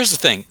 Well, here's the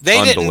thing.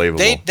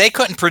 They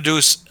couldn't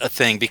produce a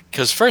thing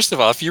because, first of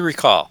all, if you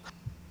recall,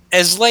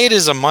 as late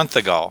as a month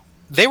ago,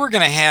 they were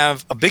going to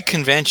have a big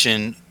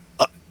convention,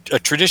 a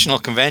traditional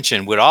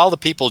convention with all the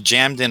people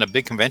jammed in a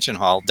big convention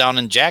hall down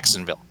in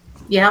Jacksonville.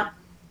 Yeah.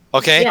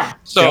 Okay? Yeah.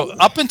 So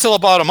up until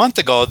about a month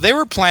ago, they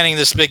were planning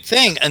this big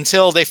thing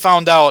until they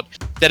found out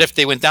that if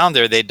they went down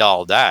there, they'd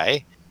all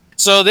die.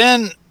 So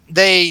then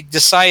they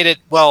decided,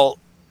 well,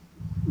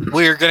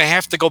 we're going to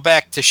have to go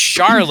back to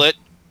Charlotte,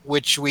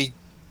 which we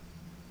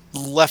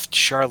left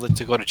Charlotte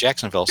to go to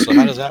Jacksonville. So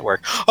how does that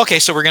work? Okay,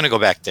 so we're going to go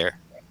back there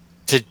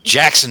to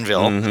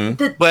Jacksonville.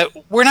 Mm-hmm. But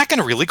we're not going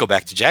to really go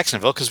back to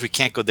Jacksonville because we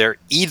can't go there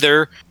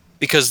either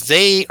because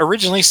they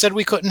originally said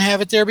we couldn't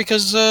have it there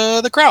because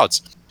the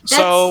crowds.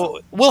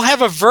 So we'll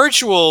have a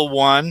virtual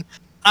one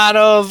out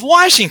of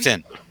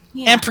Washington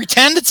and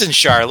pretend it's in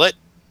Charlotte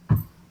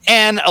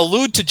and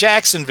allude to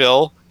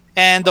Jacksonville.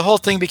 And the whole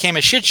thing became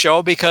a shit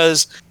show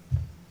because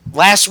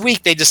last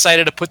week they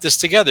decided to put this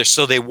together.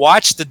 So they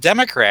watched the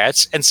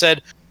Democrats and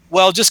said,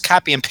 well, just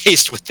copy and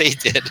paste what they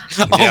did.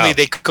 Only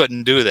they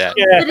couldn't do that.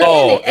 Yeah.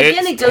 But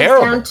again, it goes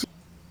down to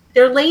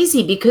they're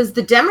lazy because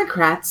the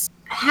Democrats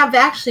have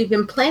actually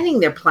been planning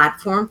their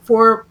platform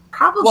for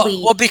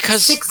probably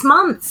because 6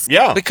 months.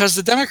 Yeah. Because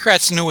the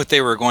Democrats knew what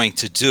they were going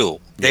to do.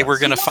 They were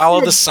going to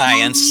follow the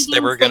science. They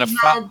were going to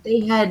follow. They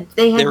had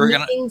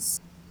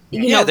meetings.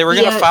 They were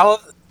going to follow.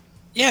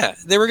 Yeah,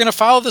 they were going to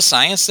follow the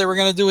science. They were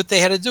going to do what they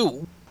had to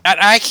do.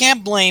 I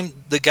can't blame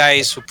the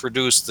guys who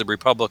produced the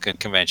Republican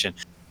convention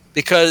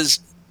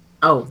because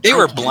they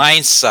were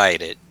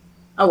blindsided.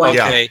 Oh,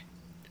 okay.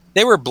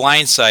 They were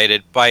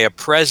blindsided by a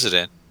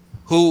president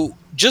who,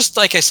 just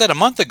like I said a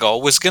month ago,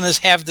 was going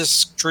to have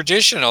this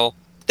traditional.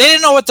 They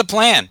didn't know what to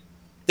plan.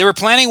 They were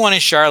planning one in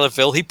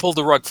Charlottesville. He pulled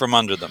the rug from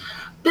under them.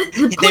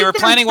 They were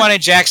planning one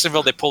in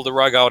Jacksonville. They pulled the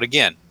rug out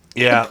again.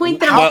 Yeah. The point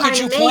that How could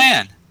you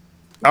plan?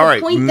 All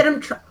right.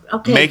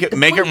 Okay. Make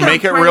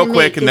it real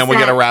quick, and then we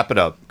got to wrap it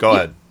up. Go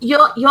ahead.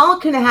 Y'all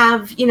can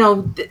have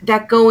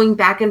that going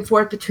back and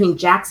forth between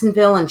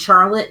Jacksonville and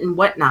Charlotte and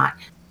whatnot.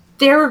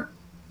 There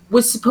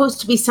was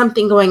supposed to be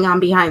something going on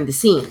behind the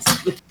scenes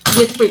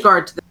with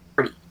regard to the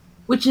party,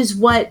 which is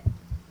what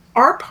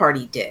our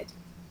party did.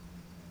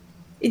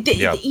 We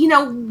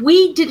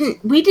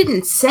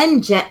didn't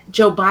send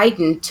Joe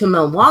Biden to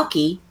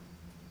Milwaukee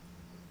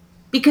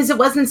because it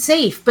wasn't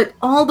safe, but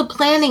all the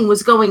planning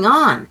was going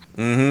on.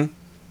 Mm-hmm.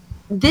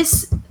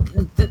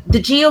 The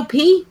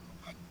GOP,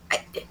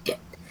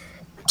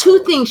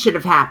 two things should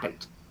have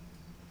happened.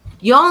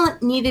 Y'all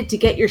needed to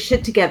get your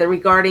shit together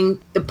regarding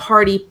the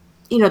party,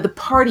 the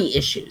party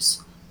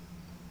issues.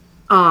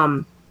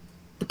 The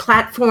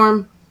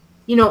platform,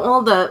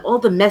 all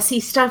the messy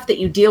stuff that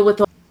you deal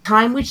with all the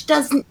time, which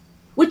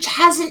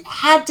hasn't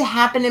had to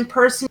happen in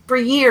person for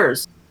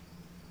years.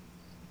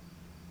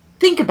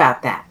 Think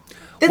about that.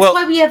 That's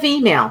why we have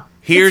email.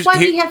 That's why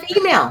we have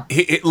email.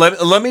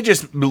 Let me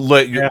just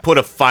put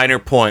a finer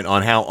point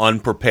on how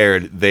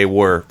unprepared they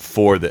were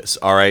for this,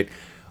 all right?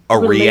 A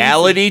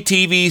reality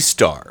TV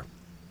star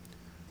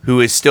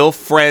who is still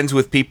friends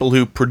with people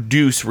who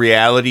produce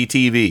reality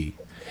TV.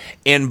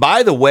 And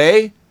by the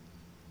way,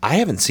 I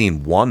haven't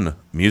seen one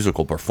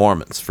musical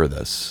performance for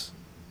this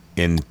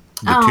in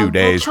the 2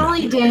 days. Well,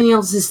 Charlie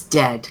Daniels is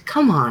dead.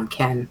 Come on,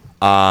 Ken.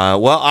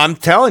 Well, I'm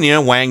telling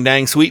you, Wang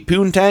Dang Sweet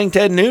Poontang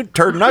Ted Newt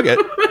Turd Nugget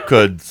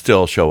could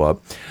still show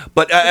up.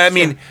 But I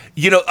mean,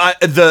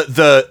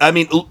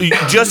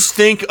 just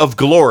think of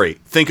Glory.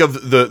 Think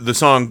of the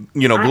song,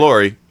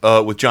 Glory,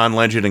 with John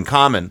Legend and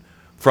Common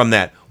from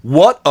that.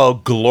 What a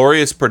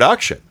glorious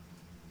production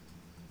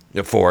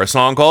for a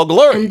song called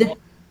Glory.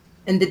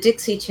 And the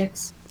Dixie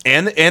Chicks.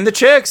 And the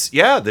Chicks.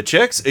 Yeah, the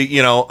Chicks.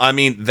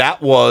 That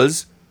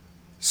was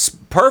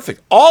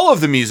perfect. All of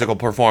the musical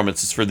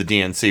performances for the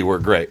DNC were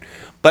great.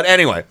 But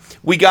anyway,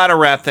 we got to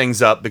wrap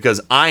things up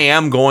because I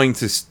am going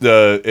to,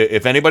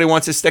 if anybody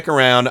wants to stick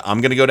around, I'm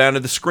going to go down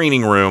to the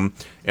screening room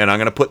and I'm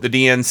going to put the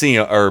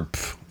DNC or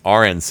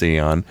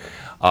RNC on.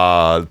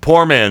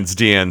 Poor man's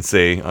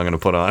DNC I'm going to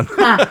put on.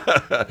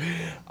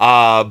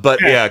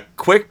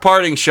 Quick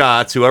parting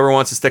shots. Whoever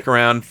wants to stick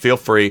around, feel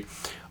free.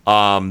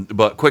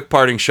 But quick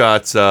parting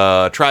shots.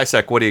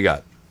 Trisec, what do you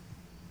got?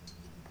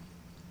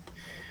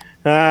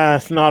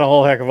 It's not a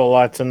whole heck of a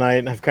lot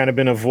tonight. I've kind of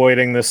been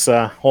avoiding this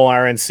whole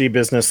RNC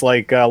business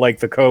like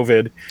the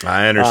COVID.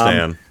 I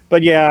understand.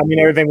 But yeah,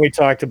 everything we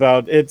talked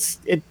about, it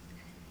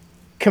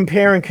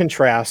compare and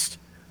contrast.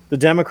 The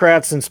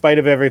Democrats, in spite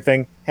of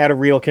everything, had a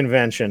real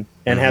convention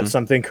and had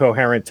something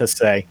coherent to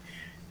say.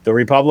 The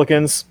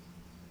Republicans,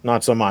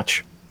 not so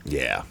much.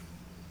 Yeah.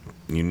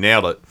 You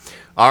nailed it.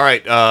 All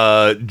right,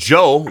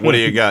 Joe, what do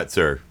you got,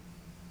 sir?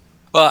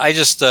 Well, I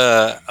just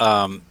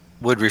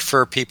would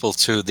refer people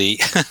to the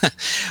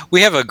we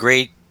have a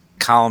great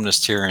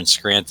columnist here in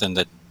Scranton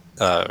that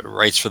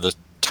writes for the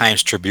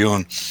Times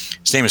Tribune.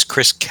 His name is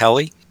Chris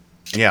Kelly.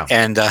 Yeah.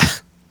 And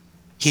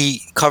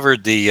he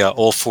covered the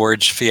Old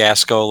Forge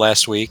fiasco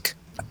last week,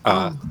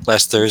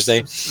 last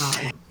Thursday.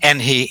 And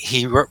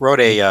he wrote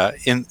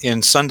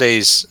in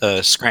Sunday's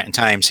Scranton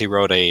Times, he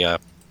wrote an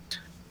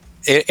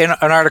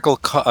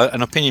article,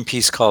 an opinion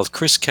piece called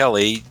Chris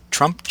Kelly,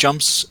 Trump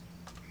Jumps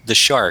the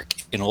Shark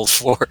in Old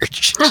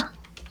Forge.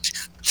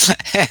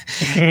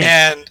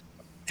 And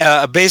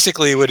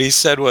basically what he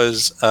said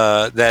was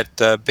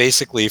that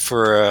basically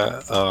for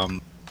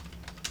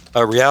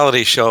a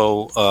reality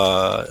show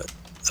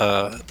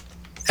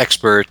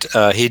expert,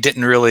 he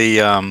didn't really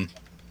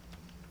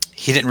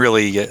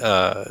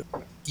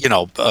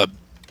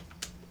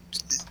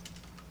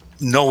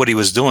know what he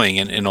was doing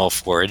in Old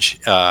Forge.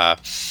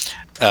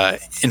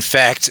 In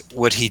fact,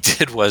 what he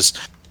did was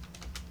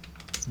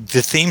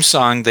the theme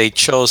song they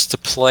chose to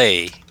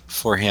play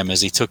for him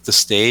as he took the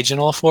stage in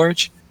Old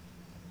Forge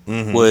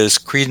was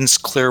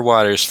Creedence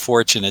Clearwater's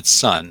Fortunate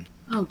Son.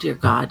 Oh, dear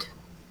God.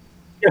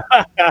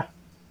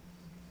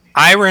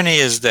 Irony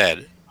is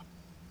dead.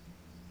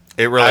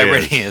 It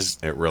really is.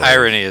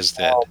 Irony is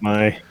dead. Oh,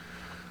 my.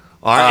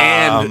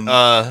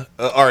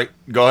 All right,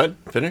 go ahead.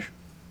 Finish.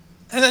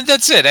 And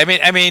that's it. I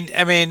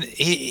mean,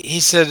 he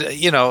said,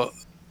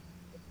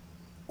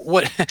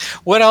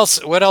 what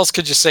else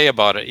could you say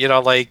about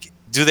it?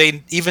 Do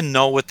they even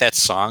know what that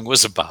song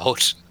was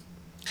about?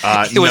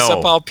 It was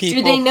about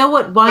people. Do they know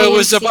what YMCA it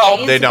was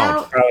about? They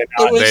don't.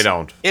 They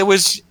don't. It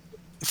was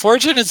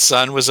Fortunate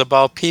Son was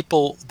about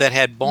people that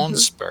had bone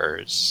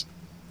spurs.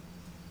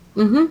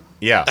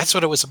 Yeah, that's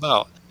what it was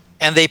about,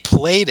 and they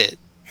played it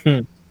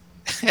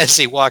as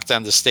he walked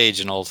on the stage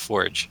in Old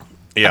Forge.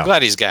 Yeah, I'm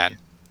glad he's gone.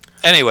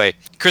 Anyway,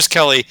 Chris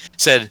Kelly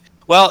said,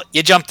 "Well,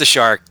 you jumped the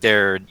shark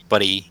there,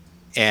 buddy,"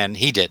 and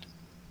he did.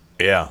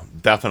 Yeah,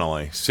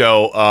 definitely.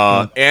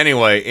 So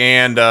anyway,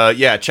 and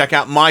check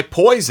out My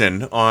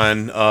Poison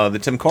on the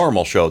Tim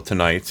Carmel show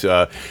tonight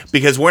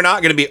because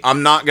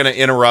I'm not going to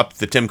interrupt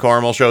the Tim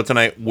Carmel show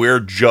tonight.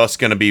 We're just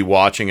going to be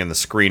watching in the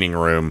screening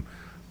room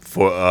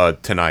for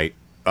tonight.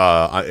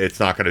 It's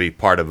not going to be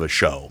part of the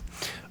show.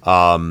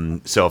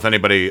 So if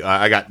anybody,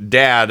 I got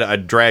Dad, I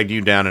dragged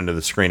you down into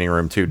the screening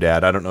room too,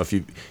 Dad. I don't know if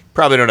you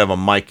probably don't have a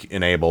mic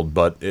enabled,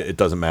 but it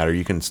doesn't matter.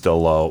 You can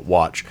still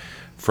watch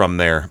from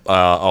there.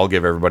 I'll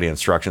give everybody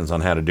instructions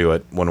on how to do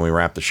it when we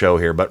wrap the show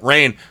here. But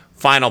Rain,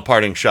 final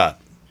parting shot.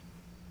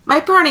 My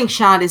parting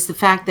shot is the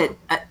fact that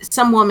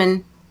some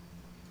woman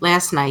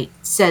last night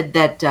said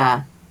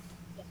that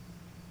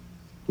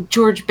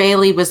George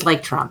Bailey was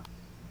like Trump.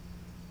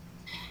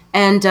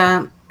 And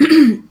I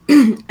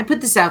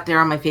put this out there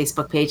on my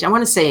Facebook page. I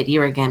want to say it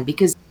here again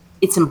because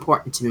it's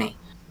important to me.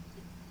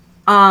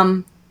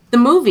 The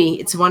movie,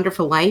 It's a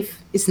Wonderful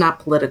Life, is not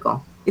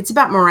political. It's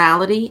about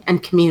morality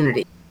and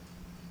community.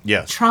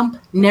 Yes. Trump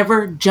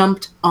never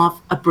jumped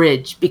off a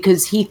bridge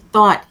because he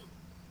thought...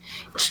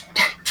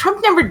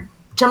 Trump never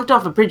jumped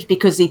off a bridge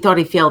because he thought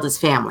he failed his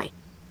family.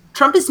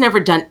 Trump has never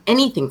done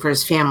anything for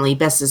his family,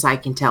 best as I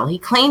can tell. He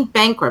claimed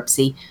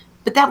bankruptcy,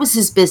 but that was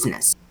his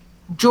business.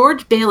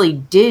 George Bailey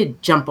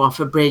did jump off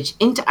a bridge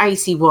into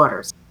icy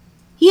waters.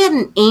 He had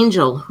an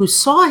angel who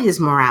saw his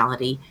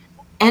morality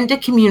and a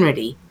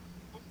community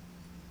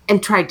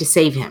and tried to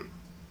save him.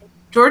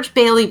 George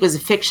Bailey was a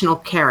fictional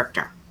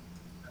character,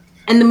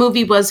 and the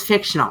movie was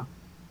fictional.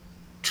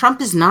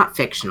 Trump is not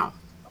fictional.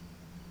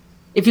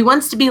 If he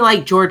wants to be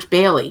like George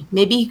Bailey,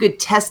 maybe he could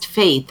test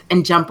faith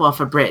and jump off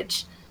a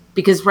bridge,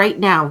 because right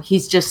now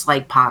he's just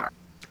like Potter.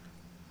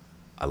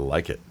 I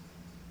like it.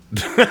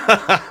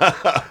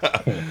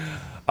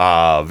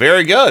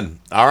 Very good.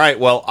 All right.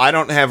 Well, I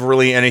don't have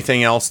really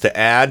anything else to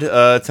add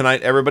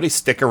tonight. Everybody,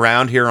 stick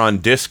around here on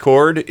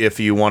Discord if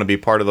you want to be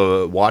part of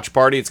the watch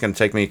party. It's going to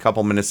take me a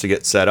couple minutes to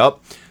get set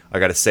up. I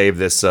got to save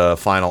this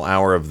final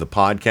hour of the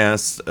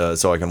podcast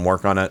so I can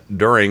work on it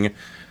during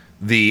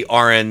the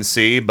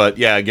RNC. But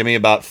yeah, give me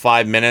about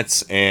 5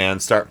 minutes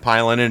and start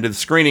piling into the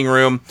screening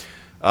room.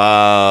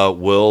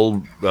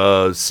 We'll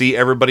see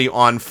everybody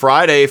on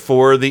Friday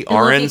for the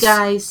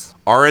RNC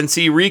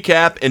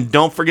recap. And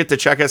don't forget to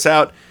check us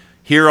out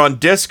here on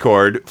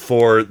Discord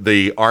for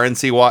the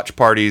RNC watch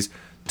parties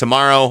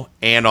tomorrow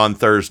and on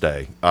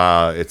Thursday.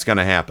 It's going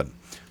to happen.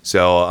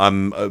 So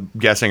I'm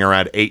guessing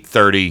around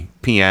 8:30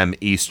 p.m.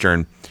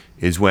 Eastern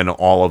is when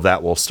all of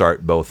that will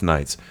start both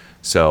nights.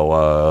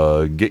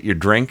 So get your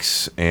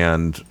drinks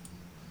and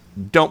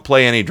don't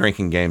play any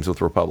drinking games with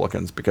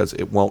Republicans because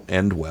it won't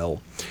end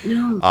well.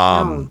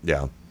 No.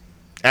 Yeah.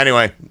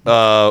 Anyway,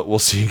 we'll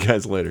see you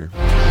guys later.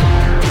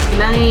 Good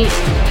night.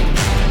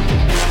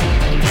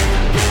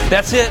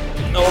 That's it.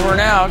 Over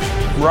and out.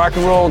 Rock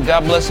and roll.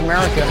 God bless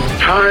America.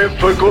 Time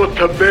to go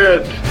to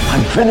bed.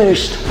 I'm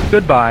finished.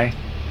 Goodbye.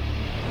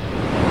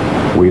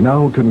 We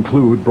now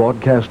conclude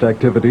broadcast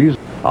activities.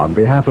 On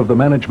behalf of the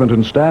management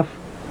and staff,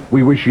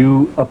 we wish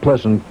you a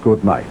pleasant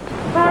good night.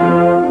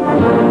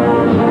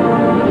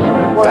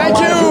 Thank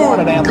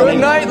you. Good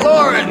night,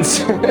 Lawrence.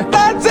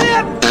 That's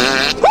it.